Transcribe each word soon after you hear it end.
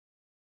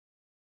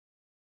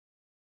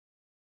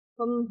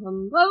Hum,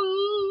 hum,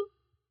 hum.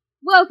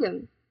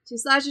 Welcome to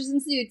Slashers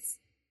and Suits,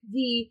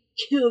 the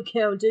Kill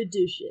Count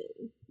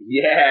Edition.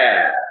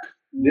 Yeah,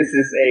 this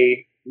is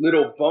a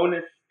little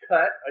bonus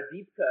cut, a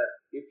deep cut,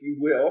 if you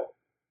will,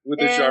 with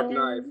a sharp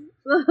knife.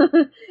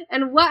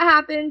 And what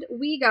happened?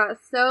 We got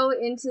so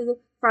into the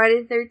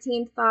Friday the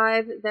 13th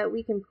 5 that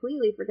we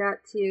completely forgot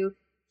to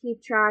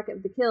keep track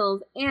of the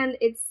kills, and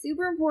it's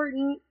super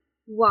important.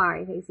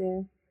 Why,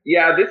 Jesus?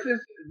 Yeah, this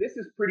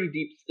is pretty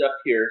deep stuff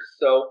here.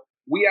 So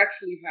we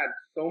actually had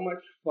so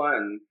much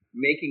fun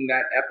making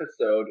that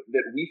episode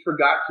that we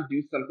forgot to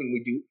do something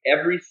we do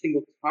every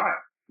single time,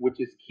 which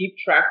is keep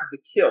track of the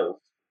kills.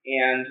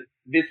 And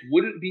this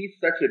wouldn't be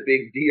such a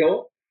big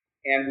deal,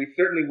 and we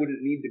certainly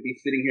wouldn't need to be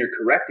sitting here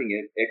correcting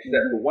it,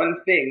 except for one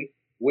thing,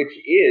 which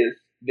is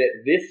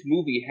that this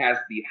movie has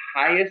the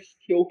highest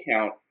kill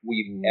count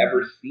we've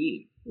ever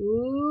seen.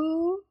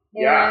 Ooh.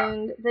 Yeah.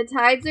 And the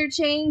tides are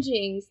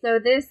changing. So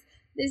this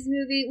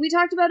movie, we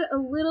talked about it a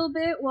little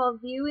bit while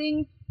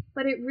viewing,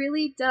 but it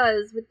really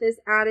does with the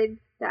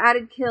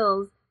added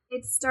kills.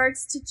 It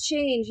starts to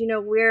change. You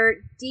know,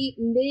 we're deep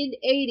mid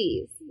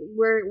 80s.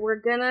 We're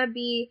gonna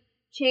be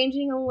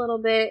changing a little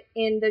bit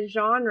in the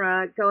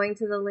genre, going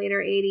to the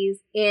later 80s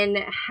in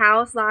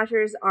how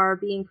slashers are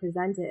being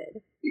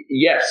presented.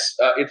 Yes,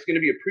 it's going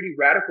to be a pretty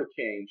radical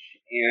change,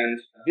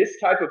 and this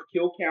type of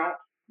kill count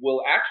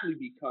will actually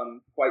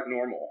become quite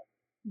normal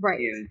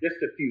in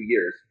just a few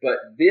years. But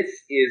this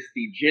is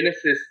the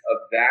genesis of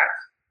that,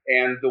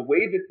 and the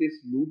way that this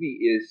movie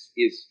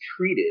is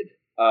treated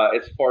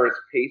as far as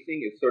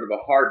pacing is sort of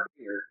a hard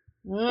bringer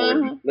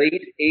for the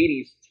late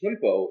 80s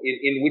tempo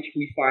in which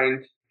we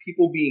find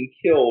people being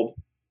killed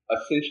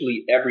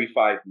essentially every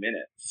 5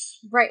 minutes.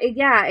 Right,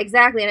 yeah,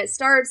 exactly. And it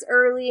starts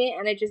early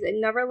and it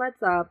never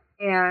lets up,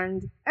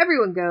 and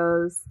everyone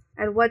goes.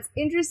 And what's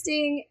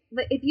interesting,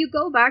 if you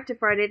go back to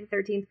Friday the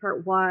 13th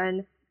Part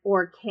 1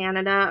 or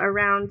Canada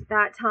around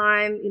that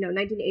time,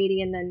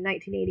 1980 and then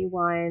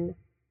 1981,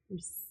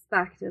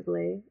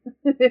 respectively,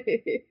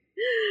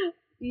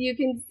 you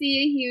can see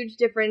a huge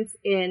difference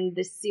in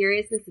the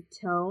seriousness of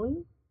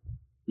tone,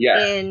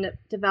 in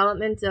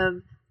development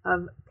of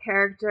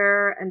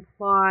character and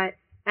plot.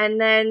 And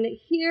then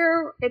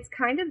here, it's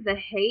kind of the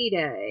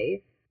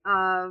heyday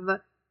of,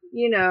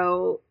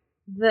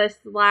 the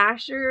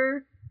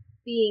slasher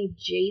being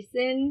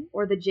Jason,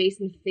 or the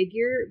Jason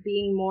figure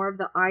being more of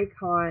the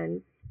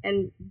icon,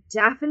 and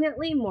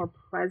definitely more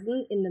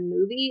present in the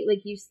movie.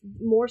 Like,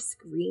 more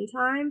screen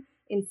time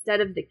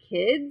instead of the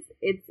kids.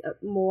 It's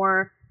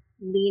more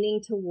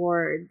leaning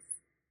towards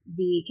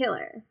the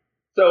killer.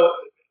 So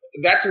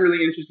that's a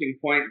really interesting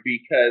point,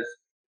 because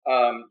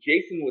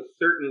Jason was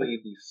certainly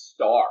the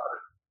star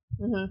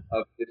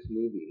of this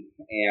movie,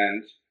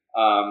 and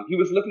he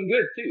was looking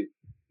good too.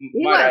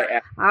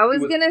 I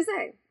was gonna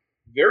say,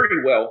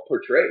 very well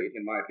portrayed,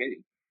 in my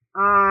opinion.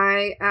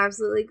 I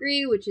absolutely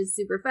agree, which is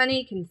super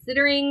funny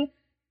considering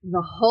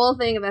the whole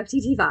thing of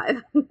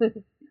FTT5.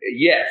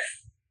 Yes.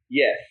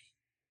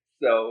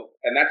 So,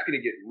 and that's going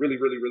to get really,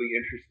 really, really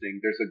interesting.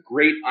 There's a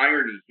great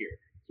irony here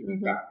to be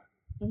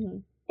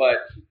found. But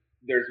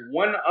there's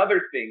one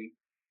other thing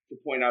to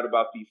point out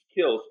about these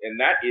kills, and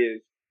that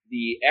is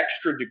the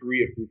extra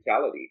degree of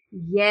brutality.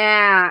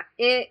 Yeah,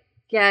 it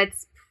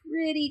gets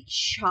pretty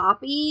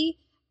choppy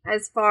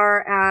as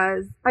far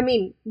as,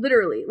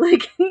 literally,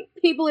 like,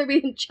 people are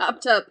being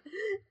chopped up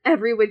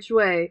every which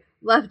way,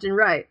 left and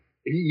right.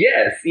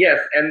 Yes,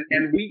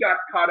 and we got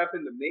caught up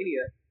in the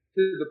mania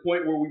to the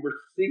point where we were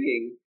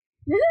singing,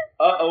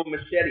 "Uh-oh,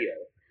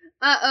 Machete-o."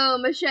 Uh-oh,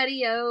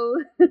 Machete-o.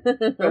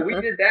 So we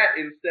did that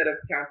instead of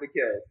Count the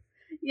Kills.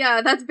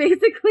 Yeah, that's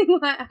basically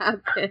what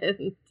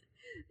happened.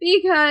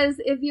 Because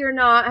if you're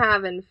not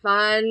having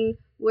fun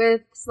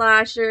with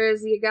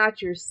slashers, you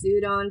got your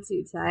suit on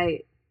too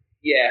tight.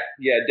 Yeah,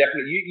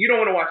 definitely. You don't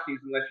want to watch these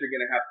unless you're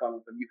going to have fun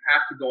with them. You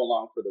have to go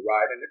along for the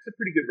ride, and it's a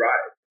pretty good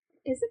ride.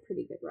 It's a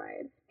pretty good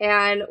ride.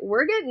 And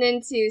we're getting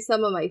into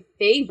some of my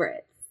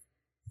favorites.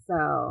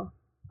 So,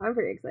 I'm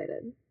pretty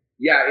excited.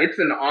 Yeah, it's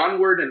an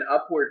onward and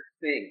upward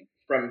thing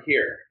from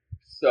here.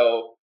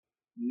 So,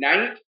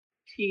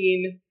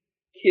 19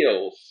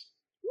 kills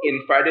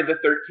in Friday the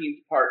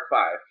 13th Part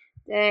 5.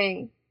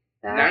 Dang.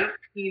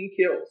 19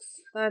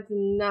 kills. That's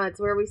nuts.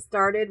 Where we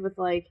started with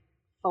like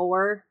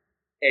 4,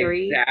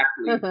 3.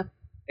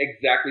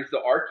 Exactly.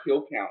 So our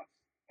kill counts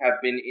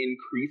have been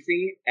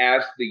increasing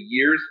as the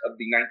years of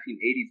the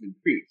 1980s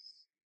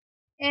increase.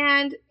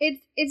 And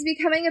it's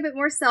becoming a bit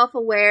more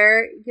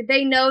self-aware.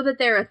 They know that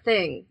they're a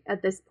thing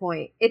at this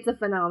point. It's a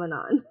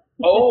phenomenon.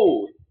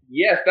 Oh,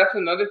 yes, that's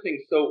another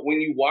thing. So when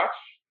you watch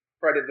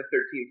Friday the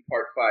 13th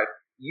Part 5,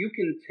 you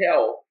can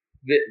tell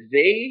that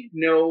they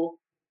know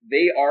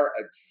they are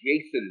a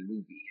Jason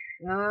movie.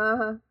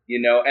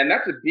 And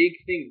that's a big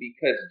thing,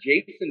 because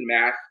Jason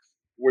masks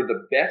were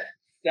the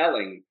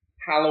best-selling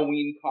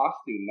Halloween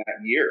costume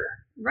that year.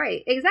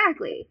 Right,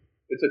 exactly.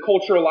 It's a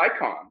cultural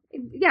icon.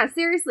 Yeah,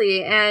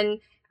 seriously. And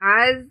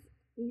as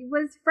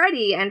was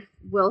Freddy, and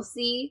we'll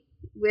see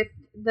with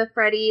the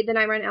Freddy, the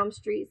Nightmare on Elm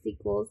Street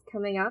sequels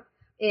coming up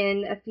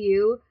in a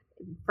few,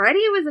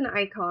 Freddy was an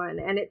icon,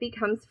 and it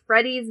becomes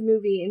Freddy's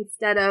movie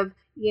instead of,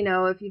 you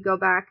know, if you go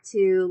back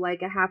to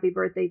like A Happy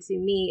Birthday to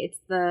Me, it's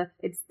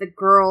the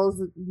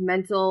girl's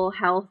mental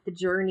health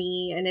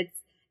journey, and it's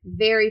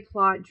very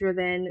plot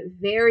driven,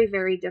 very,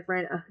 very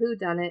different, a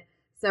whodunit.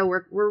 So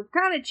we're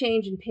kind of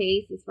changing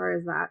pace as far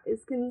as that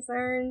is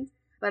concerned.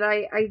 But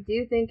I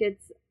do think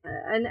it's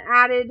an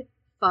added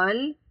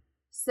fun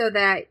so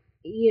that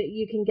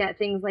you can get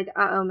things like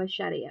Uh-Oh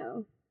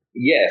Machete-O.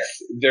 Yes,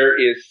 there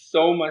is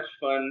so much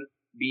fun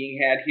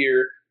being had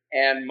here.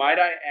 And might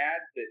I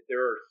add that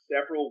there are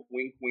several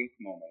wink wink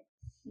moments.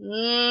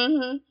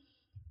 Mm-hmm.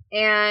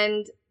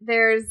 And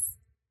there's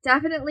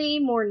definitely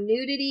more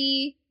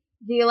nudity.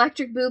 The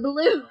electric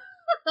boobaloo.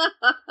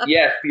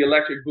 Yes, the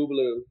electric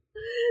boobaloo.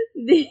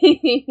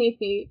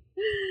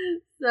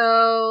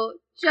 So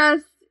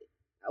just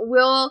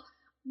we'll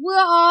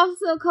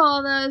also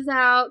call those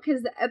out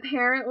because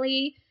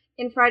apparently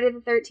in Friday the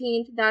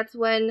 13th, that's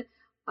when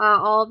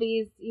all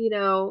these, you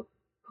know,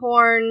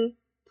 porn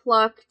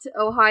plucked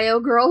Ohio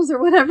girls or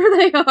whatever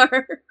they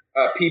are.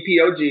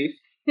 PPOGs.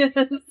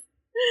 Yes.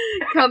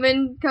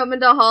 coming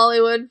to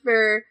Hollywood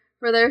for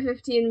their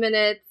 15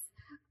 minutes.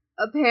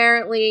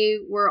 Apparently,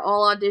 we're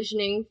all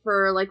auditioning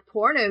for like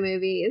porno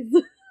movies.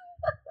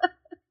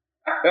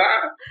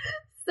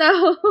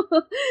 So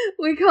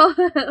we call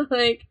it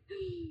like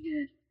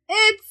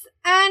it's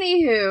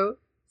anywho.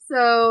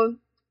 So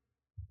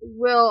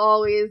we'll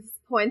always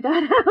point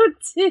that out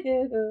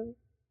too.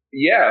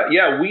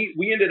 Yeah.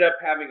 We ended up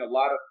having a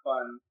lot of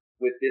fun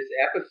with this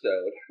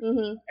episode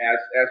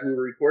as we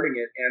were recording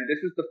it, and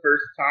this is the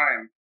first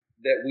time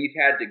that we've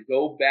had to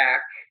go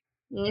back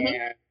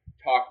and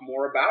talk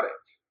more about it.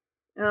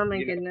 Oh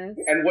my goodness.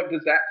 And what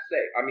does that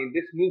say? I mean,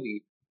 this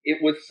movie, it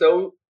was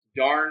so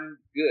darn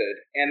good.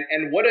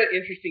 And what an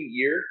interesting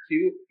year,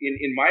 too.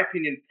 In my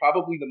opinion,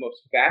 probably the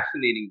most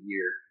fascinating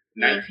year,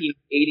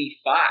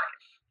 1985.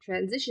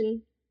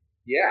 Transition.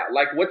 Yeah,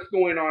 like what's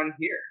going on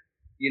here?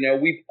 You know,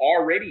 we've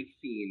already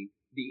seen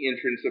the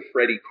entrance of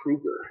Freddy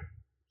Krueger.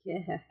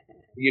 Yeah.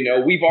 You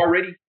know, we've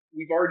already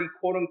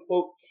quote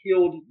unquote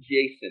killed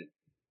Jason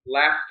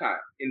last time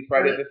in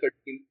Friday the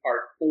 13th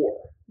Part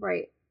 4.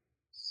 Right.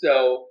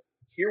 So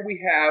here we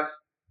have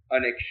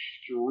an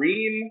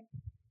extreme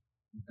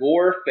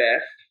gore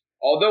fest,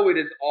 although it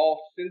is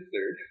all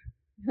censored.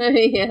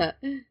 Yeah.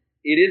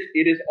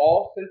 It is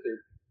all censored,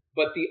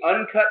 but the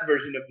uncut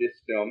version of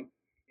this film,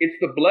 it's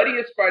the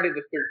bloodiest Friday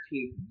the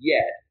 13th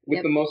yet,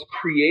 with the most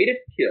creative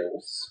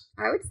kills.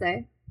 I would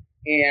say.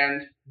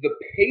 And the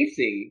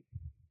pacing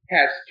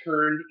has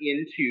turned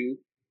into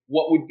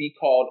what would be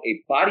called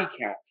a body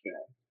count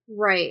film.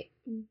 Right.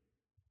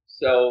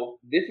 So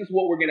this is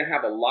what we're going to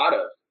have a lot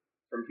of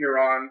from here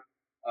on.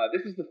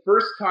 This is the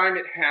first time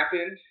it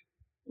happened,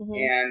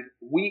 and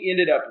we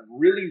ended up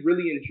really,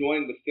 really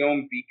enjoying the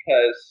film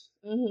because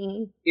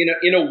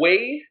in a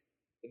way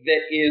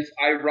that is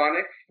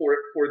ironic for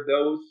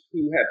those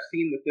who have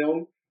seen the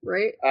film.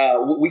 Right.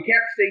 We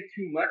can't say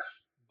too much,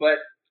 but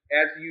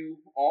as you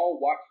all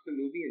watch the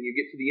movie and you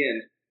get to the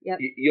end,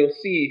 you'll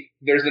see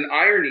there's an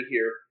irony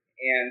here.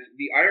 And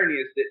the irony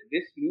is that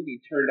this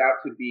movie turned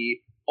out to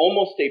be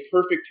almost a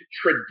perfect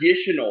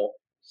traditional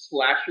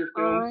slasher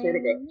film,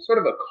 sort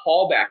of a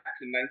callback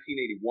to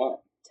 1981.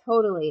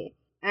 Totally.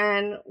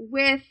 And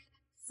with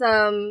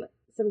some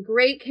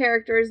great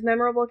characters,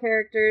 memorable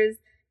characters,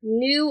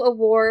 new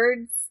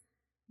awards,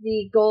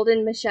 the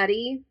Golden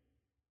Machete.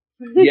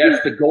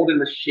 Yes, the Golden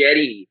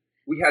Machete.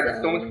 We had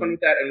so much fun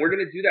with that, and we're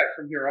going to do that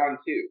from here on,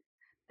 too.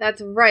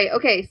 That's right.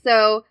 Okay,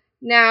 so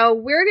now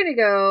we're going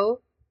to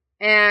go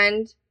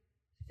and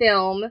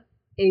film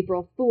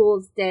April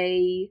Fool's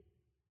Day.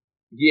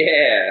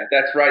 Yeah,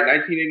 that's right.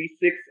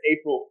 1986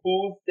 April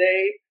Fool's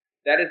Day.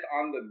 That is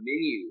on the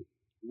menu.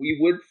 We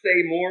would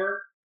say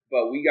more,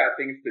 but we got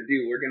things to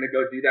do. We're going to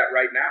go do that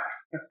right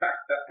now.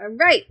 All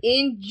right.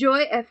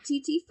 Enjoy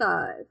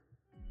FTT5.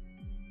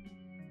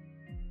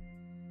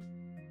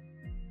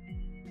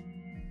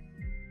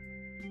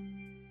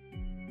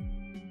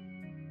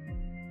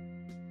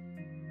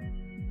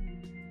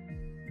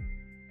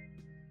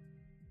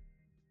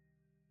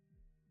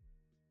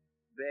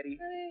 Betty.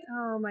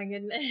 Oh my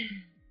goodness.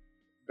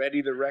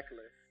 Betty the Reckless.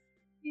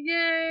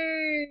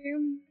 Yay.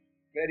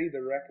 Betty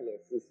the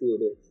Reckless is who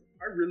it is.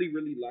 I really,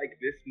 really like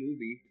this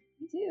movie.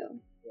 Me too.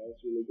 That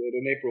was really good.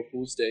 And April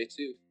Fool's Day,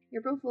 too.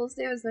 April Fool's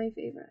Day was my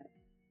favorite.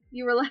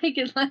 You were like,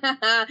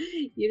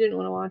 you didn't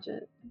want to watch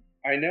it.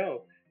 I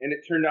know. And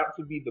it turned out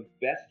to be the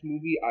best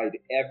movie I'd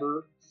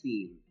ever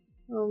seen.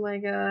 Oh my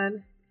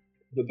god.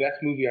 The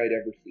best movie I'd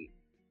ever seen.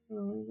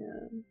 Oh my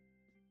god.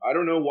 I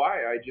don't know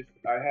why. I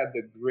had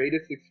the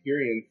greatest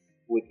experience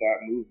with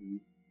that movie.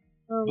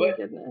 Oh my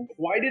goodness.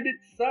 Why did it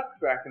suck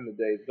back in the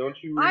day?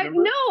 Don't you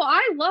remember?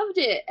 I loved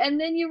it. And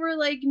then you were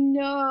like,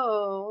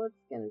 no, it's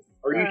gonna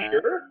suck. Are you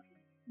sure?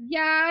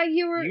 Yeah,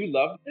 you were. You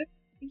loved it?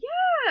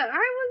 Yeah, I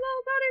was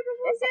all about April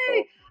Fool's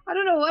Day. I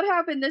don't know what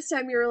happened this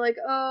time. You were like,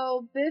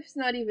 oh, Biff's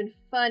not even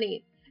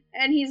funny.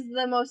 And he's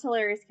the most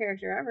hilarious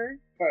character ever.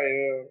 I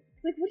know.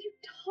 Like, what are you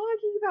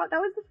talking about?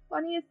 That was the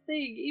funniest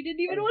thing. You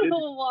didn't even want to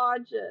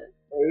watch it.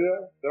 Oh,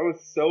 yeah, that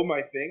was so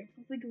my thing. I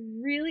was like,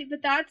 really?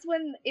 But that's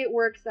when it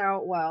works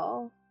out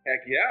well.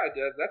 Heck yeah, it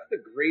does. That's the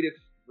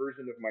greatest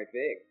version of my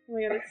thing. Oh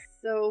my god, it's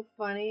so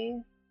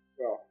funny.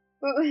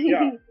 Well,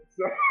 yeah.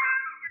 So.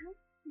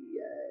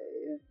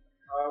 Yay.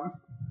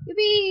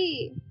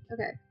 Yippee!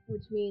 Okay,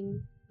 which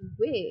means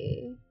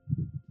we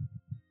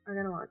are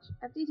gonna watch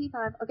FDT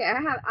 5. Okay,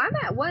 I'm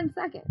at 1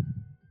 second.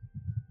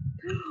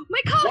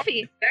 My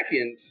coffee! 1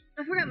 second?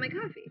 I forgot my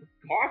coffee.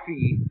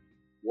 Coffee?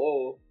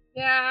 Whoa.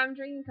 Yeah, I'm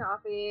drinking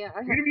coffee.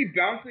 You're gonna be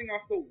bouncing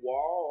off the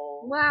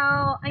wall.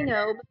 Well, I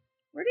know, but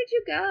where did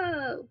you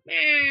go?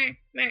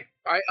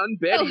 I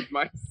unbettied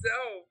myself.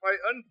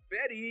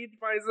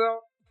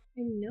 I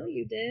know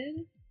you did.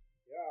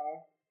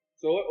 Yeah.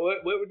 So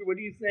what are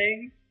you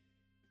saying?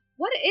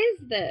 What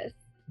is this?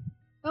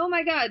 Oh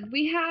my god,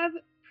 we have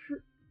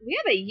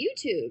a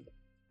YouTube.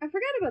 I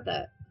forgot about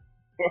that.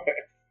 What?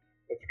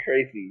 That's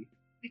crazy.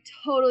 I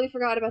totally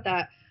forgot about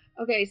that.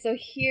 Okay, so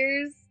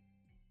here's...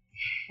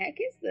 heck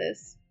is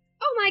this?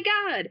 Oh my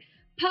god!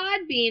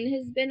 Podbean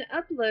has been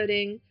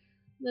uploading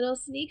little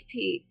sneak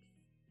peeks.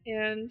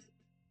 And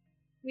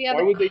we have...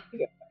 Why would they do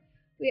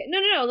that?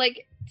 No,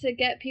 like, to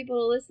get people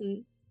to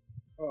listen.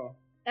 Oh.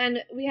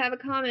 And we have a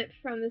comment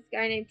from this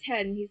guy named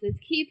Ted, and he says,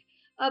 keep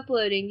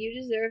uploading. You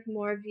deserve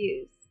more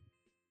views.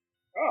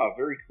 Oh,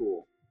 very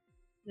cool.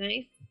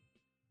 Nice.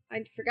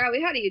 I forgot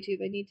we had a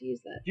YouTube. I need to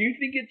use that. Do you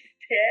think it's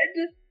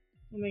Ted?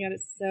 Oh my god,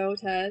 it's so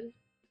Ted.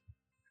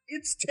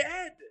 It's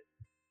Ted!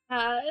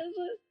 Ted?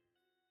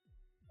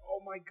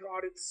 Oh my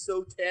god, it's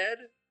so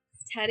Ted?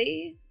 It's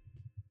Teddy?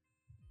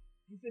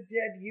 He's a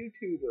dead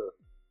YouTuber.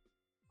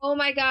 Oh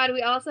my god,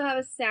 we also have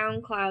a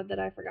SoundCloud that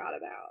I forgot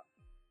about.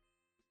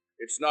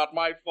 It's not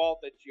my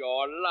fault that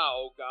you're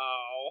logo.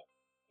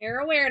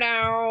 You're a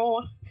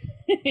weirdo.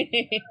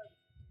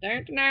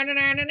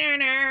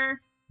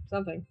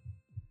 Something.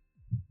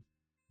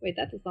 Wait,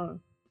 that's a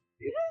song.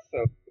 It's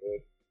so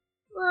good.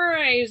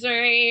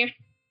 Crazy.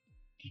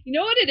 You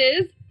know what it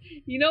is?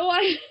 You know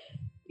why?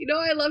 You know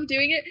why I love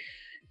doing it?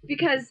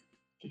 Because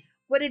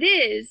what it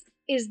is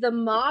the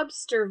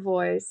mobster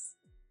voice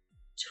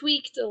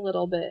tweaked a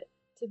little bit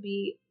to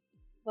be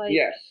like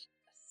yes.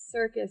 a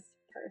circus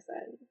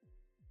person.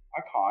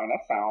 I kind of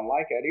sound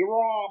like Eddie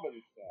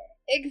Robinson.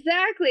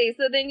 Exactly.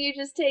 So then you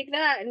just take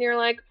that and you're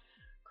like,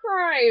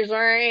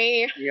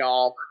 crazy.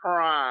 You're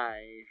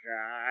crazy.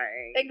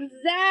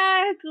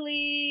 Exactly.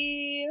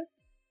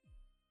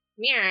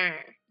 Yeah.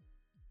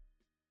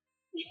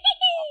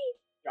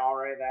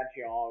 Sorry that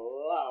you're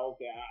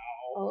logo.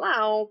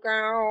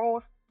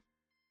 Logo.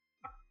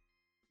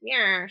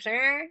 Yeah,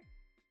 sir.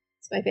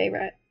 It's my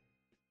favorite.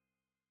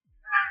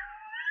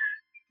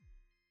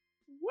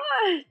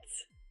 What?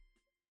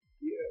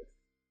 Yes.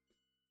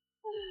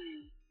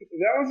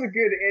 That was a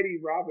good Eddie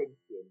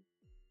Robinson.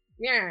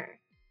 Yeah.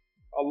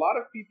 A lot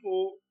of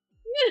people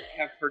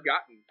have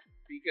forgotten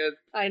because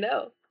I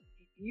know.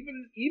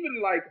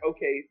 Even like,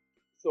 okay,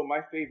 so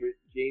my favorite,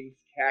 James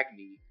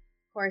Cagney.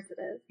 Of course it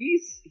is.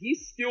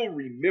 He's still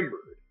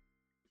remembered.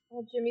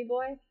 Oh, Jimmy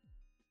Boy.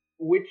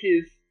 Which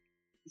is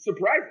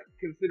surprising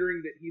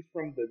considering that he's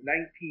from the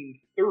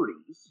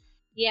 1930s.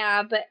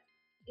 Yeah, but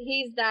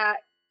he's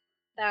that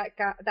guy,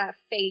 that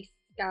face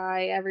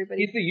guy.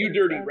 Everybody. He's the "you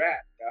dirty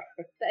rat"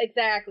 guy.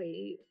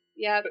 Exactly.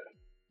 Yep.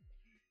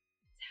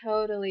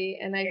 Totally,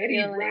 and I Eddie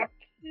feel like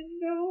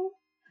no.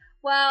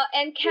 Well,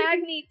 and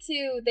Cagney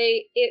too.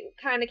 It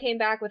kind of came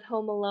back with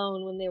Home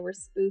Alone when they were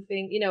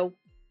spoofing. You know.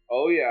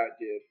 Oh yeah, it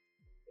did.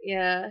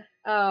 Yeah.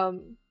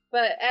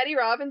 But Eddie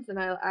Robinson,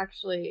 I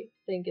actually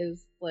think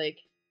is like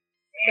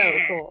so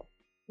cool.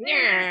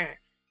 Yeah.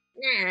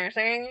 Yeah.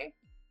 See.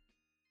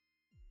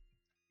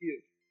 He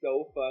is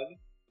so fun.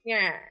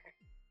 Yeah.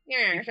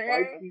 Yeah. He's 5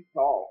 feet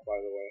tall,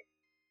 by the way.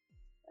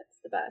 That's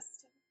the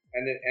best.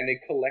 And a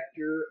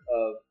collector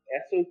of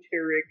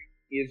esoteric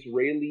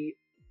Israeli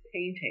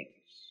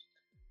paintings.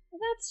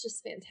 Well, that's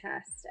just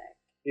fantastic.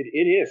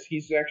 It is.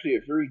 He's actually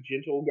a very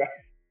gentle guy.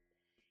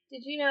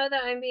 Did you know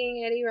that I'm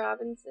being Eddie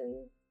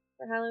Robinson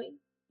for Halloween?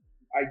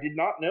 I did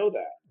not know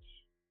that.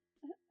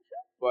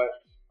 But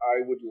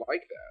I would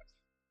like that.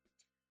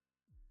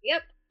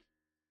 Yep.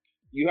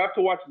 You have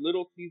to watch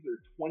Little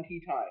Caesar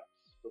 20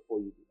 times before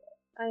you do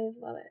that. I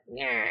love it.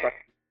 Yeah.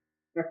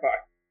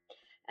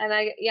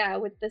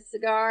 And with the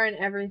cigar and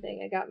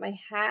everything. I got my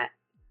hat.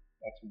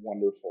 That's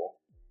wonderful.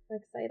 I'm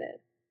excited.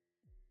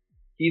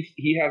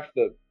 He has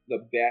the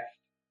best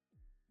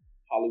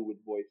Hollywood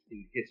voice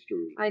in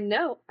history. I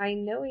know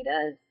he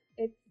does.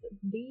 It's the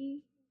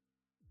best.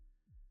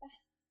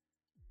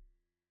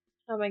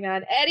 Oh my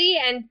god. Eddie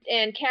and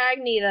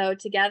Cagney though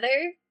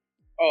together.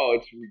 Oh,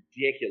 it's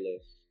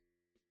ridiculous.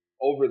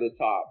 Over the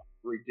top.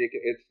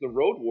 Ridiculous. It's the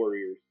Road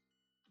Warriors.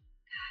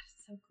 God,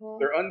 it's so cool.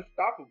 They're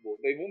unstoppable.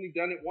 They've only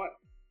done it once.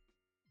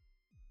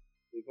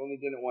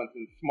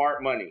 In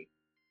Smart Money.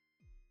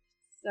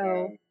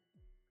 So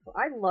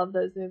I love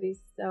those movies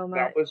so much.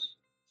 That was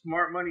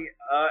Smart Money.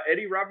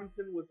 Eddie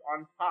Robinson was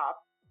on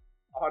top,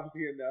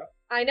 oddly enough.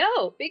 I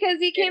know, because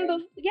he came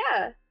before.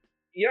 Yeah.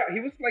 Yeah,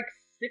 he was like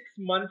 6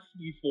 months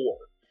before.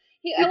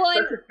 It's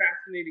such a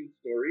fascinating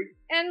story.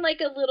 And like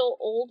a little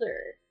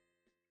older.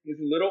 He's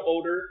a little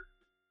older.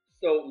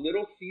 So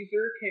Little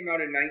Caesar came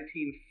out in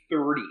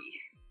 1930.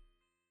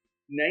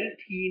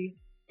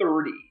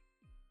 1930.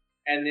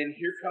 And then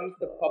here comes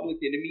The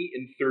Public Enemy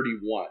in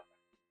 31.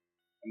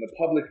 And The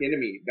Public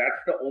Enemy,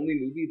 that's the only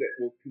movie that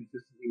will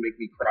consistently make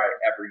me cry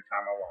every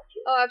time I watch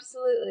it. Oh,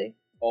 absolutely.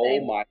 Oh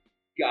Same. My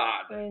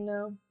God. I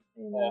know.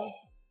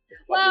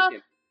 Well,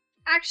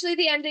 actually,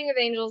 the ending of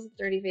Angels with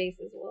Dirty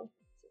Faces will.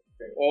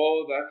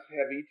 Oh, that's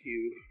heavy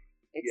too.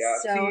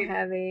 It's so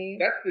heavy.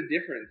 That's the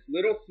difference.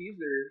 Little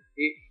Caesar,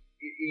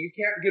 you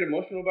can't get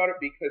emotional about it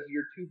because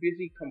you're too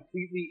busy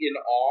completely in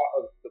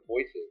awe of the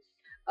voices.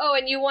 Oh,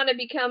 and you want to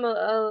become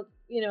a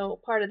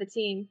part of the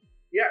team.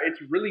 Yeah,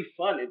 it's really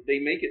fun. They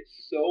make it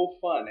so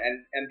fun,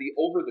 and the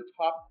over the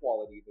top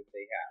quality that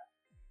they have.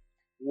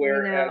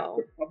 Whereas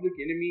The Public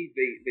Enemy,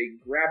 they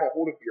grab a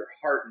hold of your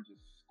heart and just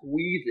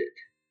squeeze it.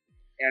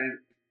 And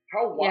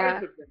how wise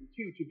of them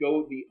too to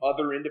go the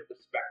other end of the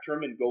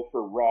spectrum and go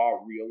for raw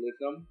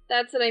realism.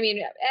 That's what I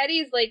mean.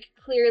 Eddie's like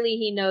clearly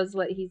he knows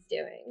what he's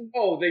doing.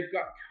 Oh, they've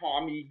got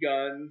Tommy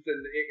guns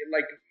and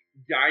like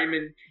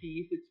diamond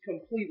teeth. It's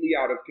completely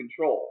out of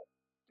control.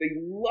 They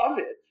love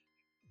it.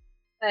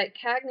 But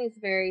Cagney's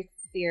very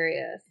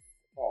serious.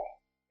 Oh,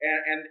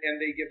 and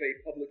they give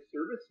a public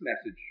service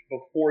message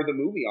before the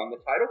movie on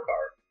the title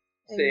card,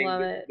 saying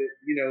that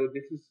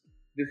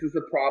this is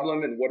a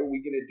problem and what are we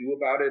going to do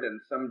about it?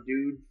 And some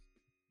dudes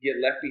get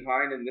left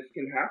behind and this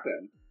can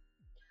happen.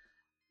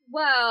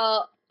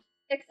 Well,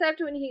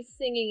 except when he's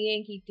singing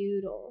Yankee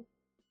Doodle.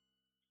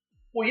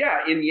 Well,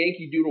 yeah, in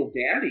Yankee Doodle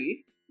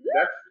Dandy,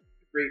 that's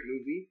a great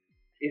movie.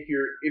 If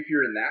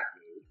you're in that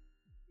mood,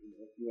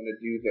 if you want to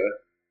do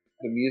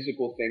the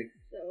musical thing,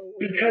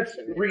 because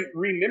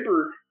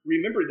remember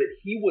that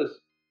he was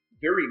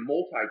very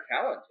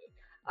multi-talented.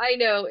 I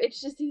know.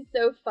 It's just he's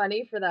so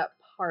funny for that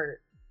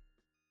part.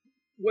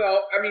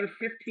 Well, I mean,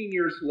 15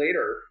 years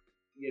later,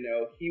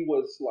 he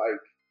was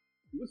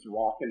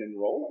rocking and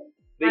rolling.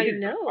 They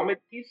did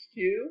comedies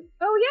too.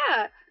 Oh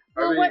yeah.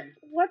 Well,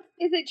 what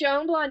is it?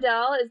 Joan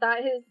Blondell? Is that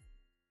his?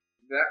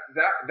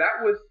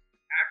 That was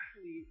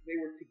actually they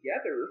were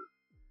together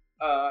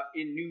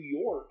in New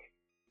York,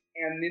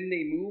 and then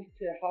they moved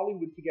to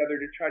Hollywood together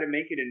to try to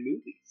make it in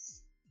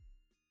movies.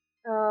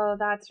 Oh,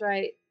 that's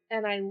right.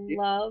 And I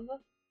love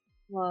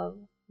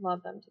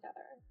them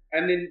together.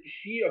 And then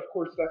she, of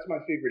course, that's my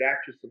favorite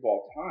actress of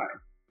all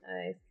time.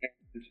 Nice.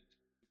 And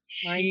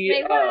she,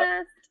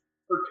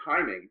 her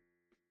timing.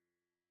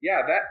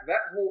 Yeah,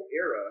 that whole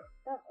era.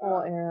 That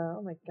whole era.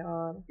 Oh my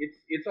God.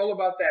 It's all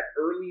about that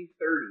early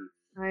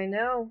 30s. I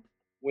know.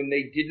 When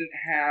they didn't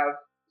have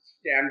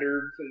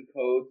standards and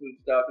codes and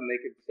stuff, and they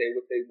could say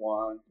what they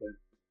want, and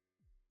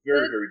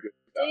very good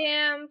stuff.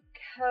 Damn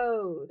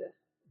code.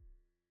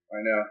 I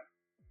know.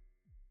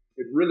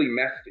 It really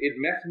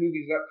messed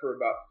movies up for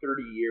about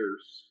 30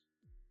 years.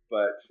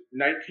 But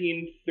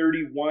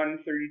 1931,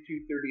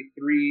 32,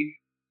 33,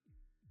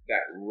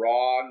 that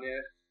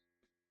rawness,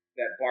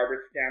 that Barbara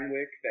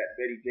Stanwyck, that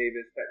Bette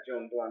Davis, that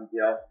Joan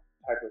Blondell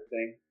type of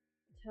thing.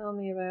 Tell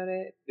me about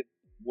it.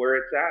 Where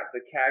it's at,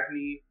 the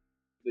Cagney,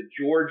 the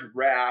George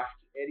Raft,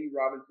 Eddie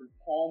Robinson,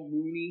 Paul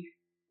Mooney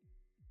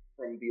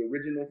from the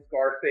original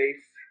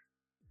Scarface.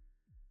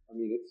 I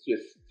mean,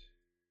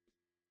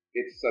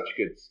 it's such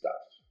good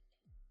stuff.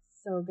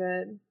 So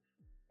good.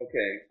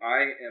 Okay,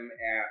 I am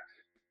at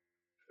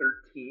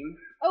 13.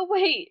 Oh,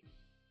 wait.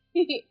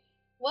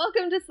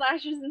 Welcome to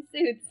Slashers and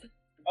Suits.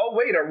 Oh,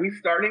 wait, are we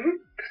starting?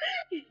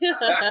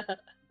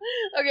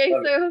 Okay,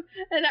 so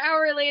an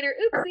hour later,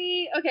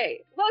 oopsie.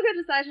 Okay, welcome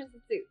to Slashers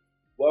and Suits.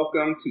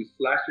 Welcome to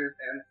Slashers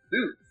and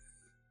Suits.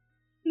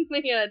 Oh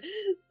my God.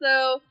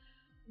 So,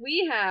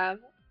 we have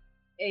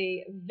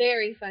a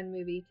very fun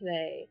movie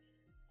today.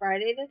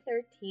 Friday the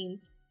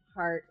 13th,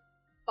 Part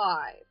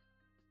 5.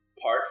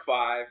 Part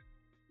 5.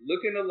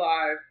 Looking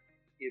Alive.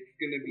 It's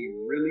going to be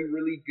really,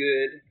 really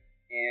good.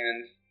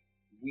 And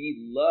we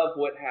love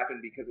what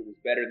happened because it was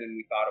better than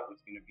we thought it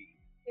was going to be.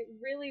 It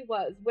really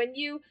was.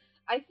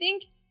 I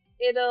think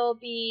it'll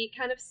be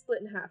kind of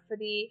split in half for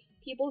the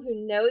people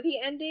who know the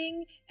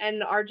ending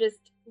and are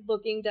just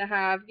looking to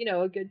have,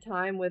 a good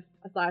time with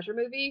a slasher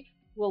movie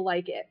will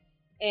like it.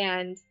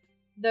 And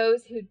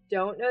those who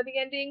don't know the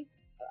ending,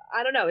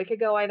 I don't know, it could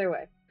go either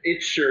way.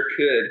 It sure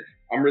could.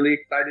 I'm really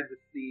excited to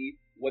see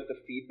what the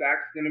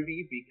feedback's going to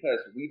be because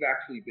we've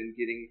actually been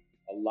getting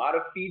a lot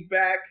of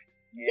feedback.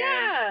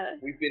 And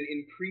we've been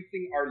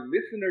increasing our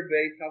listener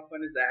base. How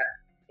fun is that?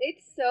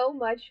 It's so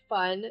much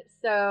fun.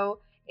 So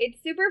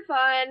it's super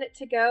fun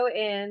to go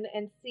in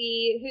and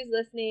see who's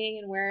listening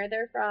and where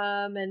they're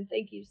from. And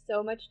thank you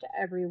so much to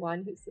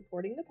everyone who's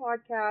supporting the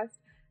podcast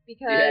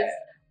because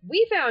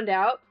we found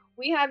out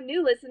we have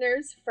new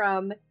listeners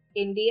from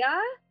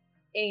India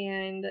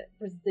and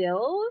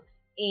Brazil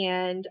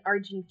and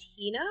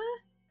Argentina.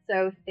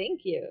 So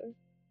thank you.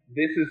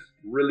 This is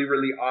really,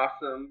 really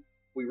awesome.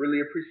 We really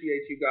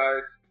appreciate you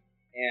guys.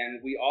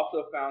 And we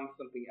also found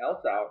something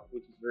else out,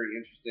 which is very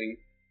interesting,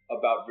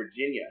 about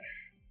Virginia.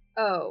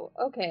 Oh,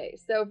 okay.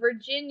 So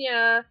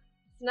Virginia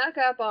snuck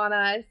up on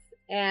us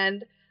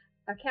and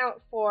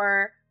account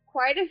for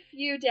quite a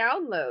few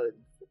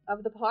downloads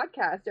of the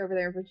podcast over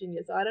there in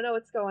Virginia. So I don't know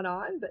what's going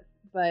on,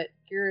 but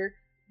you're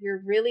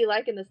really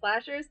liking the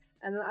slashers,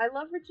 and I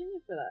love Virginia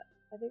for that.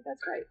 I think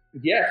that's great.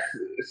 Yes.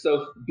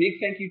 So big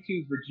thank you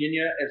to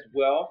Virginia as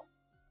well,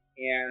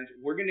 and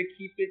we're gonna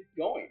keep it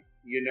going.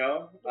 You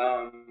know,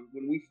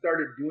 when we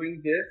started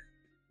doing this,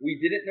 we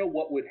didn't know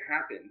what would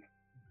happen,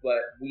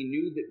 but we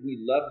knew that we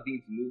loved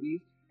these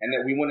movies and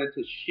that we wanted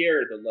to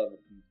share the love of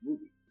these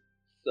movies.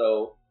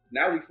 So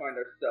now we find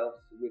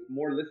ourselves with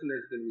more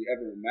listeners than we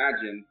ever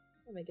imagined.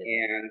 Oh my goodness.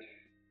 And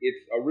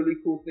it's a really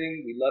cool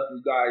thing. We love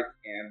you guys,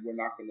 and we're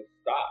not going to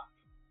stop.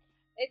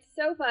 It's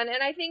so fun.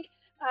 And I think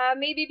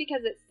maybe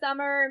because it's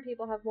summer and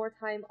people have more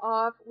time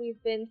off,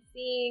 we've been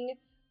seeing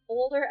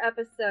older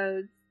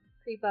episodes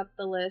creep up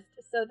the list.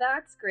 So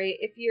that's great.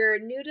 If you're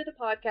new to the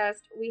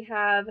podcast, we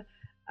have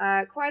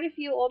quite a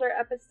few older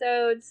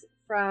episodes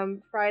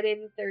from Friday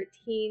the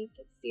 13th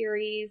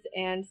series,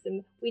 and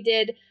we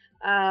did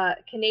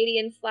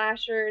Canadian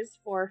slashers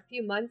for a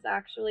few months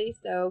actually.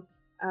 So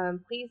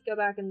please go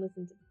back and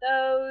listen to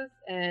those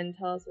and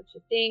tell us what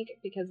you think,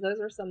 because those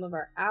are some of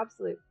our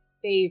absolute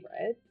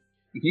favorites.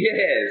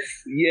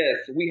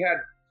 Yes, we had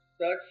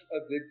such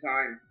a good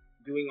time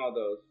doing all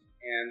those,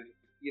 and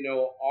you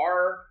know,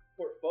 our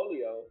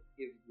portfolio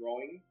is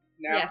growing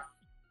now. Yes.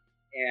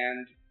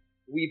 And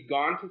we've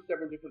gone to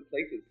several different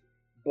places,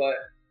 but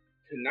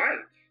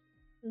tonight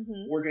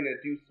we're going to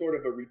do sort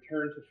of a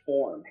return to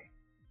form.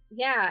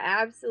 Yeah,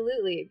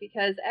 absolutely,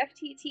 because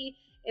FTT,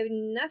 if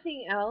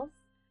nothing else,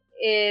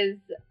 is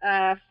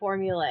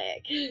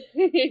formulaic.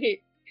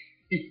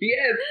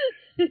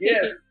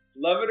 Yes,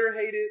 love it or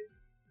hate it,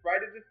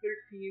 Friday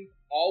the 13th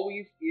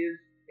always is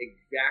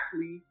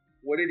exactly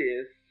what it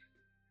is.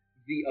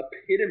 The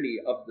epitome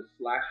of the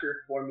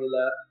slasher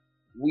formula.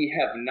 We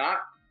have not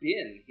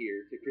been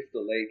here to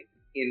Crystal Lake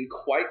in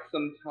quite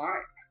some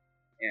time,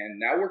 and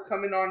now we're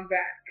coming on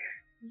back.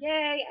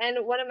 Yay!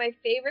 And one of my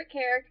favorite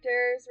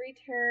characters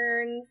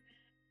returns,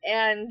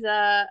 and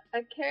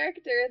a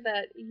character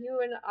that you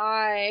and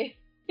I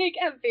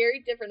have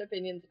very different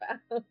opinions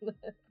about.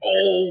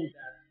 Oh,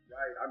 that's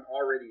right. I'm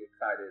already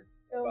excited.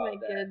 Oh my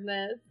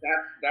goodness.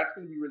 That's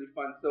going to be really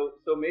fun.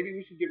 So maybe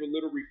we should give a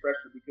little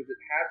refresher, because it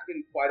has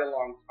been quite a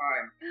long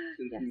time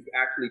since we've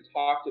actually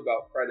talked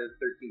about Friday the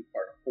 13th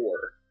Part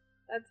 4.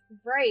 That's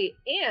right.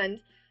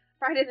 And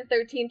Friday the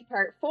 13th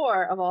Part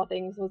 4, of all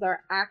things, was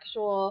our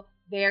actual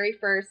very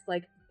first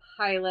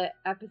pilot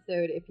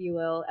episode, if you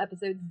will,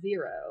 episode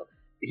 0.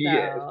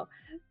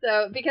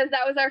 So because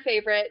that was our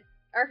favorite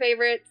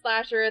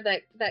slasher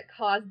that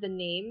caused the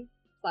name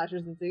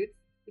Slashers in Suits,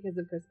 because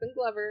of Crispin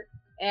Glover.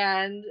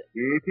 And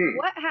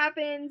what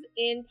happens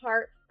in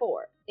Part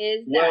 4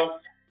 is that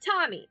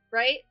Tommy,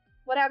 right?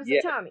 What happens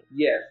to Tommy?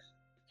 Yes.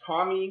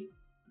 Tommy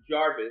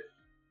Jarvis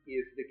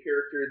is the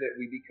character that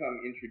we become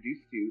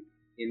introduced to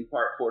in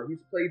Part 4. He's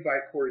played by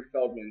Corey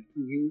Feldman,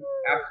 who you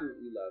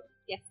absolutely love.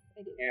 Yes,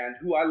 I do. And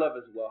who I love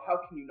as well. How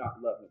can you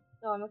not love him?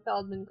 Oh, I'm a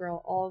Feldman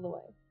girl all the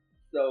way.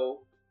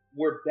 So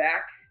we're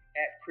back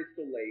at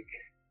Crystal Lake,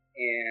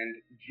 and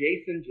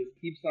Jason just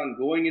keeps on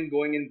going and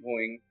going and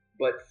going.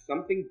 But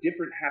something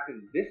different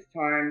happened this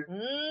time.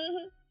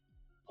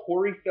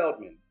 Corey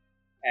Feldman,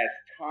 as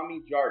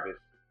Tommy Jarvis,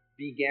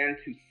 began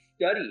to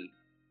study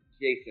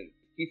Jason.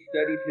 He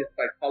studied his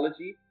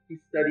psychology, he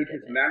studied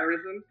his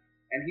mannerisms,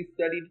 and he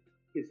studied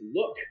his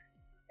look.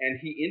 And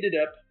he ended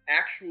up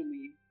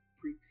actually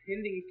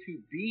pretending to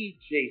be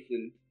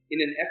Jason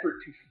in an effort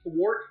to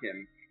thwart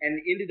him,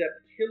 and ended up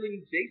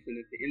killing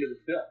Jason at the end of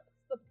the film.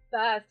 It's the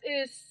best.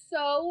 It is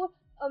so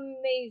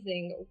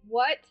amazing.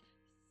 What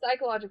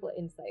psychological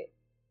insight.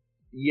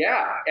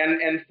 Yeah,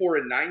 and for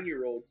a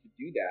 9-year-old to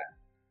do that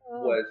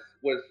was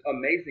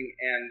amazing,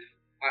 and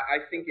I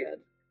think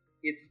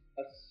it's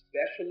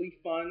especially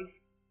fun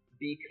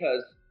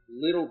because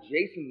little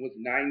Jason was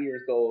 9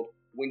 years old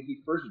when he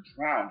first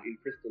drowned in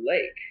Crystal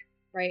Lake.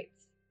 Right,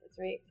 that's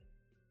right.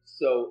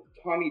 So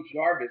Tommy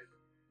Jarvis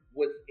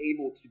was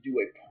able to do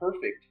a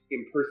perfect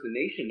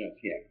impersonation of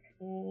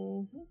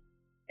him.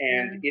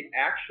 And it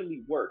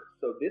actually worked.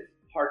 So this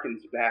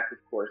harkens back, of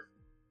course,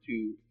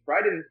 to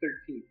Friday the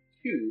 13th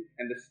 2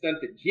 and the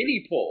stunt that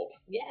Ginny pulled.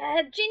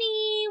 Yeah,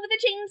 Ginny with a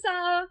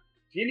chainsaw.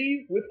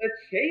 Ginny with a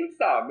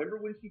chainsaw. Remember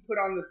when she put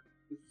on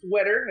the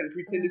sweater and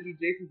pretended to be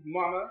Jason's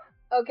mama?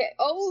 Okay.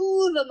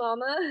 Oh, the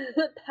mama.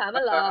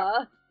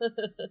 Pamela.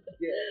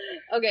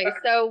 Yeah. Okay,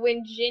 so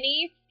when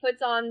Ginny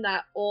puts on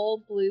that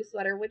old blue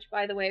sweater, which,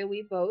 by the way,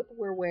 we both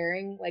were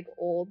wearing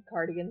old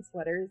cardigan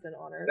sweaters in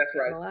honor of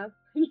Pamela.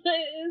 Right.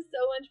 It is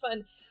so much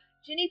fun.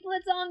 Ginny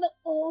puts on the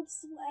old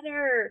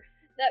sweater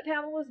that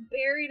Pamela was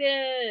buried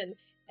in.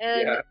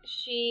 And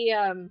she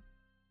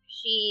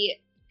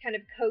kind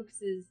of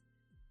coaxes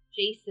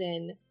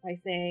Jason by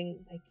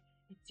saying,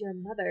 it's your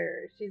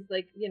mother. She's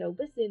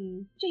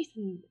listen,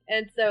 Jason.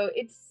 And so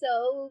it's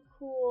so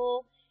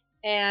cool.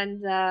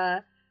 And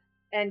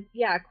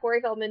yeah,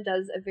 Corey Feldman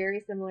does a very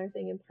similar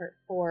thing in Part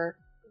 4,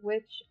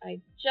 which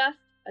I just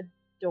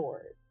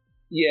adored.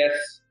 Yes,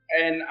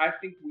 and I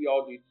think we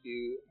all do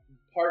too.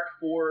 Part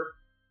 4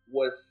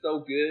 was so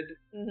good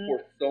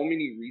for so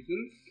many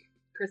reasons.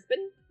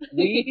 Crispin?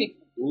 We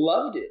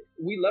loved it.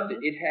 We loved it.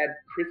 It had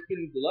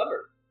Crispin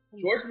Glover.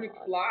 George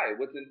McFly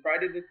was in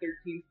Friday the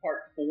 13th Part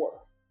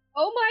 4.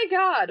 Oh my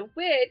god,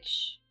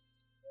 which,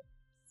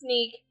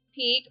 sneak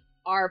peek,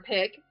 our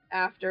pick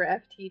after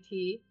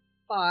FTT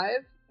 5.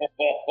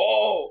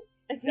 Oh,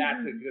 that's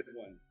a good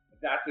one.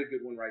 That's a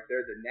good one right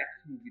there. The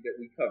next movie that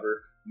we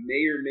cover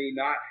may or may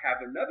not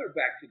have another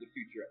Back to the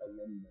Future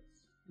alumnus.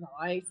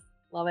 Nice.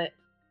 Love it.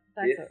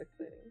 That's so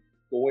exciting.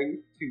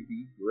 Going to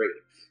be great.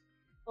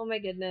 Oh my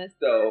goodness.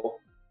 So,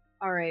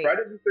 all right.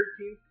 Friday the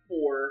 13th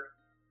 4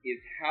 is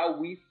how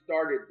we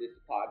started this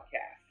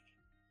podcast.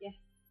 Yes.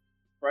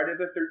 Friday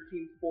the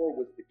 13th 4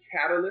 was the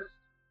catalyst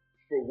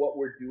for what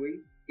we're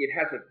doing. It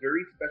has a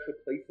very special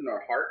place in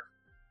our heart.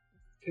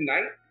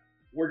 Tonight,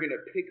 we're going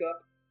to pick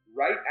up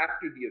right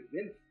after the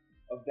events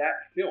of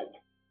that film.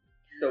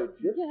 So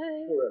just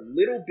for a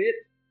little bit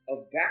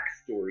of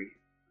backstory,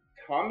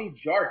 Tommy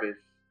Jarvis,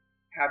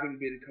 having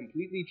been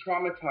completely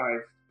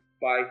traumatized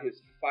by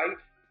his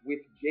fight with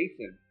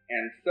Jason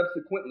and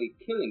subsequently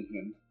killing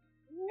him,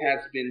 has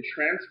been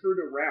transferred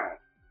around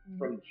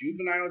from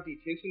juvenile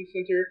detention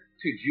center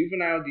to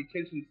juvenile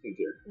detention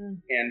center.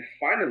 And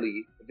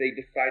finally, they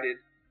decided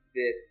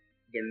that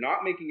they're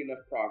not making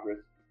enough progress.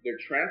 They're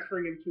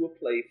transferring him to a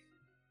place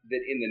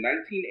that in the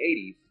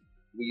 1980s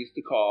we used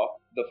to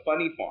call the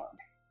Funny Farm.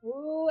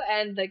 Ooh,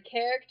 and the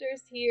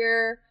characters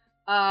here,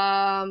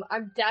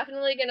 I'm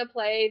definitely gonna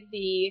play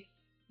the,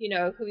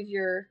 who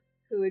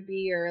would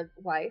be your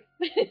wife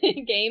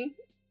game.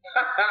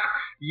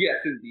 Yes,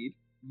 indeed.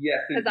 Yes,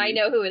 indeed. Because I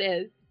know who it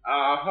is.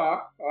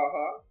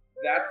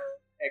 That's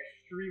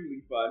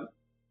extremely fun.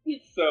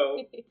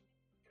 So,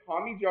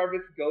 Tommy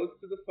Jarvis goes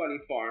to the Funny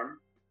Farm,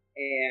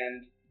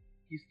 and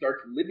he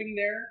starts living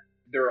there.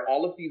 There are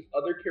all of these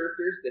other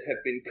characters that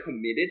have been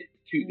committed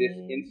to this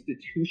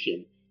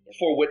institution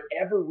for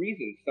whatever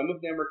reason. Some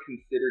of them are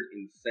considered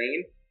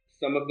insane.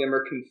 Some of them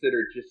are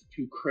considered just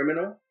too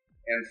criminal.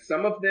 And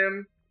some of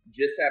them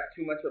just have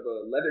too much of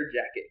a leather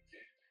jacket.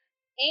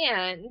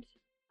 And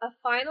a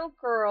final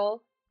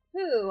girl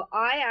who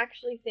I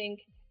actually think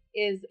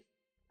is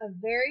a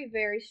very,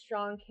 very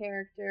strong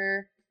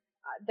character.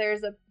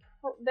 There's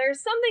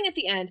something at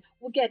the end.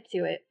 We'll get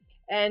to it.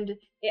 And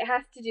it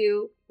has to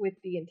do with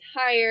the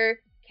entire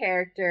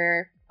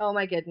character. Oh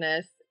my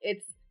goodness.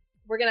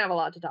 We're going to have a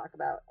lot to talk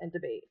about and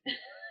debate.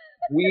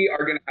 We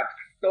are going to have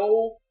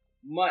so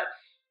much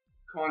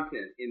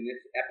content in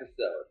this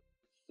episode.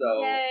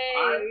 So Yay.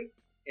 I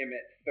am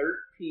at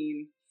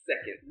 13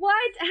 seconds.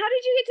 What? How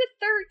did you get to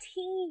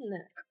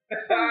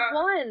 13? For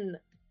one.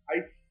 I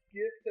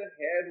skipped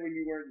ahead when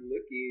you weren't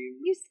looking.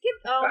 You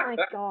skipped? Oh my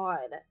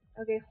god.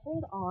 Okay,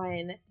 hold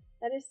on.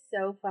 That is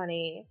so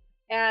funny.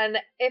 And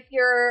if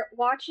you're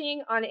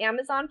watching on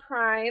Amazon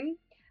Prime,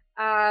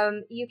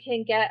 you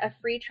can get a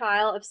free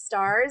trial of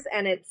Stars,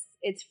 and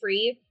it's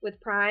free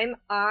with Prime.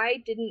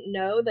 I didn't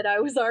know that I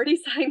was already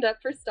signed up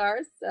for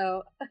Stars,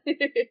 so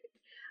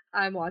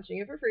I'm watching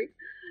it for free.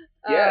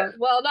 Yes.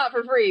 Well, not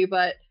for free,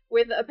 but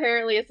with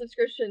apparently a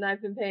subscription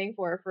I've been paying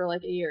for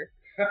like a year.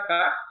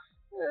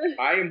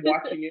 I am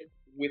watching it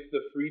with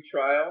the free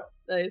trial.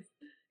 Nice.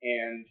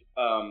 And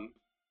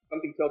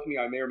something tells me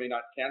I may or may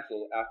not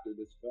cancel after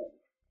this film.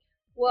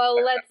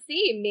 Well, let's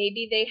see.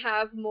 Maybe they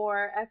have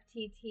more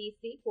FTT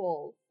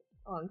sequels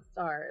on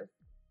Stars.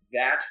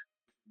 That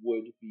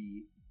would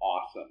be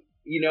awesome.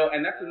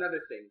 And that's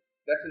another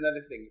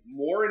thing.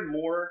 More and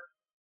more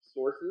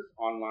sources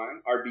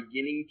online are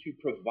beginning to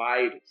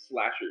provide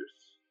slashers.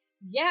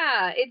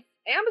 Yeah,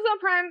 Amazon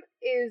Prime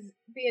is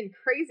being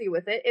crazy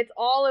with it. It's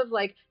all of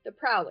like The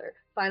Prowler,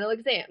 Final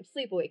Exam,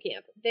 Sleepaway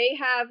Camp. They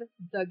have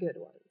the good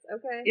ones,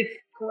 okay? It's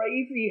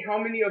crazy how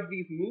many of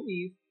these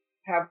movies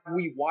have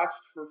we watched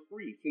for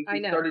free since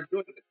we started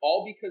doing it.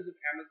 All because of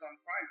Amazon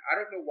Prime. I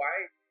don't know why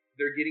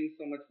they're getting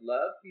so much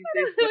love these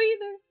days. I don't know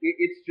either.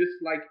 It's just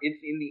like it's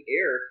in the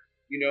air,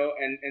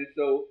 and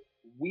so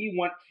we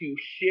want to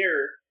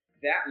share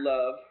that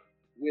love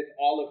with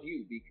all of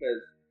you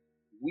because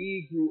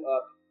we grew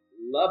up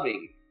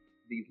loving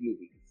these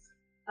movies.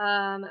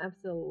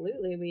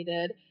 Absolutely we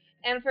did.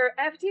 And for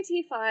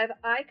FTT 5,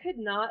 I could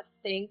not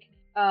think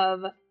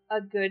of a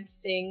good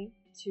thing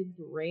to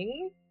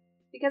bring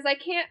because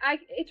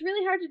it's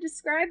really hard to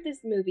describe this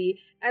movie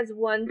as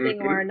one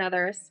thing or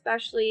another,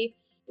 especially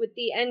with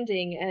the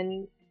ending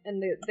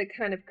and the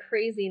kind of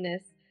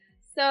craziness.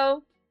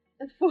 So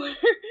for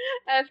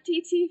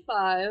FTT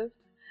 5,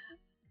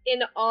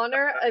 in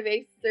honor of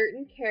a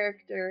certain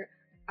character,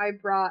 I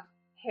brought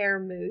Hair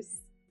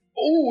Moose.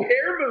 Oh,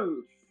 Hair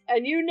Moose!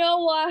 And you know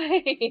why.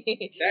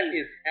 That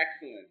is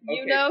excellent.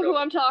 You know who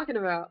I'm talking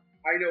about.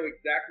 I know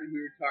exactly who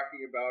you're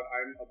talking about.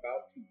 I'm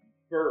about to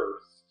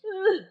burst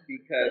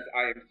because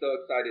I am so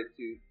excited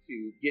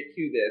to get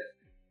to this.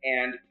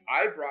 And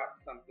I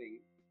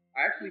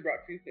actually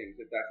brought two things,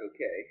 if that's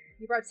okay.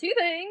 You brought two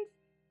things?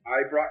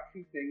 I brought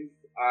two things.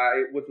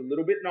 I was a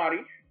little bit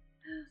naughty.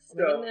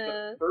 So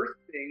the first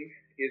thing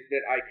is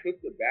that I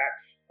cooked a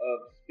batch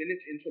of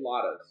spinach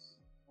enchiladas.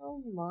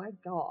 Oh my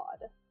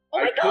god. Oh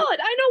my god,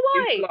 I know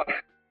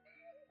why!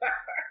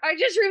 I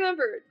just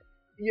remembered.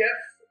 Yes,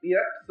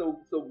 yep.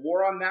 So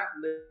more on that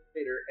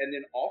later. And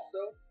then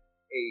also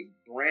a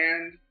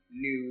brand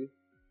new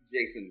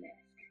Jason mask.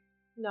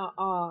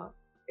 Nuh-uh.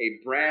 A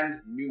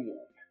brand new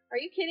one. Are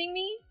you kidding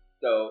me?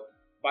 So,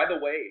 by the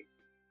way,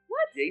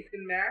 what?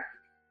 Jason masks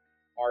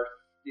are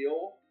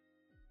still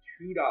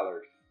 $2.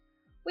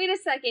 Wait a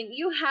second,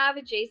 you have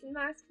a Jason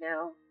mask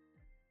now?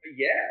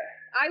 Yeah.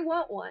 I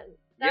want one.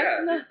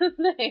 That's not a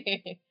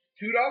thing.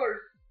 $2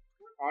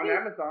 on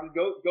Amazon.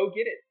 Go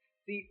get it.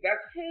 See, that's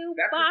the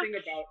thing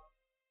about,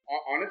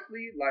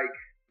 honestly, like,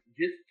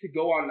 just to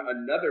go on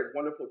another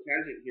wonderful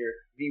tangent here,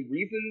 the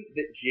reason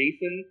that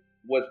Jason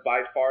was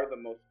by far the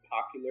most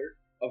popular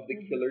of the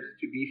killers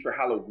to be for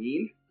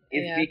Halloween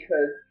is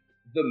because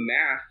the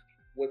mask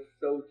was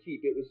so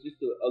cheap. It was just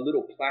a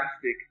little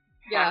plastic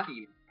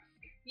hockey mask.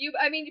 You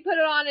put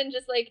it on and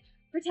just, like,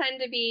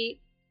 pretend to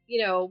be,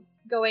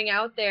 going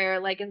out there,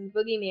 like, as a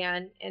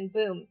boogeyman, and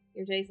boom,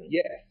 you're Jason.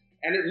 Yes,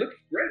 and it looks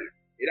great.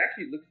 It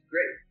actually looks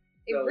great.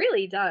 It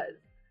really does.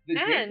 The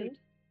Jason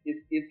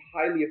is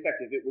highly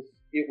effective. It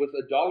was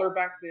 $1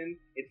 back then.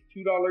 It's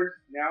 $2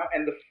 now.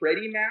 And the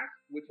Freddy mask,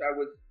 which I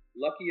was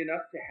lucky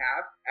enough to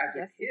have as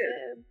a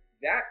kid,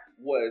 that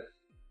was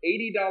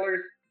 $80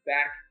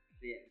 back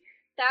then.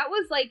 That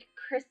was like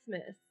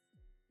Christmas.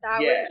 That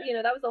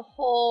was, that was a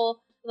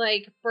whole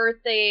like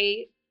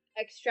birthday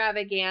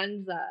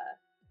extravaganza.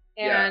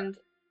 And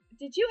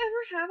did you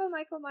ever have a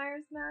Michael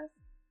Myers mask?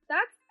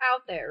 That's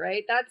out there,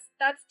 right?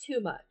 That's too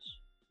much.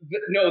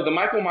 No, the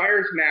Michael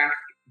Myers mask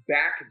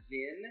back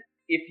then,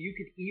 if you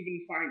could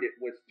even find it,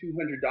 was $200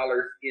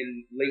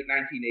 in late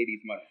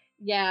 1980s money.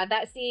 Yeah,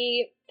 that's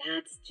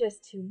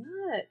just too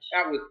much.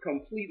 That was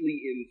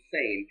completely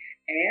insane.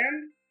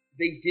 And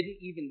they didn't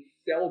even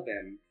sell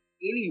them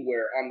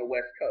anywhere on the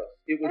West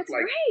Coast. It was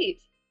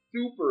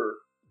super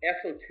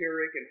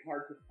esoteric and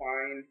hard to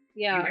find.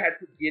 Yeah. You had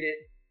to get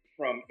it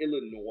from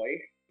Illinois.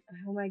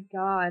 Oh my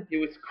god. It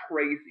was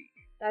crazy.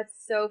 That's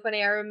so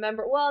funny. I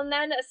remember, and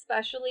then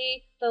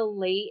especially the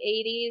late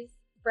 80s,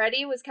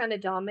 Freddy was kind of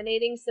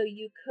dominating, so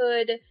you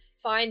could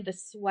find the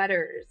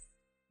sweaters,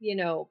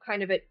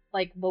 kind of at,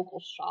 like, local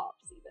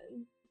shops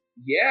even.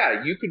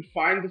 Yeah, you could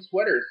find the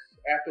sweaters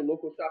at the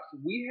local shops.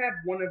 We had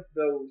one of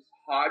those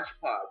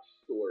hodgepodge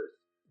stores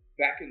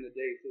back in the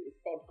day, so it was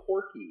called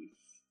Corky's.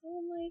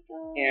 Oh my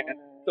god. And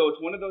so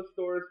it's one of those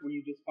stores where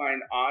you just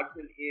find odds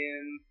and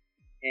ends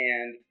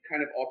and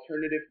kind of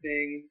alternative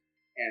things,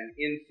 and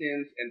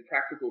incense and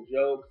practical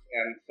jokes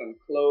and some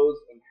clothes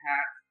and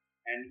hats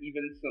and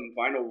even some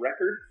vinyl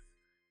records.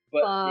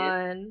 But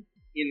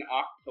in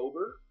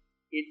October,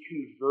 it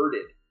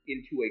converted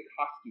into a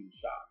costume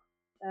shop.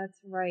 That's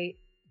right.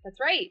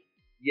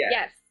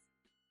 Yes.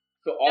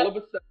 So all of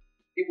a sudden,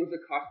 it was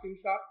a costume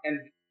shop,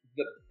 and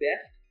the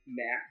best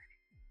mask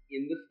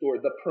in the store,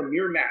 the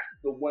premier mask,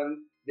 the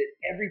one that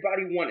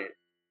everybody wanted,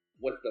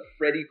 was the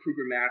Freddy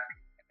Krueger mask.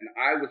 And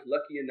I was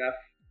lucky enough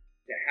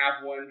to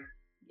have one.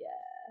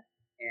 Yeah.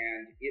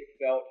 And it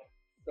felt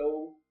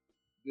so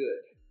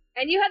good.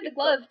 And you had the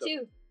glove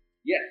too.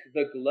 Yes,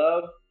 the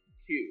glove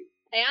too.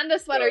 And the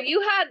sweater. So,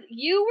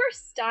 you were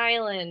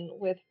styling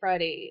with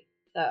Freddy,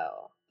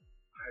 though.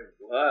 I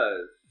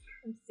was.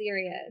 I'm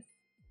serious.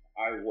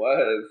 I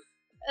was.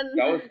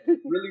 That was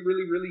really,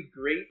 really, really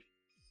great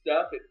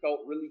stuff. It felt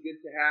really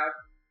good to have.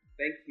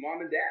 Thanks,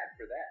 Mom and Dad,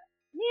 for that.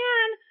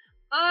 Man,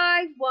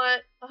 I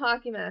want a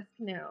hockey mask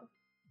now.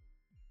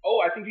 Oh,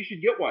 I think you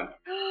should get one.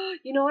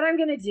 You know what I'm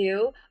gonna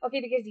do?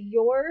 Okay, because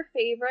your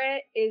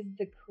favorite is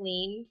the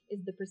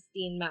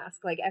pristine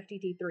mask, like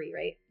FTT3,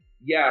 right?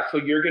 Yeah, so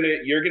you're gonna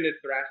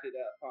thrash it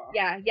up, huh?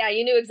 Yeah,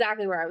 you knew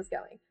exactly where I was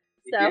going.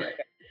 So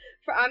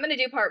I'm gonna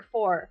do part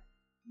 4.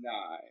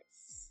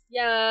 Nice.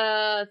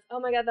 Yes. Oh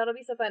my god, that'll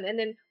be so fun. And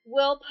then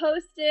we'll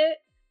post it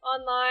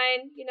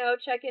online,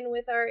 check in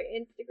with our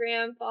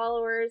Instagram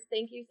followers.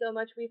 Thank you so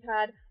much. We've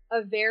had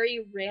a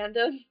very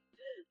random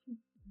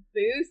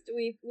boost.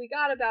 We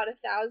got about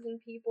 1,000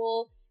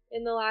 people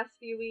in the last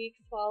few weeks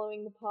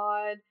following the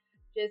pod.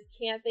 Just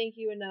can't thank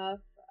you enough.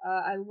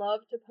 I love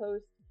to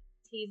post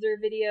teaser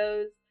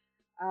videos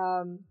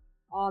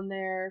on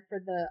there for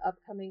the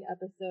upcoming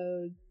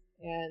episodes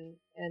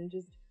and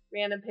just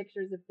random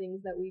pictures of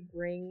things that we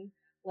bring,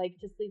 like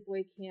to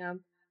Sleepaway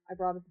Camp. I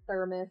brought a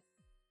thermos.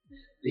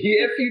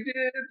 Yes, you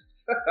did.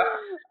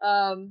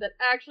 That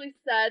actually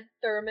said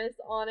thermos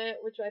on it,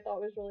 which I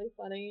thought was really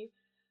funny.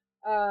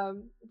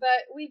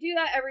 But we do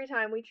that every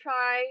time. We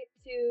try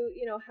to,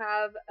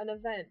 have an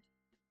event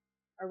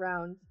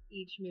around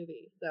each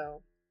movie.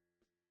 So,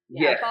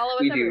 yes, follow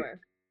us everywhere.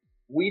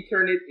 Do. We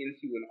turn it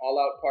into an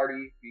all-out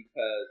party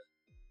because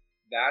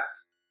that's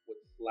what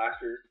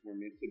slashers were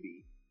meant to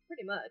be.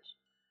 Pretty much.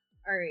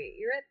 All right,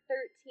 you're at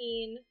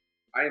 13.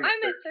 I'm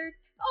at 13.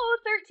 Oh,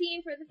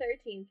 13 for the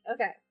 13th.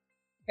 Okay.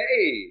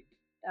 Hey!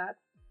 That's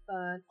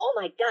fun. Oh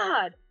my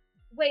god!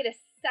 Wait a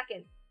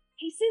second.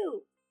 Hey,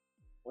 Sue!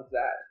 What's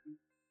that?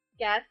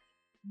 Guess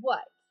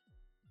What?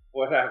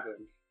 What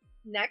happened?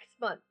 Next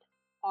month,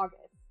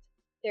 August,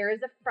 there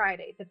is a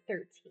Friday the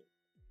 13th.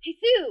 Hey,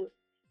 Sue!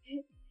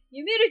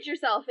 You muted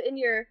yourself in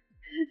your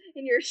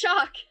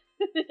shock.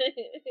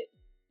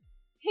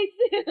 Hey,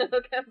 Sue,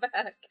 come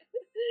back.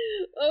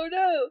 Oh,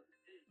 no.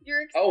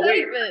 Your excitement. Oh,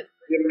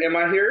 wait. Am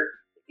I here?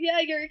 Yeah,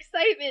 your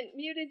excitement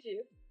muted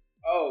you.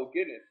 Oh,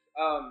 goodness.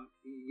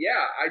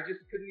 Yeah, I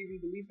just couldn't even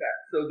believe that.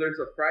 So there's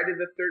a Friday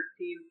the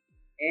 13th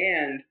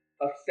and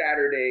a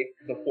Saturday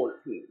the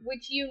 14th.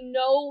 Which you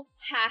know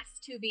has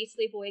to be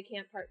Sleepaway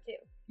Camp Part 2.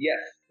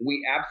 Yes,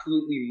 we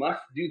absolutely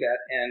must do that.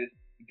 And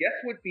guess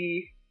what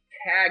the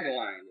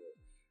tagline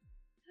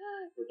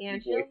is?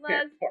 Angela's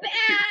back!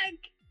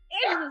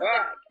 Angela's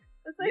back!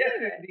 That's my yes,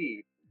 favorite.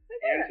 Indeed.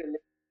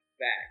 Angela's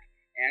back.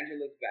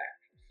 Angela's back.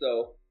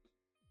 So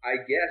I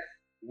guess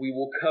we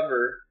will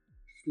cover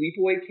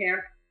Sleepaway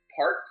Camp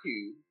Part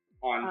 2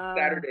 on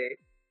Saturday,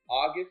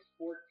 August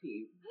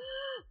 14th.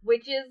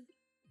 Which is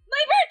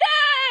my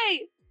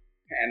birthday!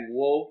 And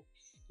we'll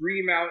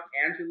scream out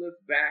Angela's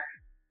back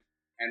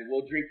and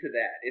we'll drink to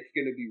that. It's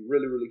going to be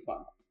really, really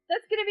fun.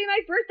 That's going to be my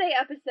birthday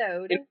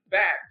episode. In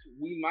fact,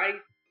 we might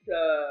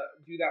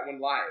do that one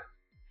live.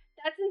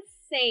 That's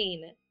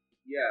insane.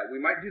 Yeah, we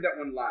might do that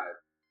one live.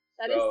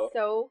 That is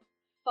so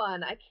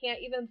fun. I can't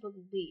even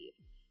believe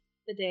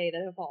the day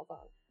that it falls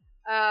on.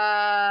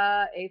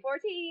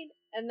 A14.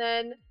 And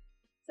then,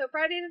 so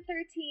Friday the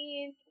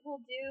 13th, we'll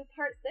do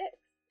part 6,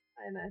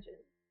 I imagine.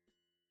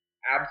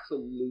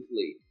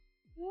 Absolutely.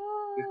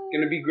 It's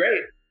going to be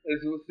great.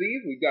 As we'll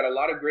see, we've got a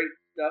lot of great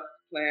stuff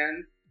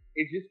planned.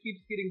 It just keeps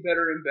getting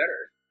better and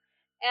better.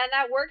 And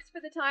that works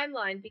for the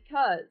timeline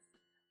because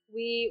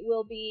we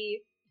will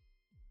be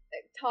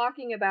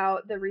talking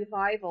about the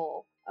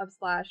revival of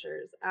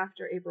slashers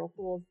after April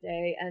Fool's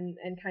Day and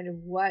kind of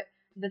what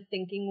the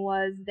thinking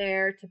was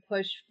there to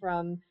push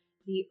from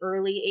the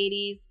early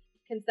 80s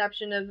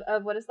conception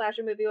of what a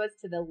slasher movie was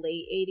to the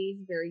late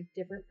 80s very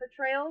different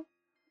portrayal.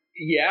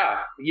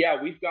 Yeah,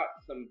 we've got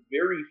some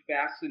very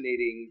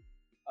fascinating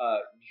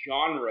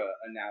genre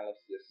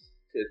analysis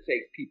to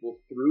take people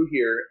through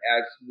here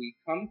as we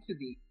come to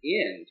the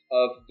end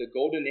of the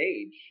golden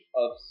age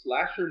of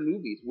slasher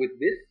movies with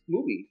this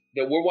movie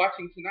that we're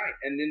watching tonight.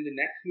 And then the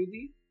next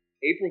movie,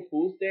 April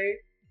Fool's Day,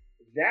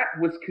 that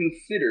was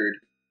considered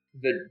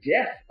the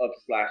death of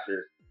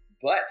slashers,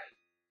 but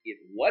it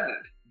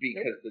wasn't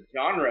because the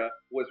genre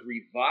was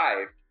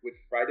revived with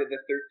Friday the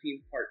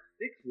 13th Part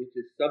 6, which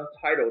is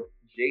subtitled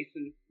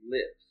Jason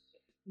Lives.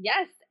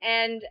 Yes,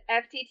 and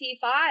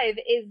FTT5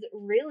 is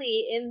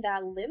really in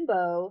that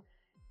limbo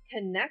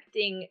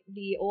connecting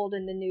the old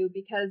and the new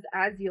because,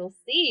 as you'll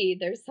see,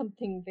 there's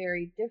something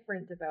very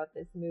different about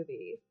this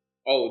movie.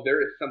 Oh,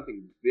 there is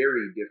something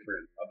very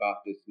different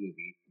about this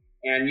movie.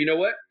 And you know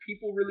what?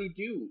 People really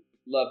do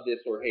love this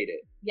or hate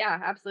it. Yeah,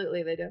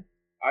 absolutely, they do.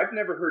 I've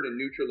never heard a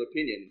neutral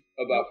opinion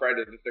about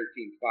Friday the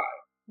 13th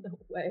 5. No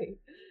way.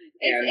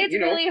 It's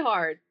really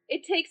hard.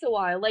 It takes a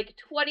while. Like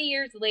 20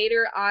 years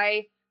later,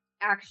 I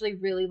actually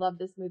really love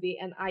this movie,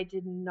 and I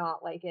did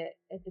not like it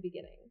at the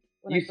beginning.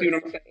 You see what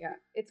I'm saying? Yeah,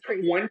 it's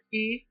crazy. 20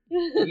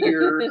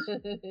 years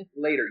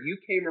later. You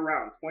came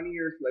around 20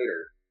 years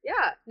later.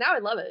 Yeah, now I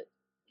love it.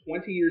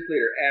 20 years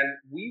later. And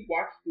we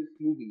watched this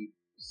movie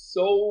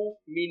so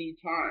many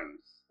times.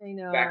 I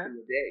know. Back in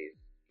the days.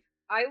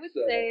 I would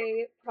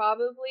say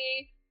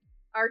probably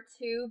our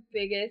two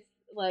biggest,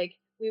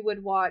 we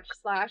would watch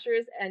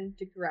slashers and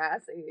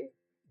Degrassi.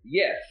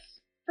 Yes.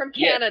 From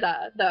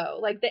Canada, though.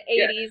 Like the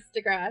 80s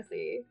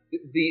Degrassi.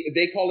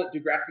 They call it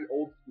Degrassi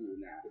Old School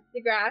now.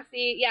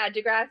 Degrassi, yeah,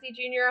 Degrassi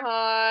Junior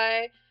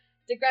High.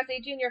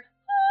 Degrassi Junior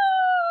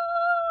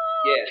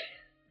Yes.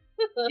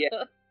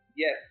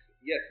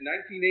 Yes.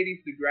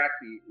 1980s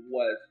Degrassi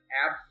was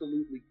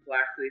absolutely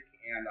classic,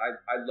 and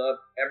I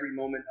loved every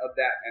moment of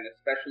that, and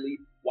especially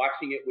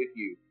watching it with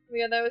you.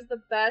 Yeah, that was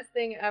the best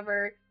thing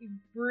ever. You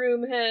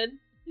broomhead.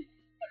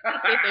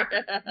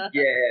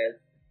 Yes.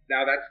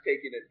 Now that's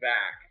taking it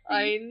back. See,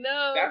 I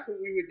know. That's what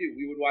we would do.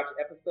 We would watch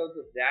episodes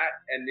of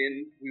that, and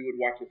then we would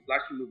watch a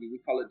slashy movie. We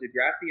call it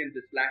Degrassi and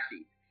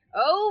Deslashy.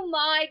 Oh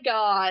my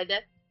god.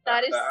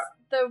 That is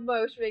the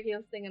most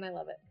ridiculous thing, and I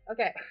love it.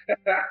 Okay.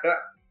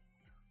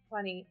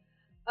 Funny.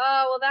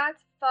 Oh, well,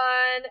 that's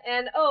fun.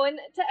 And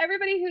to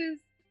everybody who's,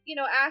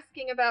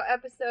 asking about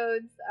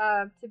episodes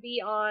to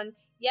be on,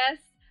 yes,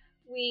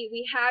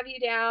 we have you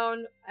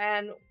down,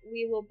 and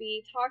we will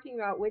be talking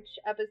about which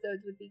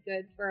episodes would be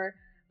good for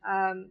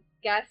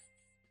guests,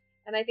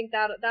 and I think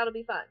that'll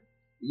be fun.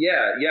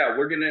 Yeah,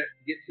 we're gonna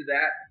get to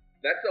that.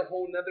 That's a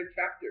whole nother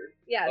chapter.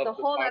 Yeah, it's a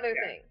whole other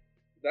thing.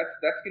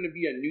 That's gonna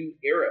be a new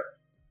era.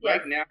 Yes.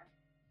 Right now,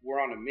 we're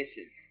on a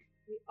mission.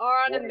 We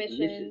are on a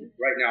mission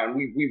right now, and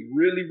we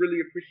really, really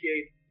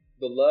appreciate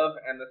the love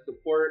and the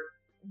support,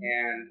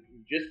 and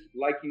just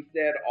like you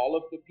said, all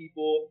of the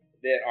people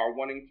that are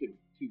wanting to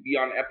be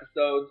on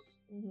episodes.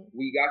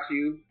 We got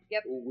you.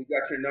 Yep. We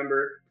got your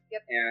number.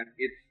 Yep. And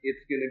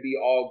it's gonna be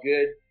all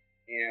good,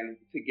 and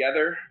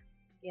together,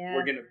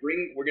 we're gonna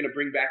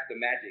bring back the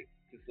magic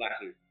to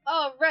slashers.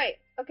 Oh, right.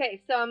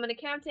 Okay, so I'm gonna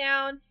count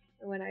down,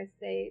 And when I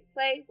say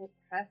play, we'll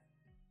press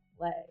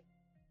play.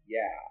 Yeah.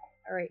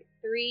 All right.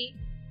 3,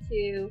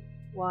 2,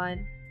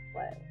 1,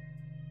 play.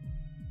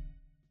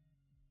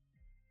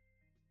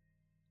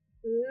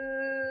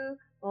 Ooh,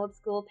 old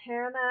school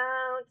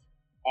Paramount.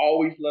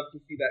 Always love to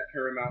see that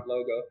Paramount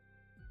logo.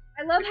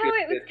 I love how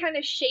it was kind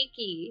of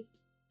shaky.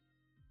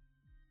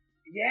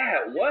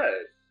 Yeah, it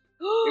was.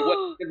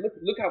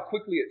 Look how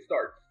quickly it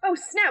starts. Oh,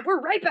 snap. We're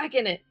right back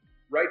in it.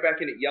 Right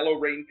back in it. Yellow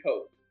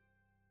Raincoat.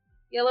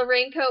 Yellow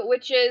Raincoat,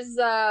 which is,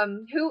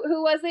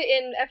 who was it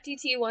in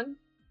FTT 1?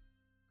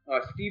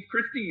 Steve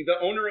Christie, the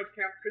owner of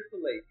Camp Crystal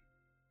Lake.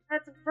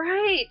 That's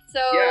right. So,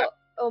 yeah.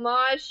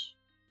 Homage.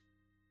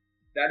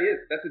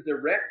 That's a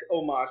direct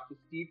homage to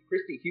Steve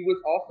Christie. He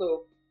was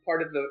also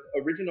part of the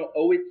original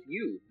Oh It's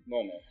You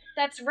moment.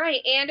 That's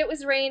right. And it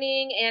was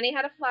raining, and he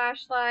had a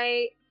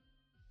flashlight.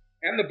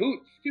 And the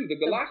boots, too, the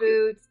galoshes. The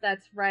boots,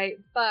 that's right.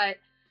 But,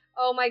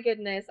 oh my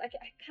goodness, I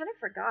kind of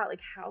forgot,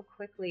 like, how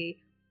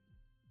quickly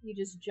you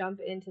just jump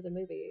into the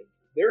movie.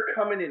 They're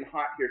coming in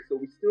hot here, so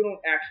we still don't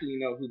actually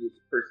know who this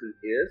person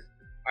is.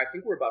 I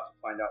think we're about to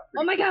find out.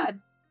 Oh my god!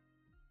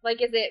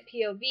 Like, is it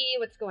POV?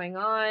 What's going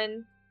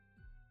on?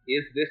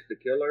 Is this the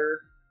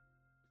killer?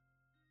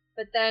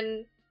 But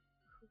then,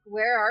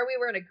 where are we?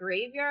 We're in a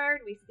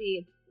graveyard. We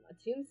see a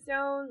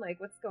tombstone. Like,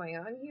 what's going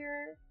on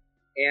here?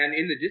 And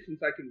in the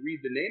distance, I can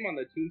read the name on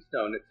the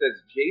tombstone. It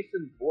says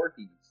Jason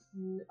Voorhees.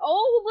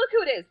 Oh, look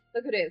who it is.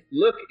 Look who it is.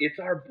 Look, it's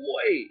our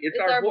boy. It's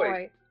our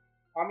boy.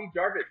 Tommy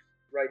Jarvis,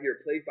 right here,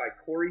 played by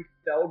Corey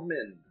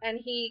Feldman. And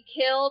he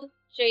killed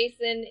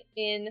Jason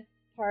in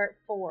part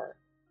 4.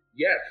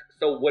 Yes,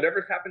 so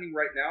whatever's happening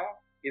right now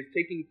is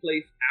taking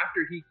place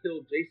after he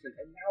killed Jason,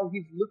 and now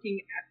he's looking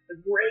at the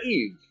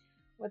grave.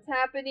 What's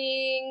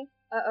happening?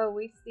 Uh-oh,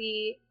 we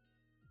see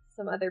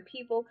some other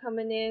people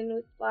coming in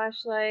with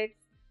flashlights.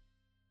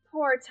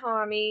 Poor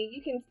Tommy.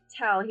 You can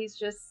tell he's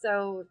just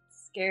so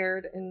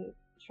scared and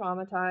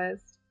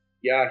traumatized.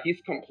 Yeah, he's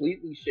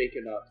completely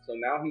shaken up. So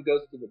now he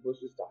goes to the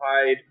bushes to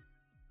hide,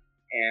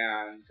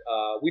 and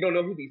we don't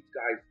know who these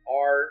guys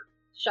are.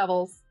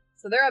 Shovels.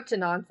 So they're up to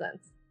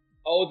nonsense.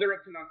 Oh, they're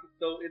up to nonsense.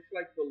 So it's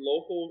like the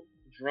local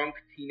drunk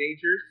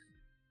teenagers,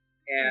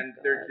 and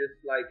they're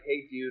just like,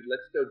 hey, dude,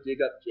 let's go dig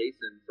up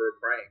Jason for a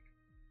prank.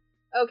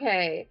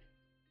 Okay.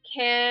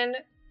 Can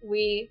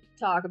we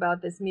talk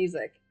about this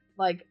music?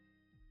 Like,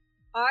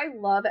 I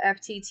love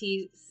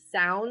FTT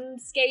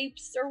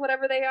soundscapes or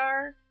whatever they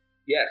are.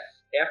 Yes,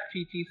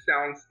 FTT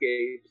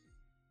soundscapes.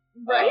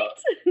 Right?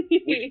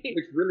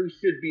 Which really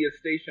should be a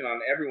station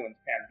on everyone's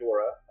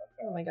Pandora.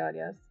 Oh my god,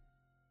 yes.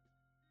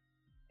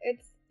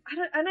 It's I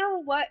don't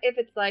know what if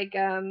it's like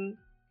piano,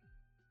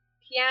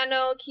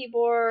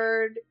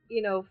 keyboard,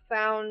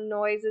 found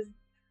noises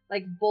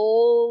like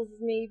bowls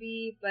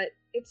maybe, but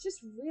it's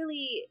just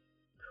really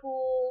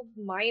cool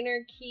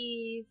minor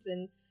keys,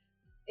 and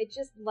it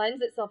just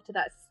lends itself to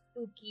that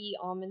spooky,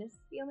 ominous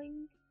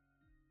feeling.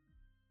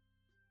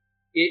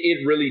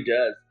 It really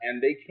does.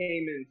 And they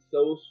came in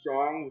so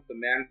strong with the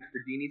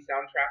Manfredini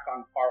soundtrack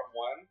on part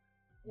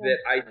 1 that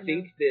I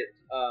think that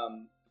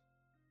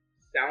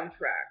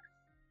soundtracks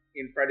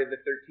in Friday the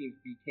 13th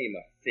became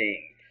a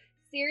thing.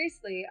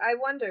 Seriously, I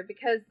wonder,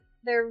 because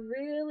they're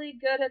really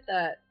good at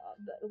that.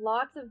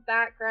 Lots of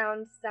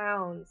background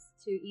sounds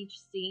to each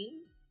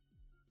scene.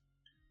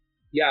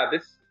 Yeah,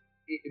 this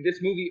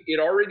movie, it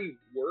already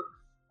works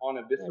on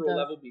a visceral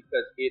level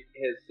because it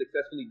has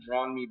successfully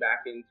drawn me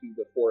back into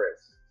the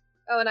forest.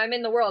 Oh, and I'm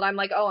in the world. I'm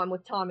like, I'm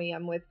with Tommy.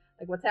 I'm with,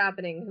 like, what's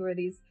happening? Who are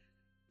these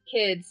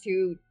kids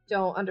who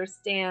don't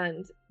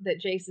understand that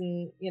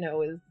Jason,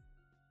 is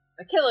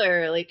a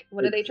killer? Like,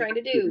 what are they trying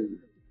to do?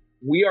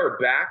 We are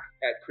back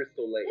at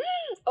Crystal Lake.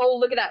 Oh,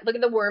 look at that. Look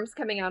at the worms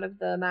coming out of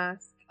the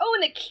mask. Oh,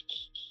 and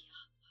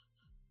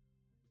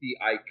the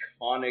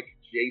iconic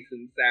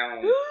Jason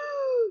sound.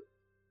 Oh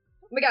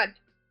my god.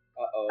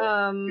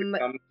 Uh-oh. Here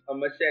comes a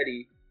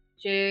machete.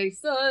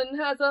 Jason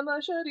has a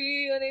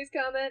machete and he's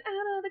coming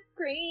out of the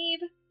grave.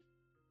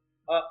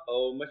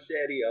 Uh-oh,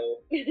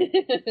 machete-o.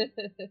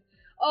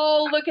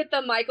 Oh, look at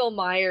the Michael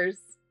Myers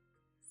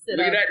sit-up.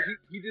 Look at that.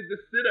 He did the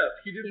sit-up.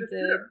 He did the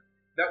sit-up.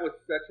 That was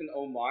such an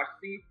homage.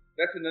 See,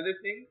 that's another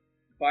thing.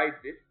 By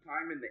this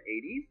time in the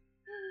 80s,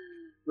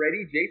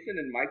 Freddy, Jason,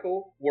 and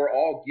Michael were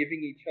all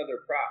giving each other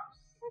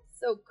props. That's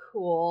so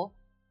cool.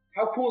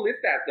 How cool is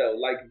that, though?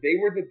 Like, they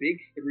were the big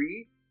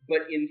three,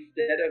 but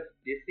instead of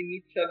dissing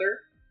each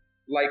other,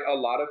 like a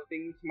lot of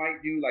things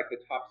might do, like the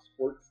top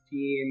sports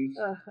teams,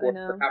 or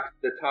perhaps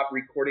the top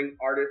recording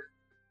artists,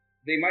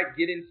 they might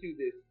get into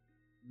this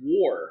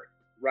war,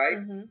 right?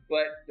 Mm-hmm.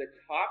 But the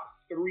top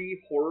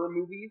 3 horror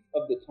movies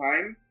of the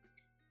time,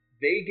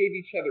 they gave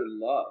each other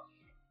love.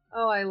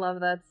 Oh, I love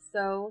that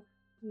so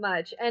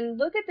much. And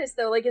look at this,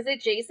 though. Like, is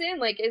it Jason?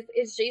 Like,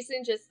 is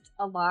Jason just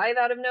alive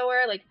out of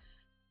nowhere? Like,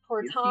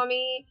 poor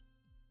Tommy.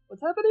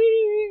 What's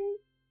happening?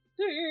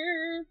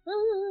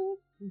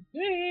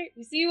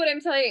 You see what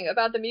I'm saying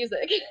about the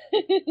music?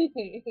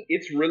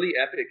 It's really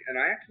epic, and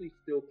I actually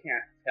still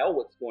can't tell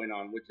what's going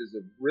on, which is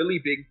a really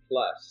big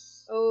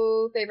plus.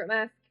 Oh, favorite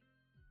mask.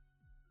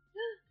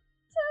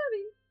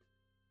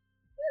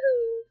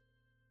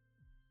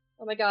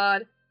 Oh my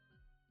god.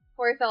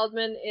 Corey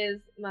Feldman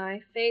is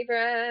my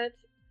favorite.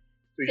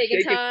 So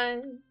taking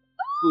time.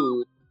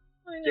 Food.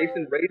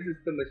 Jason raises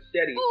the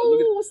machete.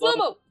 Oh,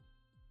 slow-mo!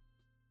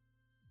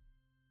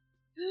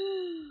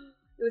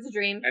 It was a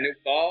dream. And it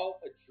was all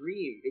a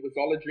dream. It was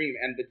all a dream.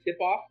 And the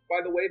tip-off,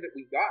 by the way, that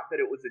we got that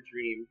it was a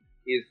dream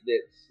is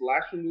that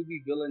slasher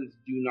movie villains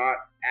do not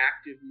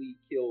actively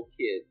kill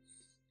kids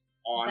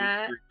on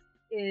screen.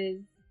 That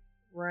is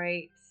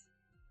right.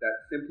 That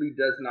simply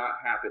does not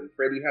happen.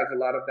 Freddy has a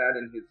lot of that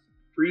in his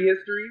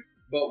prehistory,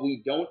 but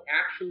we don't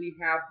actually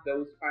have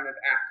those kind of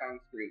acts on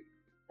screen.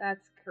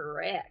 That's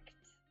correct.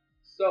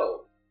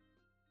 So,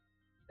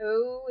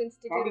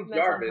 Institute of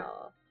Mental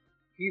Health.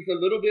 He's a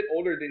little bit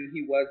older than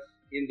he was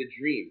in the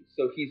dream.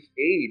 So he's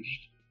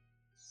aged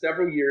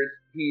several years.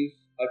 He's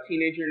a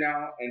teenager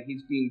now, and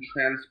he's being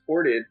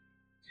transported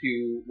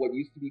to what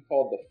used to be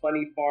called the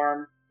Funny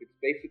Farm. It's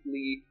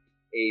basically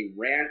a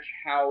ranch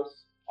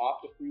house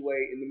off the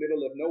freeway in the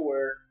middle of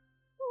nowhere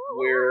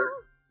where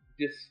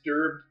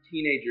disturbed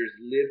teenagers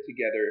live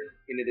together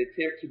in an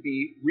attempt to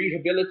be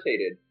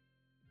rehabilitated.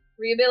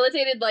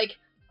 Rehabilitated like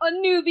a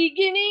new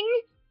beginning?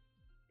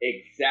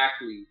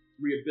 Exactly.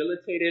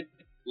 Rehabilitated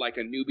like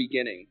a new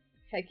beginning.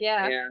 Heck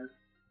yeah. And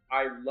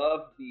I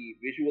love the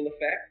visual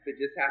effect that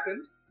just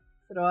happened.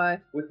 So do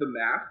I. With the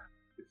map.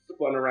 It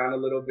spun around a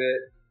little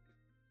bit.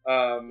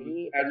 As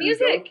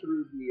music.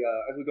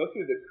 As we go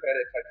through the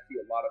credits, I see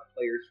a lot of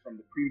players from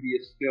the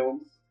previous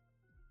films.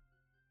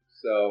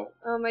 So.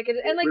 Oh my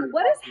goodness! And like, really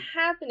what awesome. Is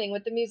happening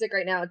with the music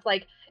right now? It's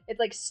like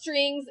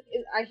strings.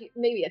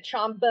 Maybe a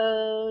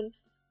trombone,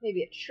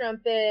 maybe a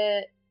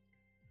trumpet.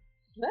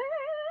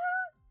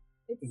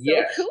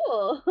 It's so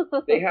cool.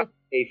 They have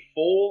a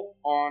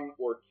full-on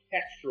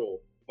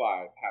orchestral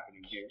vibe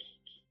happening here.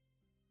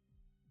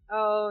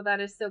 Oh, that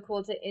is so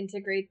cool to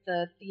integrate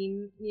the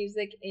theme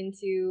music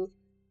into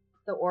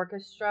the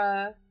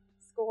orchestra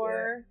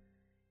score.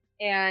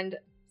 Yeah. And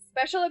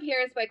special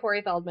appearance by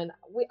Corey Feldman.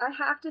 I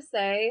have to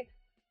say,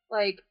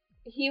 like,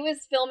 he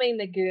was filming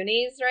The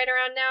Goonies right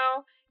around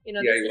now. You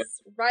know, this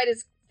is right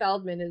as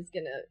Feldman is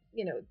gonna,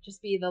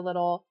 just be the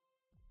little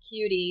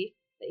cutie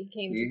that he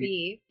came to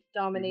be,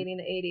 dominating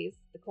the 80s,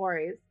 the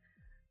Coreys.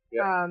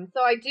 Yep.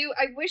 So I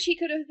wish he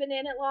could have been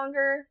in it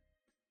longer.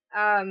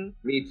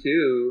 Me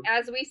too.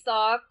 As we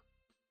saw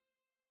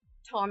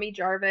Tommy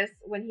Jarvis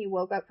when he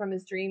woke up from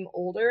his dream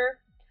older.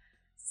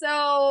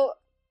 So,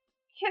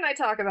 can I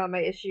talk about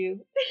my issue?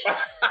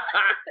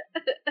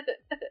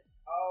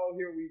 Oh,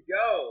 here we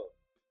go.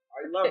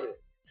 I love it.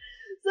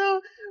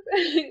 So,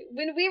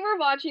 when we were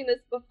watching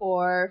this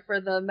before for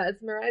the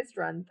Mesmerized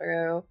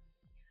run-through,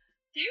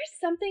 there's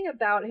something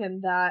about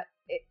him that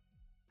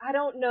I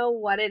don't know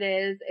what it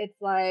is.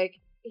 It's like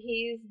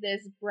he's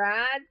this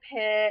Brad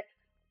Pitt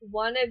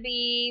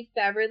wannabe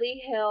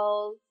Beverly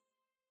Hills.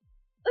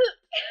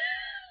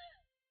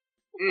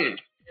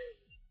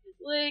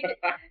 Like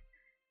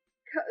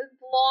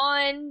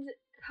blonde,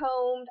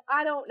 combed.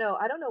 I don't know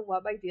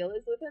what my deal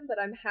is with him,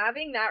 but I'm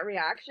having that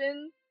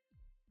reaction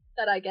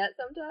that I get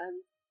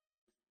sometimes.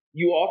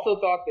 You also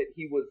thought that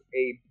he was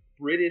a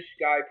British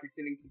guy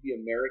pretending to be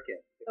American.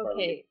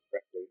 Okay,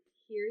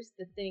 here's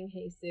the thing,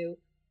 Jesus.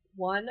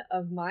 One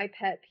of my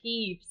pet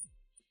peeves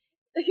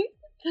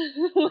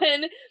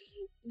when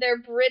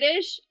they're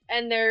British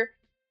and they're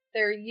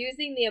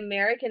using the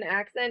American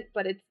accent,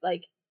 but it's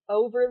like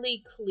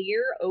overly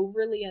clear,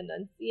 overly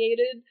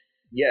enunciated.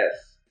 Yes.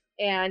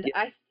 And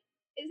yes.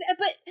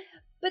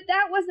 But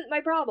that wasn't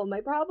my problem.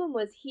 My problem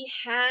was he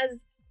has,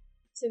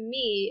 to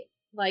me,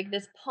 like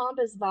this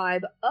pompous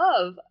vibe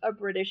of a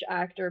British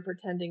actor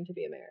pretending to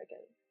be American.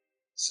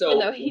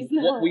 So he's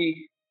not. What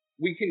we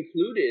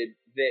concluded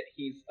that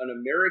he's an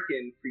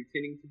American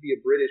pretending to be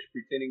a British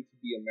pretending to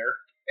be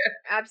American.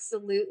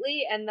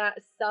 Absolutely, and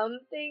that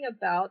something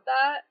about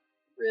that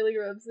really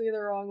rubs me the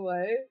wrong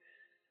way.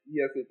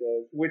 Yes, it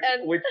does. Which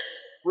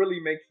really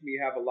makes me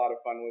have a lot of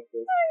fun with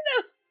this. I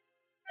know.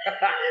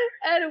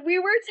 And we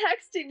were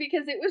texting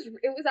because it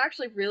was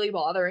actually really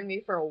bothering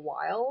me for a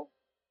while.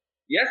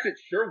 Yes, it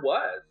sure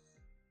was.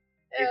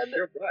 It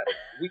sure was.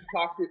 We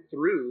talked it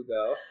through,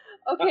 though.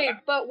 Okay,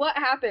 but what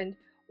happened?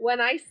 When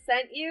I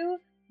sent you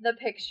the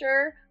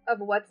picture of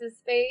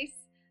what's-his-face,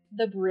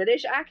 the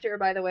British actor,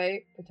 by the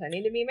way,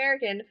 pretending to be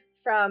American,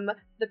 from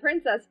The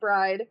Princess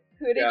Bride,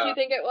 who did you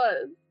think it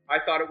was? I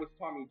thought it was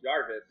Tommy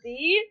Jarvis.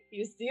 See?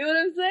 You see what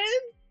I'm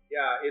saying?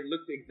 Yeah, it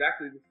looked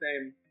exactly the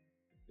same.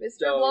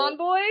 Mr. Blonde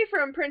Boy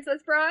from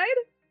Princess Bride?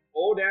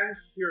 Old Ange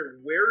here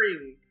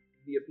wearing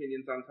the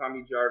opinions on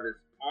Tommy Jarvis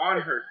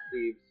on her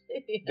sleeves.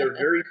 Yeah. They're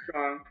very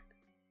strong,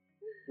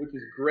 which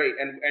is great.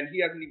 And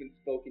he hasn't even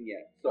spoken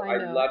yet. So I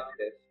loved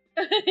this.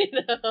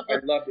 I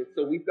loved it.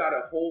 So we've got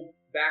a whole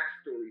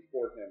backstory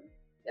for him.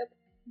 Yep.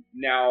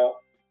 Now,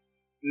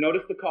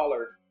 notice the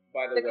collar,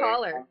 by the way. The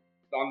collar.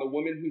 On the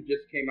woman who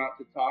just came out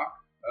to talk.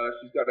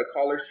 She's got a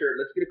collar shirt.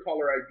 Let's get a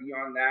caller ID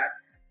on that.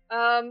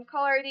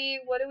 Caller ID,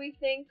 what do we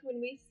think when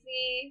we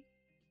see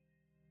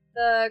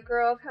the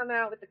girl come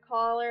out with the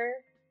collar?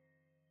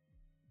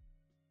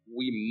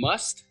 We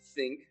must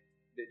think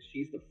that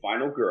she's the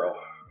final girl.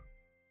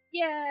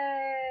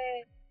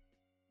 Yay!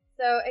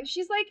 So, and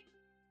she's like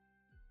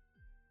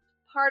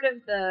part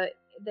of the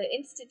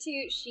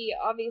institute. She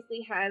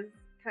obviously has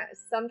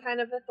some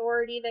kind of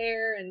authority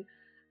there, and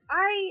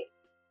I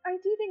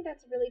do think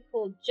that's really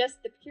cool.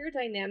 Just the pure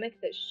dynamic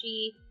that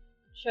she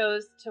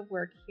chose to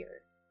work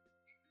here.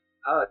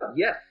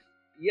 Yes.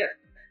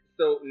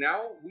 So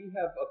now we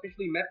have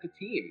officially met the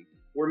team.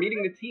 We're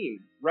meeting the team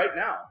right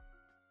now.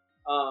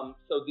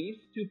 So these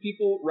two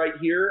people right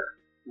here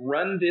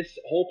run this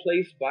whole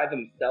place by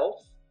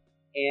themselves,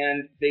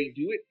 and they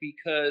do it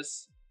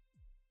because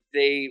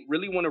they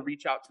really want to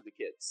reach out to the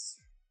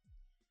kids.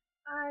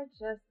 I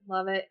just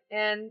love it.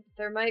 And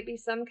there might be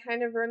some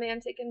kind of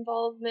romantic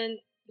involvement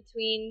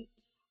between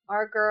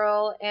our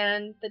girl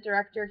and the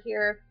director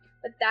here,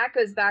 but that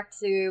goes back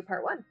to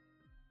part 1.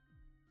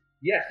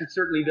 Yes, it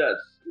certainly does.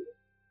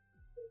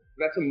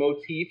 That's a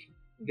motif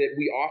that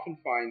we often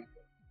find,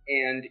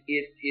 and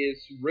it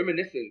is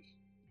reminiscent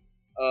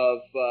of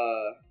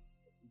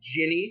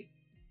Ginny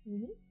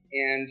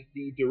and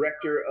the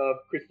director of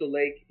Crystal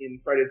Lake in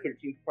Friday the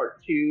 13th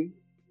Part 2,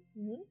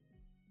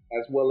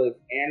 as well as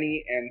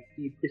Annie and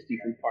Steve Christie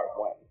from Part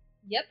 1.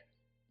 Yep.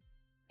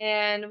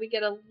 And we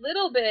get a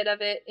little bit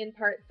of it in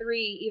Part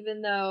 3,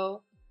 even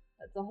though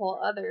that's a whole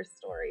other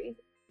story.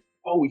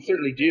 Oh, we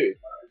certainly do.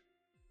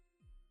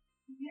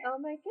 Oh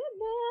my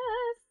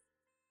goodness.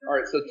 All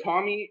right, so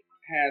Tommy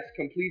has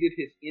completed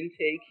his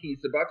intake.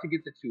 He's about to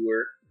get the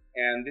tour,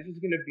 and this is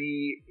going to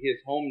be his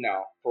home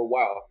now for a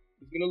while.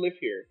 He's going to live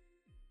here.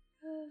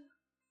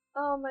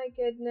 Oh my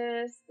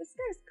goodness. This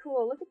guy's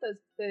cool. Look at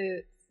those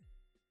boots.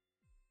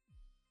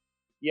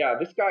 Yeah,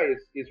 this guy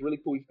is really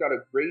cool. He's got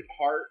a great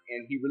heart,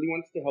 and he really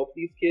wants to help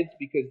these kids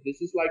because this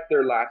is like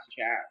their last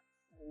chance.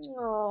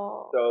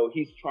 Aww. So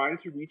he's trying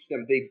to reach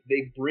them.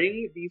 They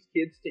bring these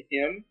kids to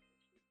him,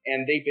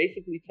 and they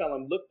basically tell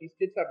him, look, these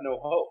kids have no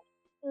hope.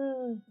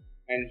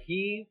 And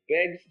he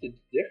begs to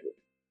differ.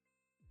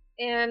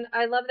 And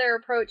I love their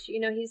approach. You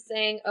know, he's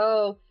saying,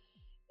 oh,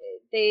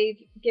 they've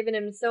given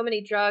him so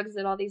many drugs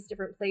at all these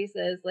different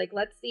places. Like,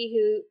 let's see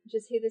who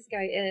this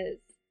guy is.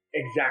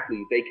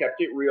 Exactly. They kept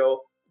it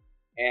real.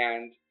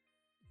 And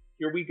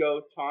here we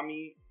go.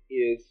 Tommy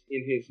is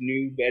in his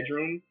new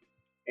bedroom,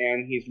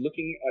 and he's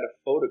looking at a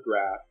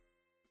photograph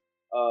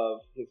of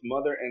his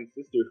mother and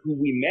sister, who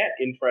we met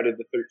in Friday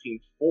the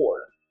 13th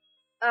 4.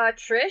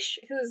 Trish,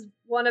 who's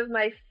one of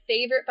my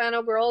favorite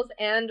final girls,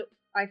 and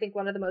I think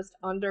one of the most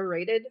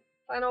underrated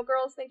final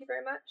girls. Thank you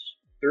very much.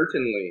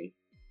 Certainly.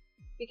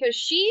 Because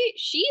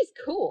she's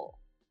cool.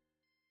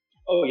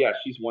 Oh yeah,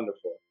 she's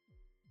wonderful.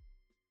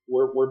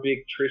 We're big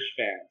Trish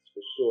fans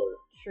for sure.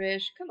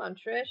 Trish, come on,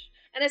 Trish.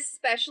 And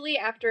especially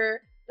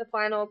after the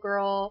final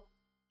girl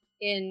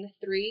in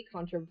 3,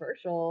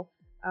 Controversial,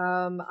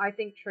 I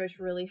think Trish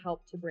really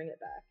helped to bring it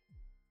back.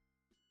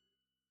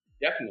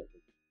 Definitely.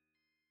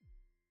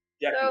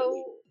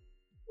 So,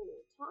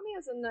 Tommy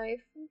has a knife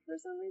for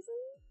some reason?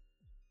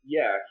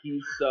 Yeah,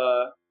 he's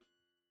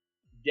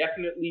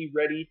definitely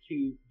ready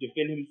to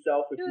defend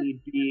himself if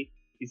need be.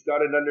 He's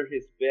got it under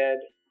his bed,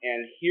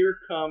 and here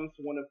comes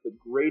one of the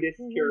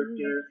greatest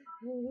characters,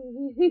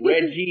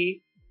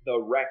 Reggie the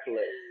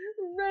Reckless.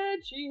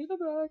 Reggie the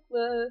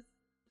Reckless.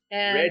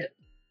 And Reggie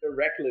the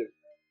Reckless.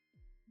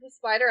 The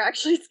spider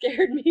actually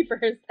scared me for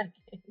a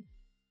second.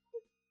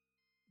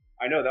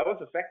 I know, that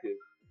was effective.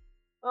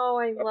 Oh,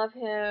 I love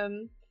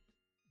him.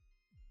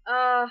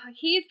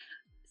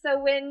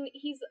 When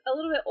he's a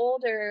little bit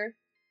older,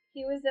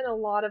 he was in a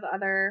lot of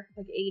other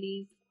like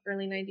 80s,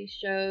 early 90s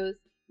shows.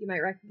 You might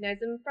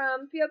recognize him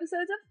from a few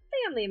episodes of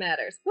Family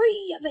Matters. Oh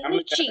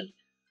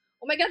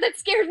my god, that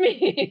scared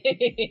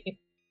me.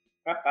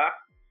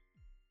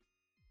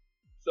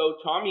 So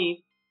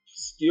Tommy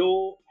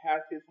still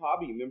has his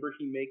hobby. Remember,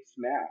 he makes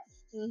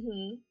masks.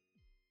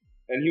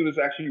 And he was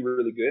actually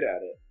really good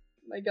at it.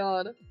 Oh my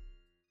god.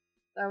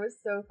 That was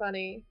so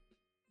funny.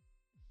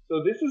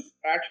 So this is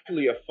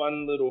actually a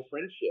fun little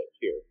friendship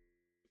here.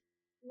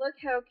 Look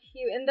how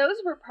cute. And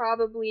those were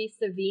probably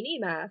Savini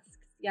masks,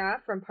 yeah,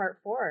 from part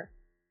 4.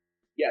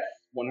 Yes,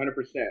 100%.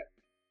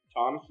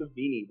 Tom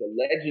Savini, the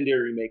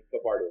legendary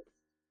makeup artist.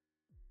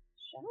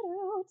 Shout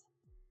out.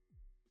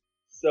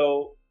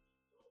 So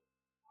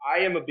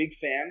I am a big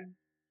fan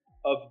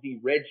of the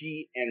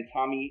Reggie and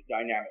Tommy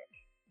dynamic.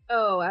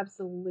 Oh,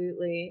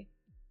 absolutely.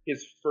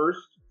 His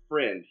first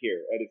friend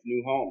here at his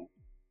new home.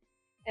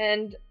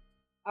 And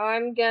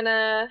I'm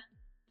gonna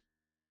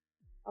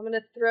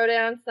throw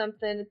down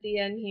something at the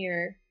end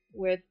here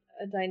with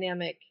a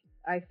dynamic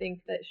I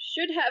think that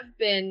should have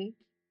been.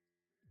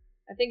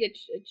 I think it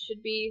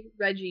should be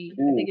Reggie.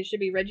 Ooh. I think it should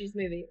be Reggie's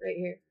movie right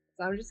here.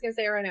 So I'm just gonna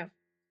say it right now.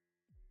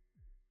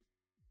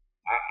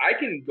 I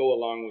can go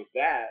along with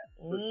that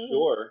for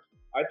sure.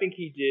 I think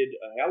he did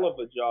a hell of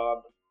a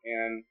job,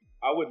 and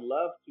I would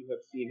love to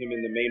have seen him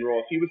in the main role.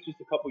 If he was just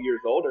a couple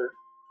years older,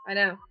 I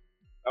know.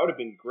 That would have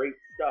been great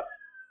stuff.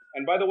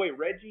 And by the way,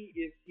 Reggie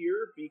is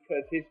here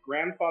because his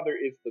grandfather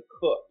is the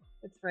cook.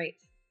 That's right.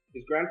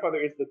 His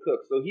grandfather is the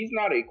cook. So he's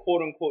not a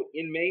quote-unquote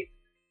inmate.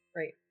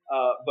 Right.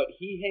 But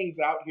he hangs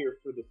out here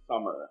for the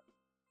summer.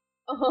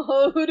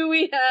 Oh, who do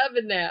we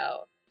have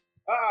now?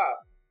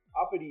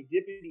 Uppity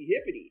Dippity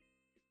Hippity.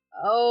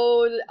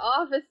 Oh,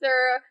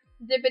 Officer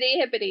Dippity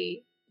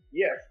Hippity.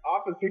 Yes,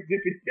 Officer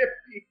Dippity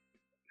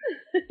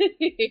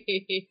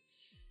Hippity.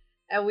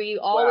 And we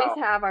always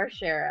have our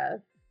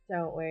sheriff,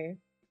 don't we?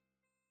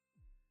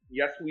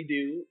 Yes, we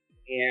do.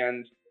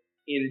 And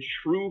in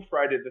true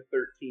Friday the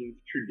 13th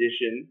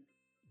tradition,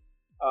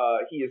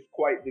 he is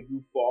quite the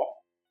goofball.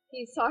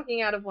 He's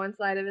talking out of one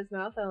side of his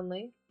mouth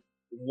only.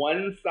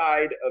 One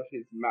side of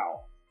his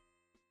mouth.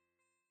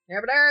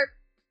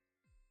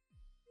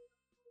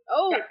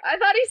 Oh, I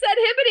thought he said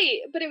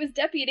hippity, but it was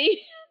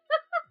deputy.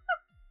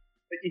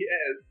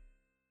 Yes.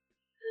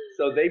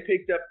 So they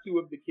picked up 2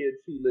 of the kids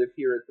who live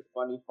here at the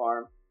Funny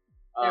Farm.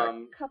 They're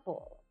a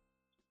couple.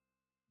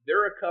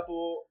 They're a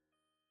couple.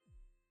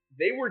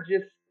 They were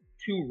just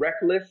too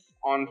reckless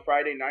on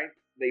Friday nights.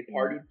 They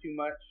partied too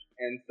much,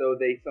 and so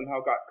they somehow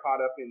got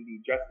caught up in the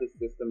justice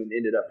system and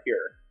ended up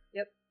here.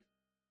 Yep.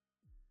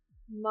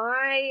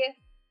 My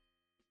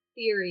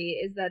theory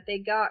is that they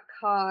got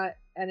caught,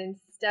 and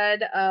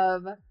instead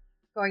of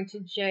going to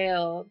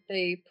jail,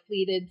 they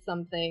pleaded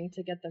something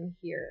to get them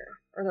here,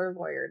 or their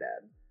lawyer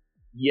did.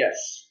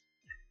 Yes.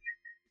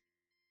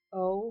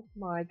 Oh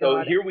my god.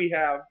 So here we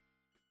have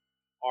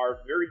our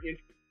very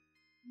interesting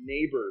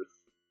neighbors.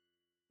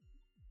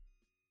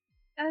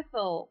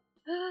 Ethel.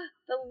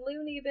 The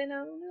loony bin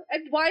owner.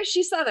 And why is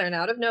she Southern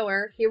out of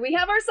nowhere? Here we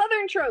have our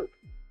Southern trope.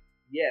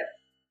 Yes.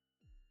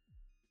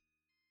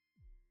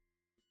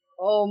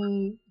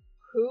 Who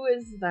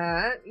is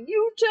that?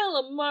 You tell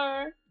him,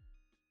 Mar.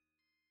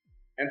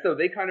 And so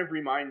they kind of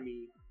remind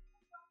me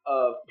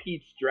of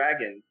Pete's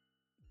Dragon.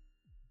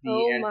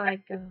 Oh my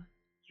god.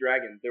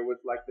 Dragon. There was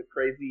like the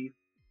crazy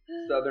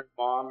Southern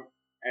mom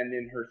and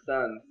then her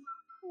sons.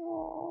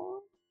 Aww.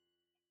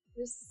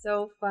 They're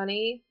so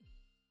funny.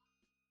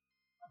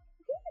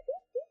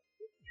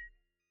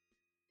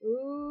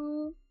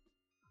 Ooh.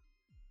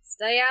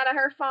 Stay out of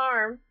her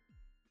farm.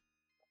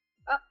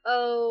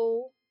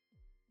 Uh-oh.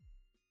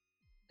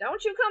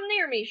 Don't you come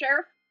near me,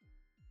 Sheriff.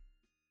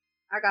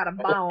 I got a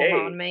bomb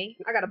on me.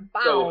 I got a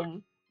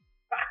bomb.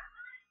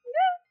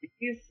 So,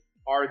 these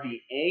are the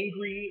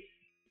angry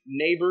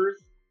neighbors,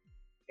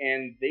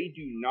 and they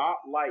do not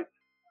like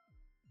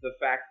the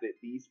fact that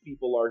these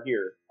people are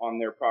here on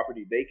their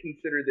property. They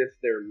consider this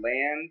their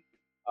land.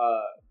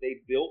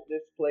 They built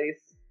this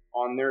place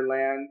on their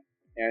land,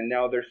 and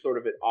now they're sort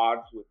of at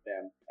odds with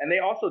them. And they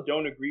also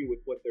don't agree with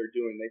what they're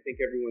doing. They think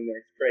everyone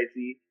there's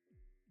crazy.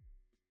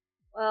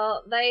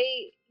 Well,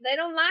 they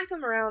don't like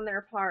them around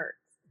their parts.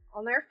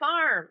 On their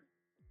farm.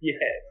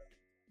 Yes.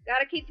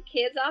 Gotta keep the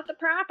kids off the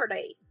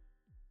property.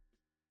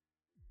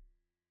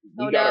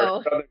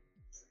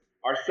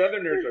 Our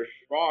Southerners are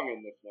strong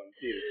in this one,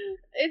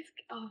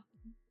 too.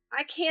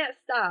 I can't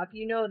stop.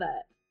 You know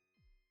that.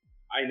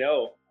 I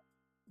know.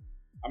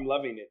 I'm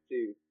loving it,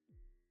 too.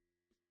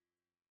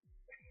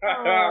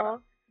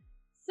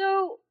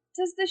 So,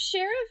 does the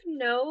sheriff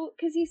know?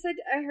 Because he said,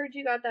 I heard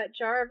you got that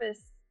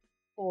Jarvis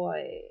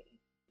boy.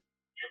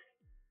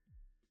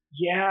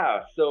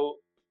 Yeah, so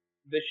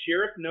the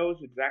sheriff knows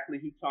exactly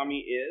who Tommy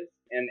is,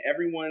 and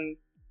everyone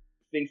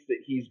thinks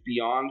that he's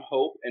beyond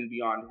hope and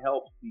beyond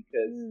help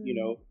because, you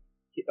know,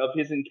 of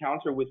his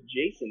encounter with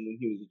Jason when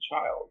he was a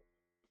child.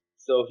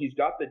 So he's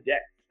got the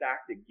deck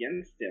stacked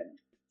against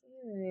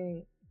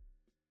him.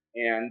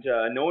 And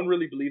no one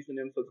really believes in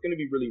him, so it's going to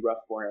be really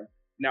rough for him.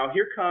 Now,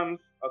 here comes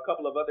a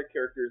couple of other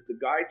characters. The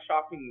guy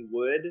chopping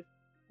wood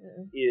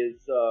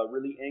is a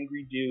really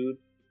angry dude.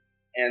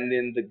 And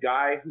then the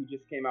guy who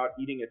just came out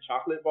eating a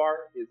chocolate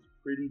bar is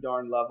pretty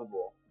darn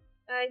lovable.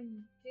 I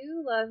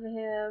do love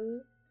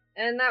him.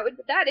 And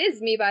that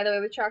is me, by the way,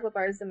 with chocolate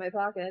bars in my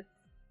pocket.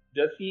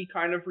 Does he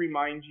kind of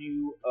remind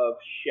you of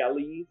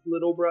Shelly's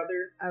little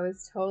brother? I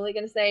was totally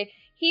going to say,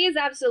 he is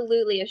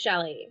absolutely a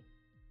Shelly.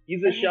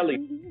 He's a Shelly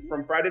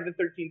from Friday the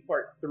 13th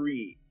Part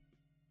 3.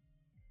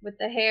 With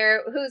the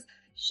hair, who's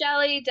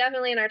Shelly,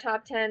 definitely in our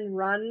top 10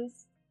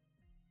 runners.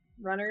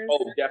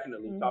 Oh,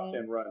 definitely, top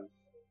 10 runs.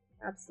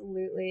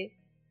 Absolutely.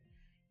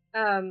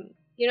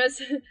 You know,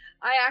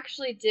 I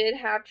actually did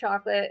have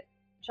chocolate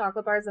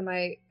bars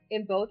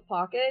in both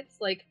pockets.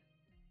 Like,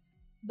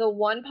 the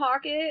one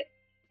pocket,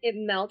 it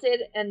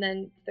melted, and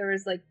then there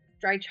was like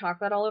dry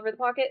chocolate all over the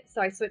pocket,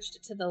 so I switched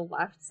it to the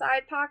left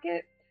side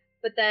pocket.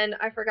 But then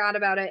I forgot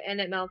about it, and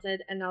it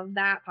melted, and now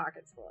that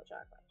pocket's full of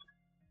chocolate.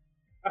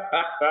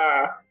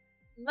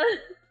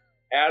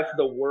 As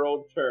the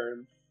world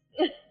turns.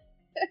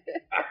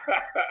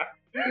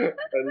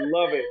 I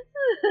love it.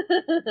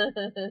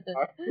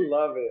 I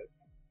love it.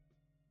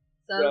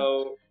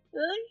 So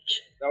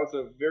that was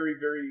a very,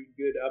 very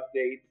good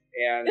update.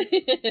 And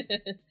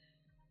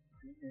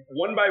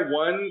one by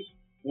one,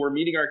 we're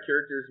meeting our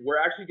characters. We're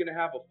actually going to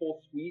have a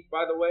full suite,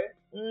 by the way.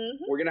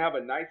 We're going to have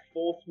a nice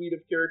full suite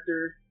of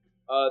characters.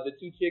 The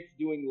 2 chicks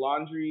doing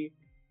laundry,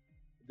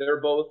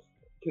 they're both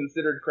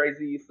considered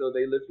crazy, so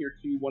they live here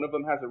too. One of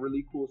them has a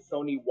really cool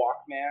Sony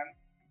Walkman.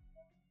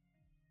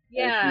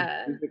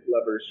 Yeah. And she's a music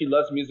lover. She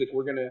loves music.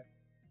 We're going to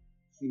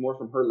see more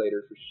from her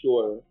later for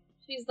sure.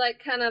 She's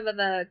like kind of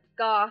the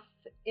goth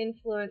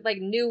influence, like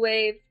new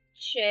wave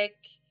chick.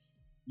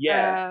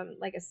 Yeah.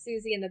 Like a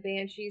Susie and the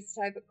Banshees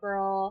type of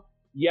girl.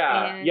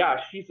 Yeah, yeah,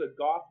 she's a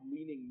goth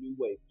leaning new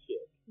wave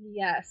chick.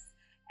 Yes.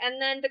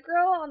 And then the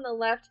girl on the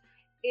left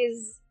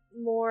is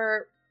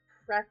more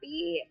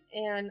preppy,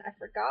 and I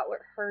forgot what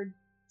her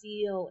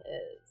deal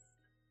is.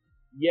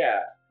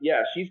 Yeah,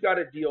 she's got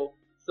a deal.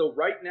 So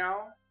right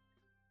now,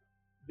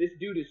 this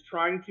dude is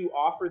trying to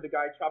offer the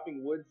guy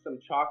chopping wood some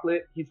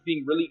chocolate. He's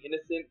being really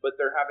innocent, but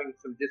they're having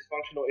some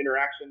dysfunctional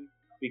interaction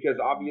because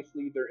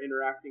obviously they're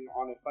interacting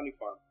on a funny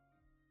farm.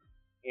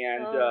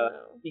 And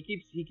he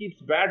keeps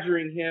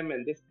badgering him,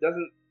 and this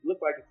doesn't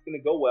look like it's going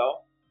to go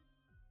well.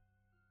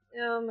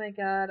 Oh my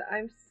god,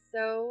 I'm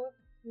so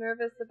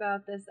nervous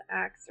about this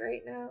axe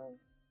right now.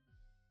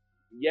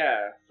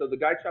 Yeah, so the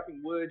guy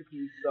chopping wood,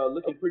 he's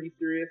looking pretty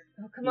serious.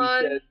 Oh, come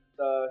on. Says,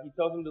 he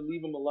tells him to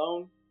leave him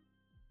alone.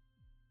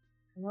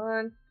 Come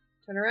on,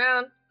 turn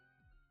around.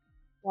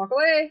 Walk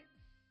away.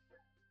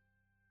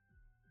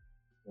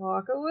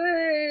 Walk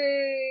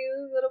away,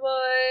 little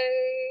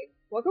boy.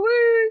 Walk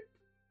away.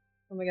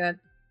 Oh my god.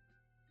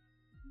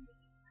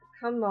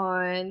 Come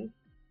on.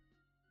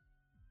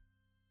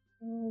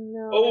 Oh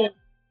no. Oh.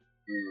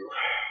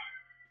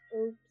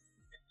 Oops.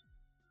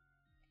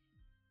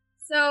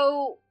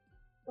 So,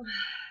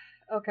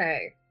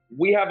 okay.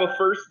 We have a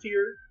first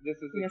here. This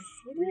is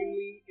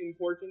extremely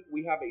important.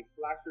 We have a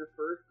slasher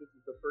first. This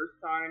is the first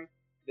time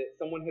that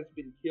someone has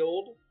been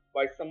killed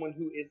by someone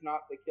who is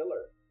not the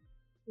killer.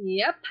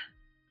 Yep.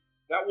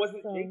 That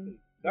wasn't Jason.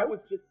 That was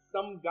just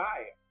some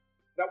guy.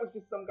 That was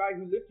just some guy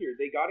who lived here.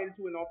 They got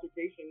into an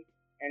altercation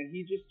and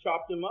he just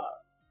chopped him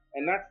up.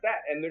 And that's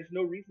that. And there's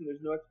no reason,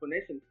 there's no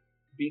explanation.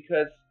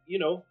 Because, you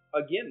know,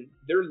 again,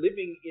 they're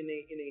living in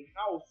a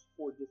house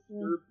for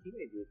disturbed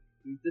teenagers.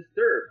 He's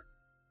disturbed.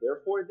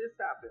 Therefore, this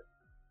happened.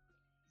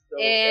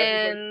 So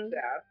and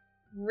sad.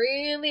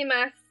 Really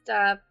messed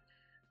up.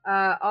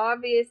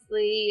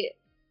 Obviously,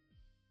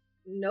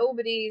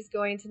 nobody's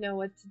going to know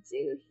what to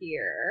do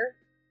here.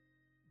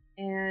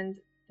 And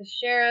the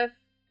sheriff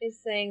is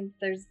saying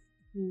there's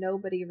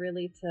nobody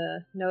really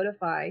to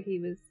notify. He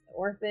was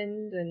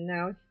orphaned, and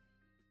now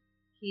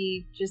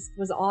he just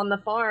was on the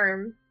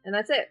farm, and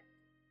that's it.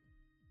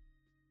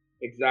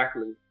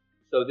 Exactly.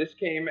 So this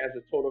came as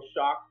a total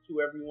shock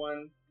to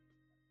everyone,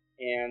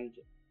 and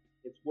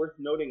it's worth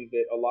noting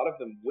that a lot of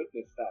them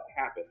witnessed that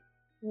happen.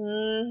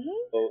 Mm-hmm.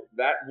 So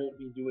that won't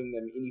be doing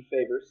them any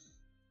favors.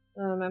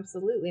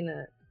 Absolutely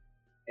not.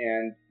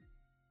 And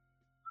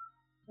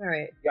all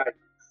right, yeah.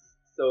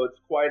 So it's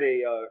quite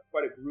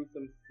a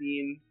gruesome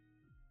scene.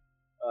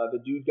 The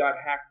dude got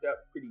hacked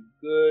up pretty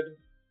good.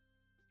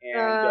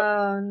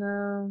 And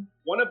no.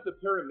 One of the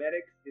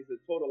paramedics is a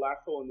total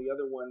asshole, and the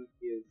other one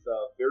is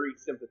very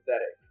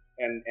sympathetic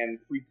and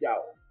freaked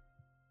out.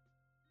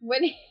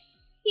 When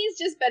he's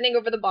just bending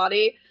over the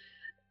body.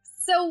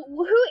 So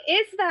who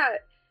is that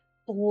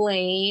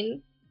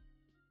Blaine?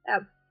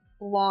 That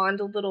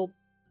blonde little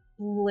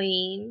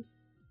Blaine?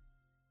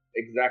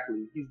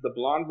 Exactly. He's the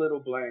blonde little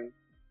Blaine.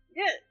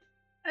 Yeah.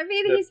 I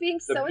mean, he's being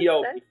so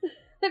insensitive.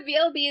 The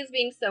VLB is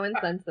being so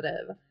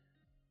insensitive.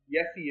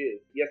 Yes, he is.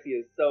 Yes, he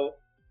is. So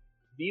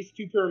these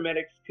two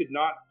paramedics could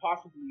not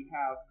possibly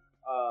have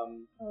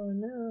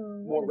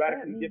more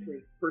radically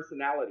different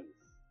personalities.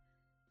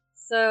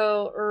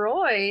 So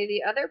Roy,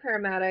 the other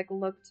paramedic,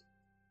 looked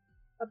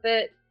a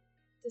bit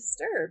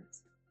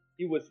disturbed.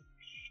 He was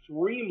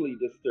extremely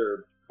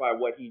disturbed by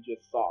what he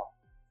just saw.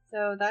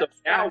 So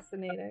that's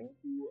fascinating.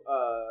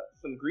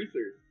 Some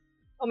greasers.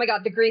 Oh my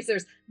god, the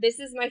greasers. This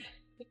is my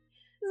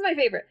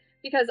favorite,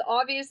 because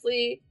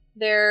obviously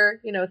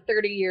they're,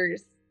 30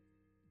 years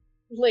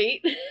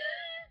late.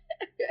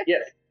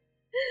 Yes.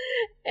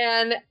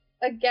 And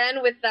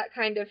again, with that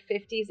kind of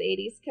 50s,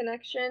 80s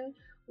connection,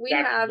 we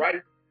have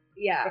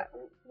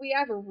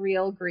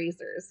real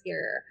greasers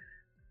here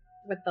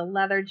with the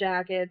leather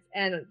jackets,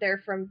 and they're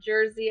from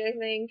Jersey, I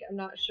think. I'm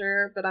not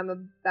sure, but I'm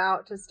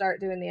about to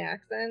start doing the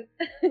accent.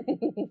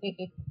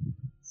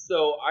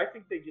 So I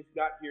think they just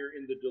got here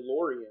in the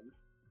DeLorean.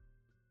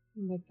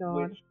 Oh my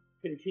god. Which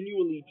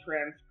continually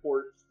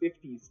transports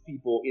 50s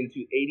people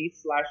into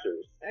 80s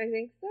slashers. I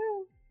think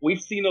so.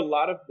 We've seen a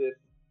lot of this,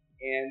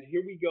 and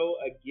here we go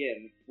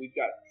again. We've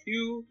got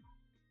two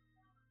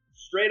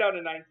straight out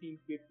of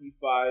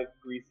 1955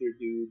 greaser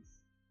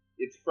dudes.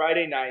 It's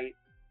Friday night.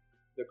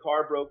 The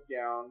car broke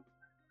down.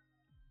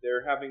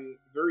 They're having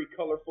very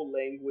colorful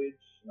language,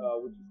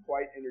 which is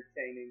quite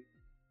entertaining.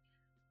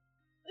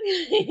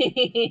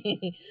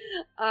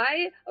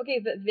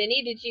 But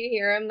Vinny, did you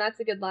hear him? That's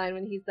a good line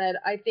when he said,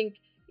 I think,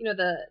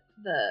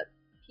 the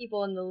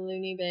people in the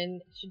loony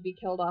bin should be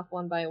killed off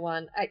one by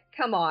one.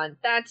 Come on,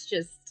 that's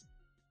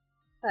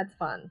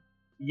fun.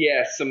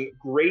 Yeah, some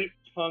great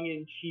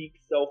tongue-in-cheek,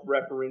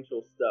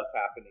 self-referential stuff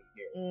happening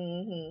here.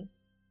 Mm-hmm.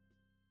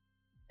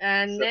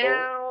 And so,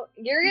 now,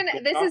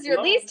 this is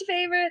your least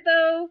favorite,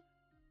 though?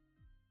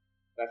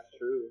 That's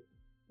true.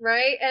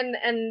 Right?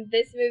 And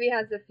this movie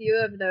has a few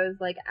of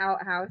those like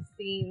outhouse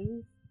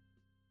scenes.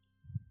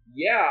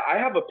 Yeah, I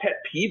have a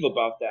pet peeve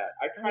about that.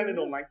 I kind of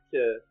don't like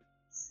to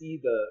see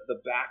the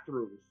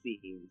bathroom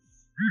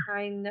scenes.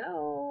 I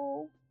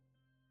know.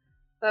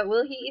 But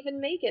will he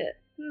even make it?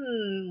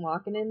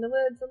 Walking in the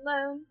woods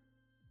alone.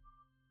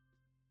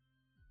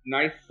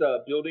 Nice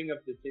building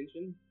of the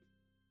tension.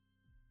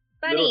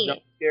 Funny. Little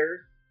jump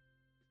scares.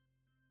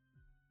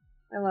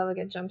 I love a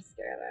good jump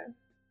scare though.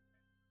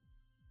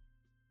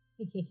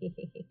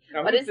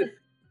 Now, what is this?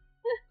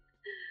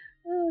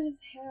 Oh, his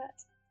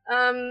hat.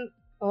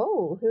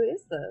 Oh, who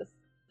is this?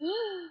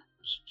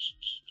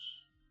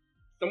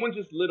 Someone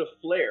just lit a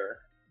flare.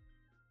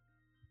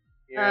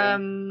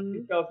 And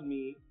it tells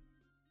me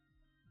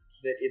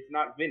that it's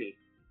not Vinny.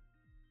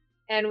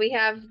 And we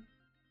have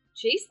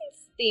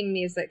Jason's theme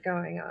music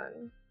going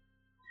on.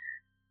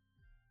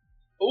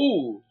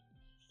 Ooh,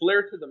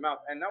 flare to the mouth.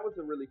 And that was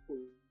a really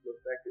cool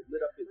effect. It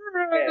lit up his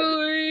head.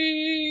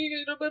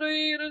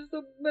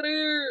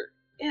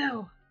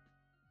 Ew.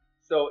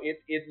 So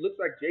it looks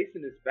like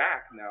Jason is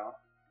back now.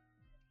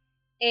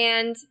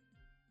 And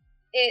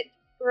it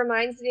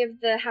reminds me of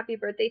the Happy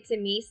Birthday to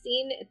Me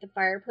scene at the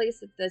fireplace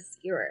with the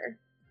skewer.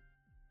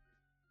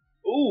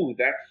 Ooh,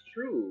 that's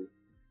true.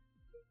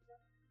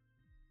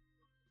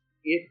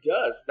 It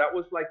does. That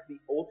was like the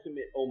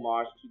ultimate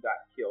homage to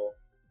that kill.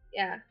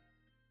 Yeah.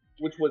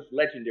 Which was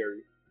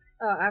legendary.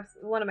 Oh,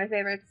 absolutely. One of my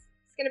favorites.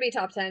 It's going to be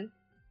top 10.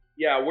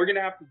 Yeah, we're going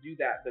to have to do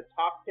that. The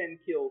top 10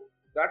 kills.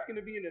 That's going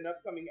to be in an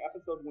upcoming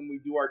episode when we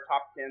do our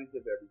top 10s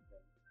of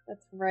everything.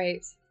 That's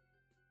right.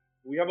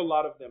 We have a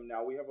lot of them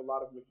now. We have a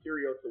lot of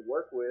material to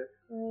work with.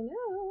 I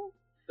know.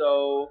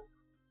 So,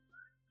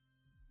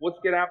 what's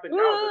going to happen now?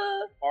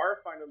 The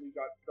car finally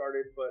got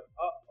started, but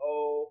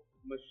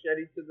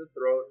machete to the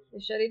throat.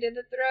 Machete to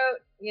the throat.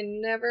 You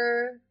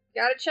never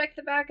gotta check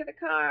the back of the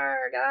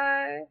car,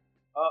 guy.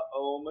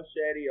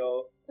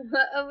 Machete-o.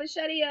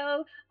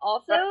 Machete-o.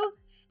 Also,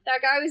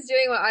 that guy was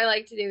doing what I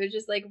like to do, is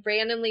just like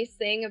randomly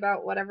sing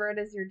about whatever it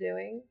is you're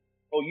doing.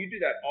 Oh, you do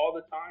that all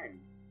the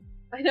time.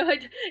 I know,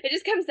 it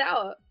just comes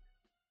out.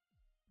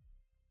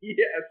 Yes.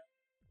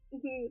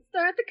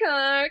 Start the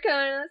car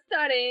not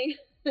starting.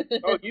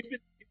 Oh, you've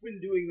been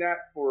doing that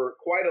for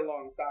quite a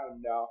long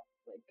time now.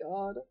 Oh my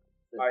God.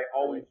 I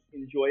always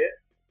enjoy it.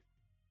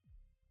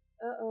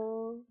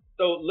 Uh-oh.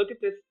 So look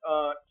at this.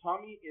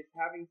 Tommy is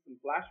having some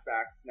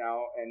flashbacks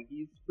now, and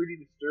he's pretty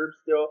disturbed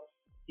still.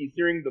 He's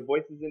hearing the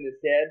voices in his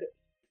head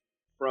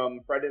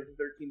from Friday the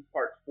 13th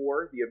Part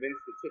 4, the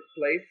events that took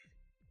place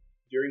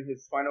during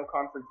his final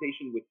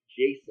confrontation with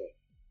Jason.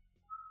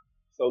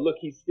 So look,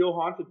 he's still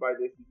haunted by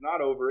this. He's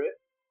not over it.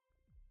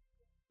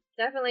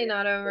 Definitely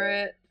not over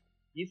it.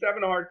 He's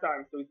having a hard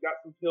time, so he's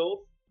got some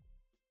pills.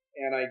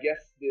 And I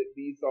guess that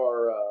these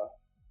are,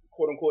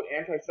 quote-unquote,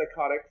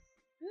 antipsychotics.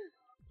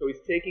 So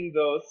he's taking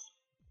those.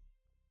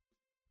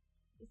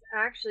 He's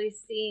actually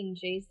seeing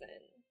Jason.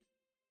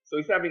 So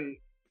he's having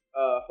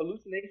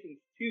hallucinations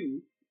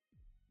too.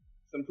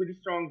 Some pretty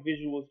strong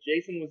visuals.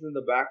 Jason was in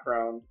the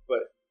background,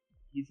 but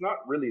he's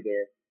not really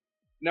there.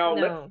 Now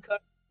let's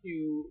cut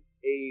to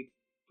a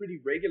pretty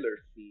regular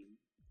scene.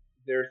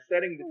 They're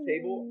setting the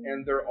table,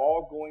 and they're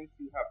all going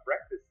to have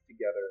breakfast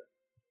together.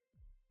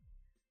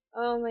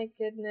 Oh my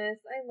goodness,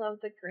 I love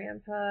the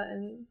grandpa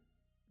and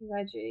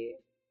Reggie.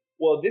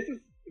 Well, this is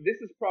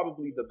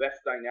probably the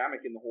best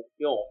dynamic in the whole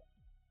film,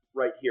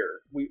 right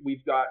here.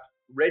 We've got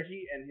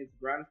Reggie and his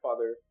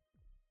grandfather,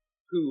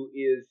 who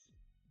is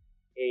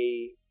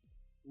a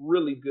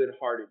really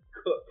good-hearted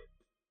cook.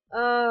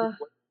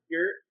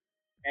 Here,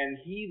 and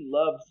he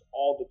loves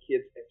all the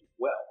kids as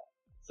well.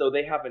 So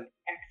they have an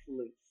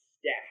excellent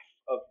staff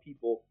of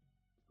people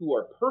who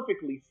are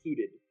perfectly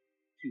suited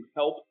to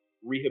help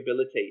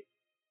rehabilitate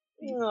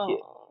these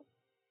kids.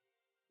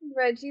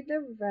 Reggie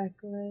the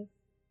Reckless.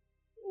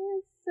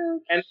 He's so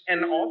cute.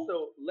 And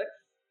also, let's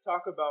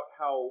talk about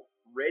how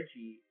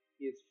Reggie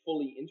is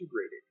fully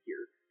integrated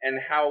here, and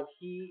how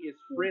he is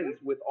friends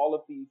with all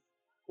of these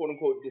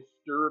quote-unquote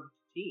disturbed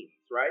teens,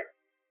 right?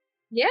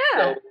 Yeah.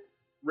 So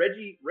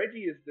Reggie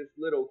is this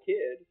little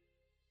kid,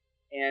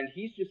 and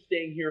he's just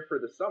staying here for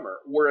the summer,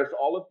 whereas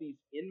all of these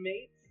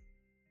inmates,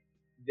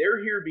 they're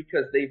here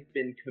because they've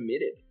been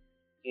committed,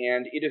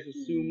 and it is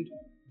assumed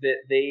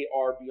that they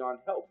are beyond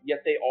help,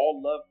 yet they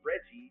all love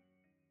Reggie,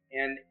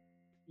 and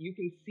you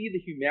can see the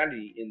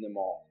humanity in them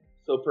all.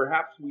 So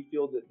perhaps we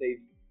feel that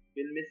they've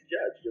been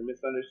misjudged or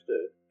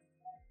misunderstood.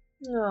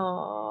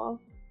 Aww.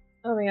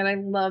 Oh my God, I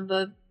love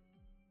the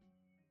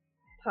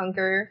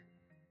punker.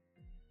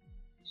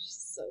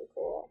 She's so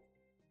cool.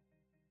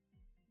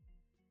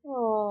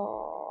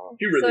 Aww.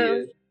 He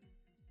really is.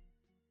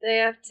 They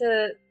have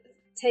to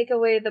take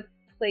away the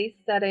place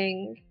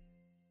setting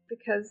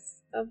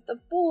because of the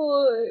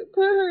boy.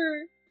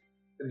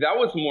 That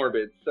was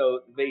morbid.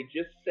 So they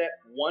just set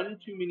one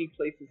too many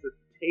places at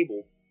the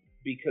table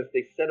because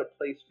they set a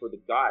place for the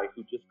guy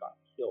who just got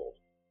killed.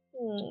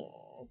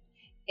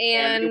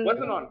 And it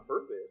wasn't on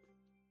purpose.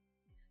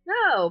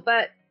 No,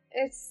 but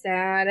it's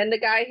sad. And the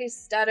guy who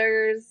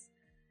stutters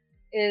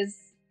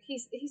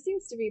he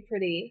seems to be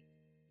pretty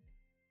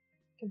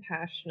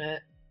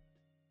compassionate.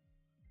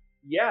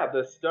 Yeah,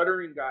 the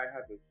stuttering guy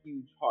has a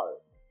huge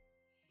heart.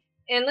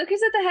 And look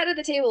who's at the head of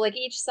the table, like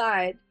each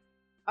side.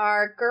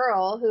 Our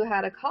girl who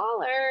had a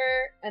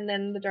collar, and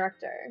then the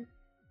director.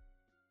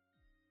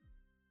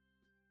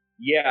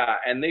 Yeah,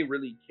 and they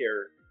really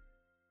care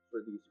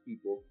for these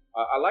people.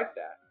 I like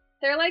that.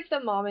 They're like the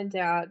mom and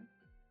dad.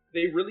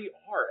 They really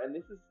are, and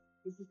this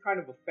is kind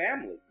of a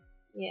family.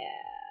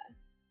 Yeah.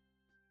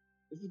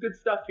 This is good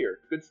stuff here.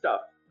 Good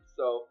stuff.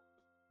 So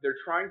they're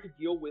trying to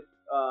deal with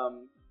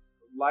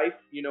life,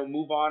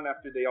 move on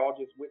after they all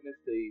just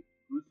witnessed a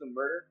gruesome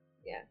murder.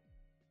 Yeah.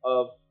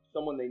 Of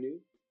someone they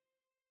knew.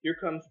 Here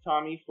comes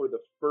Tommy for the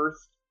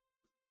first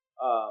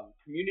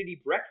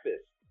community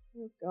breakfast.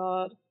 Oh,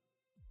 God.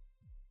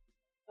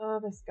 Oh,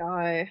 this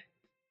guy.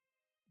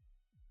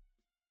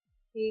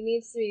 He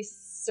needs to be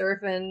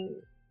surfing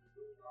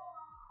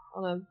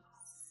on a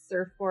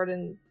surfboard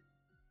in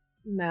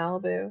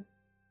Malibu.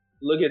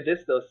 Look at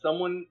this, though.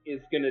 Someone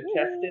is going to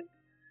test it,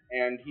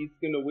 and he's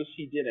going to wish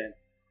he didn't.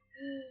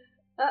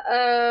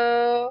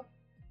 Uh-oh.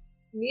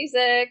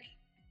 Music.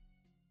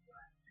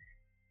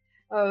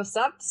 Oh,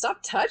 stop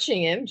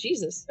touching him.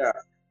 Jesus. Yeah.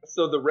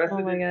 So the rest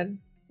of it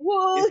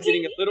is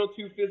getting a little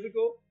too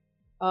physical.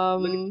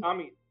 Look at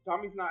Tommy.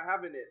 Tommy's not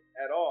having it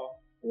at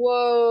all.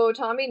 Whoa,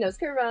 Tommy knows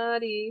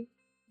karate.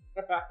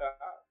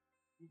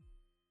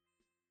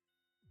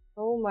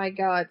 Oh my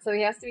God. So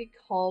he has to be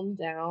calmed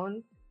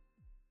down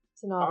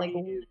to not Tommy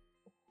is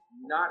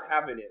not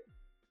having it.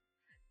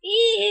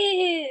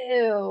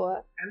 Ew.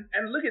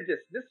 And look at this.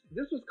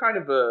 This was kind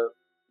of a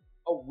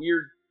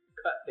weird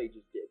cut they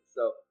just did.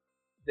 So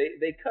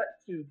they cut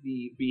to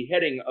the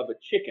beheading of a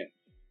chicken.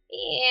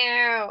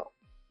 Ew.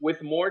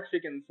 With more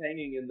chickens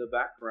hanging in the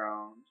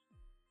background.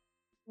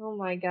 Oh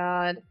my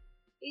God.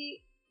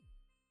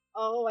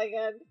 Oh my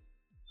God.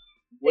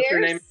 What's her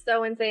name?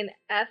 So insane.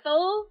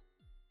 Ethel?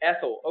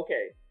 Ethel.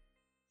 Okay.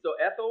 So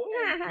Ethel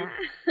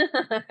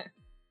and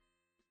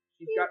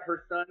she's got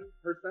her son.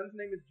 Her son's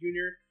name is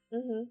Junior.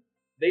 Mm-hmm.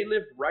 They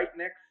live right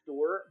next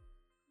door.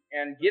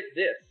 And get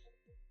this.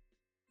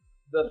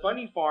 The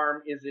funny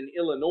farm is in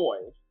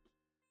Illinois.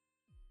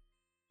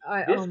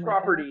 This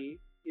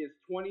property is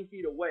 20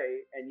 feet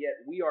away, and yet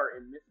we are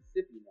in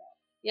Mississippi now.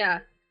 Yeah.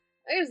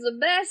 It's the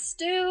best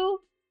stew.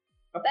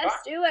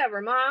 Best stew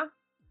ever, Ma.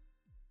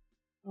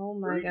 Oh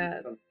my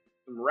God. Some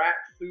rat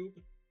soup.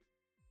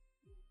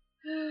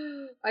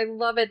 I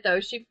love it, though.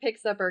 She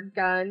picks up her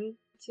gun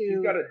to...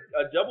 She's got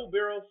a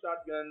double-barrel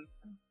shotgun,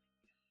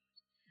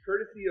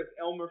 courtesy of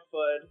Elmer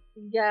Fudd.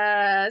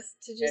 Yes,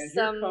 to just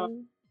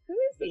Who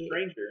is the he?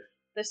 Stranger.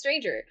 The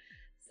stranger.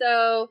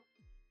 So,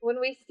 when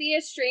we see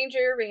a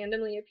stranger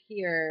randomly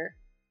appear,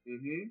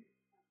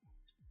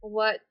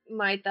 what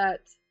might that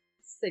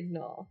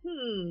signal?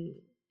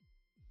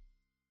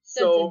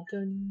 So,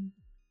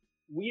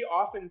 we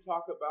often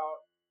talk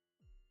about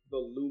the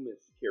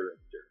Loomis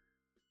character.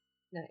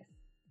 Nice.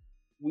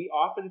 We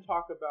often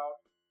talk about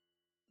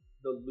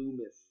the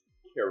Loomis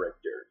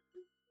character.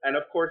 And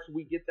of course,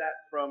 we get that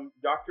from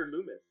Dr.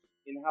 Loomis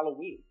in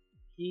Halloween.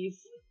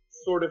 He's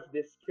sort of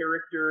this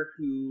character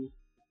who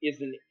is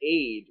an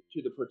aid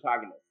to the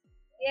protagonist.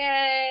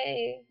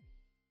 Yay!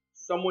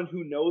 Someone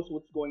who knows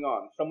what's going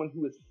on. Someone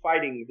who is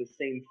fighting the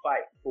same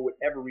fight for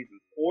whatever reason.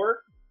 Or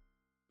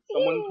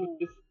someone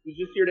who's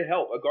just here to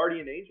help. A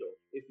guardian angel,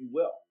 if you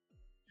will.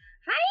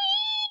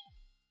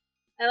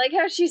 Hi! I like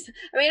how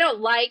I don't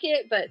like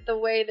it, but the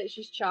way that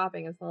she's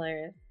chopping is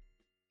hilarious.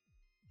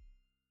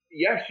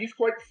 Yeah, she's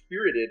quite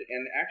spirited,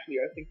 and actually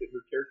I think that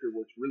her character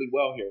works really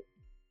well here.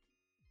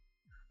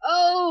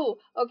 Oh,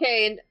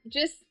 okay, and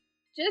just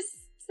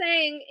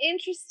saying,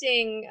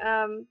 interesting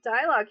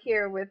dialogue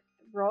here with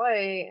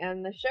Roy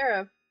and the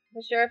sheriff.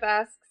 The sheriff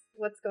asks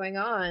what's going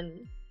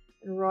on,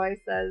 and Roy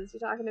says, "You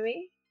talking to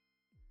me?"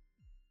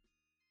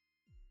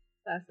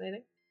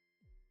 Fascinating.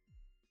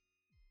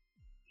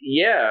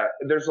 Yeah,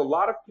 there's a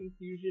lot of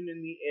confusion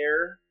in the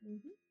air.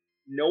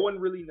 No one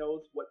really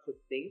knows what to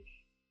think.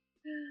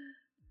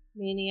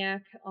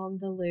 Maniac on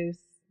the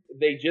loose.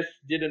 They just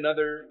did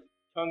another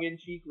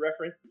tongue-in-cheek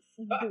reference.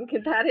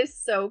 That is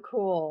so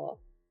cool.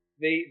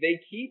 They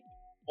keep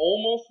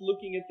almost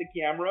looking at the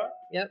camera.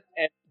 Yep.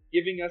 And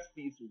giving us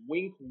these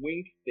wink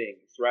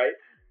things, right?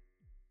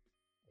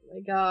 Oh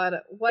my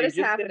God, what is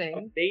happening?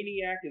 A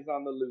maniac is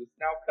on the loose.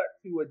 Now cut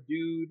to a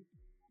dude.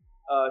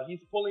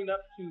 He's pulling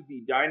up to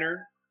the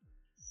diner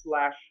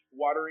 /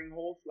 watering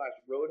hole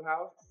 /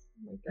 roadhouse.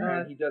 Oh my God.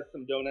 And he does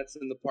some donuts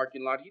in the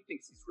parking lot. He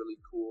thinks he's really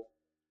cool.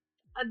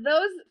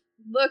 Those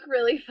look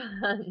really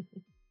fun.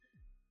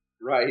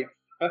 Right.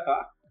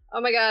 Oh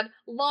my God.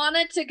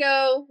 Lana to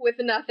go with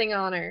nothing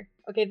on her.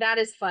 Okay, that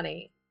is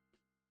funny.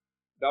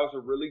 That was a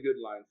really good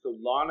line. So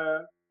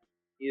Lana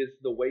is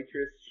the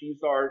waitress.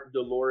 She's our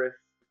Dolores.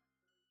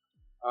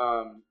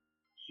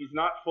 She's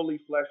not fully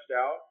fleshed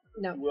out,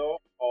 no. if you will,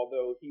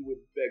 although he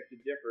would beg to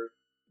differ.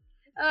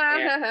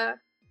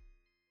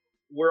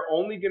 We're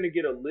only going to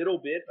get a little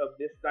bit of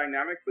this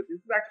dynamic, but this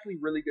is actually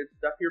really good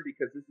stuff here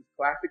because this is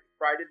classic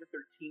Friday the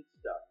 13th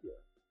stuff here.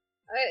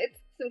 it's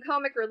some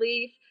comic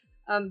relief.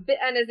 And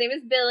his name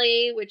is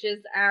Billy, which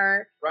is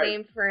our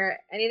name for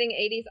anything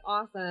 80s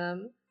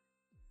awesome.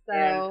 So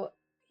and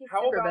he's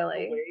how super about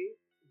Billy. The way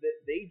that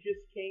they just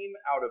came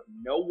out of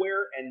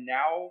nowhere, and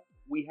now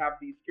we have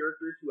these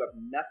characters who have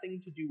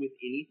nothing to do with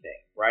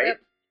anything, right?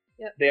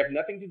 Yep. They have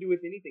nothing to do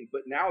with anything,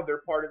 but now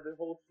they're part of the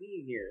whole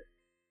scene here.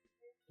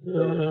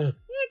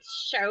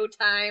 It's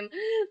showtime.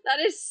 That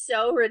is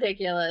so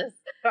ridiculous.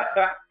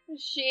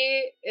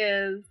 She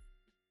is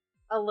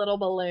a little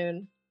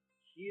balloon.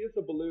 She is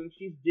a balloon.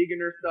 She's digging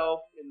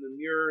herself in the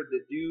mirror. The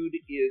dude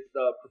is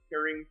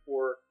preparing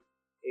for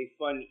a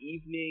fun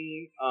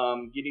evening,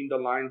 getting the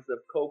lines of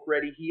Coke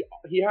ready. He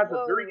has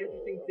a very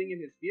interesting thing in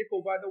his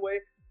vehicle, by the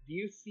way. Do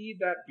you see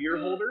that beer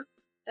holder?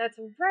 That's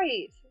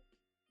right.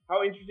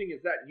 How interesting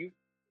is that?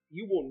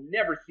 You will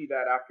never see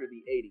that after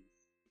the 80s.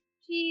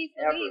 Jeez,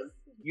 ever.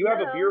 You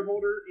have a beer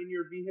holder in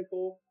your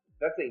vehicle,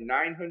 that's a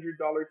 $900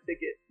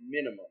 ticket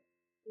minimum.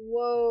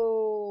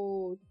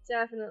 Whoa,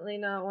 definitely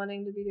not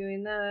wanting to be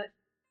doing that.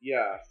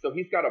 Yeah, so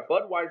he's got a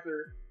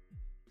Budweiser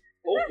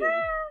open.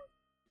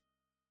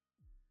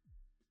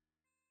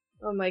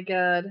 Oh my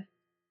god.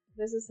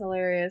 This is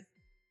hilarious.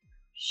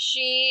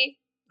 She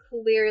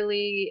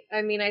clearly,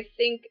 I mean, I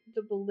think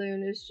the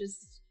balloon is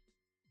just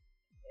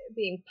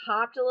being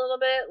popped a little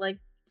bit. Like,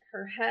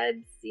 her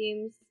head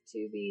seems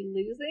to be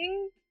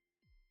losing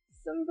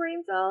some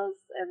brain cells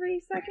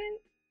every second.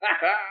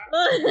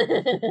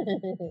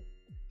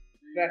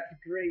 That's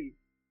great.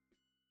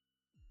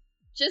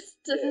 Just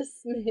a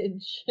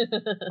smidge.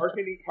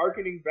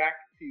 Harkening back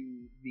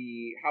to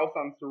the House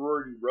on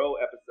Sorority Row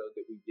episode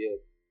that we did.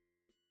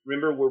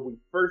 Remember where we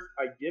first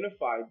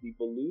identified the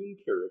balloon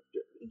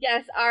character?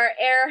 Yes, our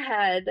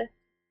airhead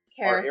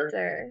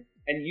character.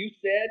 And you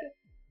said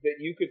that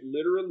you could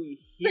literally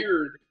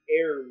hear the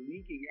air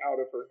leaking out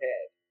of her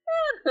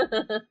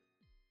head.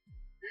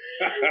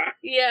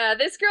 Yeah,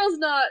 this girl's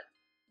not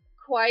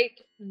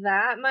quite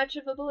that much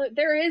of a balloon.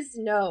 There is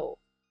no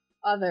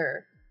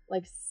other,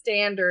 like,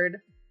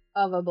 standard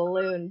of a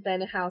balloon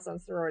than a House on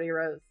Sorority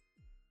Row's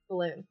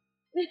balloon.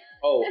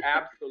 Oh,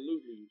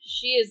 absolutely.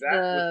 She is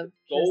the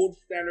gold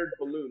standard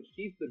balloon.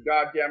 She's the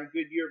goddamn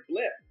Goodyear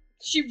blimp.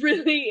 She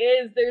really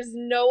is. There's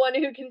no one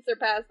who can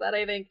surpass that,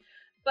 I think.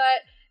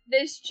 But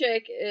this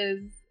chick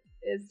is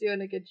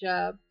doing a good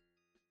job.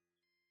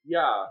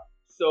 Yeah.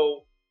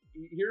 So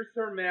here's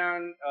her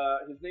man.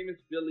 His name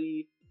is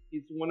Billy.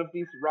 He's one of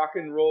these rock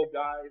and roll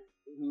guys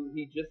who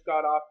he just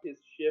got off his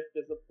shift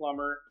as a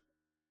plumber,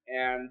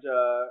 and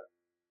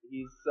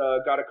he's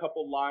got a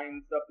couple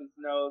lines up his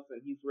nose,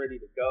 and he's ready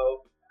to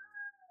go.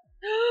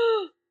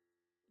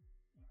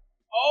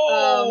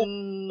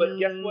 But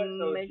guess what?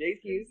 So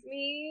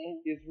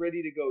Jason is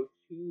ready to go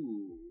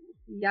too.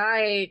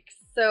 Yikes.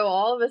 So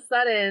all of a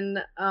sudden,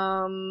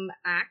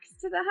 axe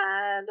to the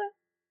head?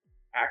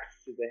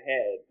 Axe to the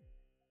head.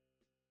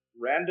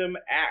 Random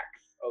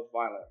acts of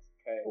violence,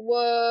 okay?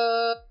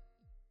 Whoa.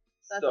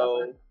 That's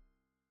awesome.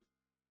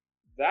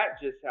 That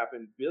just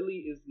happened.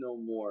 Billy is no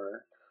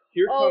more.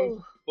 Here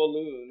comes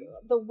Balloon.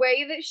 The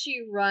way that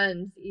she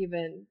runs,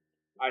 even.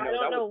 I know,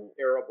 that was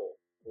terrible.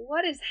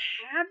 What is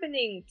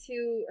happening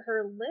to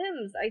her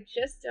limbs? I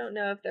just don't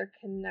know if they're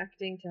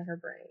connecting to her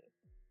brain.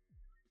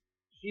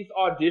 She's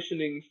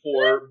auditioning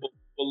for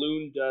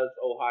Balloon Does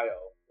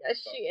Ohio.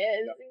 Yes, she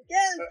is. Yep.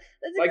 Yes,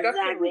 that's like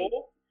exactly. That's the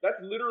role.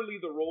 That's literally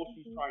the role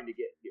she's trying to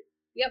get here.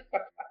 Yep.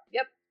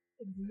 Yep.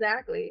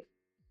 Exactly.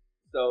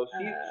 So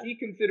she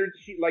considered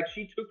she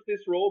took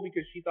this role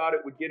because she thought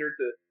it would get her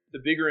to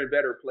bigger and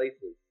better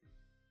places.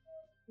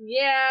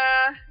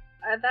 Yeah,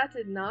 that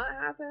did not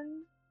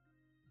happen.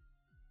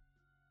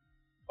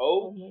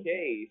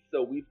 Okay,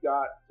 so we've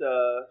got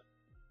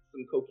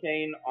some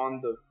cocaine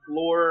on the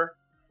floor.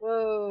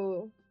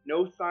 Whoa.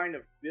 No sign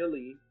of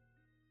Billy.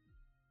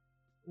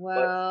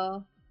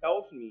 Well, but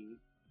tells me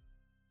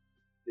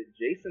that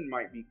Jason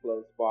might be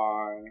close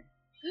by.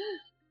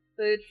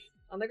 Boots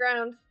on the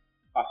ground.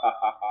 Ha ha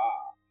ha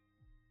ha.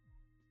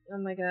 Oh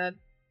my god.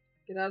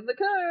 Get out of the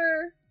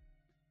car.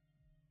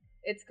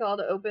 It's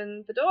called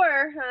Open the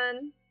Door,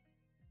 hun.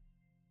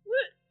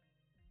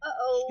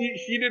 Uh-oh.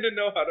 She didn't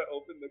know how to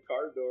open the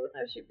car door.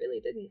 Oh, she really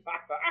didn't.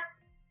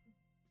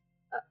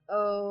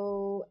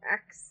 Uh-oh.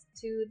 Axe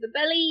to the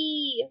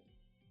belly.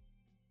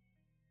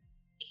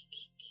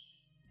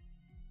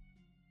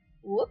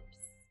 Whoops.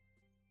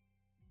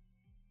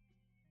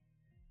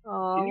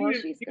 Oh, Can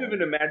you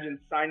even imagine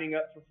signing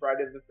up for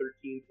Friday the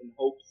 13th in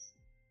hopes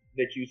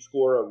that you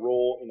score a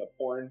role in a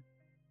porn?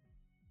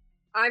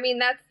 I mean,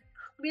 that's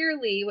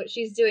clearly what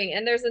she's doing.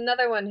 And there's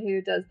another one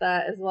who does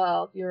that as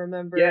well, if you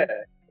remember. Yeah.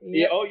 Yep.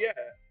 Yeah. Oh, yeah.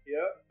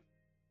 Yep.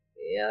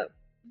 Yep.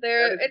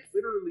 It's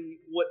literally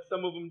what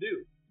some of them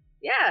do.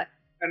 Yeah.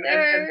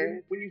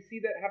 And when you see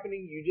that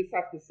happening, you just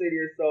have to say to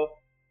yourself,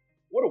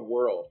 what a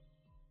world.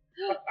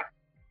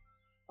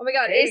 Oh my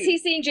god, hey, is he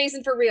seeing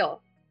Jason for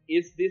real?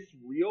 Is this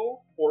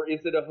real or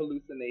is it a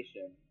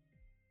hallucination?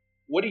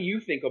 What do you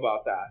think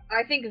about that?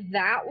 I think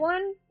that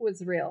one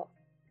was real.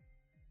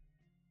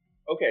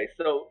 Okay,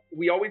 so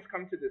we always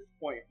come to this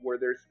point where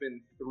there's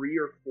been 3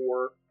 or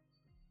 4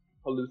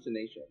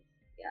 hallucinations.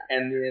 Yeah.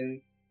 And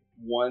then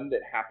one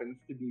that happens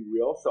to be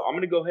real. So I'm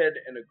going to go ahead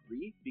and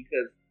agree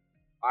because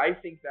I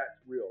think that's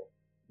real.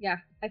 Yeah,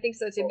 I think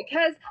so too,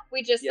 because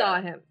we just saw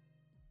him.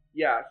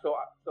 Yeah, so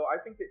I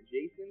think that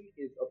Jason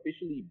is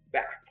officially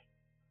back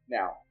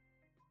now.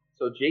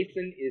 So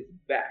Jason is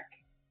back.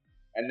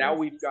 And now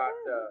we've got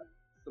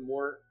some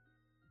more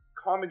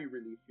comedy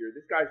relief here.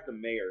 This guy's the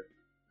mayor.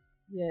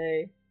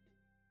 Yay.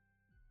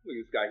 Look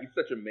at this guy. He's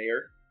such a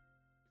mayor.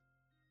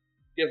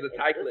 He has a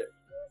tie clip.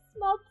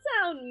 Small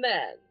town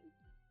man.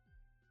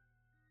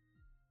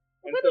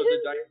 And so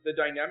the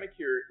dynamic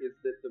here is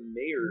that the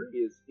mayor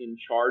is in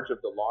charge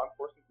of the law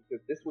enforcement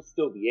because this was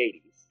still the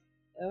 80s.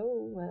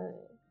 Oh, wow.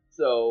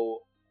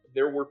 So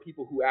there were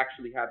people who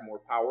actually had more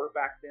power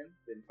back then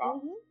than cops.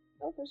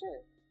 Mm-hmm. Oh, for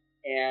sure.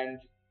 And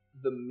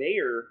the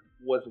mayor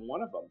was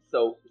one of them.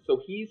 So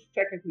he's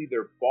technically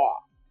their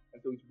boss.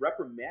 And so he's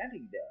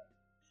reprimanding them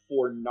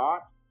for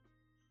not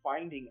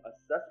finding a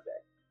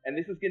suspect. And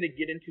this is going to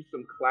get into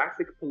some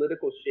classic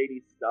political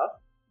shady stuff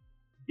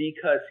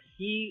because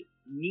he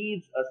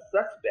needs a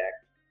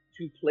suspect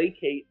to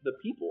placate the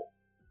people.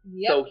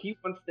 Yep. So he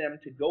wants them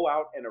to go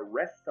out and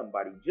arrest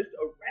somebody. Just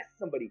arrest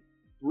somebody.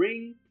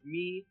 Bring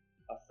me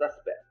a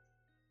suspect.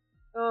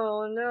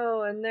 Oh,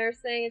 no. And they're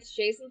saying it's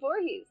Jason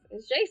Voorhees.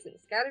 It's Jason.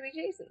 It's got to be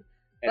Jason.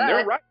 And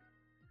they're right.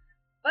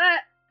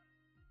 But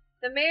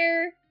the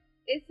mayor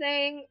is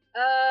saying,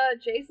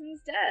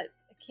 Jason's dead.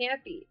 It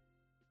can't be.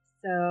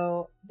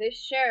 So this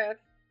sheriff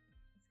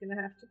is going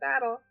to have to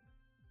battle.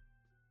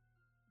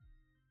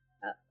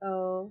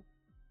 Uh-oh.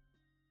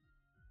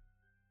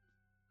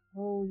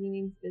 Oh, he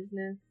means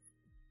business.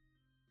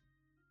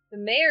 The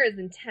mayor is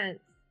intense.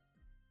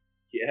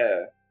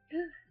 Yeah.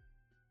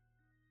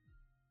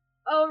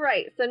 All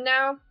right, so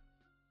now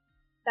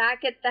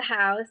back at the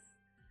house,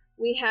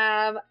 we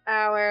have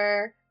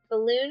our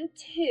Balloon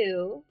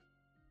 2.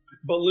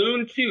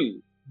 Balloon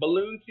 2.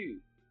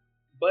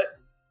 But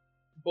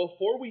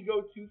before we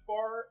go too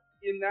far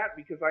in that,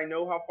 because I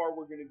know how far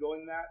we're going to go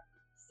in that.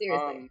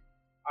 Seriously.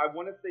 I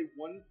want to say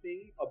one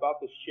thing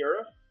about the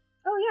sheriff.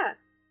 Oh, yeah.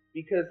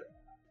 Because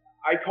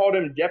I called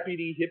him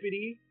Deputy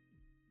Hippity,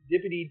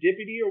 Dippity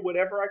Dippity, or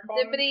whatever I called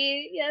him.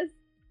 Dippity, yes.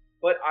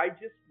 But I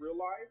just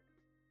realized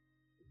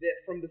that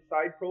from the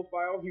side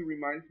profile, he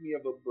reminds me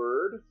of a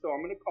bird, so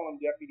I'm going to call him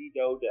Deputy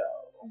Dodo.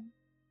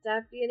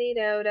 Deputy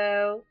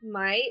Dodo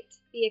might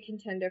be a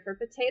contender for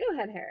Potato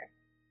Head hair.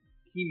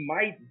 He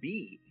might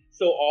be.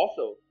 So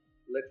also,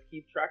 let's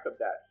keep track of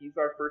that. He's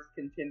our first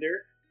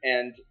contender,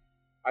 and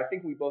I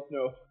think we both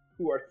know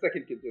who our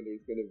second contender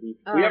is going to be.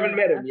 We haven't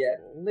met him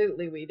yet.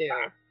 Absolutely we do.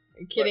 Are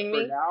you kidding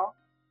me? For now,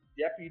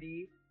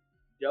 Deputy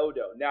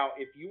Dodo. Now,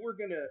 if you were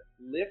going to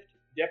lift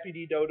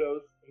Deputy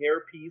Dodo's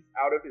hairpiece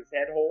out of his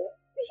head hole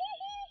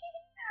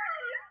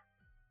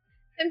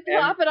and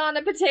plop it on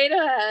a potato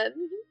head.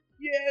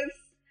 Yes.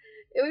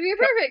 It would be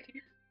perfect.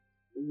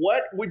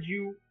 What would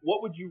you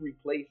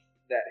replace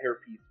that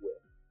hairpiece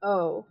with?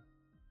 Oh,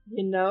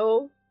 you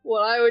know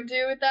what I would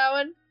do with that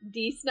one?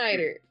 Dee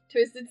Snider.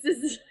 Twisted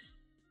Sister.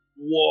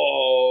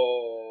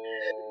 Whoa.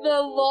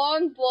 The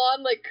long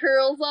blonde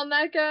curls on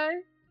that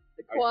guy.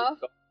 The coif.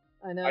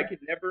 I know. I could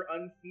never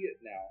unsee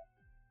it now.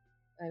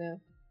 I know.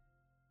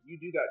 You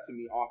do that to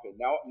me often.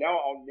 Now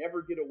I'll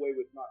never get away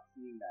with not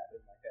seeing that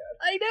in my head.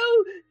 I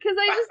know, because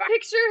I just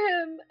picture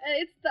him, and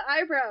it's the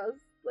eyebrows.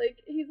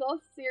 He's all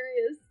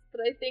serious.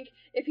 But I think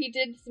if he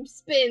did some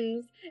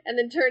spins and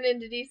then turned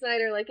into Dee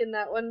Snider in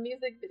that one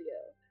music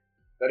video.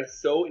 That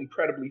is so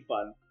incredibly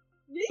fun.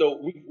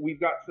 So we've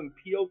got some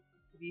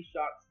POV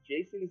shots.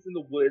 Jason is in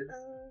the woods.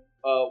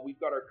 We've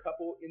got our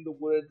couple in the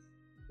woods.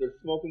 They're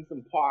smoking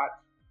some pot.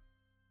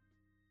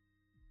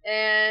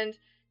 And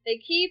they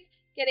keep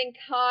getting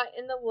caught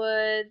in the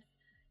woods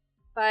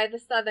by the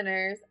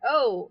Southerners.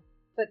 Oh,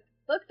 but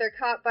look, they're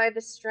caught by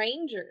the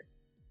stranger.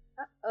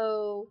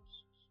 Uh-oh.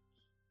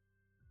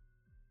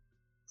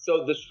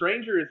 So the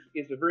stranger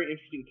is a very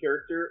interesting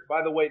character.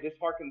 By the way, this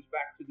harkens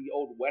back to the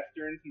old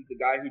Westerns. He's the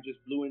guy who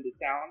just blew into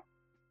town.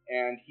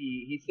 And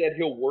he said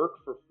he'll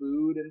work for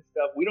food and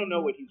stuff. We don't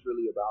know what he's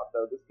really about,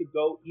 though. This could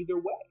go either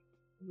way.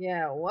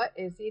 Yeah, what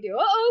is he doing?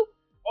 Uh-oh!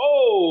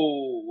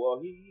 Oh, well,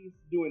 he's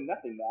doing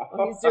nothing now.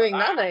 Well, he's doing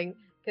nothing,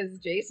 because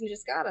Jason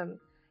just got him.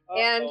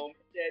 And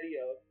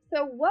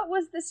so what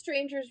was the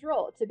stranger's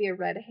role? To be a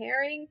red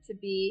herring? To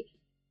be...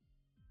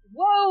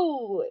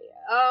 Whoa!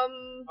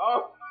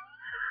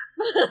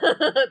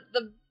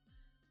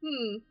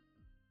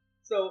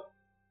 So,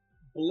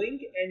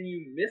 blink and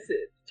you miss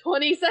it.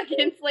 20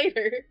 seconds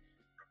later.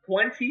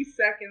 20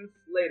 seconds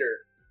later,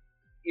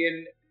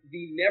 in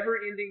the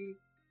never-ending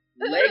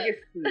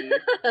legacy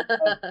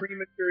of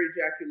premature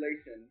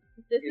ejaculation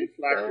in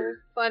slashers.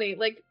 So funny.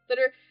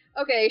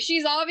 Okay,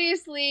 she's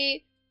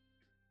obviously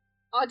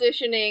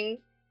auditioning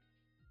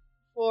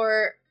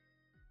for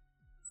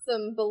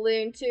some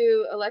Balloon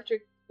 2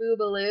 Electric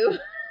Boobaloo.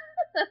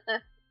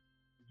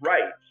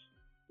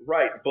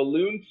 Right.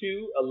 Balloon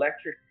 2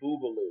 Electric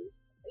Boobaloo.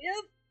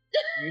 Yep.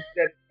 You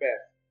said it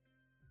best.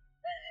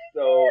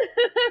 So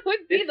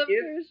would be the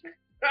version.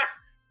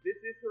 This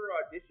is her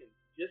audition.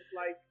 Just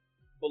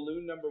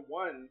Balloon Number 1.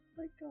 Oh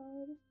my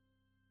god.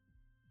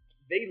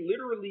 They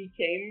literally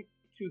came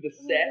to the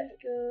set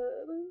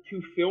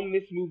to film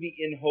this movie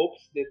in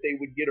hopes that they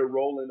would get a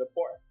role in a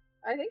part.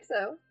 I think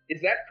so.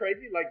 Is that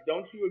crazy? Like,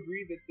 don't you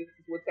agree that this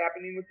is what's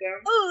happening with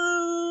them?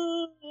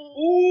 Ooh.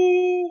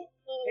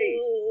 Hey,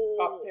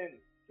 top 10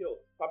 kills.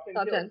 Top 10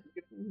 top kills.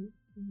 10.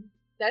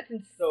 That's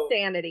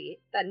insanity.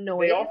 So, that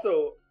noise. They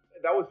also,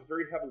 that was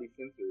very heavily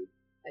censored.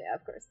 Yeah,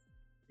 of course.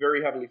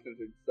 Very heavily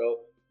censored. So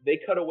they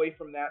cut away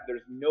from that.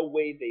 There's no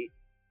way they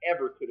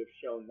ever could have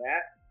shown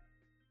that.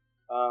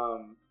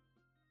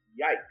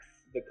 Yikes.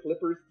 The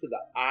clippers to the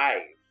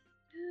eyes.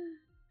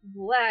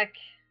 Black.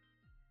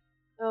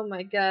 Oh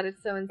my god,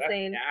 it's so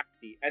insane. That's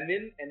nasty. And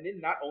then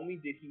not only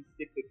did he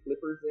stick the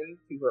clippers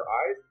into her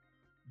eyes,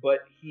 but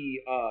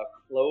he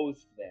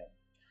closed them.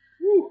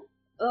 Whew.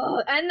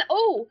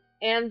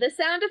 And the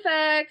sound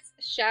effects.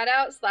 Shout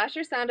out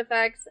Slasher sound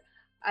effects.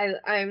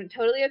 I'm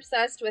totally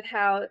obsessed with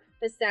how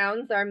the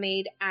sounds are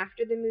made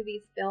after the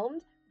movie's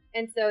filmed.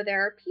 And so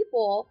there are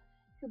people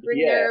who bring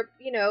their,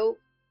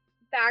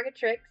 bag of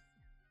tricks,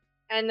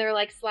 and they're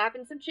like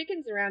slapping some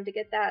chickens around to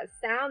get that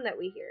sound that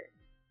we hear.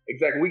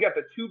 Exactly. We got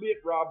the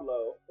 2-bit Rob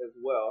Lowe as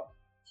well.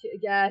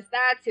 Yes,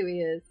 that's who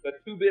he is. The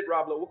 2-bit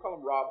Rob Lowe. We'll call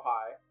him Rob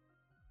High.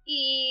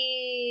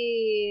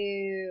 Ew.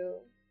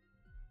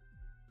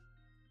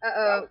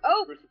 Uh-oh.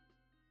 Oh!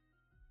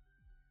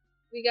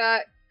 We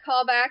got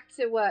callback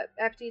to what?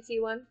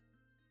 FTT1?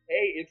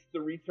 Hey, it's the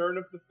return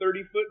of the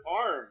 30-foot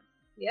arms.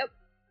 Yep.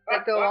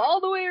 That go all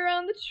the way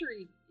around the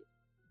tree.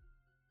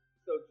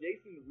 So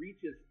Jason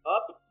reaches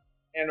up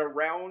and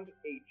around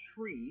a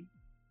tree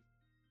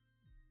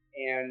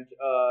and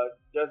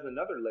does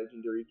another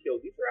legendary kill.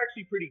 These are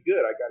actually pretty good,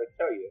 I gotta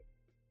tell you.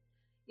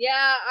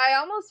 Yeah, I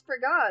almost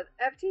forgot.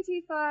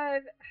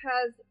 FTT5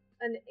 has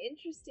an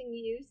interesting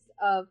use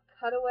of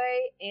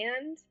cutaway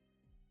and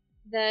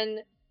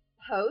then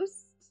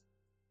post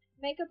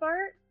makeup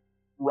art.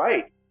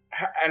 Right.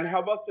 And how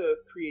about the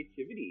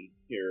creativity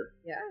here?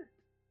 Yeah.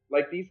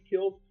 Like these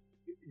kills,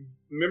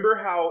 remember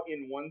how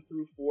in 1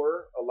 through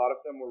 4, a lot of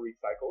them were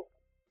recycled?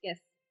 Yes.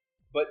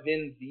 But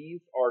then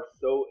these are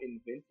so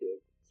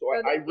inventive. So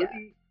I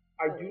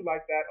do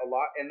like that a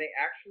lot. And they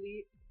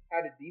actually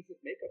had a decent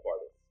makeup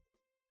artist.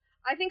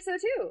 I think so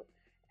too.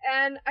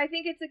 And I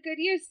think it's a good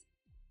use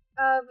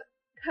of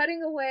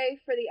cutting away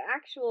for the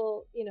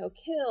actual,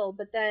 kill,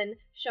 but then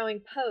showing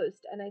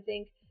post. And I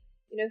think,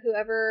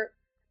 whoever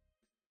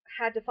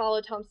had to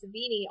follow Tom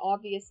Savini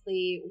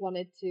obviously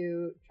wanted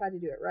to try to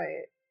do it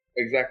right.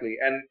 Exactly.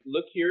 And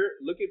look here,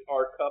 look at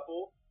our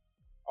couple,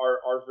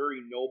 our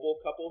very noble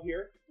couple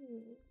here.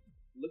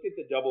 Look at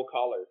the double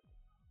collar.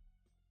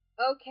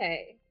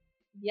 Okay.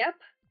 Yep.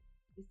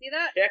 You see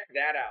that? Check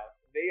that out.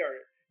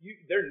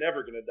 They're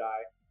never gonna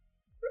die.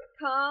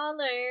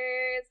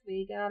 Collars.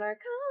 We got our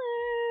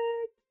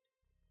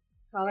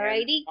collar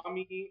ID.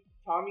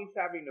 Tommy's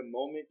having a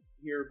moment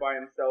here by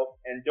himself,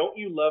 and don't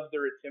you love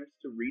their attempts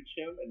to reach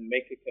him and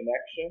make a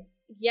connection?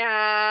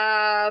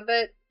 Yeah,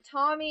 but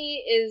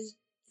Tommy is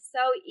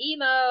so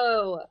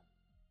emo.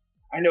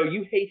 I know,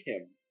 you hate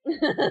him. You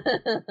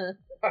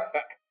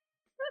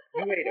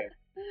hate him.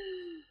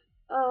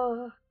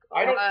 Oh, God.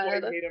 I don't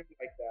quite hate him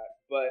like that,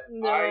 but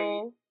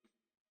no.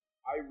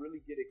 I really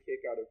get a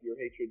kick out of your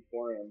hatred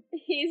for him.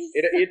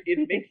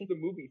 It makes the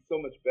movie so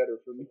much better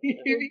for me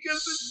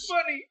because it's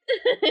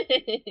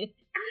funny.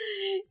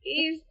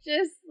 He's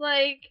just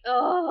like,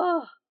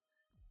 oh.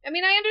 I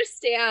mean, I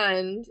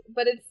understand,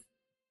 but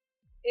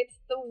it's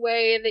the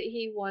way that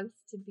he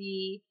wants to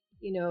be,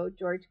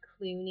 George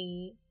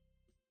Clooney.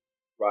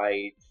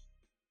 Right.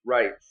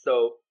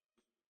 So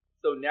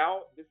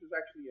now this is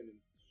actually an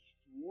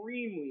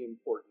extremely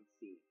important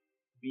scene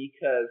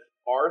because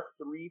our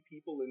 3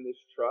 people in this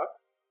truck,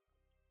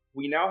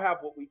 we now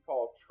have what we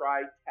call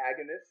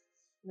tritagonists.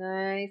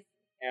 Nice.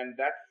 And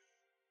that's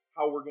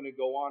how we're going to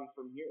go on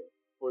from here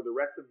for the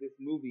rest of this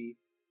movie.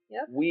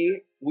 Yep.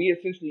 We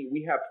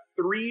have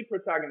 3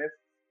 protagonists,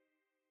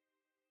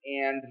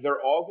 and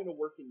they're all going to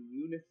work in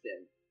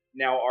unison.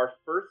 Now, our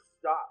first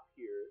stop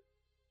here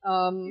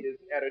is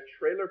at a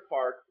trailer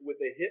park with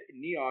a hip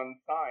neon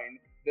sign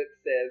that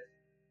says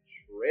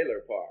Trailer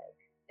Park.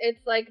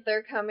 It's like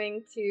they're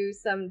coming to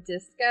some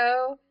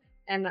disco,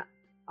 and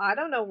I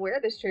don't know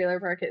where this trailer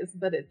park is,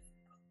 but it's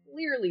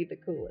clearly the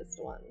coolest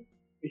one.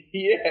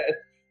 Yes.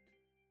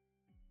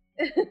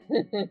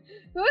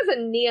 Who has a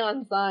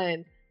neon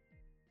sign?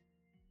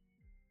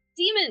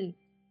 Demon.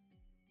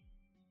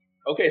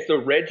 Okay, so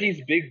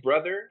Reggie's big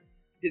brother,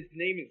 his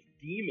name is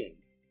Demon.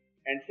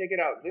 And check it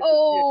out. This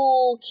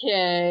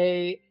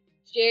is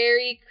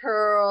Jerry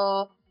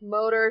Curl,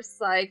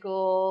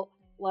 motorcycle,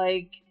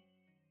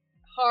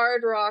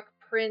 hard rock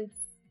Prince.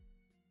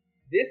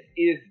 This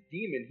is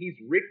Demon. He's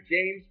Rick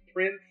James,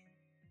 Prince,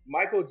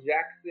 Michael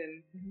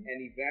Jackson,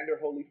 and Evander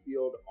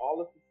Holyfield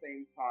all at the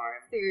same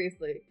time.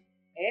 Seriously.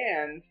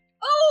 And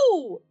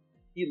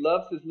he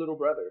loves his little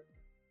brother.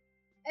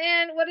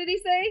 And what did he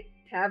say?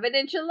 Have an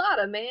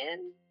enchilada,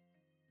 man.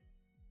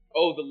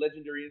 Oh, the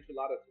legendary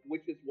enchiladas,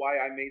 which is why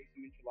I made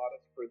some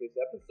enchiladas for this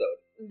episode.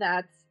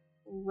 That's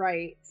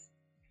Right.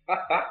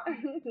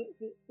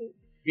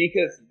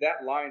 Because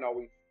that line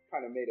always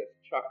kind of made us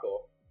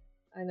chuckle.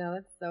 I know,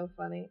 that's so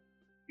funny.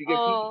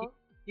 Because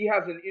he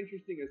has an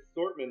interesting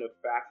assortment of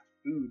fast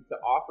food to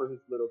offer his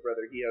little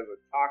brother. He has a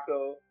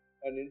taco,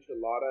 an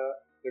enchilada,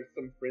 there's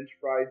some French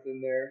fries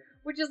in there.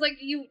 Which is like,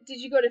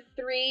 did you go to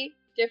 3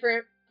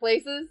 different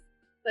places?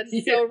 That's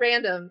so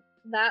random.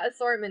 That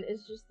assortment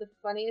is just the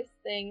funniest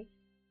thing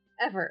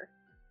ever.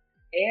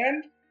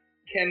 And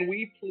can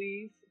we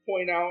please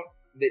point out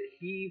that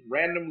he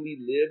randomly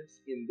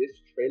lives in this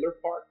trailer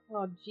park?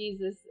 Oh,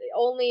 Jesus.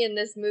 Only in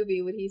this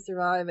movie would he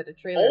survive at a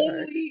trailer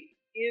park. Only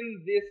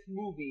in this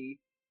movie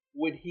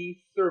would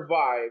he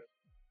survive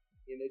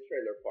in a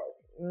trailer park.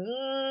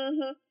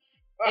 Mm-hmm.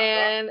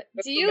 And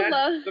do you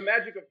love the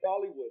magic of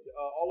Bollywood?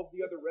 All of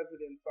the other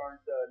residents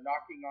aren't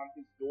knocking on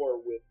his door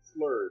with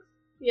slurs.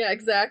 Yeah,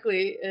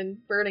 exactly,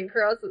 and burning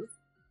crosses.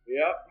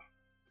 Yep.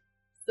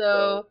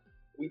 So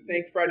we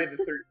thank Friday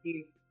the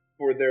 13th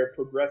for their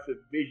progressive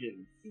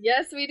visions.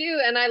 Yes, we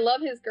do, and I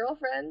love his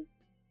girlfriend.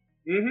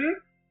 I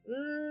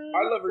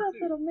love her too.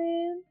 Little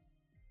man.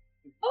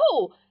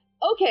 Oh,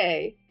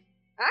 okay.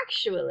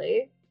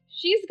 Actually,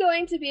 she's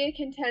going to be a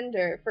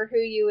contender for who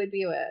you would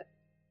be with.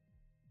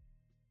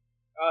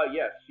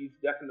 Yes, she's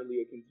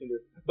definitely a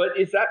contender. But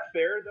is that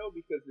fair, though?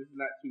 Because isn't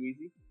that too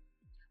easy?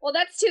 Well,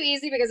 that's too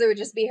easy because it would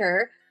just be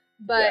her.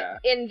 But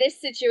in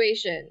this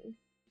situation,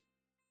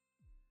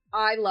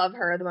 I love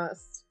her the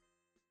most.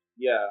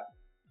 Yeah.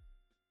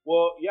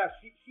 Well, yeah,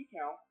 she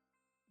counts.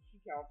 She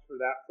counts for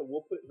that, so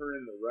we'll put her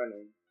in the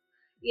running.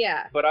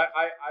 Yeah. But I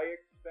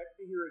expect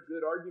to hear a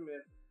good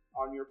argument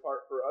on your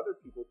part for other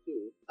people,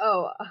 too.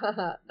 Oh,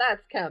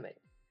 that's coming.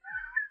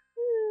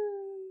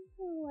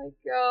 Oh my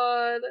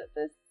god,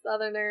 this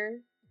Southerner.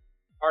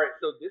 Alright,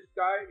 so this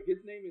guy, his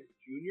name is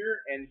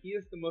Junior, and he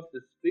is the most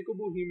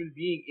despicable human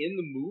being in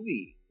the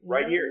movie.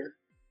 Right here.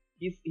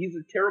 He's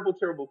a terrible,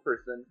 terrible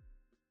person.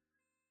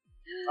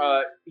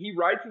 He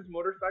rides his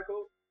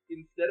motorcycle.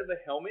 Instead of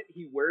a helmet,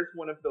 he wears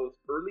one of those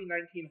early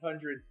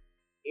 1900s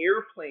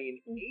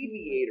airplane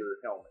aviator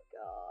helmets.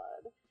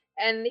 God.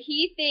 And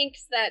he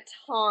thinks that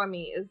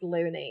Tommy is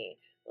loony.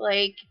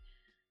 Like,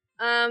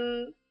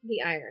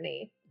 the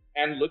irony.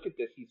 And look at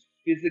this, he's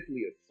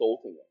physically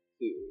assaulting him,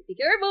 too. Be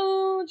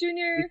careful,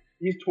 Junior.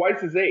 He's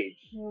twice his age.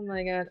 Oh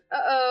my god.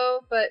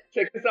 Uh-oh, but...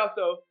 Check this out,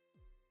 though.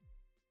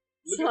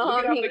 Look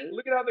at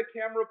how the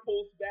camera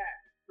pulls back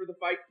for the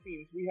fight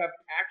scenes. We have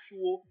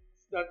actual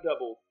stunt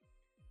doubles.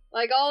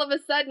 Like, all of a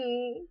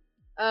sudden,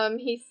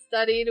 he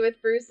studied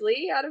with Bruce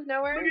Lee out of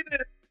nowhere. Look at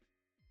this.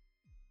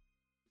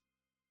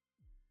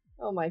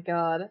 Oh my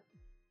god.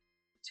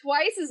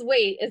 Twice his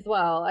weight as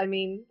well. I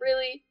mean,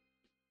 really?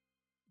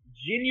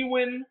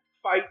 Genuine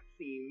fight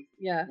scenes.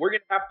 Yeah. We're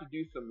going to have to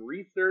do some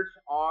research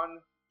on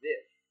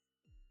this.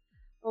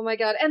 Oh my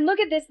god. And look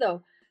at this,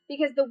 though.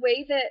 Because the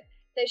way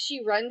that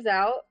she runs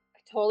out, I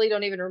totally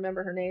don't even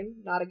remember her name.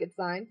 Not a good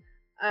sign.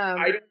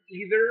 I don't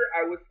either.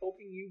 I was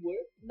hoping you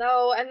would.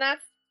 No, and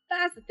that's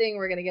the thing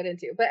we're going to get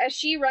into. But as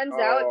she runs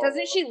out,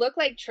 doesn't she look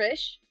like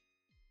Trish?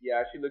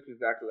 Yeah, she looks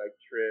exactly like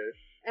Trish.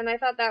 And I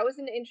thought that was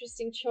an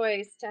interesting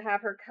choice to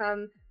have her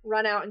come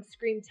run out and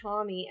scream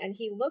Tommy. And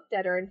he looked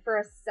at her, and for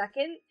a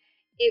second,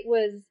 it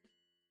was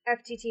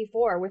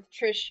FTT4 with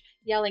Trish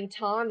yelling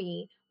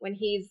Tommy when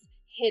he's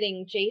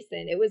hitting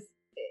Jason. It was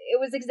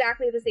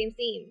exactly the same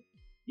scene.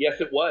 Yes,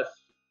 it was.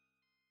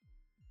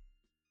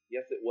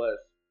 Yes, it was.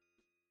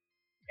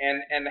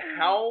 And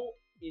how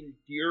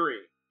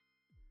endearing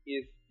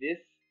is this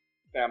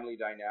family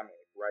dynamic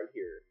right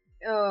here?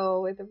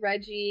 Oh, with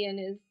Reggie and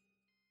his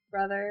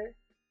brother.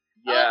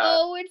 Yeah.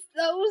 Oh, it's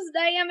those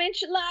damn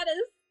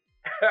enchiladas.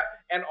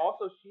 And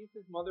also, she's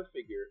his mother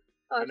figure.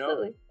 Oh,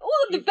 absolutely.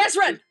 Oh, the best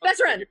run.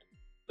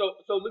 So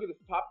look at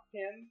this top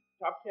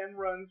 10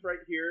 runs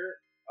right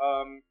here,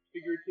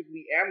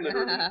 figuratively and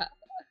literally.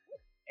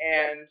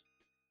 And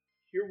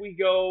here we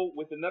go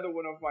with another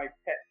one of my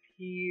pet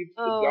peeves,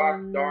 the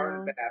gosh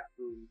darn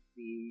bathroom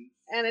scenes.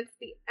 And it's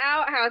the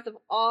outhouse of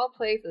all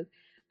places.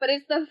 But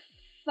it's the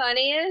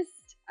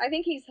funniest. I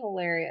think he's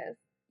hilarious.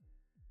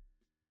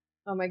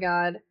 Oh my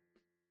god.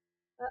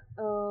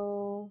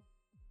 Uh-oh.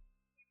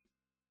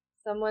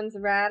 Someone's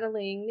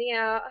rattling the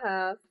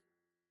outhouse.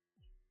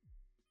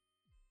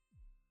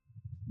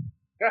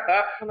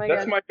 Oh my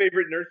That's god. my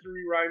favorite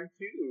nursery rhyme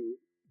too.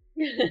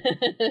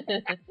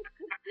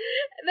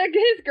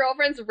 His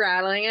girlfriend's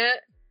rattling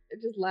it,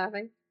 just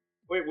laughing.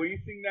 Wait, will you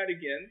sing that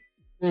again?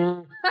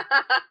 No,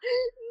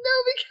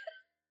 because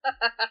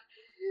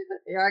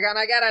you're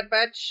gonna get it,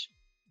 bitch.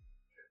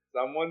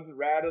 Someone's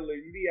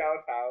rattling the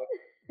outhouse.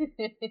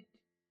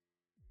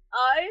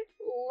 I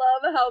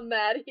love how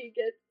mad he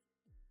gets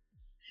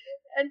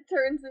and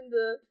turns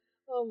into.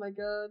 Oh my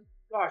god.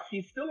 Gosh,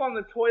 he's still on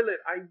the toilet.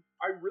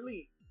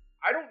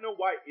 I don't know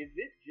why. Is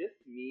it just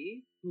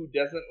me who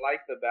doesn't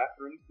like the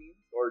bathroom scenes,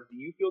 or do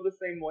you feel the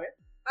same way?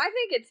 I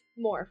think it's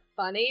more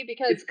funny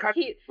because it's kind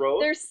of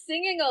gross. They're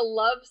singing a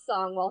love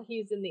song while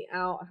he's in the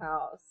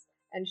outhouse,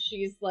 and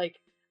she's like,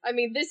 I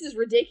mean, this is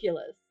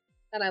ridiculous,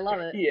 and I love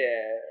it.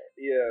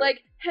 Yeah.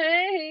 Like,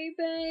 hey,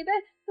 baby,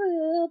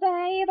 ooh,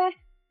 baby,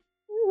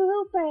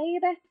 ooh,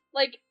 baby.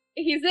 Like,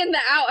 he's in the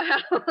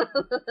outhouse.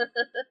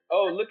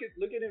 Oh, look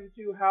at him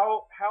too.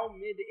 How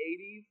mid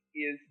 80s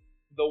is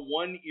the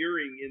one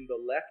earring in the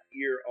left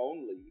ear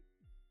only?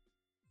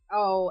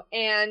 Oh,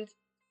 and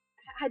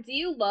do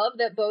you love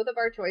that both of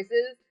our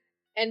choices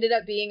ended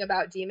up being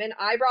about Demon?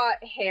 I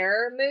brought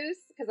hair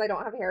mousse because I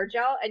don't have hair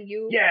gel, and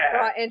you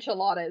brought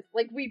enchiladas.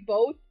 Like, we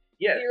both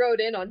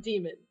zeroed in on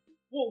Demon.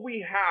 Well,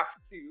 we have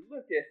to.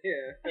 Look at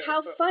him.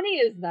 How funny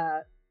is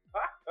that?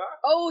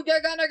 Oh,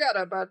 you're gonna get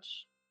a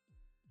bitch.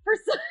 For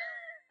some...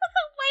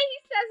 the way he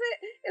says it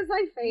is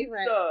my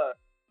favorite.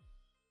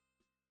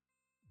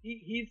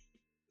 He's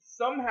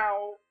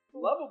somehow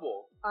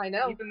lovable. I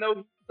know. Even though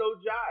he's so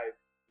jive.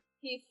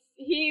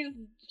 He's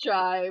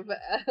jive.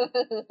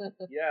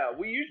 Yeah,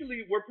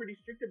 we're pretty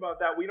strict about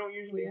that. We don't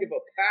usually give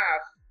a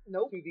pass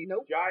to these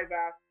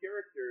jive-ass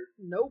characters.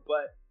 Nope.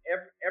 But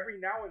every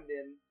now and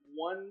then,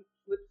 one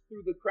slips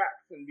through the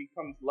cracks and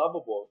becomes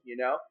lovable, you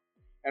know?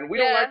 And we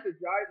don't like the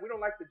jive. We don't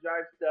like the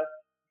jive stuff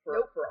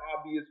for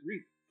obvious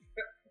reasons.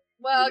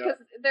 Well, because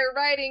they're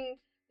writing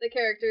the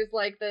characters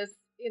like this,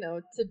 you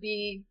know, to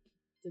be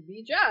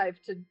jive,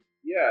 to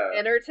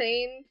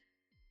entertain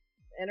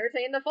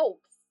the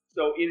folks.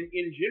 So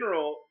in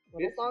general,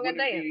 this wouldn't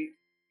be,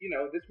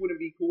 this wouldn't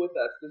be cool with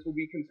us. This will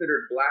be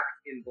considered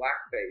blacks in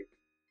blackface,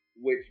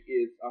 which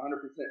is 100%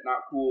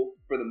 not cool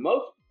for the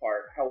most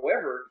part.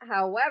 However,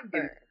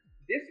 in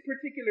this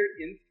particular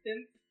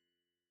instance,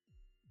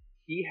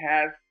 he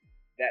has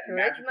that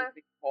magical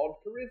thing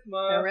called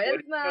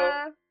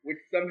charisma, which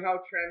somehow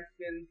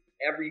transcends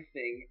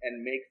everything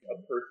and makes a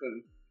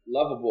person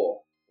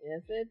lovable.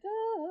 Yes, it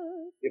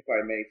does. If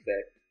I may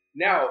say.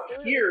 Now,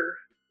 here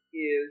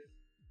is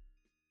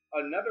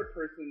another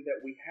person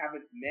that we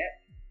haven't met.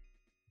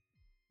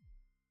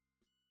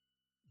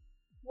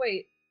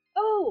 Wait.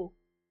 Oh,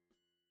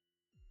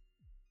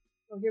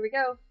 here we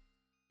go.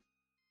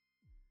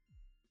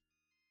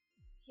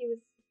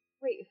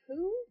 Wait,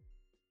 who?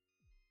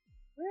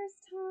 Where's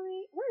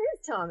Tommy? Where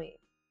is Tommy?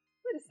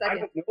 Wait a second. I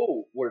don't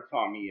know where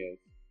Tommy is.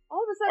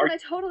 All of a sudden, I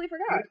totally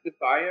forgot. Who's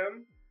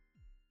Siam?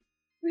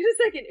 Wait a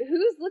second.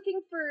 Who's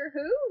looking for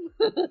who?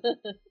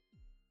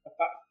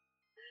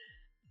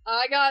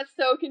 I got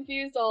so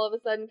confused all of a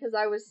sudden because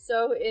I was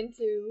so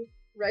into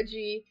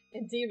Reggie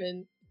and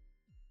Demon.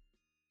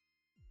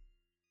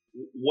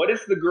 What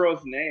is the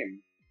girl's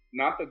name?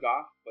 Not the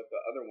goth, but the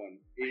other one.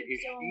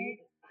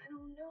 I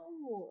don't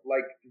know.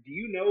 Like, do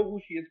you know who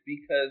she is?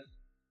 Because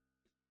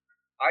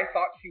I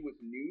thought she was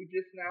new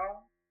just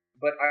now,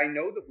 but I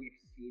know that we've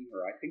seen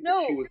her. I think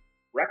that she was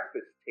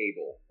Breakfast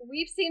Table.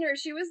 We've seen her.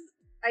 She was,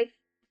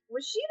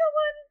 was she the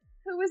one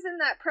who was in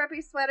that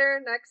preppy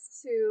sweater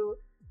next to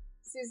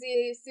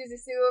Susie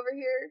Sue over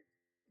here?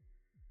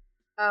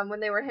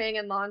 When they were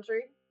hanging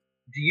laundry.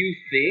 Do you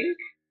think?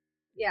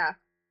 Yeah.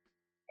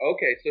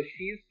 Okay, so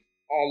she's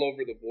all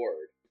over the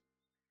board.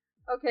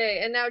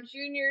 Okay, and now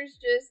Junior's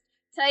just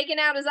taking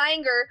out his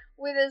anger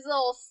with his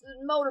little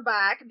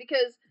motorbike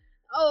because,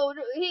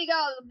 he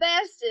got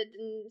bested,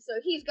 and so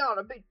he's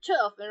gotta be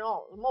tough and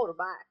on the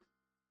motorbike.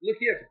 Look,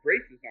 he has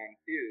braces on,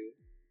 too.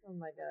 Oh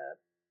my god.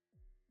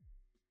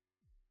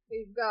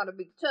 He's gotta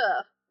be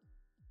tough.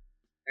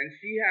 And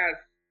she has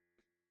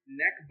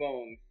neck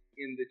bones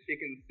in the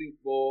chicken soup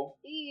bowl.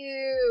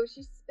 Ew,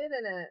 she's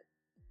spitting it.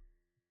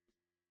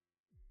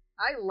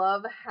 I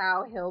love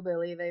how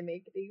hillbilly they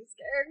make these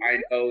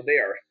characters. I know, they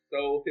are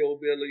so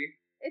hillbilly.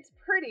 It's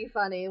pretty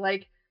funny.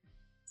 Like,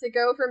 to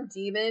go from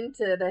Demon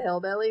to the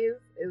hillbillies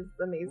is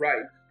amazing.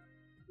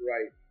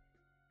 Right.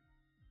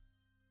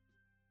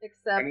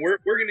 Except... And we're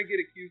going to get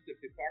accused of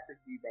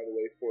hypocrisy, by the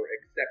way, for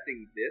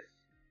accepting this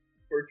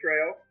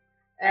portrayal.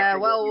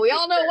 Well, we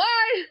all know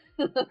why.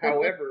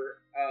 However,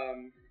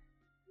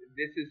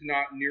 this is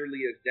not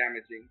nearly as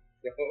damaging.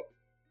 So,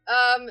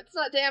 it's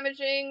not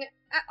damaging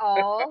at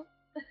all.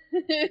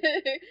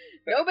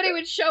 Nobody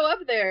would show up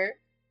there.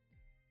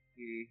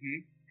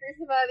 Mm-hmm.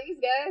 Crucify these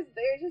guys.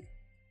 They're just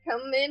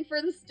coming in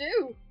for the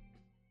stew.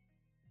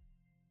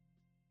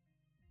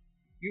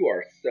 You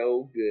are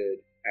so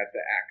good at the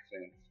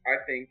accents.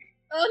 I think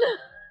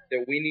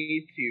that we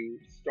need to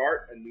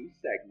start a new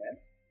segment.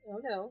 Oh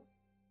no.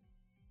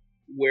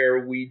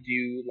 Where we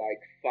do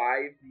like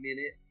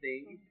 5-minute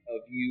things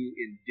of you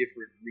in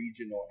different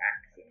regional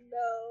accents.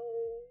 No.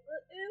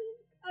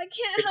 I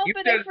can't help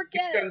it. I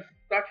forget. You've done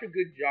such a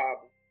good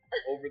job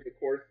over the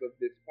course of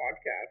this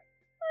podcast.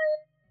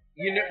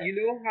 You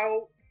know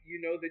how you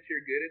know that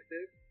you're good at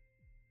this?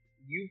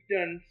 You've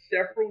done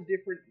several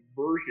different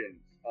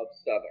versions of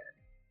Southern.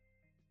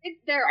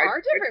 There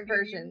are different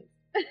versions.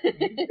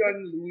 You've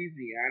done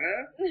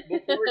Louisiana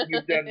before,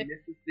 you've done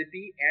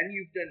Mississippi, and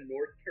you've done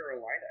North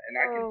Carolina, and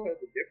I can tell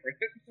the difference.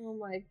 Oh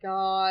my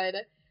god.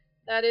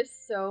 That is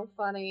so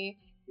funny.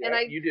 Yeah,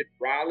 and you did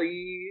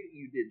Raleigh,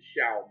 you did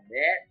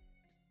Chalmette.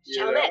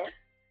 Chalmette!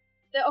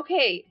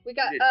 Okay, we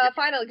got a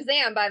final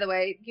exam, by the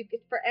way.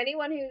 For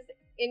anyone who's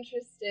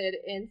interested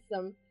in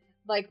some,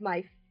 like,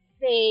 my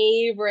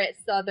favorite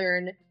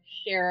Southern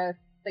sheriff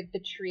like the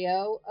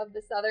trio of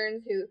the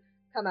Southerns who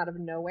come out of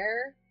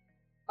nowhere.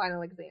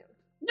 Final Exam.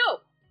 No.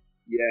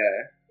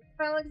 Yeah.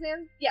 Final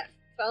Exam? Yes.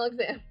 Final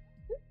Exam.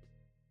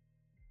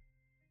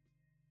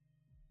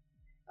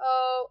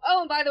 Oh,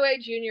 and by the way,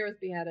 Junior was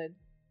beheaded.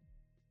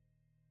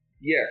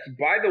 Yes,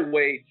 by the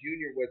way,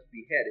 Junior was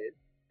beheaded.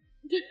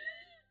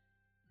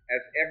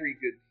 As every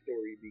good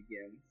story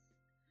begins.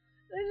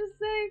 I just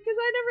say, because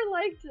I never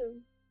liked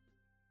him.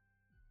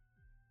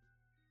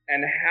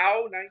 And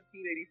how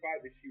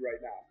 1985 is she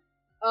right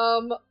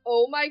now?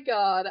 Oh my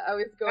god, I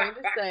was going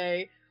to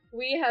say,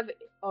 we have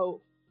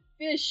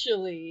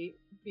officially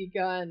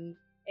begun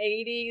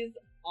 80s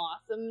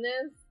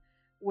awesomeness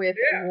with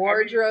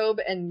wardrobe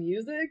and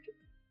music.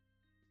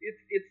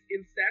 It's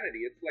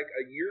insanity. It's like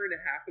a year and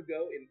a half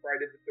ago in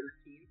Friday the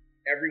 13th,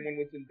 everyone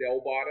was in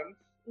bell bottoms.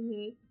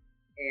 Mm-hmm.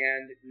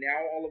 And now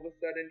all of a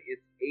sudden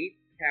it's 8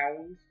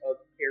 pounds of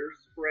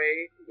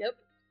hairspray. Yep.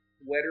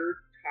 Sweater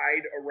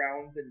tied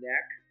around the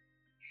neck,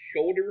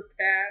 shoulder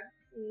pads,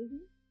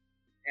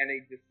 and a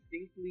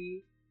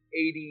distinctly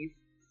 80s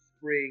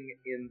spring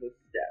in the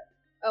step.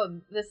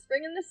 Oh, the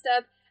spring in the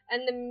step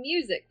and the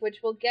music,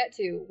 which we'll get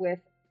to with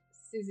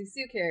Susie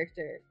Sue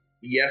character.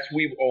 Yes,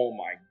 oh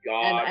my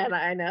god. And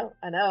I know.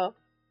 And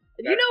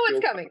you know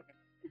what's coming.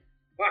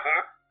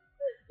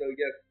 So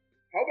yes,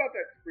 how about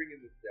that spring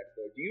in the step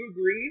though? Do you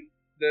agree?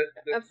 The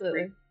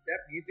Absolutely. Spring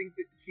step, do you think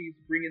that she's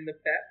bringing the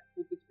pep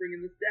with the spring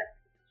in the step?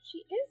 She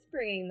is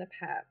bringing the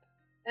pep.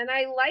 And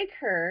I like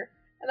her,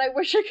 and I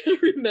wish I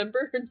could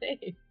remember her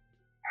name.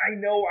 I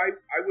know,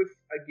 I was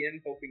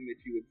again hoping that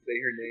you would say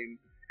her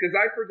name. Because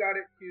I forgot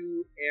it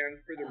too, and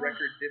for the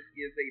record, this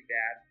is a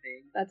bad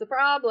thing. That's a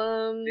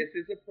problem. This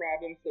is a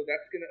problem, so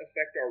that's going to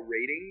affect our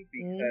rating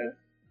because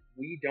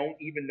we don't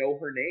even know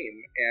her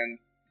name, and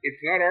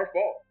it's not our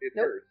fault. It's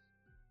hers.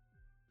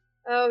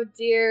 Oh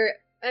dear.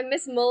 And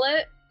Miss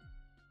Mullet.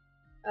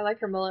 I like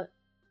her mullet.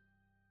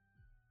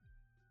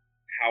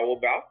 How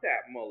about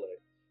that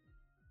mullet?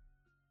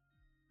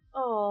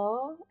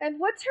 Aww. And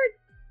what's her...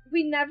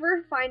 We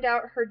never find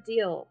out her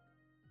deal.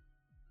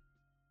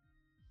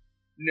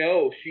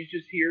 No, she's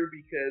just here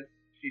because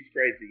she's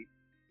crazy.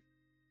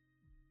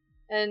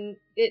 And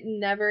it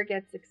never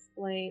gets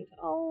explained.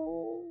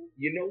 Oh.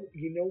 You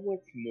know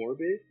what's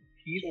morbid?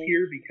 He's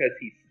here because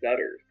he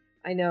stutters.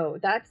 I know.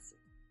 That's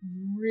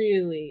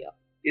really awful.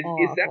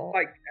 Is that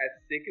like as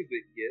sick as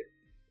it gets?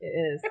 It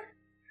is.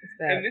 It's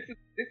bad. And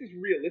this is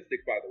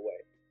realistic, by the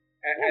way.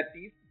 At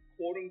these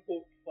quote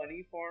unquote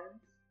funny farms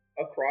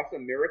across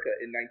America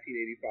in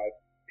 1985,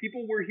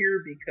 people were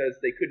here because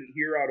they couldn't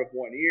hear out of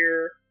one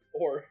ear,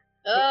 or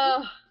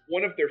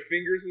one of their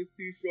fingers was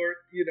too short.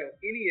 You know,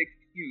 any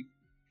excuse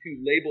to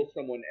label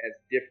someone as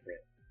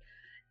different.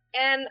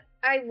 And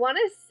I want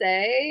to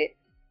say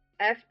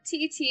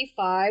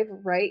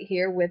FTT5 right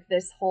here with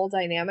this whole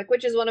dynamic,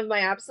 which is one of my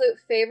absolute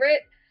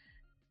favorite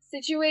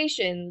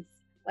situations,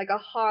 like a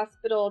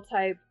hospital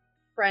type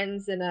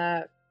friends in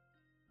a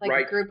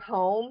a group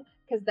home,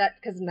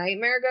 because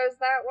Nightmare goes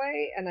that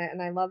way,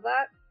 and I love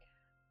that.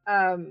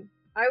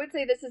 I would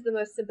say this is the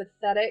most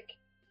sympathetic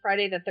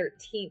Friday the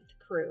 13th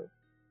crew.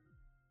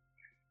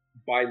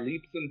 By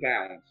leaps and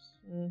bounds.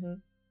 Mm-hmm.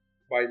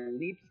 By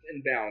leaps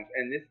and bounds.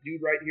 And this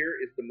dude right here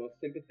is the most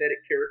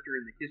sympathetic character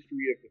in the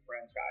history of the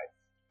franchise.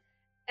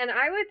 And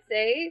I would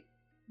say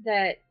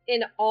that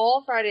in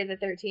all Friday the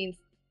 13th,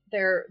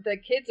 the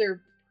kids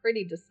are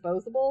pretty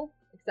disposable,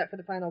 except for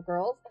the final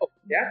girls. Oh,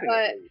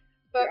 definitely.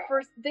 But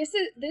for this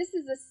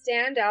is a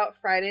standout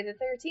Friday the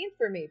 13th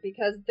for me,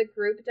 because the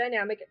group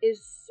dynamic is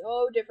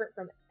so different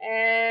from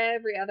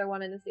every other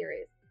one in the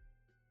series.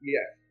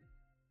 Yes.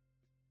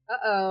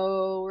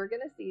 Uh-oh, we're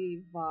gonna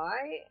see Vi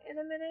in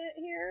a minute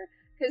here,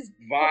 because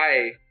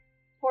Vi,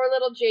 poor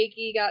little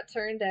Jakey got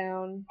turned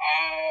down.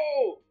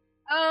 Oh.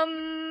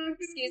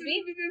 Excuse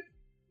me.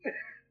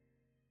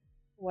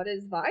 What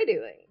is Vi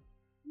doing?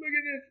 Look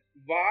at this.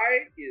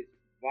 Vi is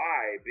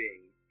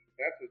vibing.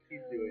 That's what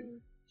she's doing.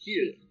 She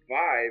is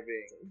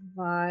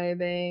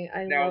vibing.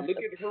 I now love look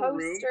the at her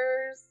posters.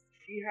 Room.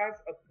 She has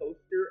a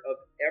poster of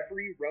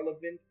every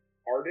relevant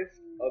artist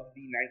of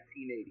the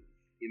 1980s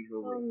in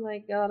her room. Oh my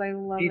god, I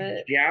love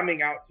it. She's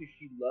jamming out to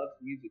She Loves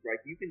Music. Like,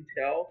 you can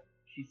tell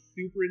she's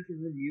super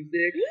into her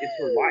music.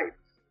 It's her life.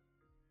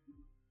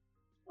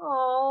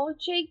 Oh,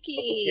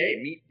 Jakey.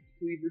 Okay, meat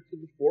cleaver to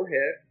the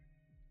forehead.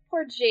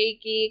 Poor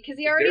Jakey, because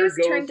he already was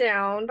turned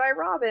down by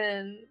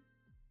Robin.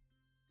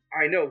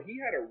 I know, he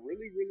had a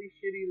really, really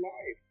shitty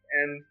life.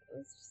 And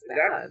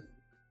that's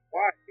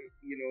why,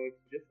 it's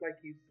just like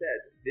you said,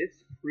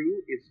 this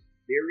crew is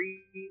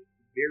very,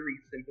 very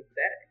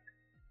sympathetic.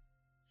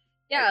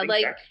 Yeah,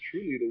 that's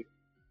truly the...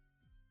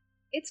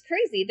 It's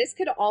crazy. This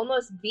could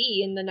almost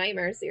be in the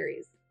Nightmare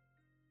series.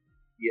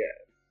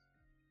 Yes.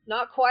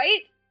 Not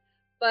quite,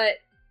 but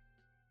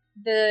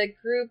the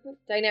group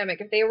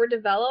dynamic, if they were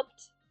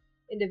developed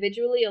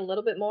individually a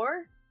little bit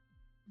more,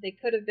 they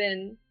could have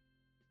been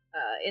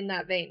in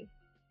that vein.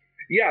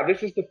 Yeah,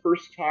 this is the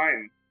first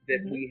time that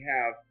we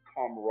have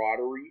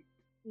camaraderie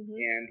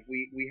and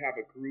we have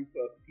a group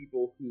of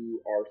people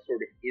who are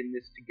sort of in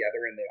this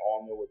together, and they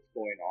all know what's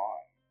going on.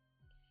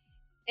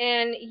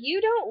 And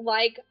you don't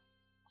like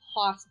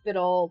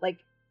hospital, like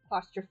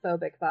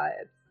claustrophobic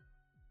vibes.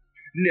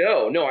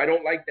 No, I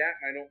don't like that,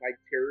 and I don't like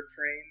Terror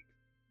Train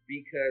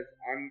because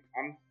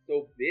I'm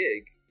so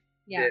big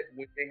that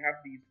when they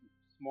have these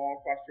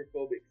small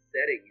claustrophobic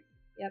settings,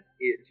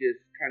 it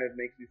just kind of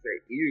makes me say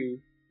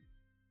ew.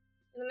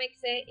 And it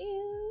makes me say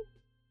ew.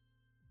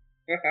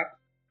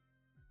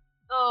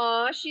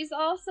 Aw, she's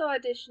also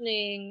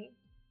auditioning.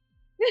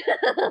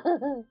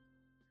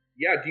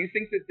 Yeah, do you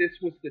think that this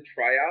was the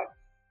tryouts?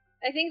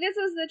 I think this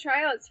was the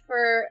tryouts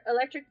for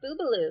Electric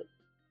Boogaloo.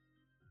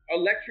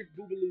 Electric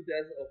Boogaloo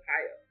does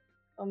Ohio.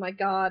 Oh my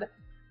god.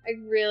 I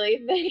really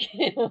think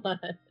it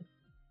was.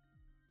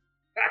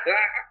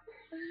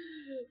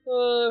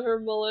 Oh, her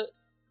mullet.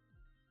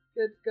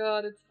 Good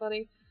god, it's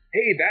funny.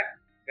 Hey, that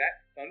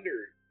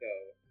thunder,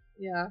 though.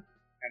 Yeah.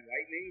 And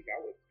lightning,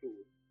 that was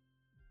cool.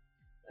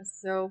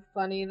 That's so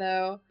funny,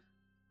 though.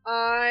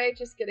 I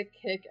just get a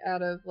kick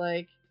out of,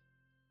 like,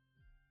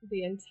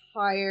 the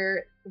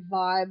entire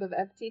vibe of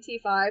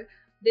FTT5.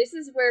 This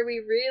is where we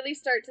really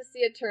start to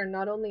see a turn,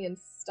 not only in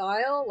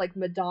style, like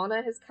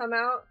Madonna has come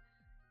out,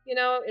 you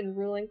know, in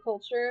ruling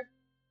culture,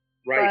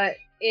 right,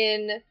 but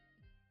in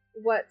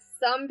what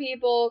some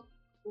people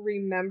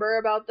remember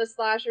about the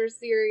slasher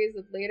series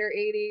of later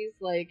 80s,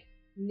 like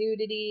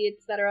nudity,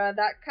 etc.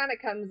 That kind of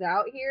comes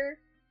out here,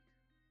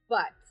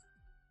 but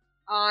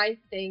I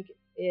think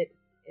it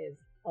is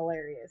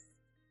hilarious.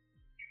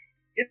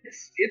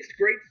 It's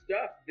great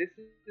stuff. This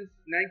is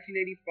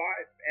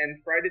 1985,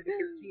 and Friday the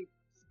 13th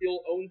still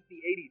owns the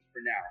 80s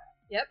for now.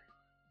 Yep,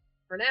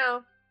 for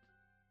now.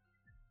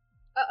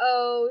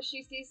 Uh-oh,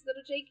 she sees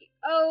little Jakey.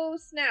 Oh,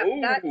 snap.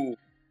 Ooh. That's,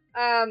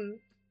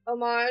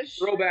 homage.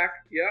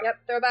 Throwback, Yep,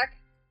 throwback.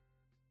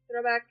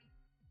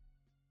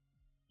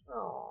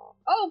 Oh,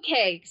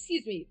 okay,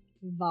 excuse me.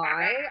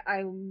 Vi,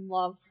 I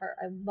love her.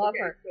 I love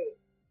her. So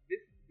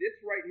this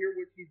right here,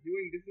 what she's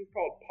doing, this is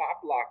called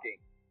pop locking.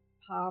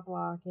 Pop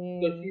locking.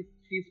 So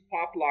she's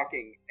pop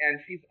locking, and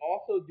she's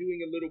also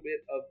doing a little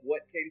bit of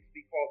what came to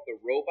be called the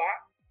robot,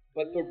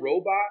 but the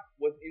robot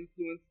was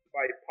influenced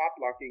by pop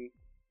locking,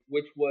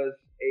 which was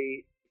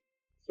a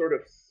sort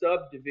of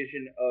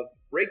subdivision of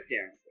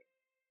breakdancing.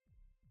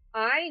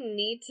 I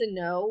need to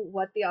know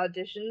what the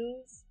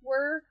auditions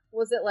were.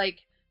 Was it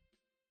like,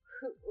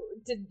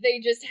 did they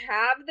just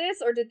have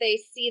this, or did they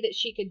see that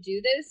she could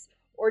do this,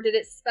 or did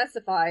it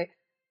specify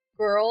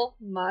girl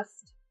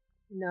must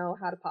know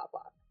how to pop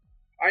lock?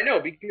 I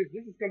know, because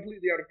this is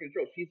completely out of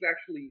control. She's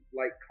actually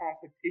like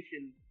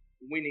competition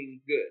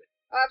winning good.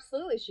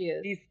 Absolutely, she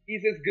is.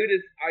 He's as good as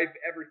I've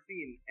ever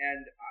seen,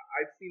 and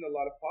I've seen a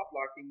lot of pop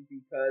locking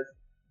because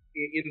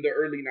in the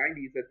early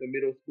 90s at the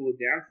middle school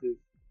dances,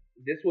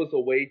 this was a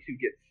way to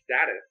get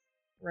status.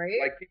 Right.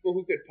 Like people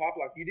who could pop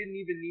lock, you didn't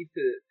even need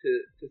to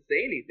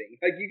say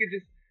anything. Like you could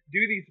just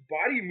do these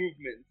body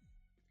movements,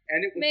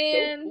 and it was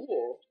so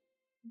cool.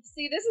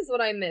 See, this is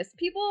what I miss.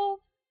 People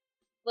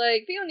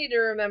need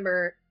to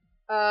remember.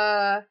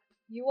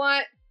 You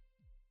want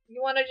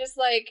to just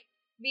like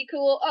be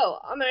cool. Oh,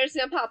 I'm just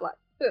gonna pop lock.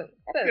 Boom.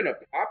 I'm gonna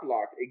pop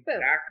lock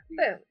exactly.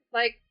 Boom.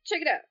 Like,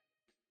 check it out.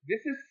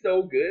 This is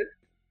so good.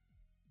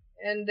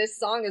 And this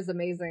song is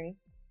amazing.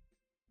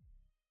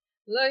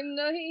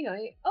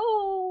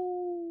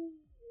 Oh,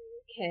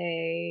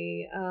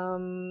 okay.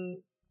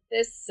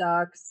 This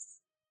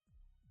sucks.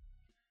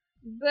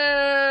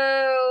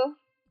 Boo.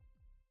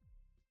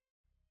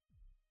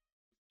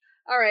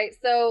 All right,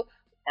 so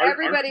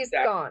everybody's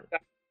gone.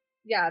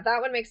 Yeah,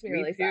 that one makes me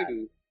really sad.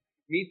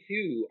 Me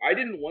too. I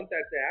didn't want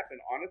that to happen.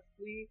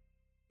 Honestly,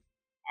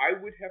 I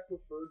would have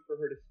preferred for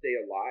her to stay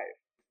alive.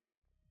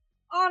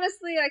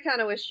 Honestly, I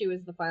kind of wish she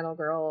was the final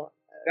girl.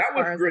 That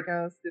was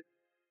gratuitous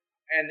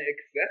and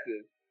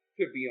excessive,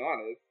 to be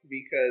honest,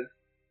 because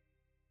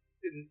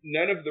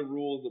none of the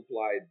rules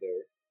applied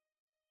there.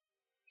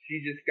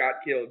 She just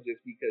got killed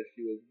just because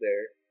she was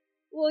there.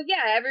 Well,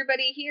 yeah,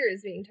 everybody here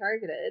is being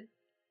targeted.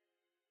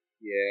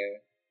 Yeah.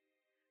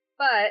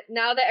 But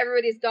now that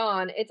everybody's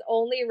gone, it's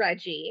only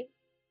Reggie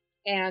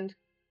and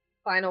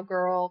final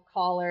girl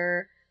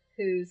caller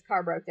whose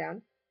car broke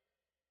down,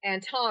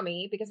 and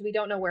Tommy, because we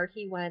don't know where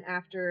he went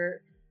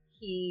after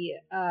he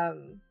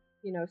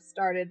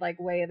started like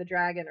Way of the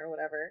Dragon or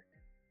whatever.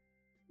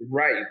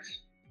 Right.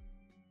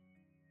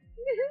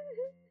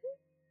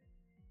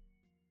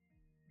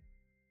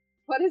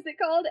 What is it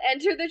called?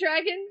 Enter the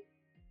Dragon?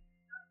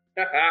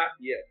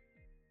 Yes.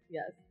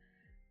 Yes.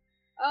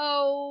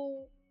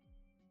 Oh.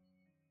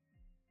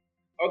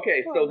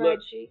 Okay, so look,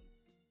 Reggie.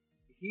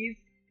 He's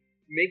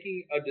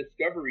making a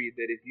discovery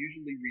that is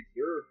usually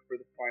reserved for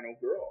the final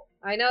girl.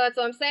 I know, that's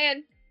what I'm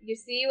saying. You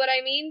see what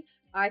I mean?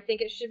 I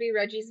think it should be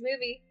Reggie's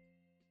movie.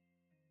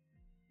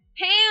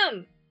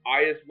 Pam!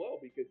 I as well,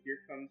 because here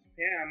comes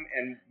Pam,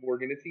 and we're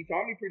going to see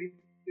Tommy pretty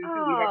soon.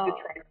 Oh. We have to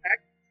try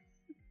back.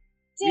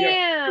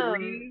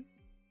 Damn! We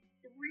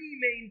have three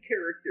main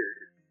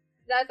characters.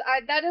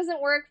 That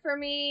doesn't work for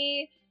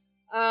me.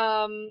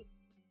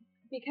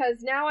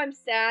 because now I'm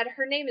sad.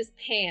 Her name is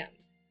Pam.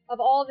 Of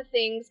all the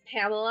things,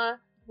 Pamela,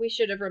 we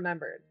should have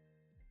remembered.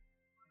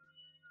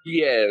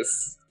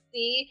 Yes.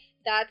 See,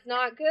 that's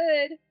not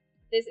good.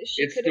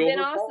 She could have been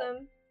awesome.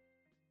 Fault.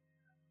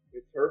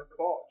 It's her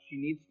fault. She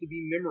needs to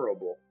be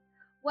memorable.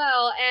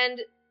 Well, and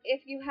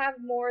if you have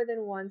more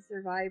than one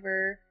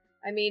survivor,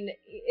 I mean,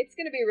 it's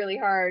going to be really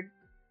hard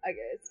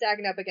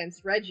stacking up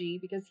against Reggie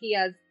because he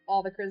has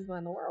all the charisma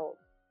in the world.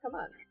 Come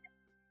on.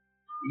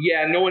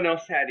 Yeah, no one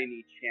else had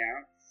any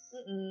chance.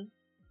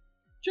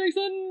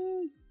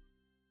 Jason!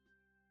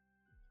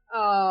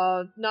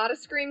 Oh, not a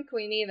Scream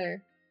Queen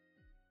either.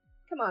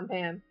 Come on,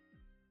 Pam.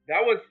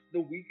 That was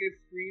the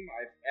weakest scream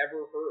I've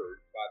ever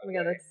heard, by the way. Oh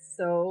my god, that's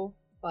so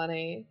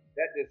funny.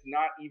 That does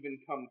not even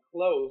come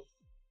close.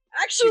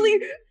 Actually,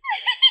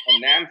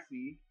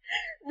 Nancy.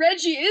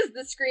 Reggie is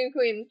the Scream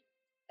Queen.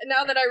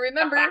 Now that I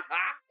remember,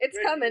 it's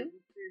Reggie coming. Is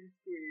the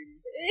Scream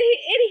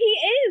Queen.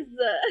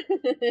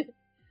 He is.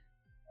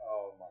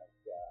 Oh my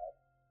god.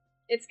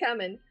 It's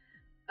coming.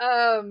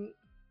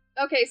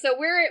 Okay, so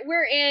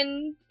we're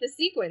in the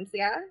sequence,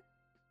 yeah?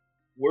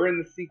 We're in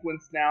the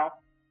sequence now.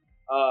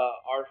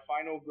 Our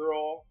final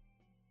girl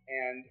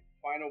and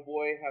final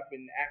boy have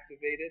been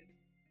activated.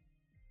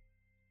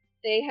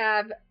 They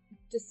have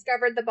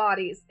discovered the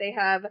bodies. They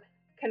have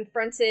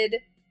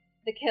confronted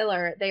the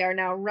killer. They are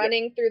now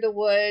running through the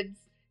woods.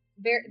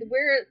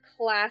 We're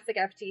classic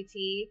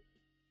FTT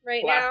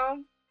now.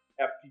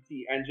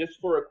 FTT. And just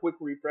for a quick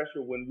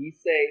refresher, when we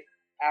say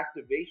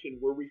activation,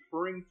 we're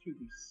referring to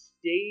the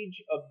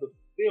stage of the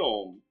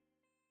film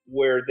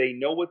where they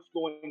know what's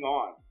going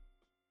on.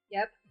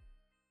 Yep.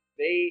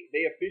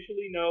 They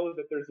officially know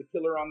that there's a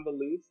killer on the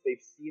loose.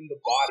 They've seen the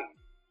body.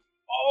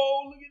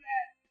 Oh, look at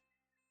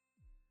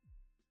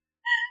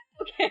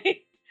that.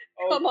 Okay.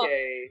 Come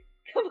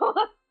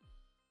on.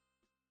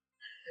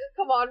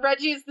 Come on,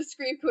 Reggie is the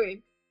Scream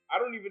Queen. I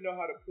don't even know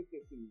how to put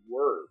this in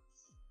words.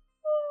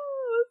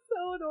 Oh,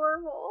 so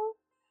adorable.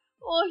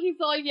 Oh, he's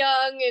all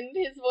young and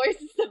his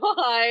voice is so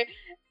high.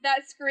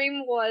 That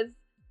scream was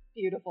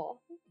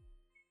beautiful.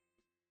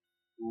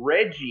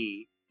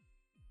 Reggie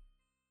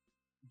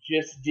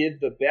just did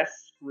the best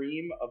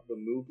scream of the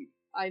movie.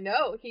 I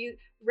know.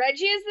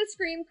 Reggie is the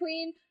Scream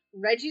Queen.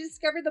 Reggie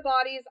discovered the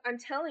bodies. I'm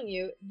telling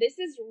you, this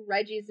is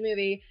Reggie's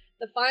movie.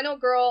 The final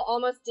girl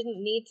almost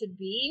didn't need to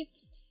be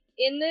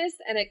in this,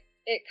 and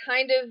it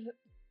kind of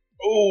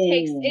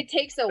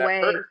takes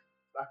away. That hurts.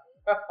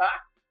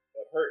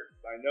 That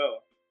hurts, I know.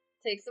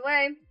 Takes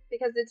away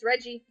because it's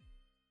Reggie.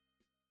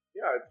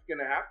 Yeah, it's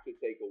gonna have to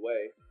take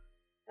away.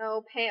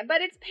 Oh, Pam.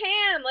 But it's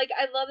Pam. Like,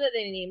 I love that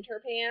they named her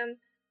Pam.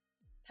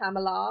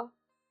 Pamela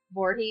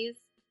Voorhees.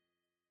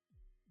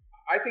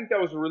 I think that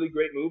was a really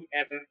great move.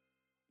 And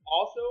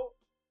also,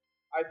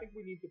 I think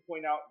we need to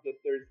point out that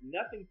there's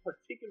nothing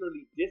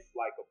particularly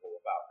dislikable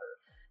about her.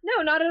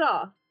 No, not at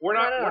all. We're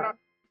not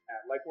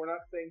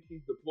saying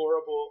she's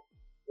deplorable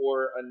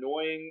or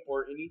annoying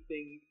or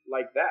anything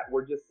like that.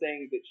 We're just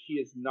saying that she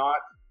is not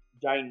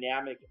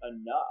dynamic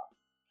enough.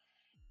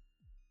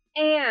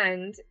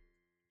 And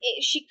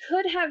she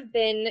could have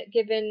been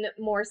given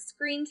more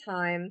screen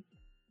time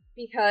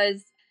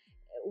because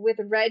with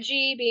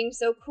Reggie being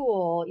so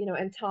cool,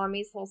 and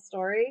Tommy's whole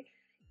story,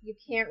 you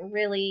can't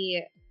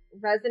really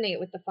resonate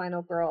with the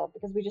final girl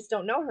because we just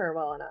don't know her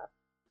well enough.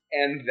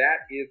 And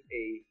that is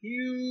a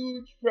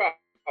huge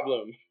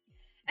problem.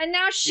 And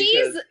now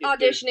she's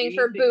auditioning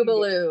for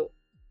Boobaloo.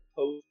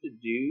 Supposed to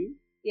do,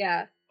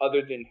 yeah.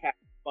 Other than have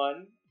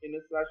fun in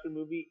a slasher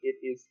movie, it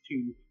is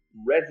to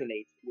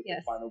resonate with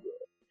the final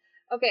girl.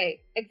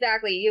 Okay,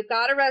 exactly. You've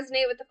got to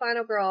resonate with the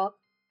final girl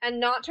and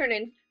not turn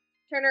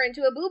her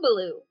into a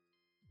Boobaloo.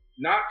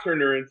 Not turn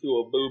her into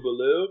a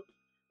Boobaloo.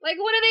 Like,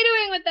 what are they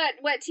doing with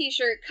that wet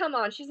t-shirt? Come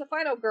on, she's a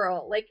final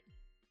girl. Like,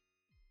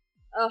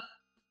 ugh,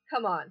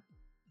 come on.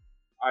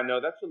 I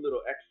know, that's a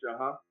little extra,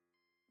 huh?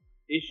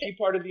 Is she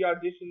part of the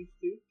auditions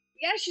too?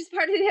 Yeah, she's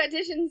part of the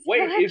auditions.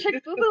 Wait, is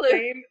this the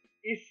same?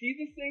 Is she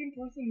the same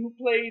person who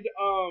played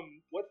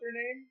what's her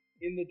name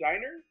in the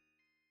diner?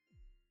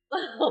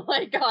 Oh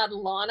my God,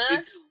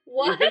 Lana!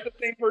 What? Is that the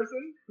same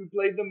person who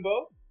played them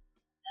both?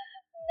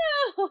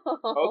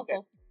 No. Okay.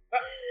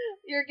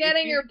 You're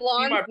getting your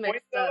blondes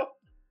mixed up.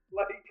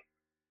 Like,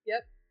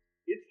 yep.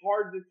 It's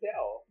hard to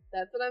tell.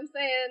 That's what I'm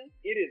saying.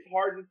 It is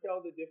hard to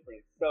tell the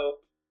difference. So,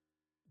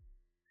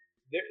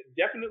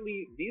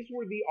 definitely, these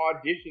were the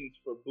auditions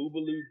for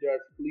Boobaloo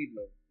Does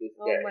Cleveland this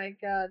day. Oh my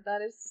God,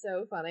 that is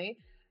so funny.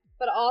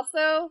 But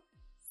also,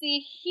 see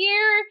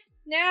here,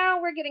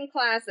 now we're getting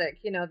classic.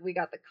 We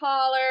got the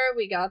collar,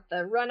 we got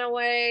the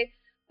runaway.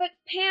 But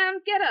Pam,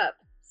 get up.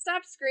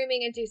 Stop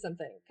screaming and do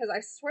something. Because I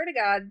swear to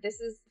God,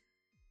 this is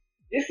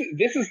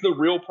the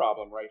real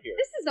problem right here.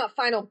 This is not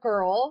final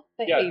girl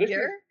behavior. Yeah,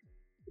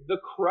 this is the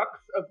crux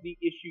of the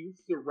issues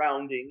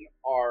surrounding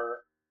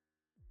our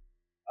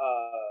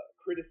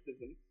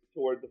criticism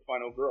toward the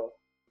final girl.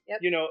 Yep.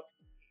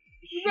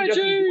 She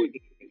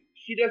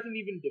doesn't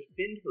even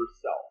defend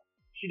herself.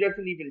 She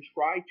doesn't even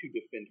try to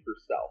defend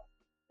herself.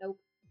 Nope.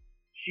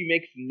 She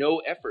makes no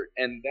effort,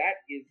 and that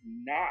is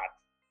not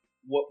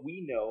what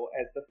we know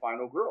as the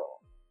final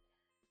girl.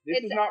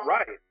 This is not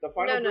right. The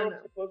final girl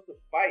is supposed to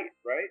fight,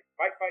 right?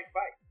 Fight, fight,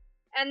 fight.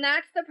 And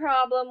that's the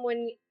problem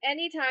when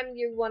anytime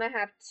you want to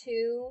have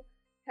two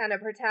kind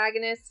of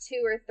protagonists,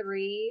 2 or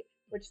 3,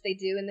 which they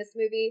do in this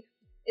movie,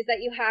 is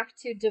that you have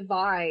to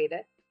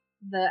divide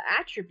the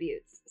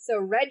attributes. So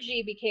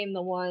Reggie became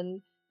the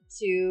one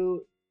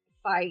to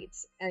fight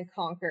and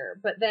conquer.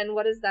 But then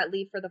what does that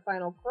leave for the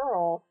final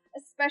girl?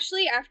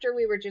 Especially after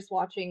we were just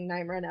watching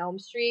Nightmare on Elm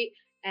Street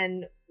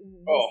and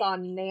we saw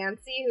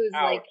Nancy, who's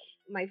like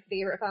my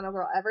favorite final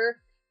girl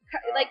ever.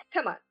 Like,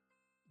 come on.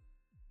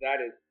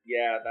 That's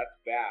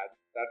bad.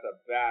 That's a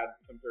bad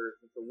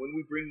comparison. So when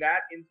we bring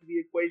that into the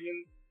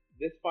equation,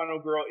 this final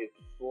girl is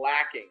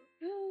slacking.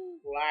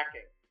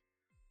 Slacking.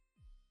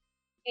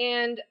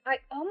 And I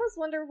almost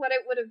wonder what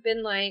it would have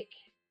been like.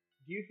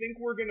 Do you think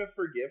we're gonna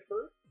forgive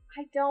her?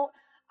 I don't.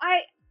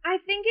 I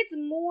think it's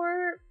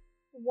more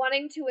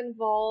wanting to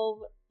involve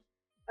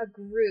a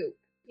group.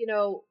 You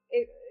know,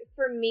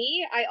 for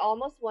me, I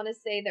almost want to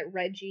say that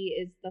Reggie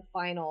is the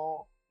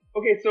final.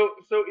 Okay, so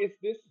is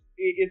this?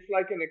 It's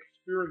like an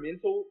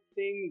experimental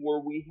thing where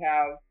we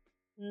have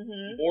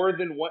more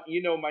than one.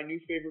 You know, my new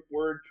favorite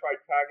word,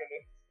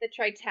 tritagonist. The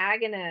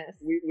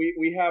tritagonist.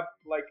 We have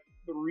like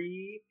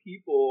 3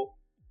 people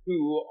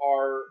who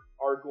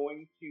are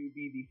going to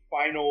be the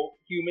final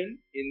human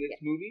in this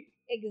movie.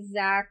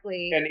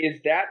 Exactly. And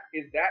is that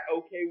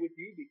okay with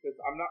you? Because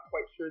I'm not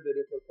quite sure that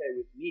it's okay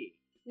with me.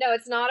 No,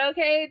 it's not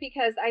okay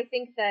because I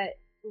think that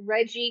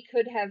Reggie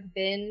could have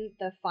been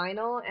the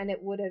final and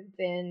it would have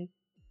been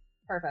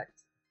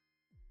perfect.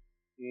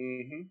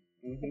 If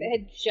it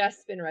had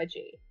just been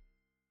Reggie.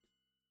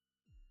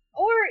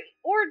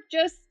 Or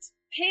just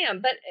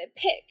Pam, but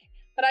pick.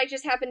 But I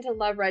just happen to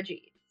love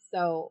Reggie.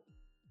 So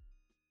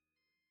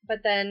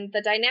but then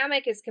the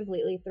dynamic is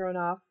completely thrown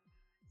off.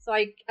 So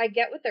I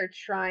get what they're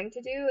trying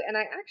to do, and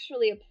I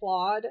actually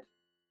applaud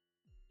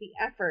the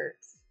effort.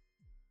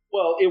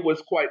 Well, it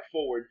was quite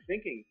forward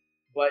thinking,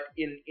 but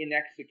in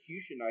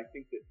execution, I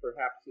think that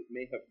perhaps it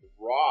may have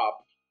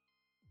robbed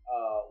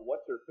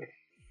what's her face.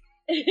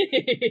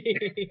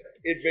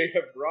 It may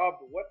have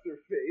robbed what's her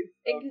face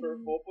of her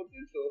full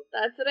potential.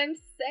 That's what I'm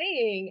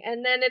saying.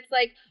 And then it's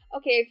like,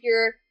 okay,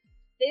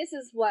 this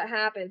is what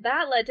happened.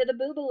 That led to the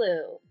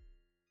boobaloo.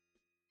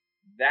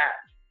 That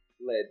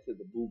led to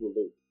the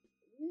boobaloo.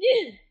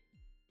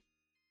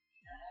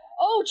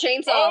 Oh,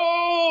 chainsaw!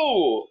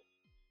 Oh!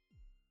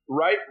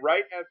 Right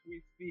as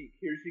we speak,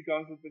 here she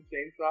comes with the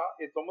chainsaw.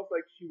 It's almost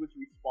like she was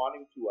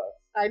responding to us.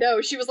 I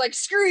know, she was like,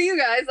 screw you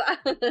guys!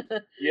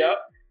 Yep.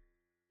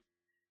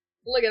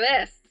 Look at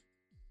this.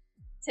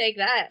 Take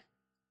that.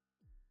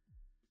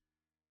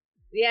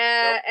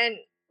 Yeah, yep. And...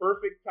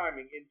 perfect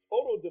timing, in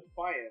total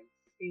defiance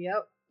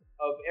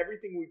of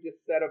everything we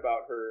just said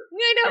about her.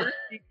 I know! Here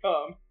she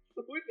comes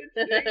with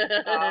a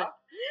chainsaw.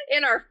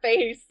 In our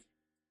face.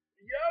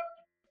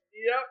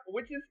 Yep,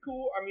 which is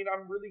cool. I mean,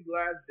 I'm really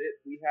glad that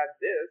we had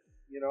this,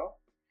 you know?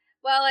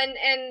 Well,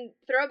 and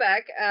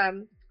throwback,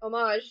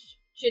 homage,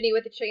 Ginny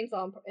with the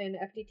chainsaw in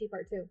FTT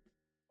Part 2.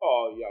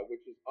 Oh, yeah,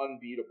 which is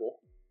unbeatable.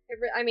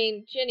 I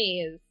mean,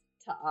 Ginny is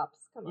tops.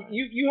 Come on.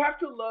 You have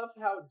to love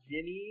how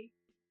Ginny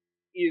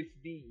is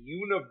the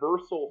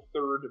universal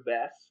third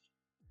best.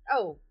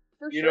 Oh,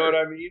 for sure. You know what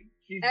I mean?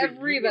 She's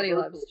everybody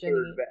loves Ginny.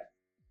 Third best.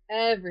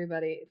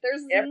 Everybody.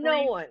 There's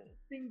no one.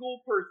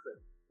 Single person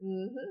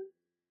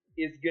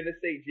is gonna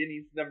say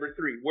Ginny's number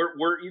 3.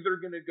 We're either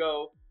gonna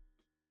go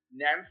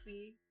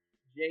Nancy,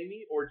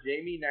 Jamie, or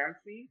Jamie,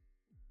 Nancy,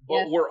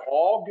 but we're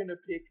all gonna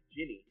pick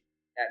Ginny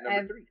at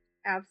number 3.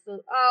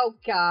 Absolutely. Oh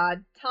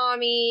God,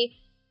 Tommy.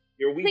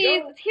 Here we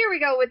go. Here we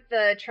go with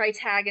the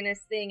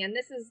tritagonist thing, and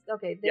this is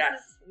okay.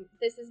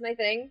 This is my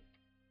thing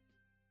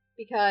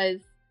because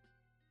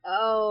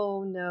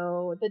oh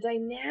no, the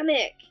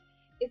dynamic.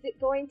 Is it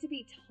going to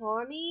be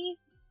Tommy?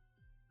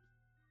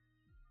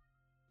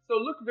 So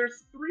look,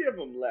 there's 3 of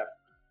them left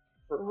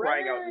for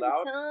crying out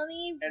loud.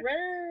 Tommy,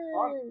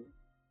 run!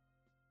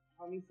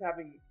 Tommy's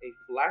having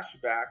a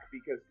flashback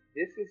because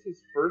this is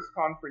his first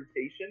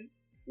confrontation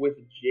with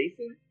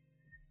Jason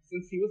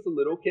since he was a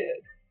little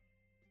kid.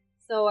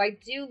 So I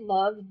do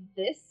love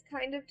this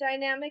kind of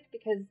dynamic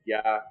because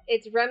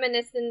it's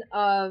reminiscent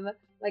of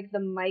like the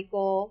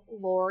Michael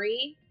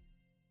Laurie.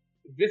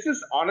 This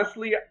is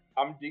honestly,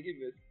 I'm digging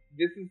this.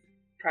 This is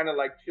kind of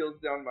like chills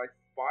down my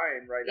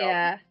spine right now.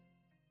 Yeah.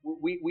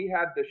 We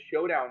had the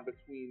showdown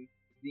between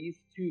these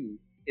 2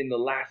 in the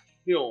last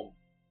film,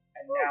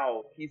 and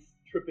now he's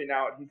tripping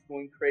out. He's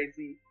going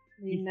crazy.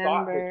 He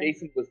thought that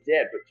Jason was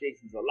dead, but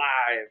Jason's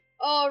alive.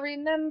 Oh,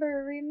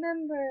 remember.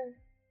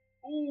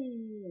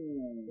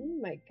 Ooh. Oh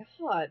my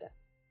God.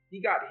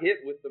 He got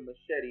hit with the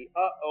machete.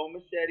 Uh-oh,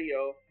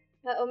 machete-o.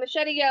 Uh-oh,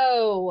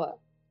 machete-o.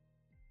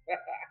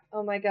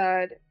 Oh my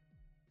God.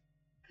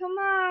 Come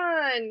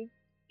on.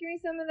 Give me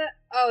some of that.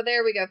 Oh,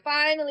 there we go.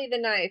 Finally the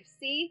knife.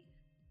 See?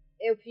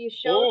 If you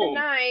show the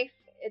knife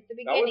at the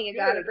beginning, you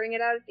gotta bring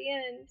it out at the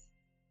end.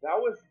 That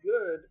was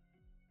good.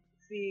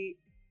 See,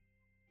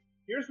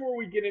 here's where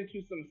we get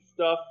into some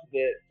stuff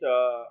that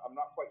I'm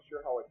not quite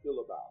sure how I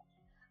feel about.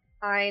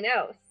 I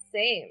know,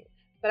 same.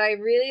 But I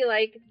really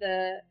like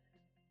the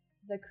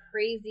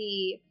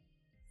crazy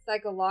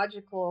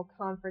psychological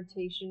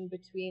confrontation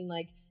between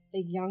like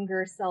the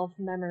younger self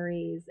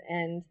memories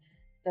and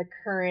the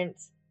current,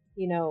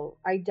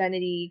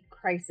 identity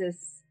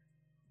crisis.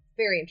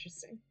 Very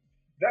interesting.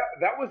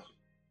 That was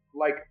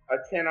like a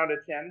 10 out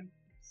of 10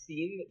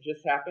 scene that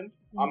just happened.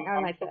 I'm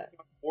like totally that.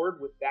 on board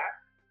with that.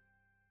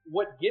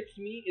 What gets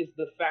me is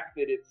the fact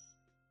that it's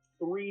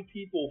 3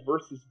 people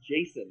versus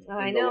Jason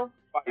in the last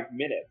 5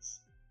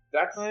 minutes.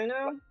 I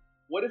know.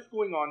 What is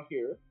going on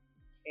here?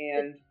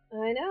 And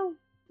I know.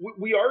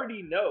 We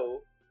already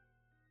know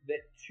that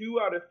 2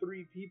 out of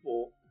 3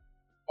 people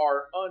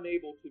are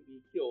unable to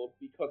be killed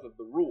because of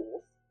the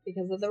rules.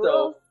 Because of the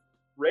rules.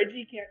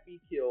 Reggie can't be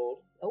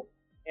killed. Nope.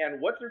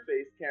 And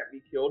What's-Her-Face can't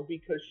be killed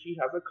because she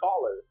has a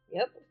collar.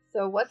 Yep.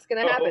 So what's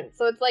going to happen?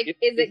 So it's like, is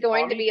it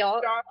going to be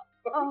all...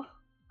 Oh,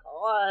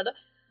 God.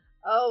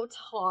 Oh,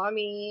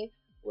 Tommy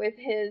with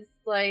his,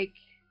 like,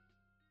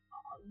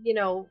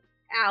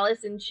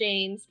 Alice in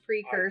Chains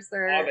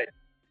precursor. I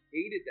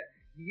hated that.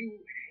 You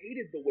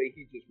hated the way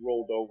he just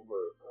rolled over.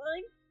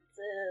 I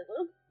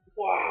did.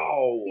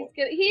 Wow.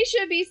 He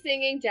should be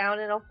singing Down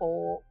in a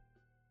Hole.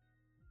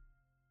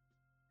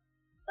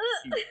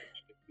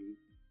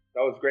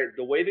 That was great.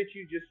 The way that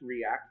you just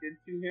reacted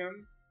to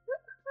him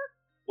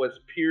was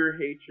pure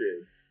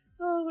hatred.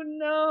 Oh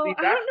no! See,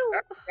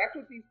 that's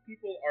what these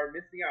people are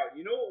missing out.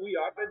 You know what we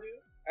ought to do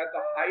at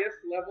the highest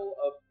level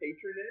of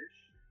patronage?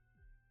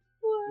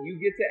 What? You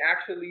get to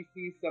actually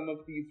see some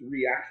of these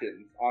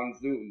reactions on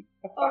Zoom.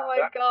 Oh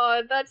my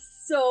god, that's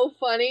so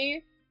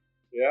funny.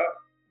 Yeah.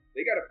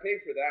 They gotta pay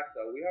for that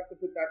though. We have to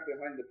put that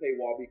behind the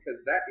paywall because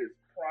that is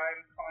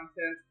prime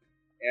content.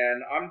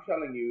 And I'm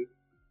telling you,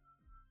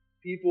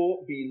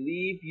 people,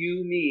 believe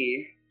you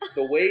me,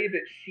 the way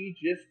that she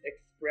just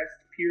expressed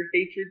pure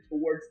hatred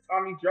towards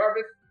Tommy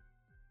Jarvis.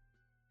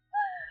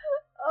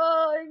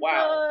 Oh my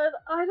god.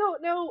 I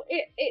don't know.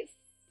 It's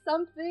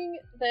something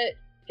that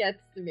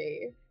gets to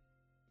me.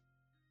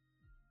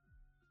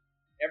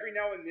 Every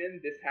now and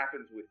then this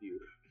happens with you.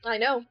 I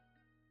know.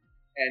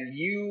 And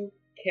you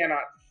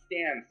cannot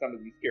stand some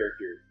of these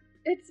characters.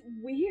 It's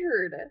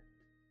weird.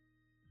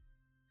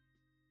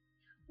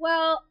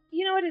 Well,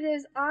 you know what it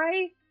is?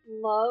 I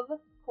love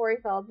Corey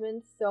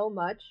Feldman so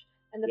much.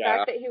 And the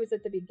fact that he was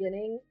at the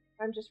beginning,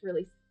 I'm just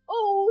really...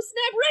 Oh,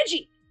 snap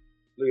Reggie!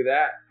 Look at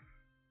that.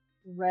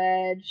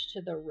 Reg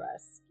to the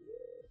rescue.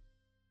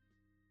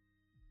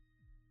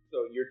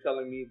 So you're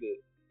telling me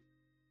that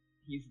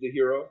he's the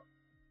hero?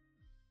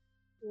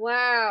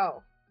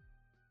 Wow.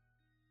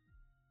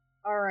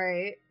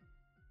 Alright.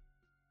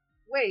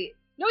 Wait.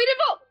 No, he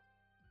didn't vote!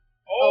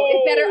 Oh,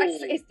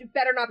 it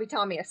better not be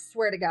Tommy, I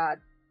swear to God.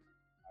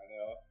 I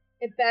know.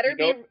 It better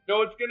be...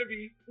 No, it's gonna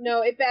be...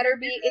 No, it better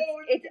be...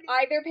 It's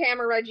either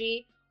Pam or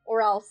Reggie,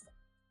 or else.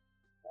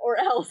 Or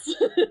else.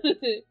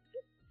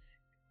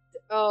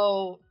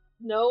 Oh,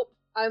 nope.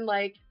 I'm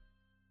like...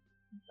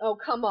 Oh,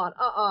 come on.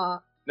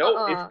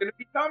 No, it's gonna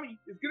be Tommy.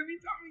 It's gonna be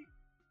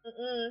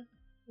Tommy.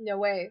 No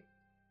way.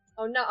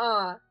 Oh,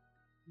 nuh-uh.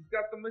 He's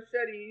got the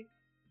machete.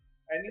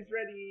 And he's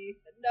ready.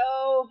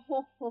 No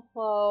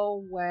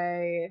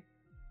way.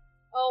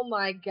 Oh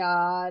my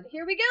god.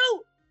 Here we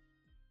go!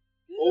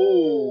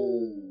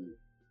 Oh.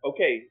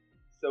 Okay,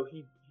 so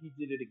he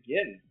did it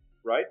again,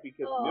 right?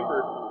 Because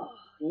remember...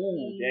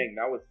 Ooh, dang,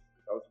 that was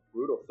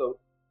brutal. So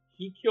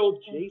he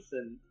killed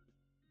Jason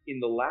in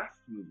the last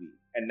movie.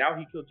 And now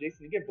he killed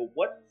Jason again. But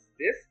what's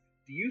this?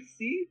 Do you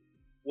see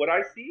what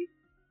I see?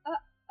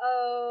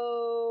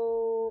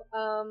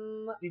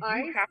 Did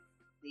you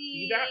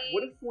see that?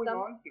 What is going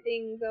on here?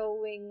 Something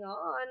going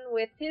on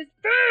with his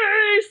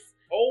face!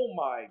 Oh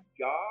my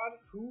god,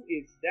 who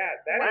is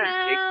that?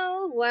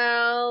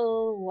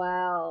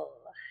 Well.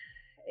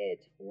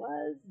 It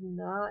was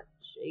not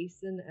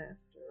Jason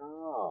after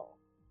all.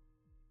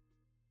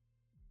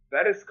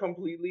 That is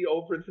completely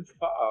over the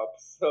top,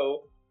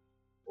 so...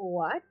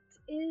 What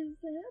is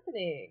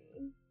happening?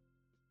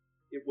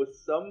 It was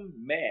some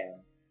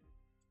man.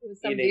 It was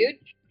some in dude? A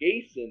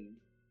Jason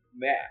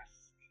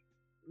mask.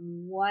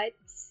 What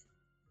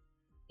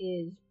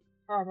is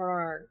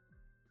happening?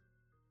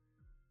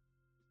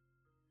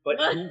 But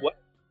who what?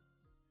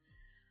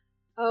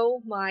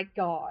 Oh my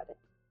god.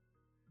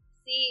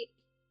 See,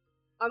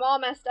 I'm all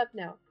messed up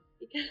now.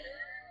 Because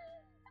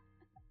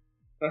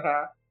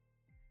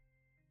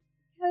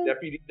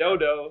Deputy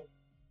Dodo.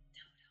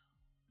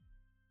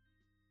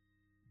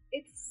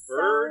 It's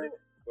Bird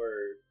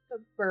word. The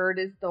bird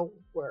is the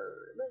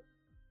word.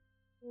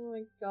 Oh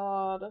my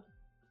god.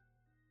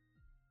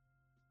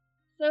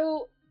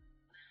 So,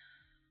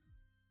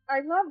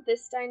 I love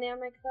this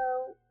dynamic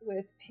though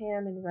with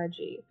Pam and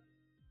Reggie.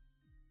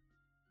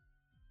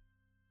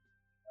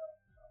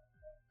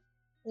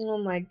 Oh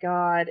my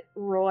god.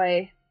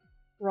 Roy.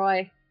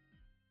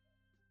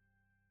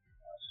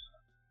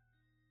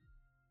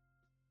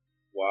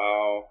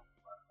 Wow.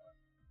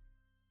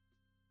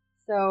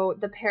 So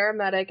the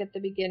paramedic at the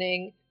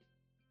beginning,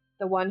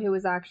 the one who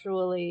was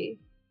actually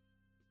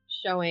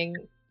showing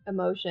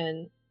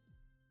emotion,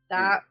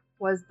 that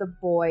was the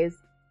boy's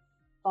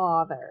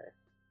father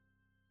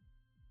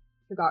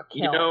who got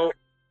killed. You know,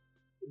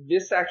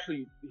 this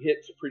actually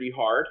hits pretty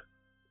hard,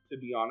 to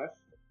be honest.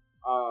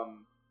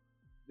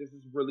 This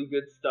is really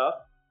good stuff.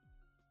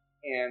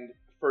 And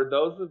for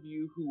those of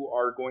you who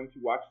are going to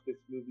watch this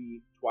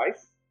movie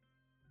twice,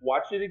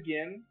 watch it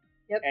again,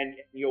 and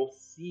you'll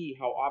see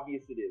how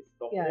obvious it is.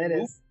 The whole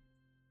movie, is.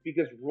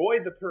 Because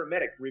Roy, the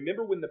paramedic,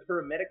 remember when the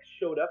paramedics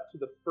showed up to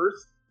the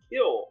first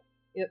kill?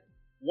 Yep.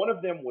 One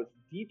of them was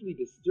deeply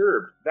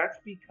disturbed. That's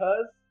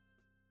because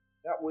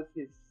that was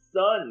his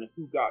son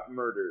who got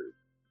murdered.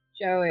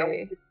 Joey. That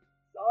was his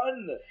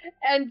son.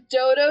 And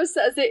Dodo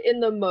says it in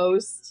the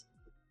most,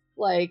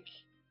 like,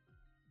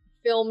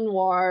 film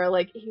noir.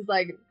 Like, he's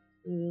like,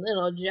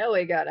 little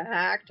Joey got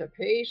hacked to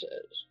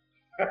pieces.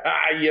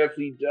 Yes,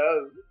 he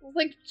does. I was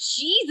like,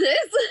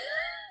 Jesus!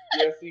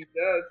 Yes, he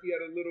does. He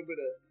had a little bit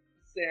of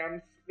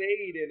Sam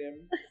Spade in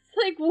him. It's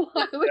like,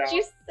 why would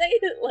you say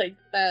it like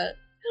that?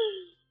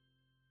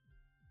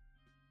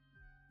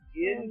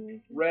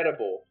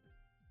 Incredible.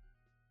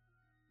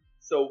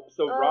 So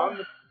Ron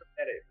the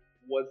paramedic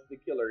was the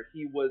killer.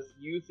 He was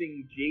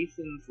using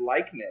Jason's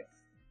likeness,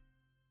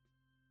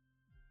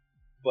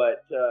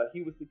 but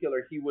he was the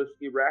killer. He was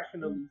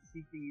irrationally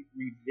seeking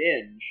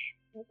revenge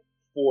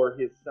for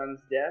his son's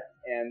death,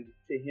 and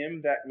to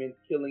him that meant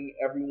killing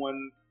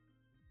everyone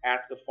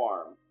at the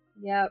farm.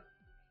 Yep.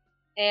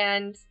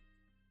 And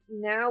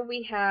now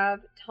we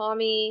have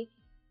Tommy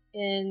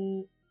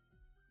in,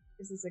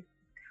 is this a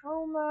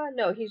coma?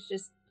 No, he's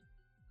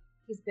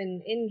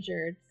been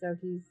injured, so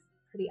he's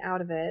pretty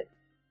out of it.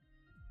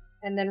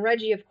 And then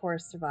Reggie, of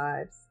course,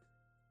 survives.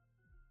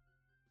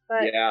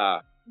 But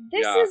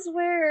this is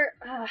where,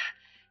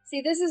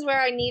 this is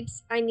where I need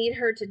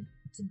her to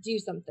do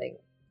something.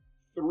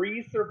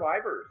 3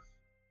 survivors.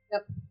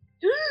 Yep.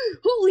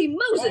 Holy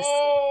Moses!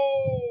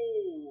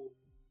 Oh!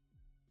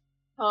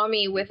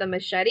 Tommy with a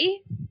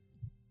machete.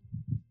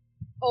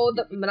 Oh,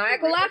 the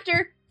maniacal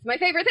laughter. It's my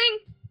favorite thing.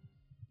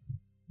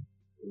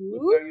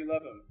 Look how you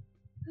love him.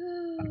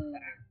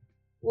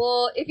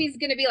 Well, if he's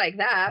gonna be like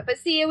that. But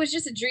see, it was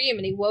just a dream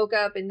and he woke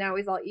up and now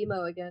he's all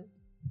emo again.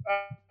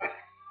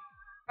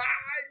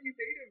 You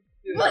made him.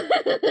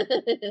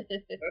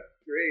 That's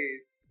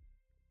great.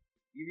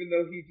 Even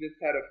though he just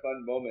had a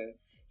fun moment.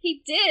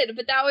 He did,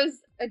 but that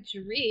was a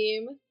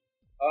dream.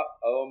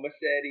 Uh-oh,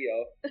 machete.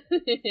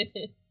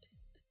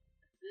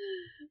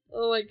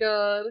 Oh my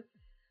god.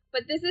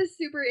 But this is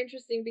super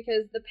interesting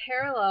because the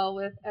parallel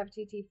with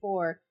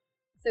FTT4,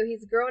 so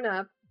he's grown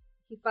up,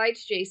 he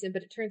fights Jason,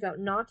 but it turns out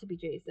not to be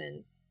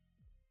Jason.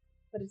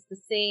 But it's the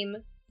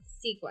same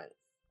sequence.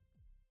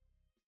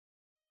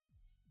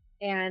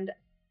 And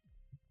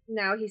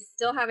now he's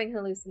still having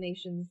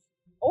hallucinations.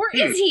 Or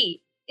is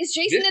he? Is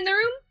Jason in the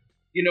room?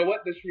 You know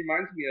what? This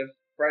reminds me of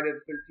Friday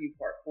the 13th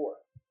Part 4.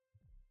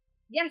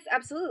 Yes,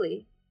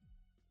 absolutely.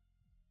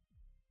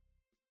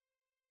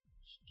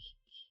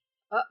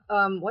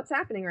 What's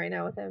happening right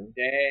now with him?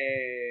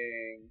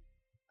 Dang.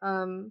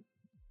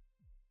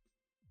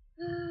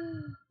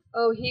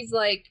 Oh, he's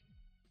like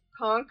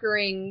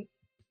conquering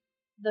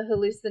the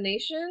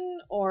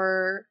hallucination,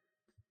 or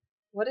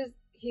what is,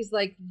 he's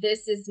like,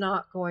 this is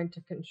not going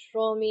to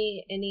control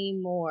me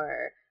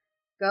anymore.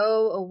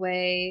 Go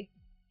away,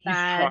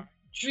 bad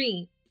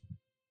dream.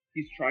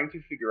 He's trying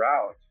to figure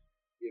out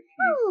if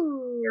he's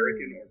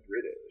American or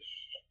British.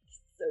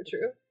 So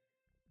true.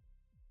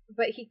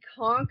 But he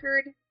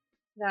conquered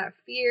that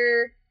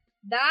fear.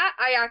 That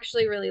I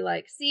actually really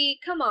like. See,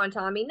 come on,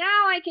 Tommy.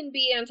 Now I can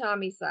be on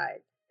Tommy's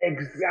side.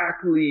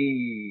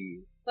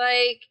 Exactly.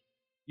 Like,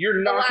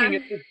 you're knocking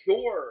at the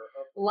door.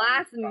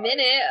 Last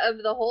minute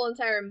of the whole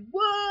entire.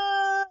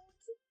 What?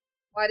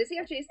 Why does he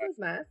have Jason's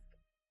mask?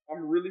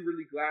 I'm really,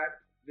 really glad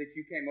that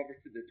you came over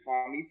to the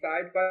Tommy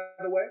side,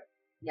 by the way.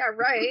 Yeah,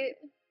 right.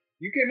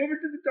 You came over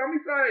to the Tommy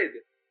side.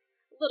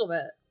 A little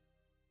bit.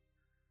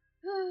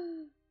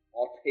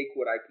 I'll take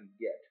what I can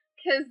get.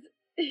 Because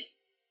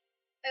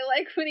I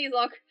like when he's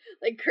all,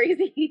 like,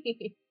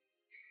 crazy.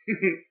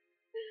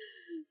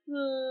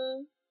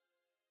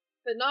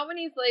 But not when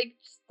he's, like,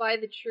 just by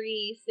the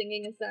tree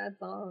singing a sad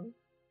song.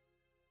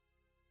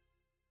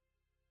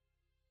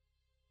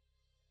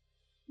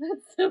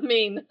 That's so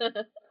mean.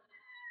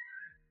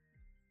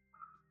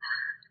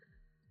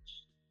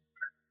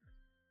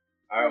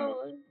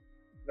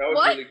 That was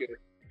what? really good.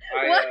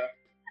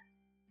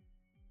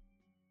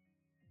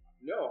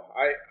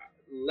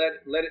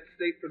 Let it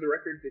state for the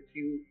record that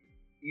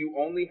you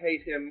only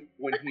hate him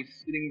when he's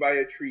sitting by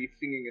a tree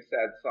singing a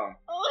sad song.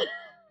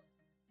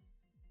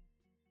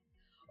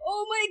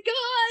 Oh my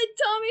god!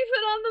 Tommy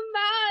put on the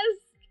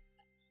mask!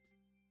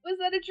 Was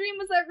that a dream?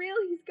 Was that real?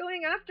 He's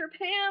going after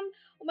Pam.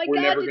 Oh my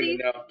god, did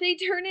he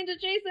turn into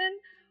Jason?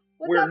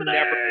 What's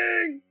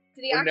happening?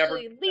 Did he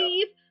actually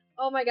leave?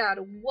 Oh my god,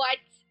 what?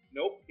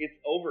 Nope, it's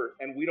over,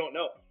 and we don't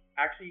know.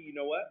 Actually, you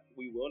know what?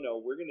 We will know.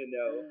 We're going to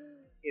know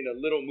in a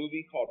little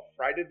movie called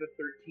Friday the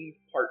 13th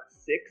Part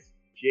 6,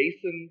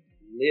 Jason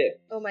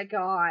Lives. Oh my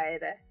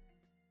god.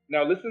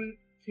 Now listen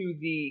to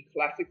the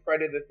classic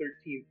Friday the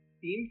 13th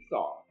theme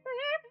song.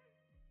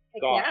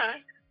 Gosh,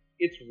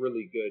 it's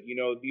really good. You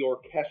know, the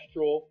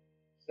orchestral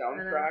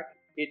soundtrack,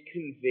 it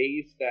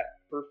conveys that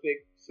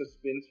perfect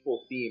suspenseful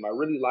theme. I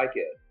really like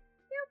it.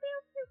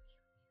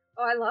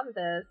 Oh, I love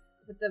this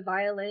with the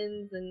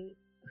violins. And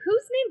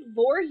who's named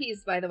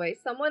Voorhees, by the way?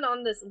 Someone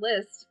on this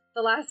list,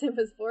 the last name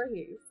was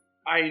Voorhees.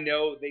 I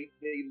know, they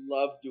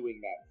love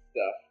doing that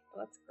stuff. Oh,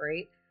 that's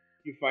great.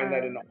 You find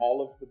that in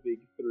all of the big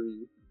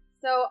three.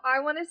 So I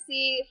want to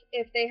see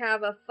if they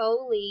have a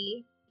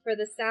Foley for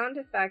the sound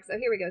effects. Oh,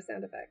 here we go,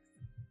 sound effects.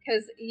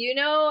 Because you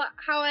know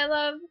how I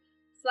love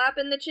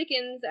slapping the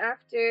chickens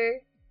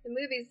after the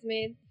movie's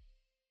made.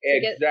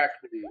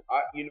 Exactly.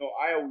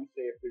 I always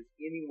say if there's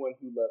anyone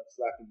who loves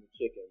slapping the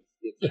chickens,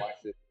 it's my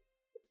sister.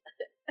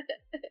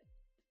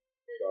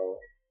 So.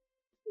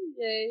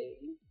 Yay.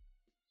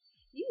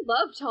 You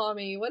love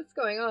Tommy. What's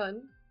going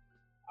on?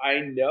 I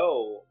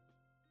know.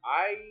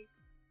 I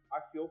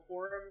feel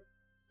for him.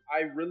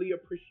 I really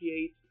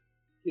appreciate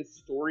his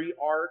story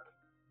arc.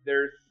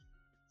 There's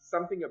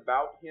something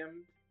about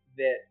him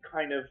that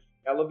kind of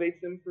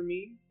elevates him for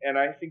me, and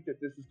I think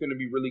that this is going to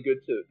be really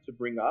good to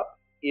bring up,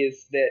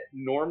 is that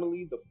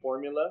normally the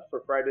formula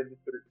for Friday the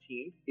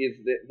 13th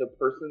is that the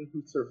person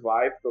who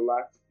survived the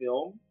last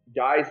film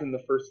dies in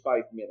the first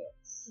 5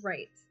 minutes.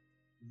 Right.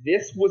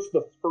 This was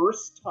the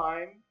first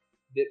time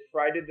that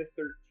Friday the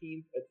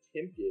 13th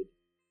attempted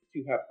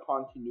to have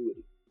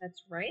continuity.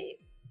 That's right.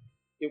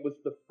 It was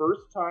the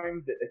first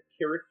time that a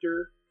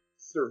character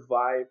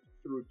survived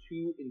through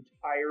 2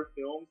 entire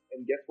films,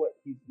 and guess what?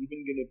 He's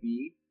even going to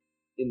be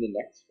in the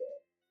next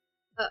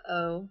film.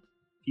 Uh-oh.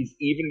 He's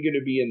even going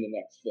to be in the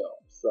next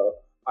film. So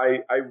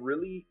I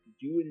really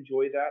do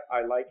enjoy that.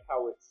 I like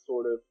how it's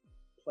sort of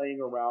playing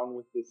around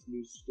with this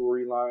new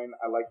storyline.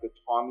 I like the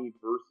Tommy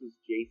versus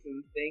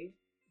Jason thing.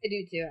 I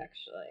do too,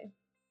 actually.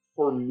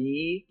 For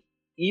me,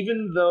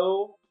 even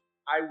though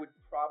I would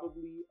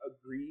probably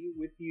agree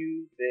with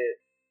you that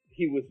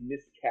he was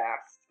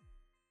miscast,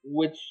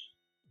 which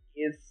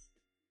is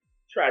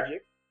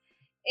tragic.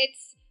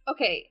 It's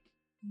okay.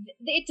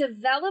 It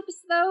develops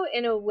though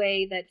in a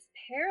way that's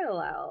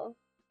parallel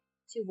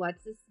to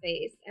What's His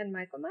Face and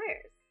Michael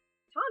Myers.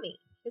 Tommy,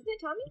 isn't it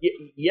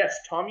Tommy? Yes,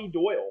 Tommy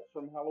Doyle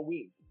from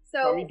Halloween.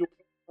 So Tommy Doyle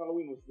from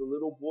Halloween was the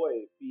little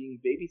boy being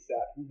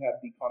babysat who had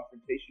the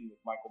confrontation with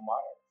Michael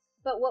Myers.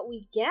 But what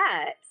we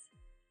get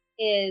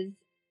is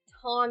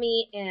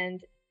Tommy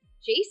and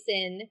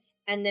Jason,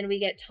 and then we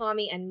get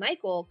Tommy and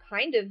Michael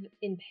kind of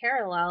in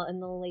parallel in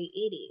the late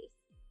 80s.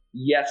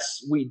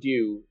 Yes, we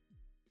do.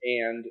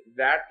 And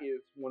that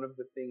is one of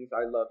the things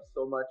I love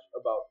so much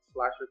about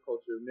slasher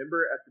culture.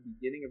 Remember at the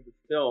beginning of the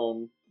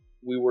film,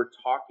 we were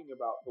talking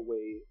about the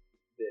way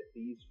that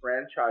these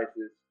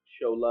franchises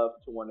show love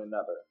to one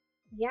another.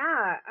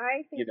 Yeah,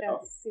 I think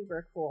that's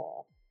super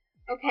cool.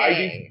 Okay.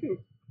 I do too.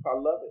 I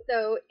love it.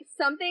 So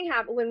something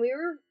happened when we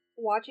were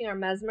watching our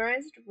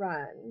Mesmerized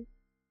run,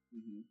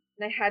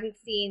 and I hadn't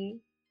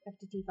seen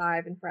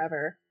FTT5 in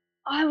forever.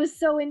 I was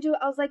so into it.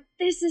 I was like,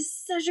 this is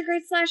such a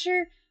great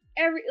slasher.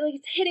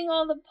 It's hitting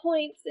all the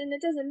points, and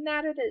it doesn't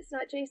matter that it's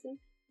not Jason.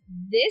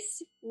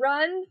 This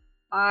run,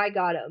 I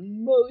got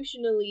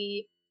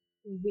emotionally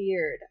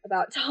weird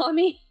about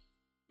Tommy.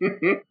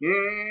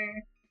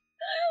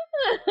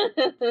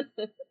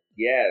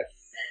 Yes.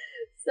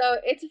 So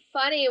it's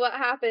funny what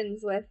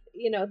happens with,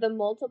 the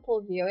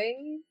multiple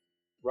viewings.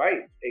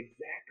 Right,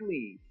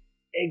 exactly.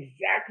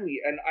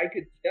 And I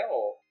could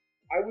tell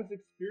I was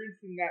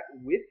experiencing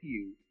that with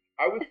you.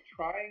 I was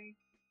trying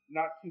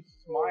not to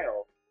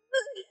smile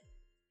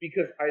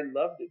because I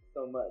loved it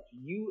so much.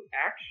 You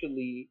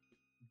actually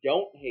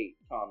don't hate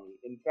Tommy.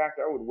 In fact,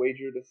 I would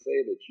wager to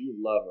say that you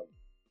love him.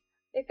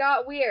 It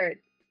got weird.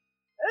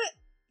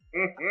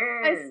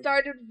 I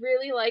started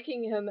really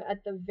liking him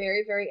at the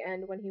very, very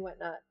end when he went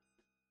nuts.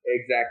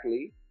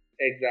 Exactly.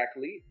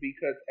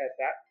 Because at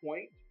that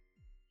point,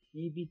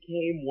 he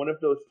became one of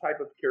those type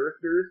of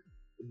characters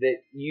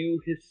that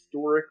you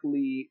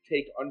historically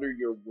take under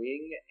your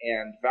wing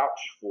and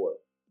vouch for.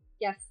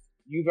 Yes.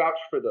 You vouch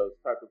for those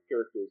type of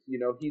characters.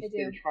 He's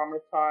been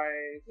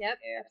traumatized. Yep,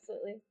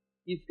 absolutely.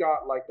 He's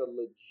got like a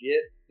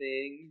legit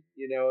thing,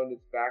 in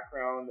his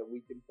background that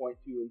we can point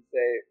to and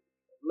say,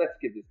 let's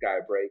give this guy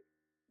a break.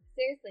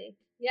 Seriously.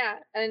 Yeah.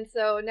 And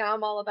so now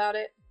I'm all about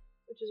it,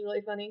 which is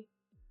really funny.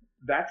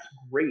 That's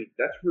great.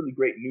 That's really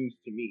great news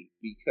to me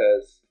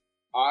because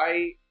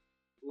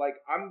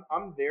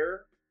I'm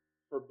there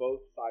for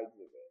both sides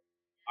of it.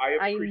 I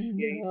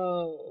appreciate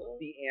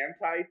the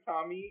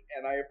anti-Tommy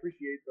and I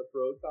appreciate the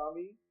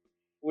pro-Tommy,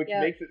 which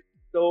makes it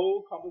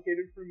so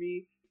complicated for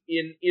me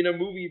in a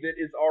movie that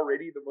is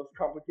already the most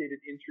complicated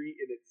entry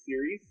in its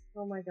series.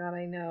 Oh my god,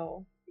 I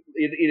know.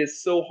 It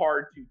is so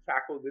hard to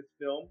tackle this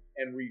film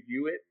and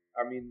review it.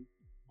 I mean,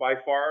 by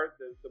far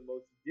the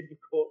most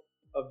difficult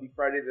of the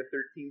Friday the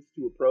 13th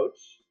to approach.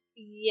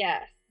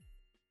 Yes.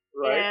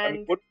 Right? And I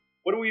mean,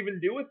 what do we even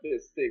do with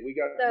this thing? We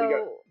got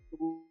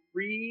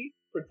 3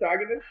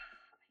 protagonists.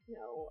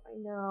 I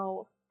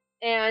know.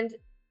 And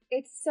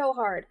it's so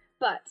hard.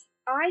 But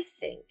I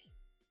think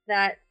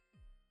that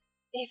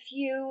if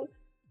you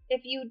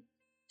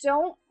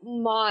don't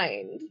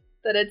mind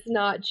that it's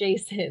not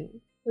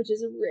Jason, which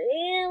is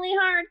really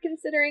hard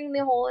considering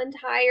the whole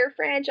entire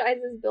franchise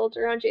is built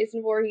around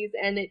Jason Voorhees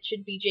and it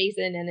should be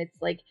Jason, and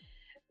it's like,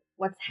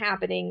 what's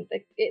happening?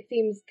 Like, it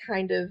seems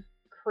kind of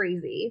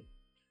crazy.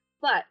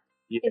 But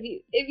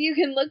if you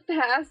can look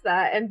past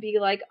that and be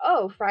like,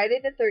 oh,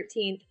 Friday the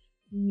 13th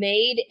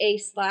made a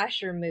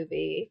slasher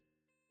movie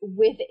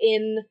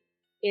within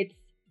its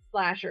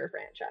slasher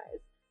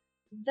franchise,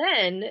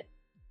 then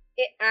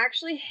it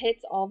actually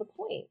hits all the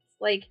points.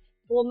 Like,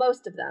 well,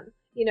 most of them.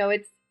 You know,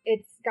 it's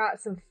got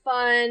some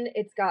fun.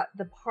 It's got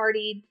the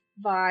party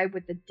vibe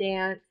with the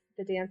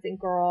dancing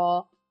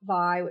girl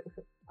vibe.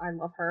 I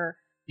love her.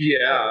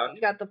 Yeah.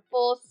 You got the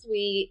full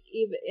suite,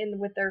 even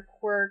with their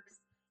quirks.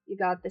 You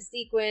got the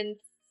sequence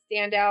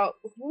standout.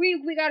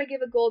 We got to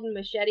give a golden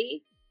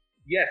machete.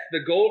 Yes, the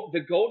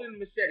golden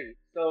machete.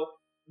 So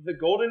the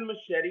golden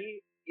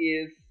machete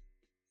is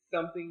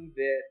something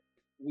that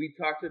we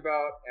talked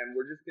about, and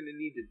we're just going to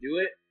need to do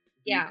it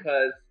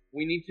because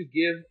we need to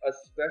give a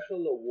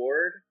special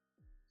award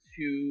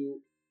to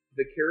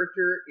the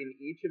character in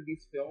each of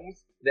these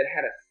films that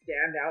had a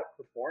standout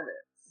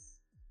performance.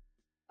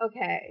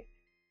 Okay,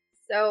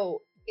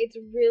 so it's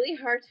really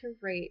hard to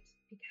rate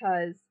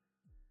because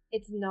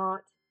it's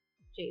not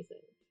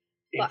Jason.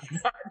 But,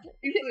 it's not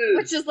Jason.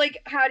 Which is like,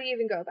 how do you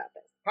even go about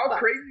this? How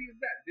crazy is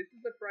that? This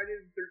is a Friday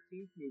the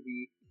 13th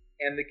movie,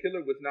 and the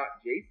killer was not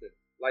Jason.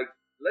 Like,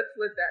 let's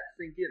let that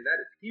sink in. That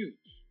is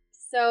huge.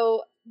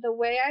 So the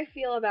way I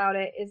feel about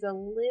it is a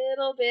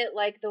little bit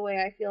like the way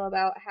I feel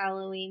about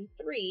Halloween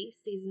 3,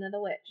 Season of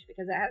the Witch,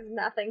 because it has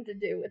nothing to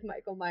do with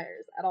Michael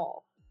Myers at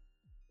all.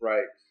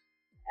 Right.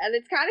 And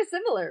it's kind of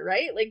similar,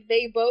 right? Like,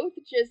 they both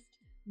just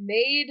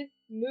made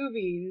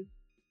movies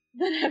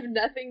that have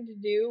nothing to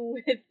do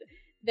with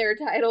their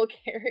title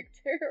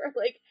character or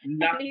like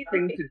nothing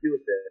anything to do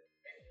with it.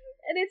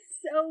 And it's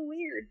so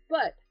weird.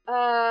 But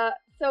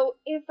so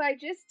if I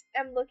just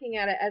am looking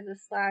at it as a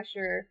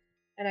slasher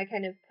and I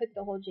kind of put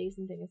the whole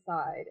Jason thing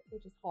aside,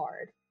 which is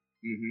hard,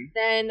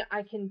 then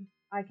I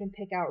can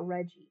pick out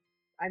Reggie.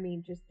 I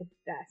mean, just the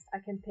best. I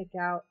can pick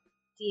out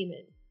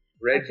Demon.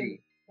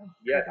 Reggie.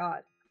 My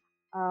God.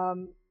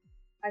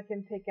 I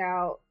can pick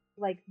out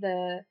like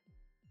the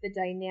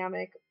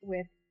dynamic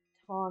with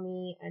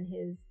Tommy and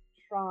his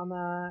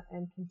trauma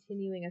and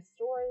continuing a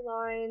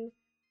storyline,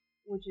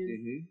 which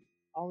is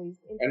always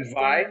interesting.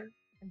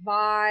 And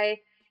Vi.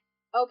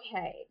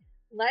 Okay,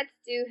 let's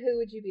do Who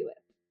Would You Be With?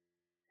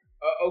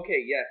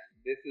 Okay, yes.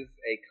 This is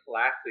a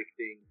classic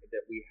thing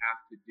that we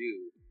have to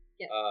do.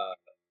 Yes.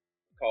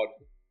 Called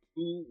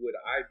Who Would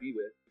I Be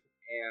With?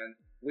 And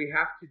we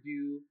have to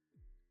do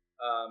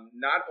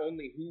not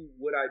only who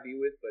would I be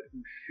with, but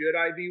who should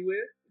I be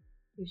with?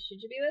 Who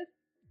should you be with?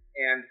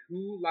 And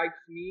who likes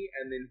me,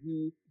 and then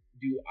who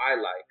do I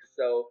like?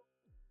 So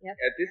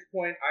at this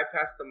point, I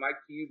pass the mic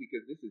to you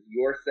because this is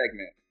your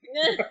segment.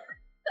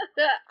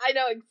 I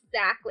know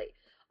exactly.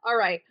 All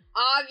right.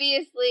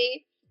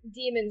 Obviously,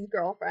 Demon's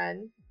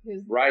girlfriend,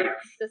 who's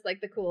just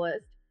like the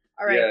coolest.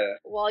 All right. Yeah.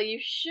 Well, you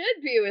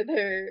should be with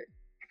her.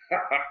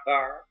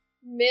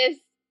 Miss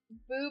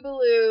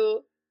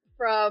Boobaloo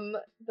from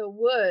the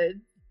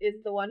woods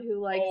is the one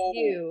who likes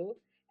you,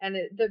 and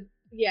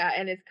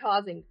and it's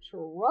causing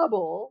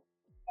trouble.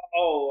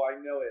 Oh, I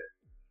know it.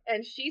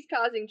 And she's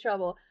causing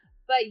trouble,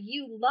 but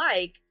you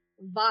like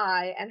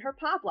Vi and her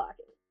pop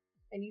locking,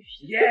 and you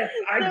should. Yes,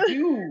 I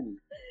do.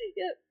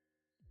 Yep.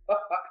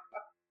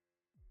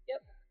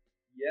 Yep.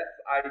 Yes,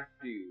 I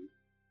do.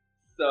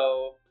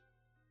 So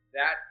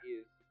that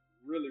is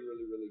really,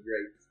 really, really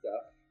great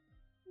stuff.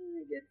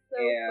 It's so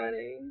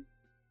funny.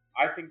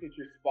 I think that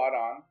you're spot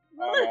on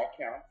all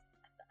counts,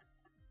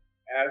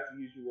 as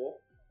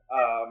usual.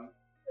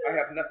 I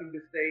have nothing to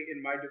say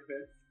in my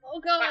defense. Oh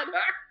God.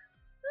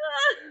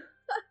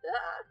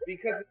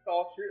 Because it's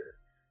all true.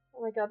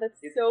 Oh my God, that's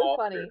so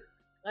funny. True.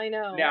 I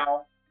know.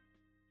 Now,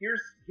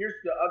 here's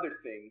the other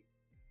thing.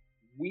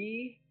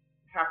 We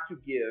have to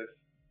give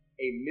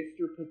a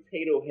Mr.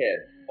 Potato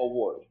Head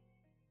award.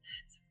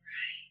 That's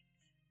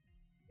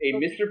right. A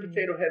Mr.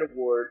 Potato Head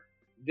award.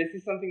 This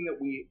is something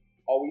that we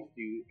always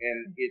do,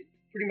 and it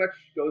pretty much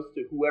goes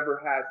to whoever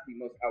has the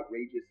most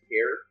outrageous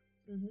hair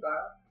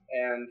style.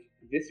 And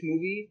this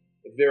movie,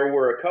 there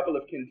were a couple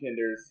of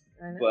contenders,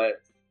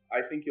 but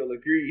I think you'll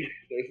agree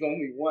there's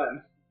only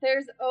one.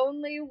 There's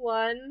only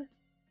one,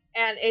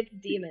 and it's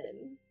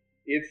Demon.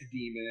 It's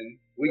Demon.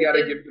 We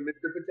gotta give the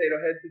Mr. Potato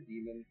Head to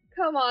Demon.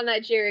 Come on,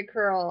 that Jerry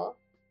curl.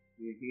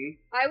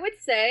 I would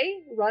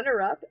say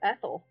runner-up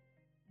Ethel.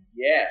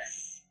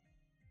 Yes.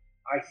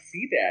 I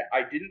see that.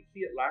 I didn't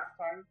see it last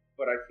time,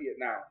 but I see it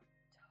now.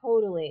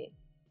 Totally.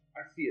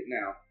 I see it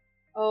now.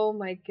 Oh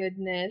my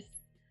goodness.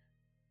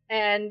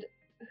 And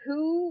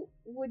who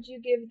would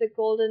you give the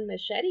golden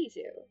machete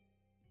to?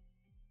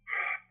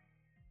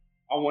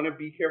 I want to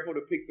be careful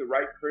to pick the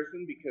right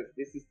person because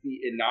this is the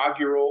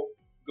inaugural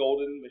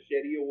Golden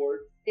Machete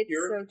Awards. It's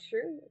so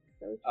true. It's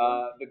so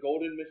true. The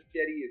Golden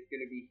Machete is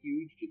going to be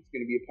huge. It's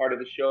going to be a part of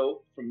the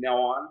show from now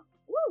on.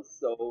 Woo!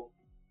 So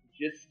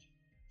just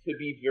to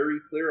be very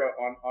clear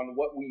on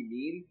what we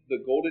mean, the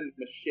golden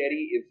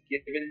machete is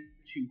given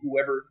to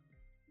whoever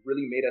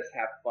really made us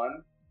have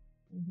fun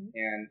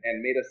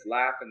and made us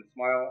laugh and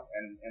smile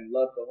and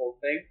love the whole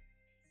thing.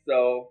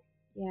 So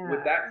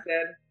with that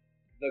said,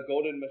 the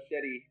golden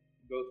machete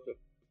goes to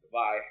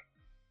Vi.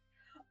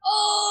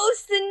 Oh,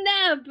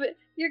 snap!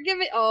 You're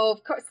giving... Oh,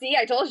 of course. See,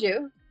 I told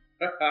you.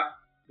 The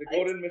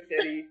golden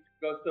machete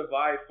goes to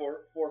Vi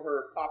for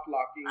her pop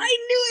locking. I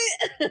knew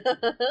it!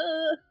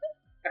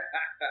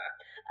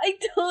 I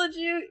told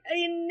you.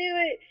 I knew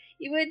it.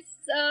 You would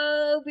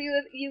so be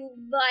with... You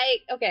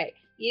like... Okay,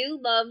 you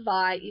love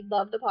Vi. You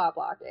love the pop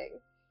locking.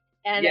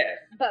 And, yes.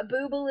 But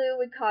Boobaloo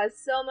would cause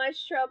so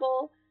much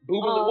trouble.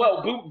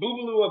 Well,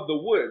 Boobaloo of the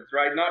woods,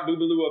 right? Not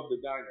Boobaloo of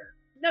the diner.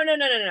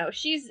 No.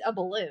 She's a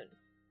balloon.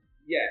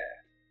 Yeah.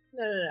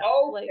 No.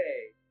 Okay. Like,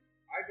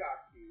 I got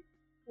you.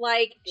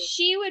 Like,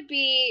 she would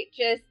be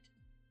just,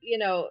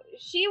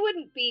 she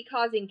wouldn't be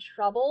causing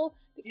trouble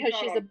because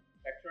she's a...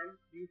 Spectrum,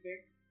 do you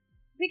think?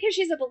 Because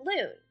she's a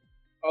balloon.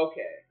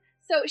 Okay.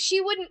 So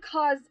she wouldn't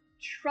cause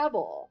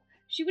trouble.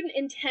 She wouldn't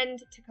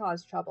intend to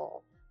cause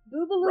trouble.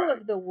 Boobaloo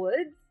of the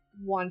woods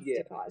wants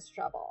to cause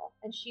trouble,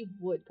 and she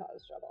would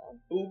cause trouble.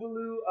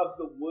 Boobaloo of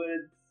the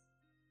woods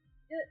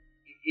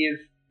is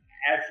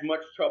as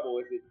much trouble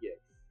as it gets.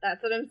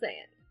 That's what I'm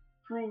saying.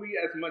 Truly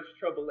as much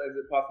trouble as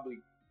it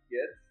possibly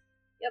gets.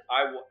 Yep.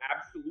 I will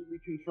absolutely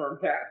confirm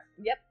that.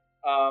 Yep.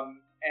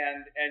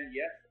 And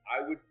yes,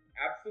 I would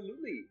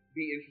absolutely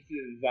be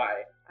interested in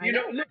Vi.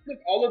 Look,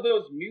 all of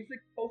those music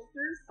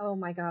posters. Oh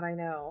my god, I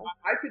know.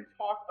 I could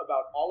talk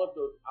about all of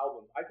those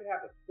albums. I could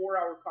have a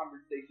 4-hour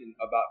conversation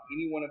about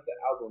any one of the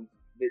albums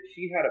that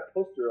she had a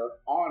poster of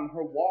on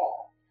her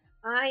wall.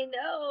 I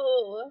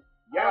know.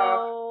 Yeah.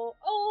 Oh,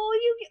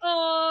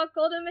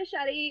 Golden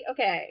Machete.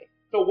 Okay.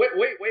 So wait.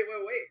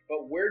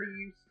 But where do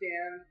you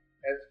stand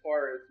as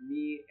far as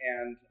me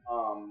and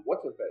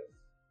what's her face?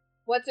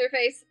 What's her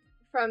face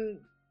from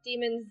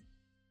Demon's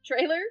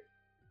trailer?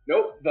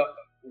 Nope. The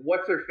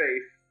what's her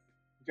face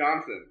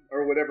Johnson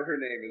or whatever her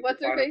name is.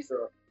 What's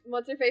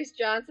her face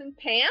Johnson?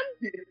 Pam?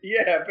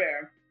 Yeah,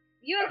 Pam.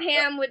 You and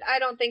Pam I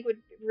don't think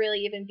would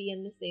really even be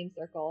in the same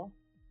circle.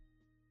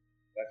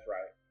 That's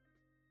right.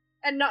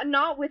 And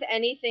not with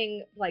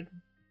anything like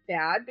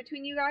bad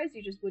between you guys.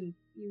 You'd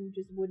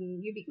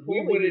be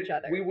cool with each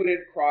other. We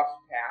wouldn't cross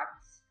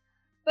paths.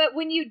 But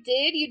when you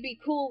did, you'd be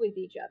cool with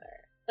each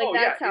other. Like,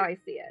 that's how I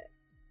see it.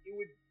 It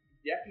would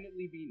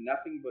definitely be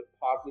nothing but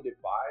positive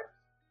vibes.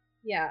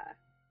 Yeah.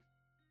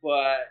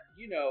 But,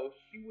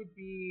 she would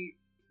be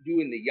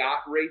doing the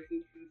yacht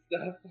races and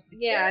stuff.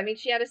 Yeah, I mean,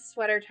 she had a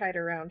sweater tied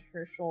around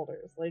her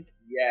shoulders. Like,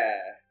 yeah.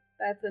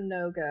 That's a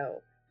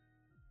no-go.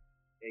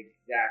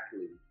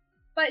 Exactly.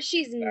 But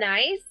she's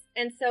nice,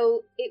 and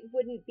so it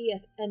wouldn't be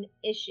an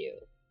issue.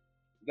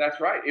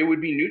 That's right. It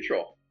would be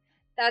neutral.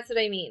 That's what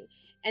I mean.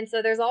 And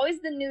so there's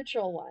always the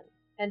neutral one.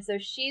 And so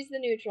she's the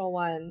neutral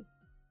one.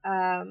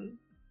 Vi,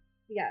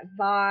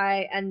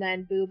 and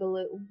then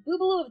Boobaloo.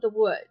 Boobaloo of the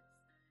woods.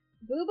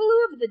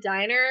 Boobaloo of the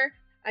diner,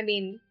 I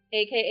mean,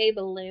 a.k.a.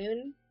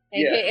 Balloon,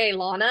 a.k.a.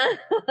 Lana.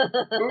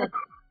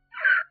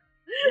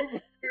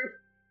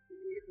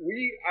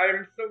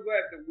 I'm so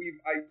glad that we've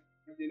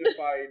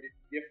identified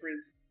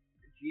different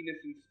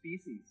genus and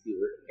species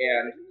here,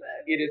 and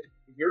it is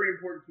very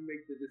important to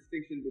make the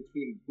distinction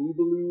between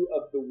Boobaloo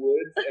of the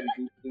woods and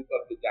Boobaloo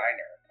of the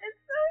diner.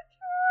 It's so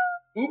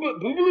true.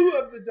 Boobaloo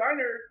of the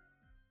diner.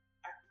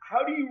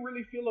 How do you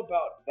really feel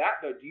about that,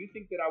 though? Do you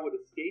think that I would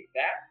escape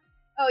that?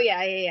 Oh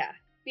yeah.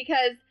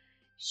 Because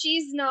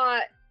she's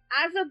not,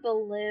 as a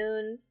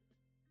balloon,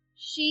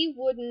 she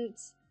wouldn't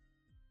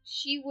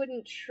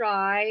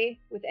try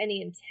with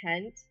any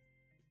intent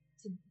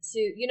to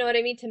you know what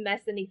I mean, to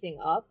mess anything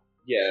up.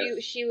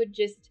 Yes. She would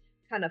just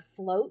kind of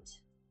float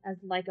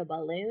as like a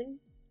balloon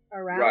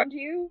around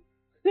you.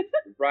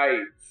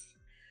 Right.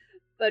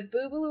 But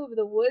Boobaloo of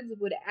the woods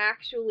would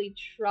actually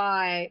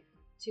try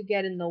to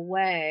get in the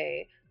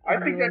way. I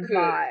think that's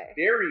a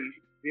very,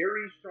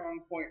 very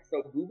strong point.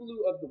 So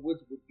Boobaloo of the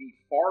woods would be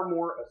far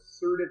more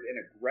assertive and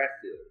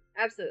aggressive.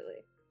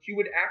 Absolutely. She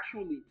would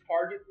actually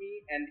target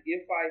me, and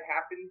if I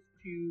happened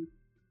to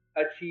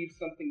achieve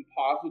something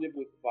positive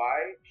with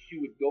Vi, she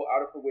would go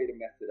out of her way to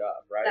mess it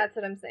up, right? That's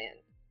what I'm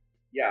saying.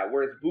 Yeah,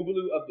 whereas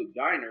Boobaloo of the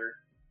diner,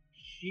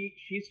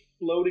 she's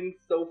floating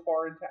so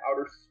far into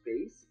outer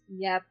space.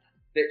 Yep.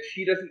 That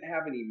she doesn't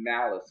have any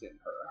malice in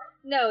her.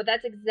 No,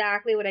 that's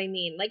exactly what I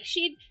mean. Like,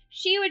 she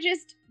would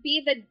just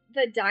be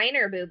the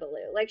diner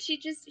Boobaloo. Like, she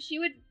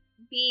would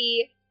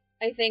be,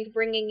 I think,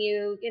 bringing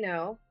you,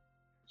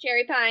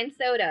 cherry pie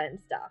soda and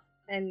stuff.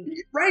 And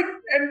right,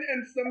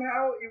 and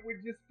somehow it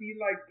would just be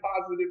like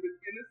positive and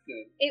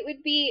innocent. It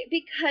would be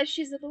because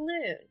she's a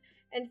balloon.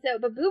 And so,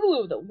 but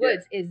Boobaloo of the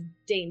woods is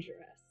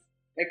dangerous.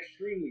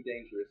 Extremely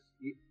dangerous.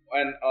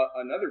 And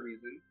another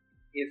reason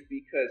is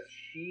because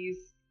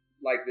she's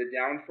like the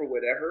down for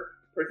whatever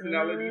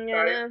personality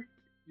type.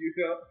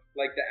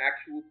 Like the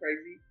actual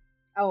crazy.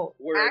 Oh,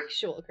 whereas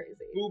actual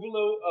crazy.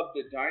 Boobaloo of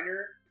the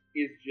diner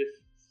is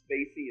just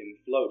spacey and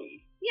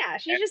floaty. Yeah, Yeah,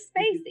 she's just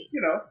spacey.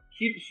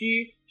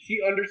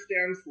 She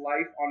understands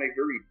life on a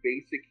very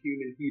basic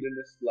human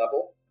hedonist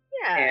level.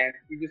 Yeah. And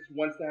she just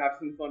wants to have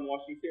some fun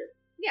while she's here.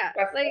 Yeah.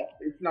 That's all.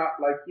 It's not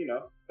like,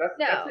 that's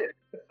it.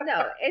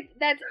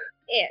 That's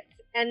it.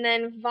 And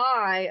then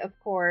Vi, of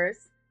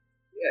course,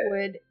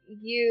 would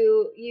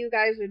you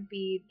guys would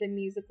be the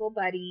musical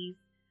buddies.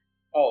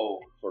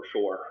 Oh, for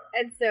sure.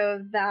 And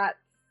so that's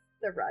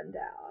the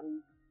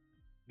rundown.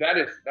 That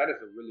is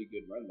a really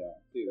good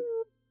rundown too.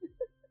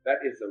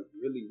 That is a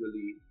really,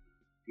 really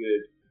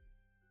good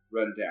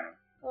rundown.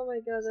 Oh my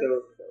god, that's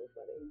so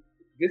funny.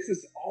 This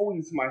is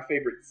always my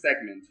favorite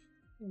segment.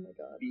 Oh my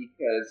god.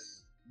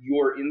 Because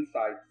your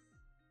insights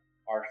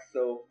are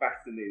so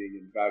fascinating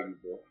and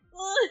valuable.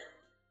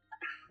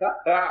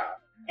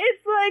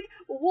 It's like,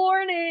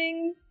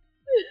 warning.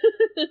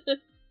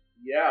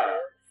 Yeah.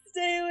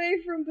 Stay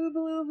away from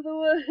Boobaloo of the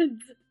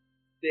Woods.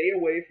 Stay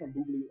away from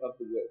Boobaloo of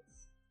the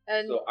Woods.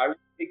 And so I would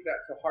take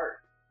that to heart.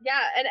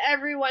 Yeah, and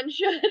everyone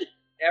should.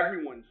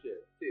 Everyone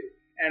should too.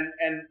 And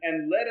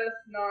let us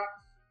not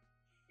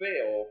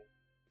fail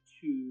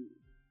to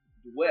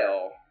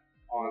dwell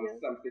on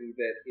something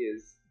that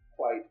is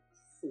quite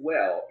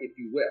swell, if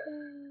you will.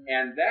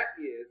 And that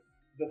is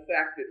the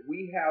fact that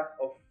we have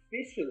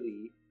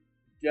officially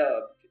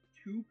dubbed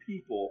two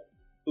people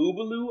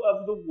Boobaloo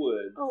of the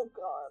Woods. Oh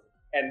god.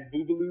 And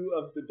Boobaloo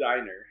of the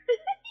Diner.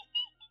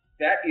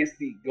 That is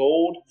the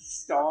gold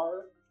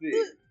star thing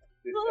this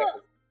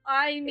episode.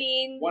 I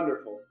mean,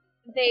 wonderful.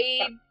 They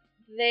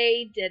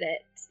did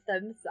it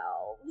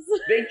themselves.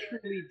 They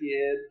truly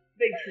did.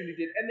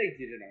 And they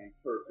did it on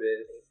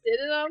purpose. Did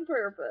it on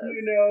purpose. They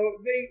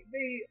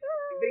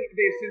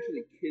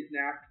essentially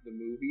kidnapped the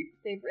movie.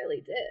 They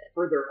really did.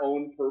 For their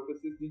own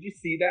purposes. Did you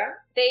see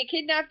that? They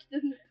kidnapped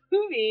the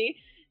movie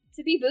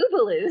to be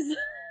Boobaloos.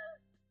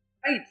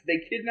 Right. They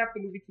kidnapped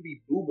the movie to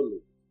be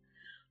Boobaloo.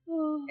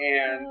 Oh,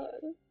 and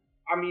God.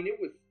 I mean, it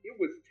was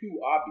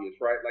too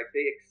obvious, right? Like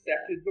they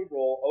accepted the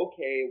role.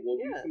 Okay, we'll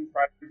do some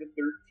Friday the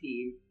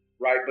 13th,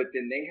 right? But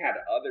then they had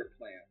other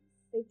plans.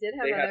 They did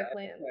have other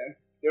plans.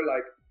 They're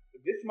like,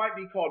 this might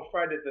be called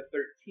Friday the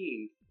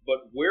 13th,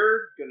 but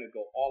we're gonna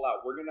go all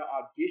out. We're gonna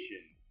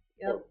audition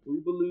for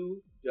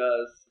Boobaloo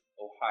Does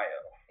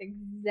Ohio.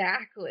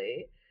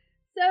 Exactly.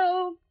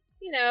 So,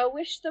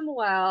 wish them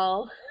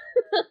well.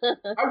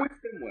 I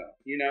wish them well,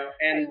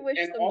 and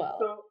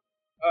also,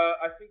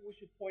 I think we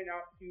should point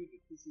out too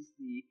that this is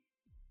the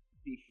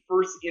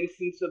first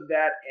instance of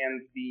that,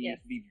 and the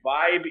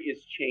vibe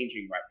is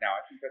changing right now.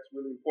 I think that's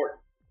really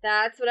important.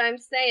 That's what I'm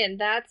saying.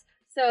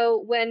 So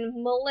when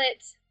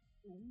mullet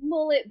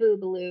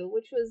Boobaloo,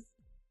 which was,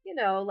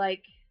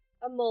 like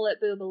a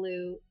mullet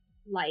Boobaloo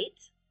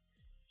light,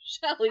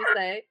 shall we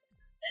say?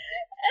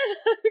 And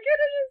I'm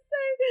gonna just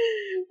say,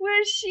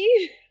 when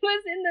she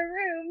was in the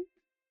room,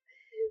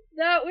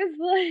 that was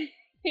like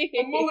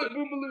a mullet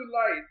Boobaloo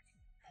light.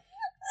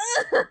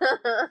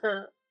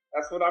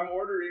 That's what I'm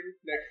ordering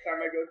next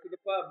time I go to the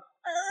pub.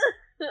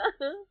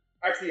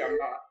 Actually, I'm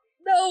not.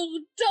 No,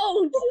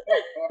 don't.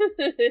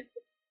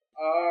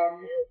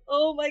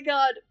 Oh my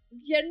god.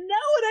 You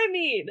know what I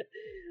mean.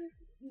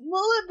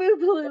 Mullet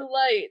Boobaloo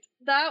light.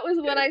 That was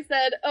when I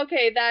said,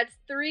 okay, that's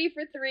 3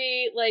 for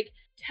 3. Like,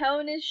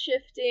 tone is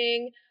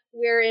shifting.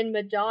 We're in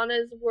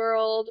Madonna's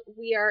world.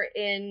 We are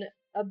in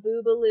a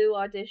Boobaloo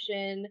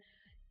audition.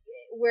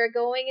 We're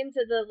going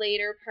into the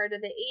later part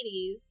of the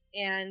 80s,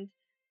 and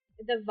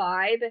the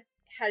vibe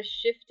has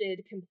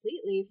shifted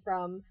completely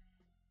from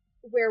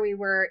where we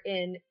were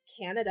in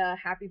Canada,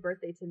 Happy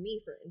Birthday to Me,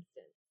 for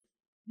instance.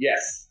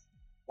 Yes.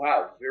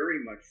 Wow,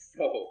 very much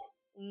so.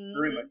 Mm-hmm.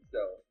 Very much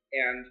so.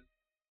 And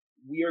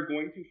we are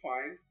going to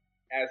find,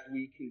 as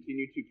we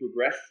continue to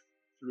progress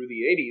through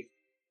the 80s,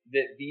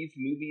 that these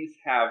movies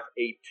have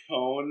a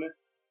tone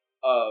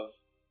of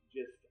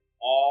just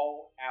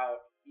all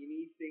out,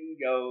 anything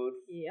goes.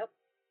 Yep.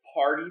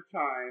 Party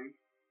time.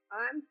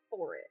 I'm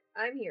for it.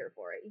 I'm here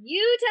for it.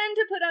 You tend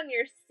to put on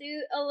your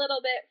suit a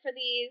little bit for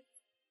these.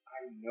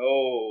 I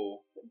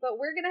know. But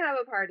we're going to have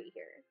a party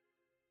here.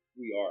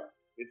 We are.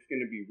 It's going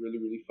to be really,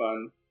 really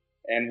fun.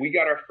 And we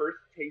got our first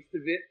taste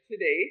of it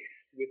today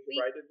with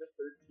Friday the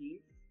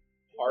 13th,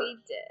 part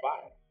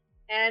 5.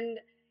 And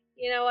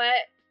you know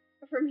what?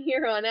 From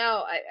here on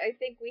out, I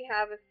think we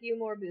have a few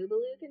more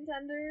Boobaloo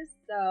contenders,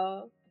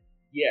 so...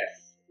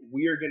 Yes,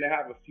 we are going to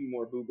have a few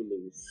more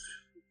Boobaloos.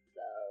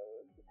 So,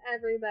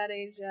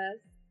 everybody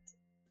just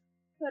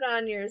put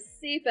on your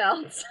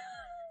seatbelts.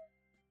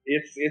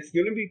 It's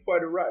going to be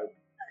quite a ride.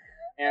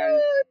 And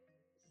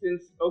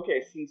since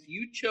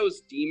you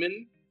chose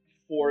Demon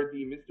for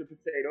the Mr.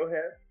 Potato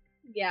Head,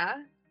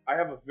 yeah, I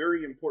have a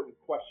very important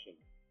question.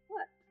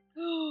 What?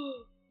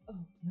 Oh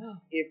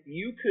no! If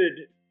you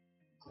could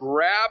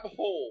grab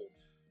hold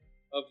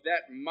of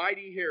that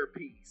mighty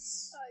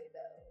hairpiece, I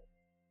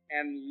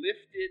know, and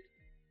lift it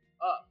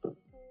up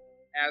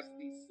as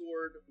the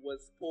sword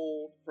was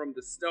pulled from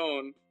the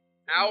stone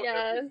out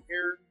of his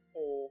hair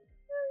hole,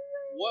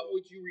 what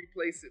would you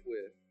replace it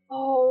with?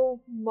 Oh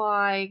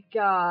my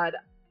god.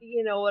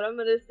 You know what I'm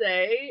gonna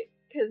say?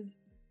 Because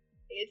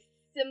it's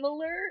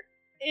similar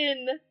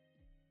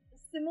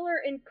similar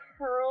in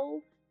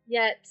curl,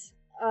 yet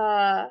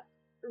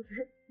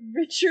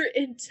richer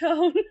in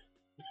tone.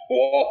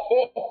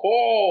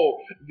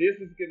 This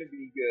is gonna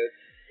be good.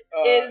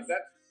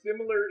 That's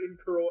similar in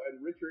curl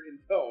and richer in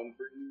tone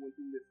for anyone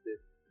who missed it.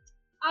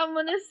 I'm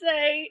gonna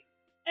say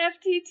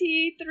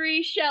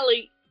FTT3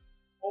 Shelly.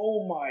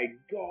 Oh my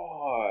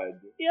god.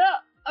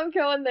 Yeah, I'm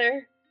going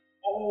there.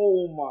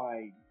 Oh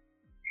my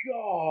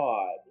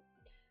god.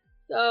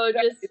 So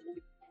that just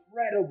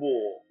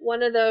incredible.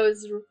 One of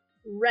those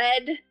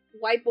red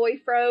white boy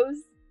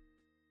froze.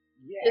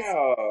 Yeah. Just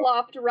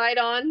plopped right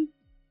on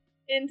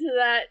into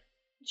that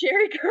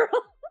Jerry curl.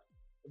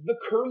 The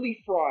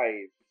curly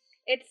fries.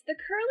 It's the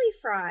curly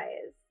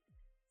fries.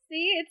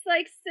 See, it's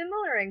like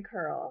similar in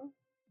curl,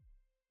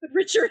 but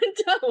richer in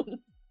tone.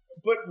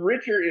 But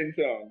richer in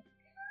tone.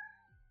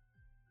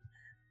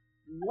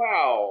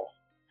 Wow.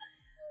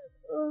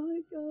 Oh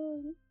my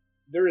god.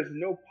 There is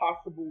no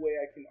possible way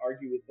I can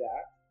argue with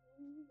that.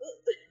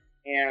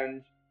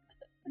 And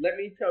let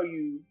me tell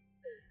you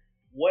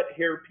what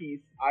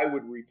hairpiece I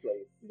would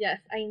replace. Yes,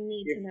 I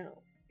need to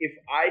know. If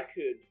I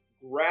could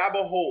grab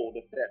a hold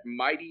of that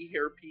mighty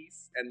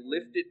hairpiece and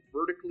lift it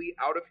vertically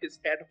out of his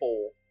head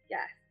hole.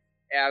 Yes.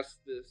 As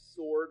the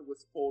sword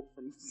was pulled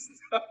from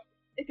stuff.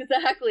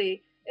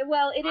 Exactly.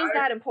 Well, it is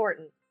that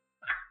important.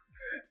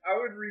 I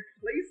would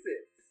replace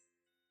it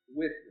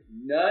with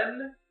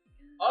none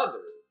other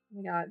oh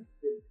my god.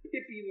 than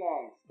Pippi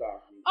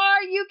Longstocking.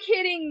 Are you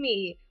kidding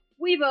me?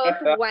 We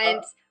both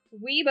went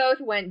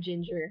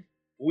ginger.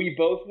 We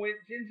both went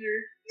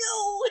ginger.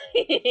 No.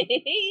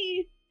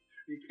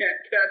 You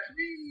can't catch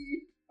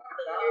me.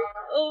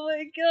 Oh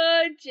my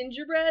god,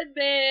 gingerbread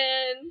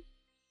man.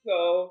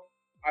 So,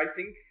 I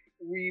think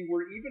we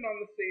were even on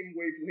the same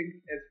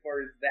wavelength as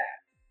far as that.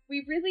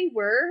 We really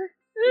were?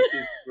 Which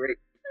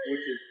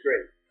is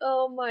great.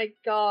 Oh my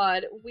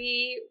god,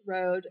 we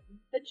rode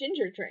the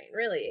ginger train,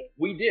 really.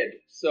 We did.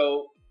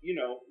 So,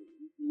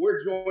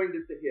 we're joined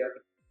at the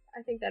hip.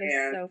 I think that is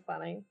so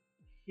funny.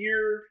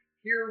 Here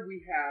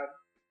we have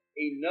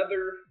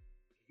another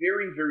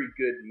very, very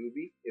good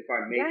movie, if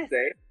I may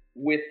say,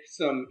 with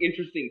some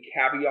interesting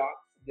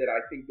caveats that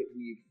I think that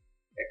we've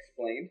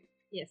explained.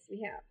 Yes,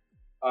 we have.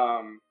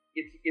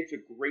 It's a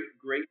great,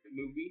 great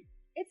movie.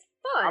 It's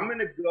fun. I'm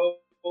gonna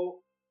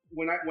go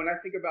when I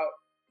think about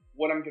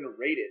what I'm gonna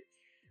rate it.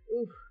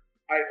 Oof.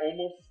 I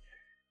almost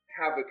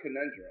have a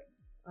conundrum.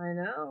 I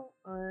know.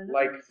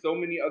 Like so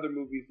many other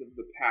movies of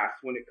the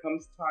past, when it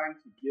comes time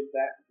to give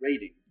that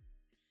rating,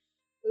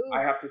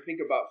 I have to think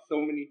about so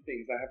many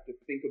things. I have to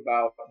think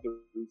about the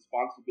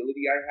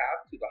responsibility I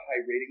have to the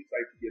high ratings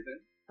I've given.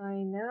 I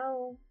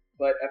know.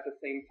 But at the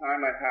same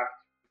time, I have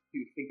to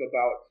think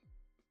about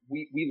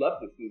we love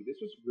this movie.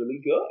 This was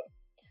really good.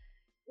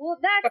 Well,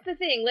 that's the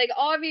thing. Like,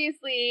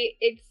 obviously,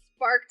 it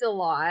sparked a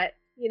lot,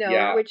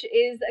 which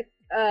is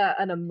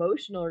an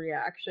emotional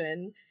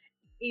reaction.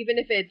 Even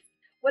if it's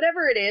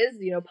whatever it is,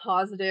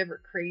 positive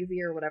or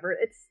crazy or whatever,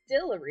 it's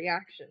still a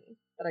reaction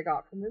that I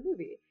got from the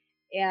movie.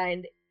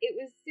 And it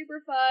was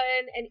super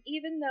fun. And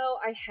even though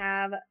I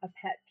have a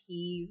pet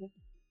peeve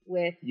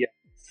with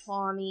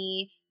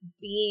Tommy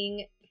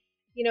being,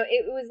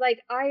 it was like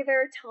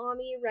either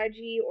Tommy,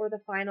 Reggie, or the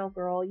final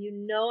girl. You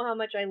know how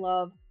much I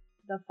love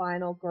the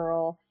final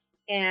girl.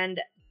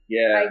 And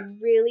I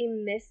really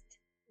missed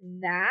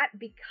that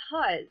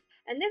because,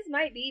 and this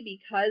might be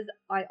because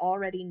I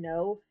already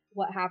know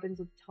what happens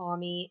with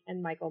Tommy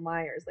and Michael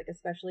Myers, like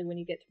especially when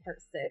you get to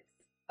part 6.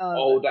 That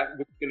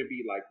was going to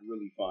be like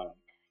really fun.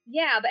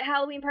 Yeah, but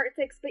Halloween part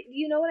 6, but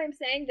you know what I'm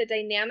saying? The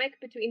dynamic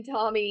between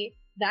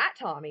that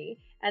Tommy,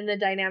 and the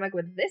dynamic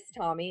with this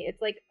Tommy,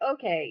 it's like,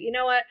 okay, you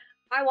know what?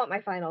 I want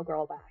my final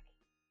girl back.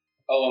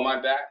 Oh, am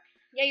I back?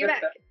 Yeah, you're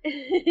back.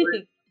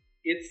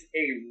 It's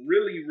a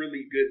really,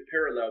 really good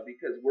parallel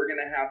because we're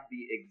going to have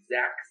the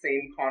exact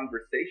same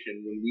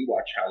conversation when we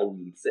watch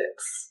Halloween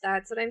 6.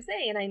 That's what I'm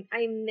saying.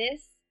 I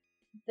miss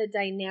the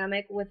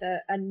dynamic with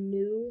a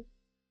new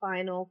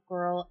final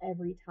girl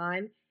every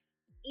time.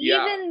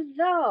 Even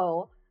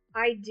though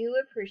I do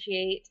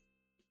appreciate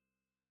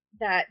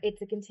that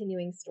it's a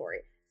continuing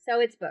story. So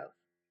it's both.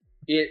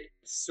 It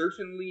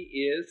certainly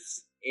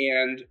is.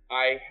 And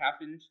I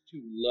happened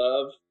to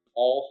love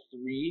all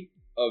 3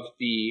 of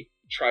the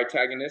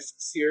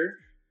tritagonists here.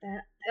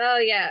 Oh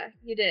yeah,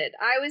 you did.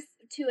 I was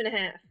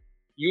 2.5.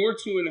 You were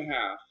 2.5.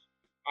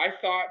 I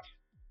thought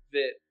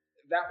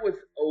that was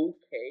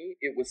okay.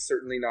 It was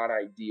certainly not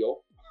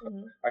ideal.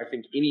 Mm-hmm. I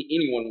think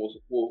anyone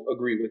will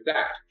agree with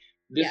that.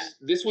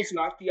 This was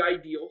not the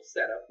ideal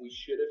setup. We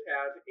should have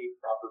had a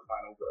proper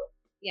final girl.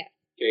 Yeah.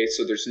 Okay,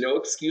 so there's no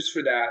excuse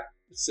for that.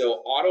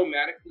 So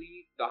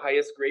automatically, the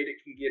highest grade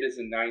it can get is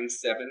a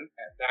 9.7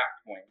 at that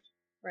point.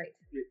 Right.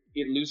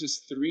 It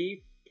loses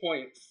 3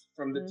 points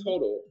from the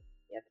total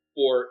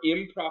for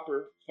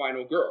improper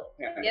final girl.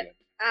 Yep,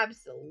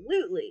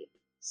 absolutely.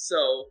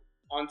 So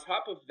on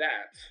top of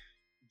that,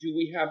 do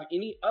we have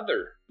any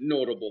other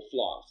notable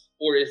flaws?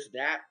 Or is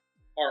that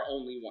our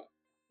only one?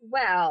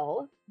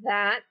 Well,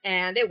 that,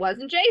 and it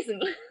wasn't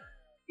Jason.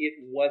 It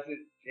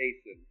wasn't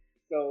Jason.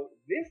 So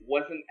this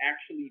wasn't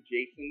actually,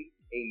 Jason,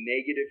 a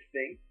negative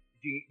thing.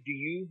 Do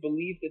you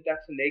believe that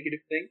that's a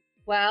negative thing?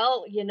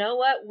 Well, you know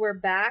what? We're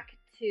back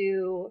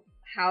to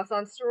House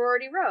on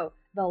Sorority Row.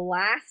 The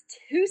last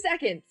 2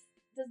 seconds.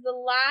 Does the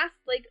last,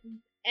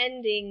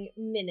 ending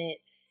minute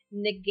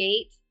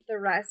negate the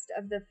rest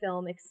of the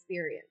film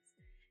experience?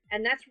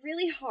 And that's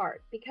really hard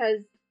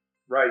because,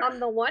 right, on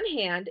the one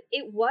hand,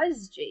 it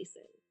was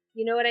Jason.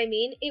 You know what I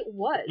mean? It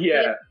was.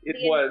 Yeah, it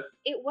was.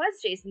 It was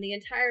Jason. The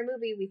entire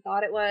movie, we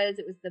thought it was.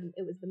 It was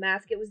the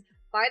mask. It was,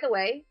 by the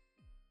way,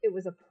 it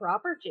was a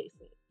proper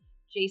Jason.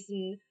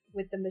 Jason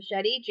with the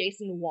machete.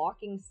 Jason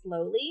walking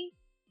slowly.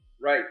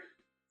 Right.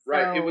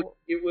 Right.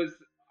 It was.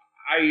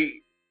 I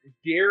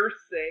dare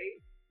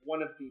say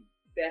one of the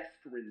best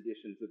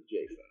renditions of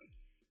Jason.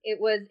 It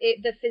was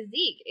the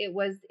physique. It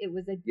was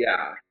a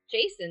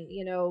Jason.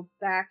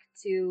 Back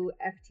to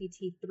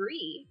FTT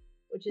 3.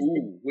 Which is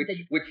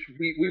which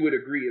we would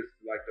agree is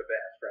like the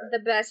best, right?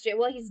 The best.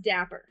 Well, he's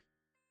dapper,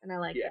 and I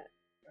like that.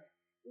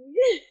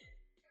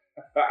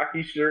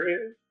 He sure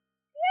is.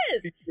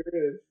 Yes, he sure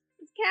is.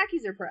 His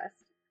khakis are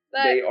pressed,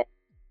 but they are.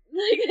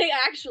 They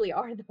actually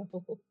are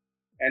though.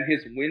 And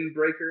his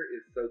windbreaker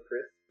is so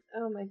crisp.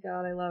 Oh my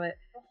god, I love it.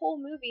 The whole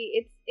movie,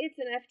 it's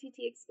an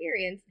FTT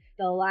experience.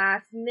 The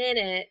last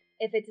minute,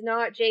 if it's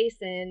not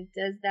Jason,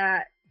 does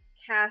that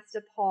cast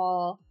a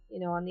pall,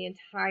 on the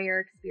entire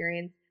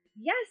experience?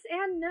 Yes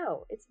and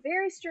no. It's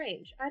very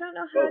strange. I don't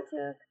know how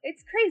to...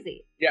 It's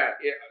crazy. Yeah,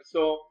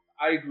 so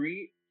I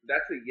agree.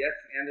 That's a yes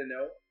and a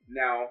no.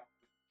 Now,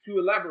 to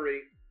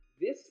elaborate,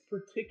 this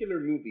particular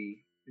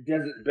movie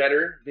does it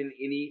better than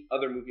any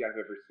other movie I've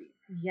ever seen.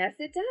 Yes,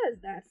 it does.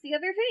 That's the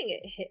other thing.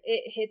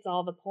 It hits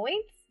all the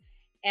points.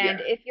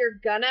 And if you're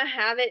gonna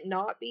have it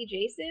not be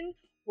Jason,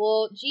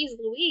 well, geez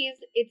Louise,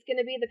 it's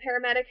gonna be the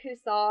paramedic who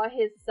saw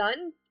his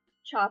son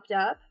chopped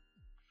up.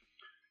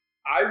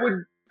 I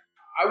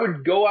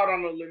would go out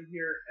on a limb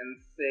here and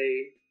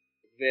say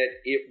that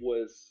it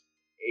was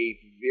a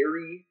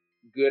very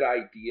good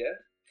idea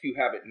to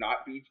have it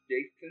not be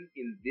Jason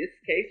in this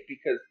case,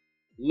 because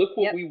look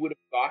what we would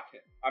have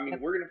gotten. I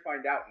mean, we're going to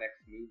find out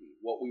next movie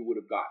what we would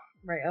have gotten.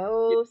 Right.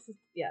 Oh,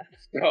 yeah.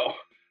 So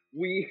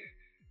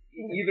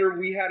either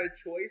we had a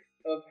choice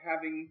of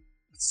having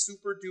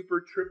super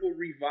duper triple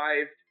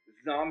revived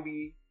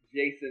zombie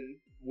Jason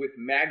with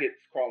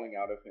maggots crawling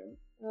out of him,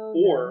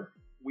 or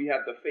we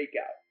have the fake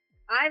out.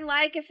 I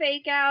like a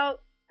fake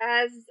out,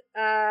 as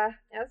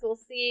we'll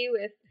see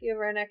with a few of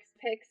our next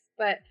picks,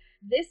 but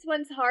this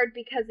one's hard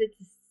because it's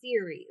a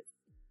series.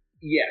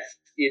 Yes,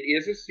 it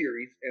is a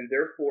series, and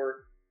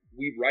therefore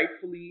we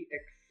rightfully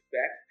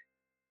expect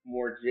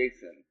more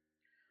Jason.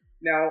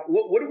 Now,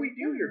 what do we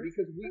do here?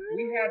 Because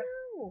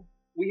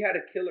we had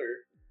a killer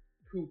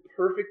who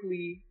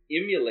perfectly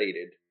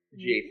emulated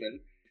Jason,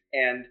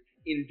 and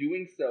in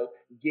doing so,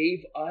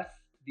 gave us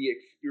the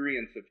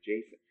experience of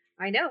Jason.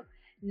 I know.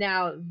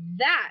 Now,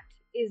 that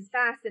is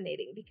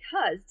fascinating,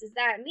 because does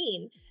that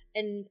mean,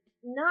 and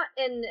not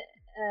an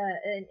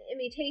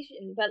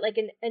imitation, but like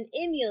an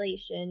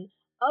emulation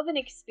of an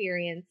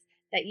experience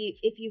that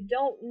if you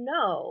don't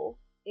know,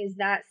 is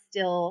that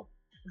still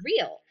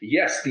real?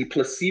 Yes, the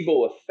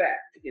placebo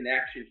effect in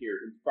action here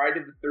in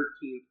Friday the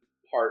 13th,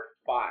 Part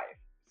 5.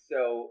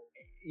 So,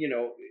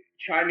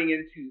 chiming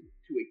into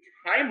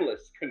a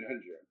timeless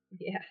conundrum.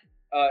 Yeah.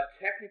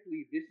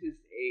 Technically, this is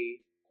a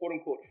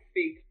quote-unquote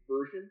fake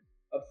version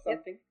of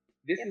something.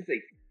 This is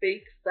a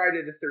fake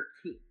Friday the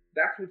 13th.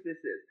 That's what this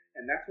is.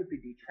 And that's what the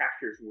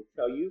detractors will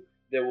tell you.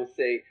 They will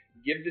say,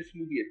 give this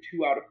movie a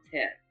 2 out of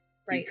 10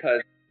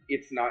 because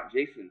it's not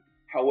Jason.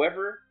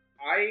 However,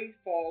 I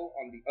fall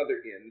on the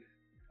other end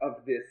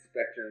of this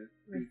spectrum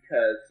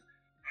because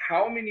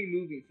how many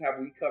movies have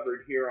we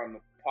covered here on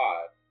the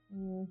pod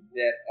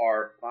that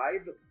are by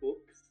the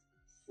books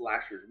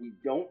slashers? We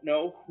don't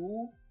know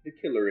who the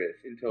killer is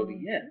until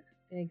the end.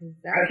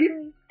 Exactly.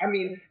 I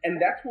mean,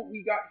 and that's what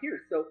we got here.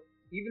 So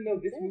even though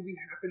this movie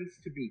happens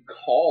to be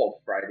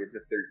called Friday the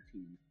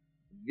 13th,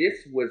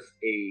 this was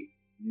a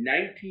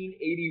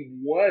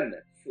 1981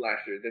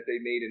 slasher that they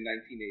made in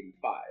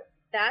 1985.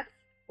 That's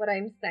what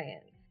I'm saying.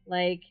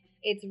 Like,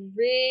 it's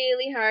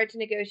really hard to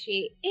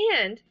negotiate.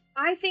 And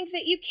I think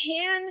that you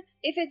can,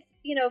 if it's,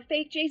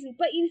 fake Jason,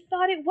 but you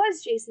thought it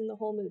was Jason the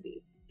whole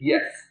movie.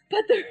 Yes.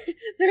 But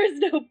there is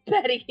no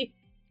Betty.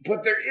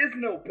 But there is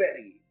no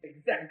Betty.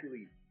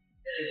 Exactly.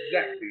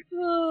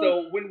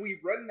 So when we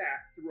run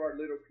that through our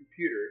little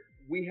computer,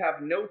 we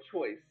have no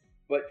choice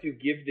but to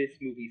give this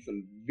movie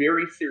some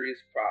very serious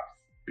props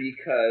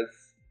because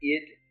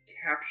it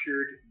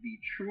captured the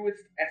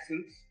truest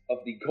essence of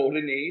the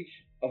golden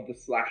age of the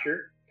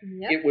slasher.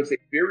 Yep. It was a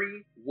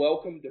very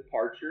welcome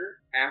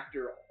departure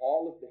after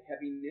all of the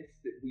heaviness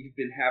that we've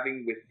been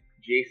having with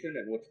Jason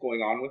and what's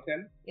going on with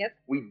him. Yep.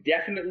 We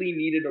definitely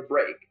needed a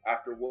break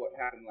after what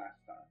happened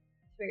last time.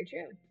 Very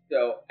true.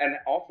 So, and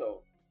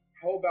also,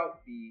 how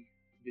about the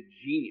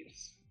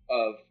genius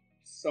of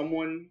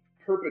someone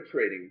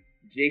perpetrating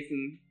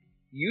Jason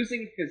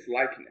using his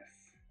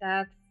likeness?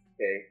 That's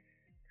okay.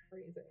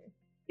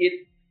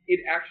 Crazy. It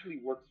actually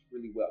works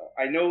really well.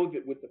 I know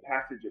that with the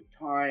passage of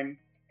time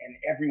and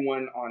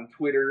everyone on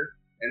Twitter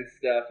and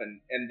stuff,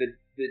 and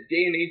the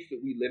day and age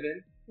that we live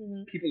in,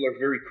 mm-hmm. people are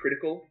very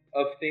critical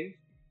of things.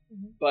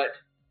 Mm-hmm. But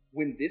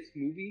when this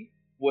movie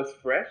was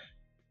fresh,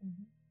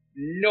 mm-hmm.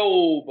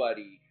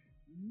 nobody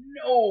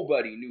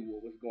knew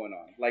what was going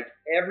on. Like,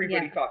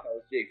 everybody thought that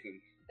was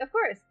Jason. Of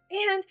course.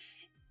 And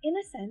in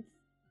a sense,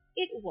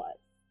 it was.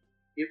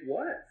 It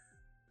was.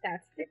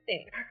 That's the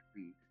thing.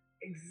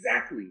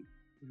 Exactly.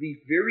 The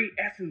very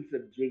essence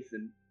of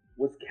Jason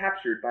was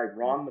captured by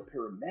Ron the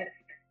paramedic.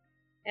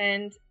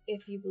 And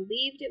if you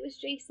believed it was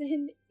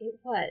Jason, it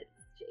was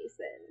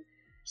Jason.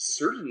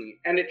 Certainly.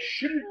 And it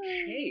shouldn't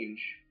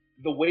change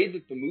the way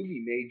that the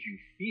movie made you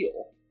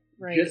feel.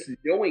 Right. Just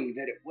knowing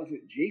that it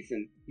wasn't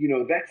Jason,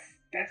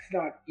 that's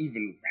not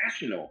even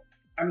rational.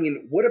 I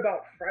mean, what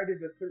about Friday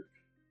the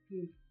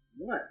 13th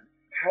 1?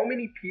 How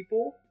many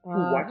people who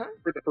watch it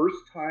for the first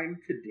time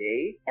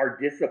today are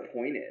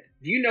disappointed?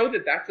 Do you know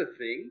that that's a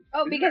thing?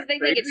 Oh, because they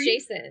think it's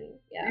Jason.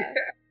 Yeah.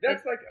 That's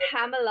it's like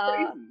Pamela.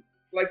 Crazy.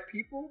 Like,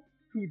 people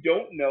who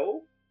don't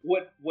know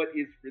what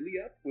is really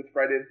up with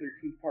Friday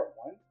the 13th Part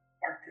 1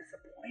 are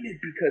disappointed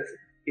because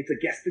it's a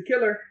guess the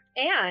killer.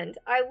 And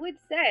I would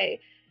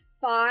say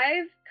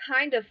 5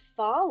 kind of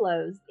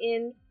follows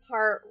in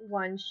Part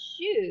 1's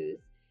shoes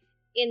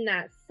in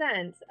that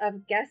sense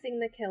of guessing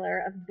the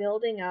killer, of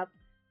building up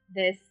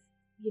this,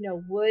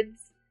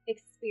 woods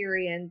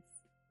experience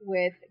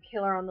with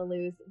Killer on the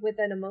Loose with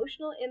an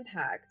emotional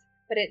impact,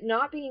 but it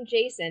not being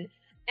Jason.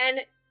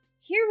 And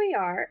here we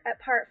are at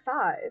Part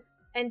 5,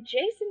 and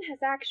Jason has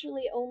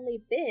actually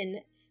only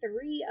been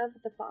 3 of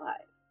the 5.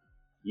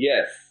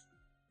 Yes.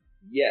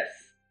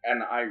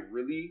 And I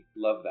really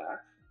love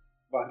that,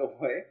 by the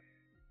way.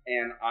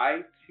 And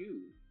I,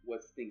 too,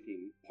 was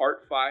thinking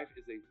Part 5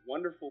 is a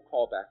wonderful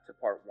callback to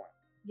Part 1.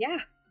 Yeah.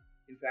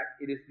 In fact,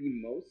 it is the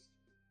most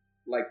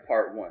like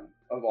Part 1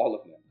 of all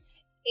of them.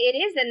 It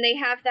is, and they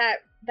have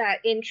that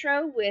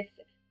intro with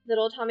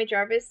little Tommy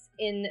Jarvis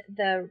in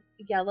the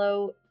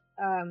yellow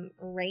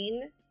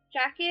rain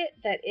jacket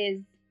that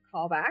is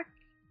callback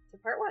to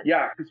Part 1.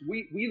 Yeah, because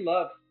we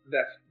love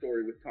that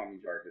story with Tommy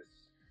Jarvis.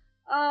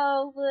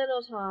 Oh,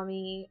 little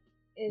Tommy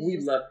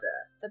is love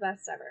that. The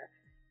best ever.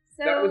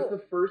 So that was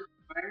the first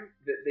time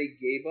that they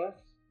gave us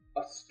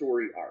a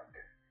story arc.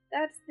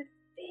 That's the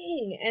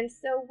thing. And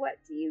so what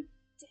do you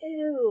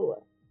do?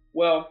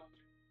 Well,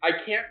 I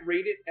can't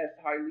rate it as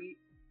highly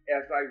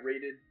as I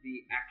rated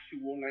the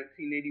actual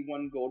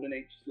 1981 Golden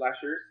Age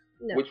slashers,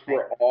 which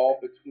were all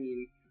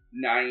between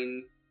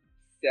 9.7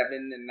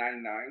 and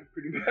 9.9,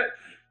 pretty much.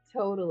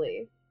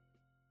 Totally.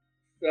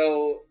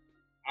 So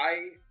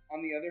I,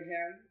 on the other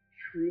hand,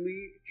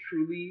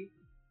 truly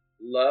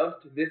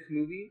loved this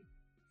movie.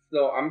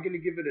 So I'm going to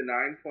give it a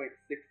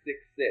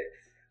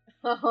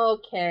 9.666.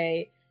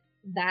 Okay.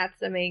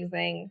 That's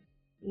amazing.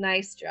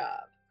 Nice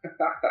job.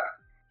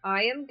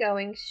 I am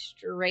going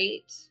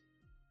straight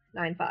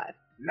 9.5.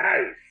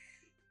 Nice.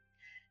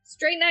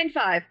 Straight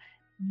 9.5.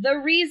 The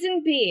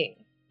reason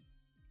being,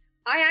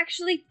 I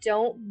actually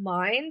don't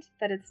mind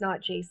that it's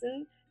not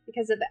Jason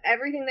because of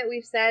everything that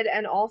we've said,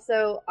 and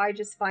also I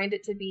just find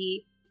it to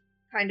be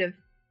kind of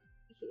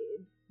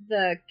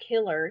the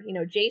killer.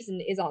 Jason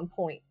is on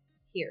point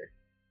here.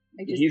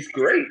 He's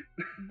great.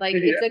 Like,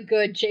 it's a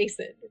good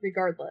Jason,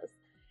 regardless.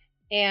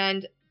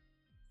 And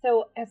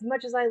so, as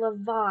much as I love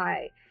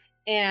Vi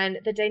and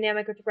the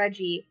dynamic with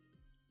Reggie,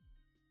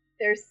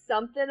 there's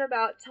something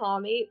about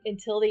Tommy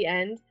until the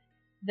end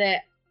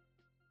that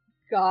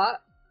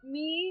got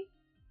me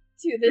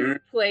to this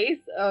place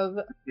of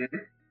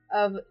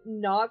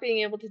not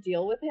being able to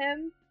deal with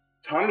him.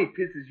 Tommy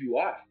pisses you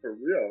off, for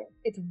real.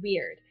 It's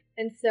weird.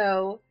 And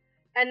so,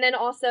 and then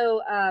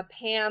also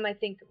Pam, I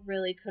think,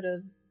 really could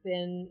have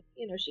been,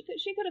 she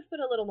could have put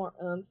a little more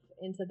oomph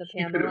into the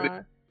Pamela. Could have been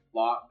a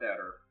lot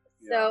better.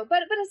 So, but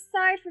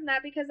aside from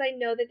that, because I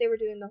know that they were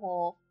doing the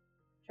whole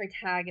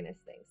tritagonist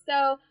thing,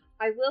 so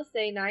I will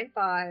say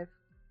 9.5,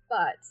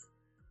 but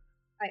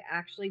I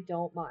actually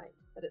don't mind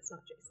that it's not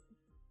Jason.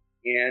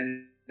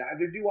 And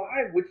neither do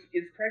I, which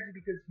is crazy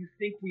because you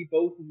think we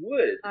both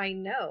would. I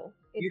know.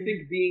 You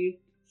think being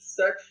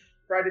such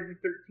Friday the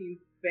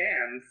 13th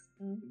fans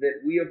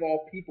that we of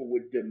all people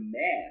would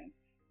demand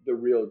the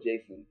real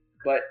Jason.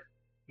 But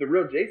the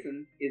real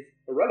Jason is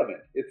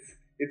irrelevant.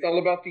 It's all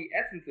about the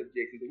essence of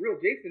Jason. The real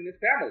Jason is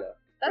Pamela.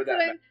 That's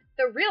what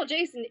the real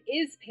Jason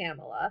is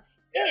Pamela.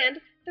 Yeah.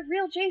 And the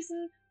real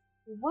Jason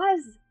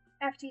was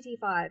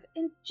FTT5,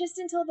 and just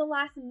until the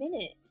last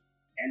minute.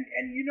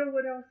 And you know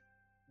what else?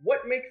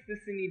 What makes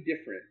this any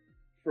different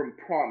from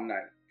Prom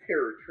Night,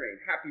 Terror Train,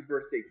 Happy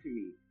Birthday to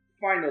Me,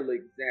 Final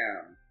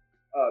Exam,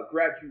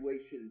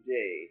 Graduation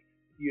Day?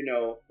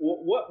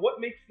 What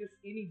makes this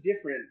any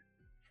different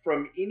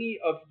from any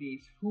of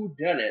these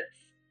whodunits?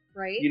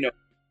 Right.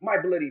 My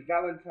Bloody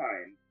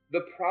Valentine,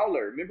 The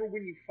Prowler. Remember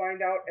when you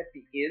find out at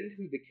the end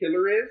who the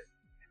killer is?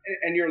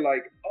 And you're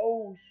like,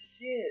 oh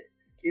shit,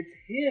 it's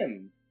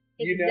him.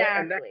 Exactly.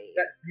 And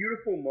that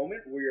beautiful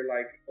moment where you're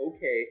like,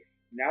 okay,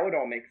 now it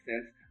all makes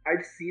sense.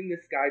 I've seen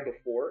this guy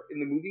before in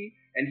the movie,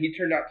 and he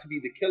turned out to be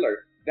the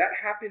killer. That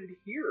happened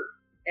here.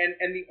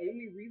 And the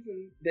only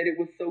reason that it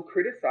was so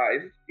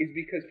criticized is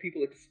because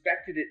people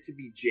expected it to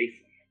be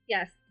Jason.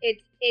 Yes,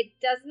 it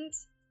doesn't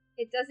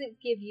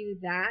give you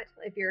that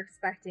if you're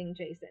expecting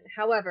Jason.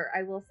 However,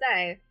 I will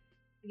say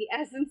the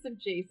essence of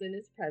Jason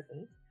is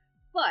present.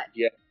 But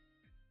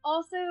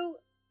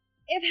also,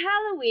 if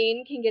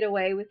Halloween can get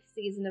away with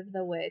Season of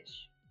the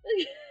Witch.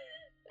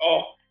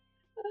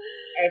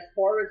 As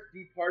far as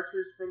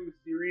departures from the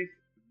series,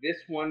 this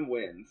one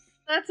wins.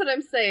 That's what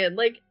I'm saying.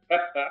 Like,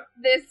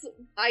 this,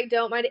 I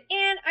don't mind it.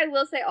 And I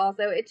will say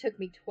also, it took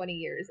me 20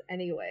 years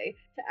anyway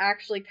to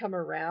actually come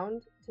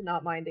around to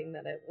not minding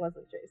that it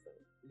wasn't Jason.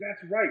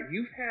 That's right.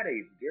 You've had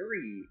a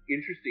very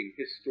interesting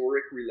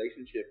historic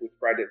relationship with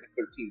Friday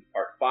the 13th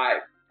Part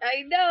 5.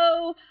 I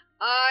know.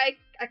 I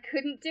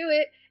couldn't do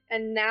it,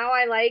 and now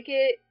I like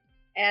it,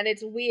 and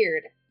it's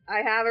weird.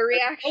 I have a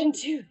reaction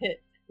to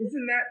it.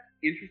 Isn't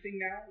that interesting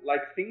now?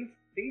 Like, things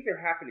are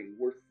happening.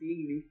 We're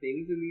seeing new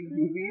things in these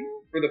movies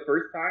for the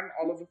first time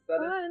all of a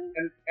sudden.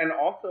 And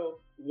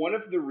also, one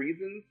of the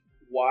reasons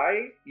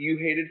why you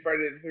hated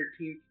Friday the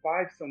 13th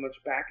 5 so much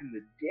back in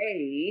the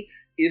day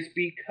is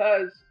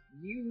because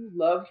you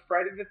loved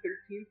Friday the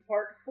 13th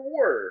Part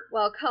 4.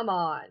 Well, come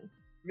on.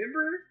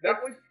 Remember?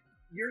 That was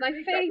your my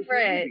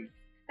favorite.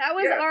 That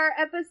was our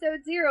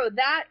episode 0.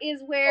 That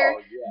is where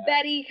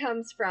Betty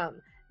comes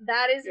from.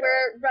 That is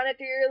where Run It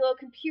Through Your Little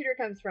Computer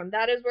comes from.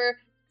 That is where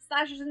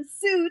Slashers and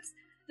Suits,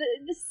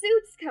 the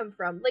suits come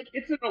from. Like,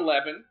 it's an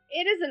 11.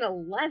 It is an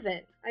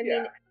 11. I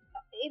mean,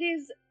 it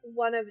is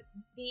one of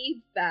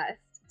the best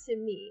to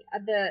me.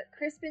 The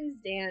Crispin's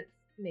Dance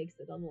makes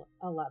it an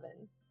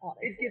 11.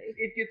 Honestly.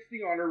 It gets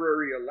the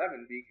honorary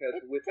 11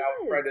 because without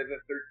Friday the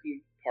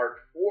 13th Part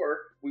 4,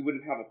 we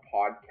wouldn't have a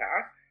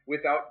podcast.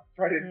 Without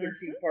Friday the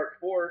 13th Part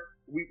 4,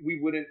 we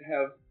wouldn't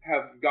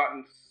have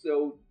gotten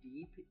so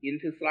deep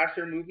into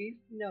slasher movies.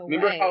 No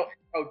Remember way. how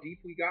deep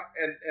we got?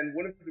 And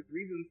one of the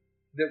reasons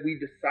that we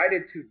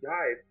decided to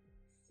dive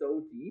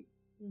so deep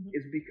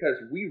is because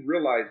we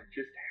realized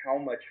just how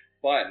much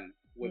fun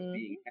was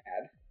being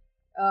had.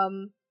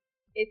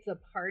 It's a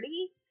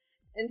party.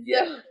 And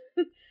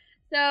so,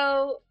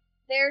 so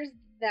there's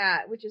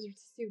that, which is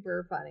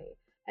super funny.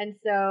 And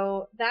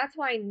so that's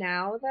why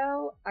now,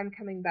 though, I'm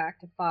coming back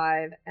to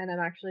 5, and I'm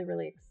actually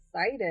really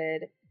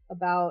excited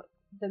about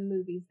the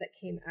movies that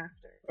came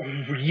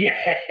after.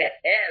 Yes!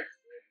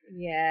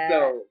 Yeah.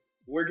 So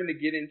we're going to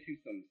get into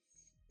some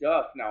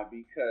stuff now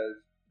because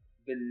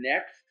the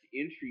next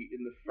entry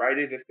in the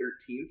Friday the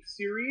 13th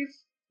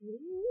series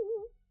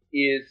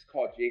is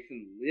called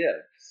Jason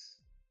Lives.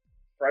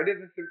 Friday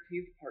the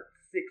 13th Part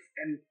 6,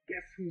 and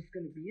guess who's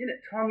going to be in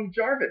it? Tommy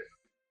Jarvis.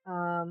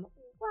 What?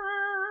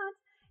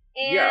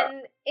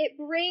 And it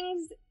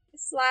brings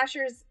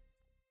slashers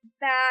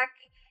back.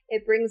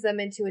 It brings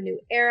them into a new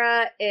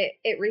era.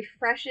 It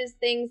refreshes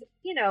things,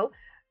 you know,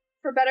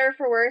 for better or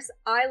for worse.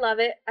 I love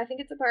it. I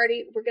think it's a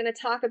party. We're going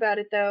to talk about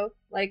it, though,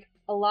 like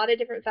a lot of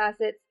different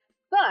facets.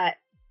 But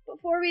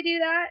before we do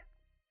that,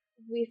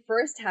 we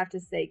first have to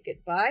say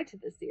goodbye to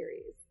the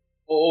series.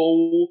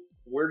 Oh,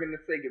 we're going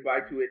to say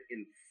goodbye to it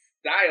in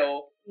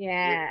style.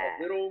 Yeah.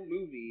 With a little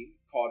movie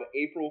called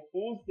April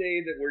Fool's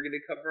Day that we're going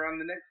to cover on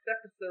the next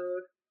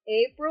episode.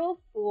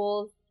 April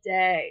Fool's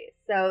Day.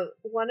 So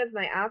one of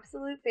my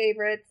absolute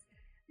favorites,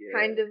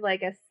 kind of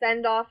like a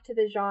send-off to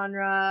the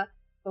genre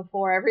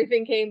before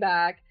everything came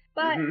back.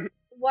 But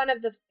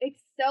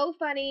it's so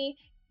funny,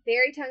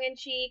 very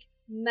tongue-in-cheek,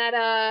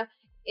 meta.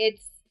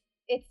 It's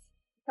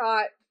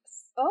got,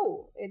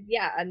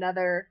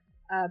 another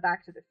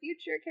Back to the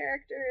Future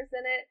characters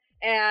in it.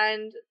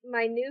 And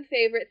my new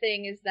favorite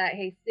thing is that,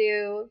 hey,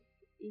 Sue,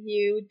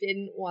 you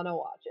didn't want to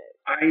watch it.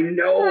 I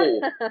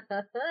know.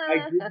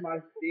 I did my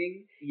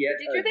thing yet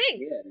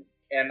again.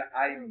 And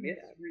I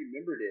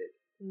misremembered it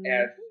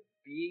as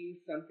being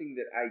something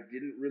that I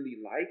didn't really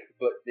like.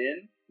 But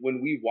then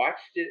when we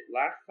watched it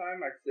last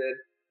time, I said,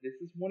 this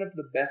is one of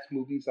the best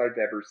movies I've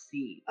ever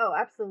seen. Oh,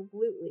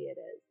 absolutely it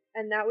is.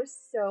 And that was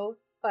so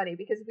funny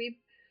because we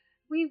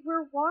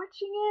were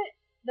watching it,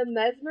 the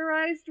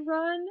Mesmerized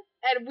run,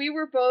 and we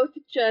were both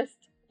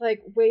just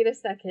like, wait a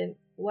second,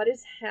 what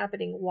is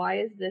happening? Why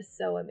is this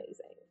so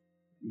amazing?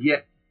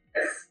 Yes,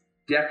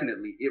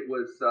 definitely. It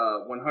was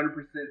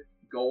 100%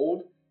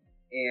 gold,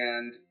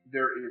 and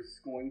there is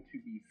going to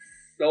be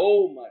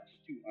so much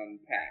to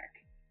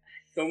unpack.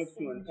 So much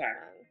to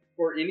unpack.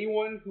 For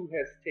anyone who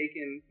has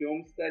taken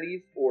film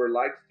studies or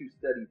likes to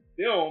study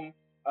film,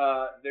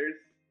 there's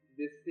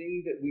this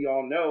thing that we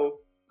all know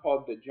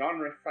called the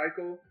genre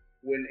cycle,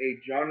 when a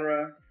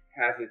genre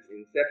has its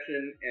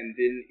inception and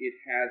then it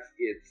has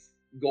its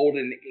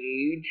golden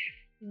age,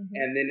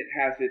 and then it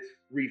has its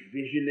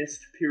revisionist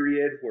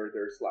period where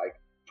there's like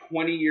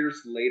 20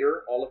 years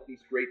later, all of these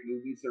great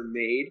movies are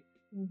made.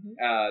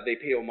 They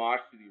pay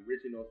homage to the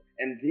originals.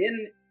 And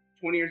then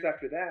 20 years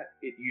after that,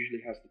 it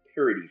usually has the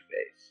parody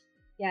phase.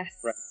 Yes.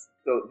 Right?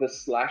 So the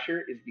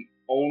slasher is the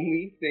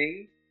only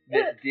thing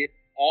that did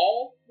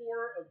all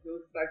 4 of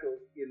those cycles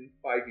in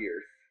 5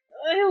 years.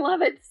 I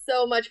love it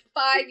so much.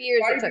 5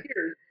 years it took. 5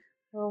 years.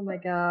 Oh my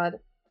god.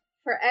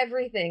 For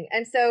everything.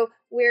 And so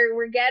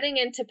we're getting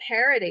into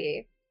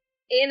parody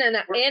in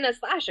a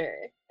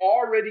slasher.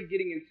 Already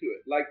getting into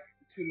it. Like,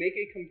 to make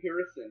a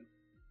comparison,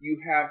 you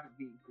have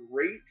the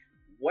great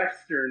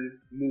Western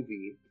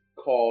movie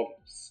called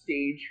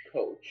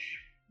Stagecoach.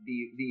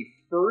 The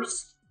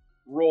first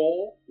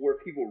role where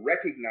people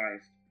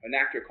recognized an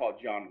actor called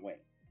John Wayne.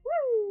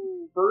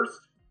 Woo! First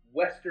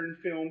Western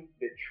film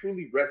that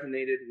truly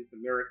resonated with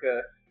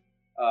America.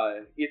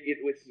 It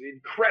was an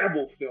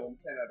incredible film,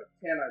 10 out of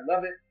 10. I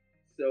love it.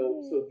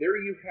 So there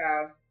you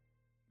have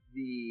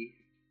the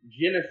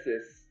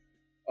genesis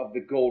of the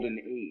golden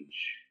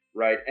age,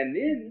 right? And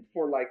then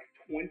for like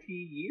 20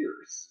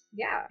 years,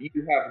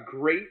 you have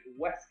great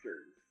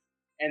Westerns.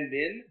 And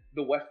then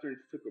the Westerns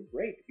took a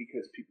break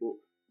because people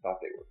thought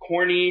they were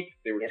corny,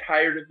 they were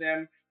tired of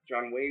them.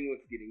 John Wayne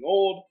was getting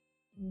old.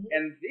 Mm-hmm.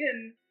 And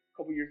then a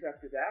couple years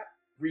after that,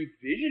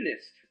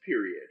 revisionist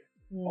period.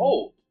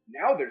 Oh,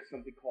 now there's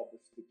something called the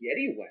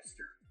spaghetti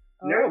Western.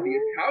 Now the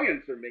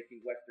Italians are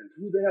making Westerns.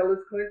 Who the hell is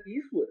Clint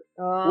Eastwood?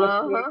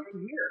 What's going on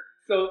here?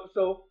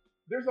 So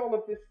there's all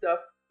of this stuff.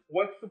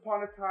 Once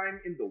upon a time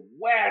in the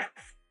West,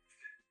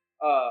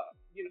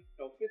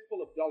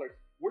 Fistful of Dollars,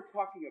 we're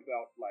talking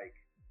about like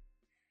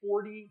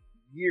 40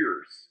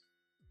 years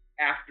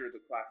after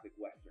the classic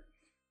Westerns.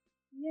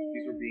 Yay.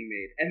 These were being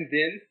made. And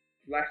then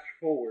flash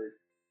forward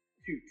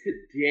to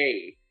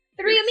today.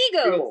 Three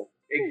Amigos.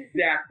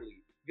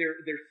 Exactly.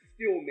 They're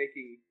still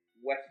making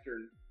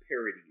Western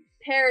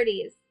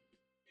parodies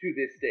to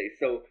this day.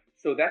 So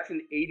that's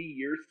an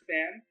 80-year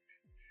span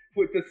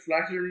with the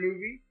slasher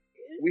movie.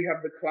 We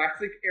have the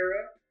classic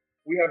era,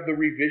 we have the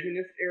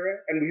revisionist era,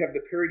 and we have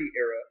the parody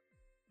era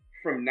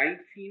from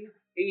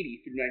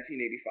 1980 through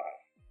 1985.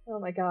 Oh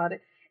my god.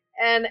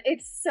 And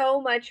it's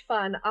so much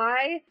fun.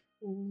 I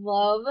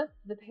love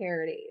the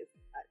parodies.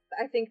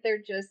 I think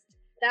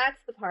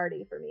that's the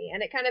party for me.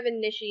 And it kind of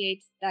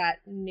initiates that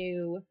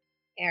new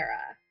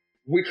era.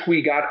 Which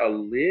we got a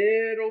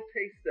little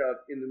taste of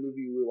in the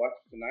movie we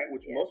watched tonight,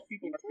 which most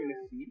people aren't going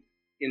to see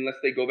unless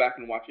they go back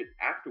and watch it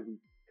after we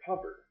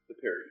cover the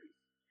parodies.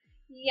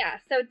 Yeah,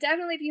 so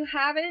definitely if you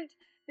haven't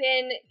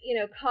been,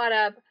 caught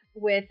up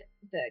with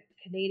the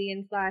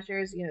Canadian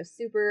slashers,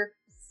 super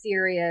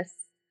serious,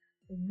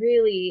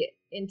 really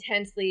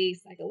intensely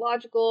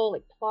psychological,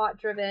 like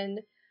plot-driven,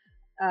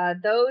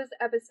 those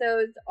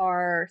episodes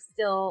are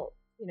still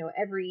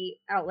every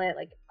outlet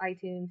like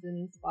iTunes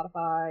and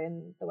Spotify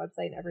and the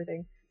website and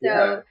everything.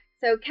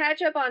 So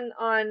catch up on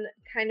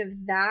kind of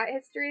that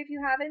history if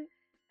you haven't.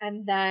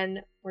 And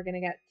then we're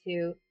going to get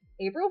to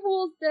April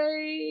Fool's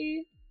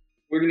Day.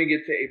 We're going to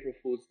get to April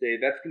Fool's Day.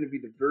 That's going to be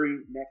the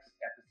very next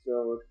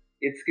episode.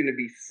 It's going to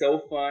be so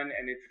fun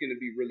and it's going to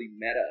be really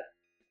meta.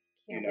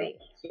 Can't wait.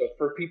 So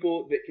for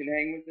people that can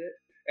hang with it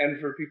and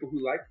for people who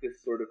like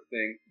this sort of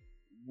thing,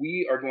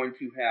 we are going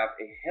to have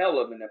a hell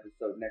of an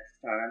episode next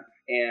time.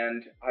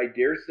 And I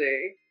dare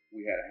say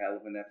we had a hell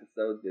of an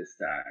episode this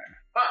time.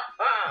 Ha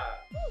ha!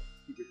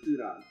 Keep your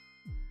suit on.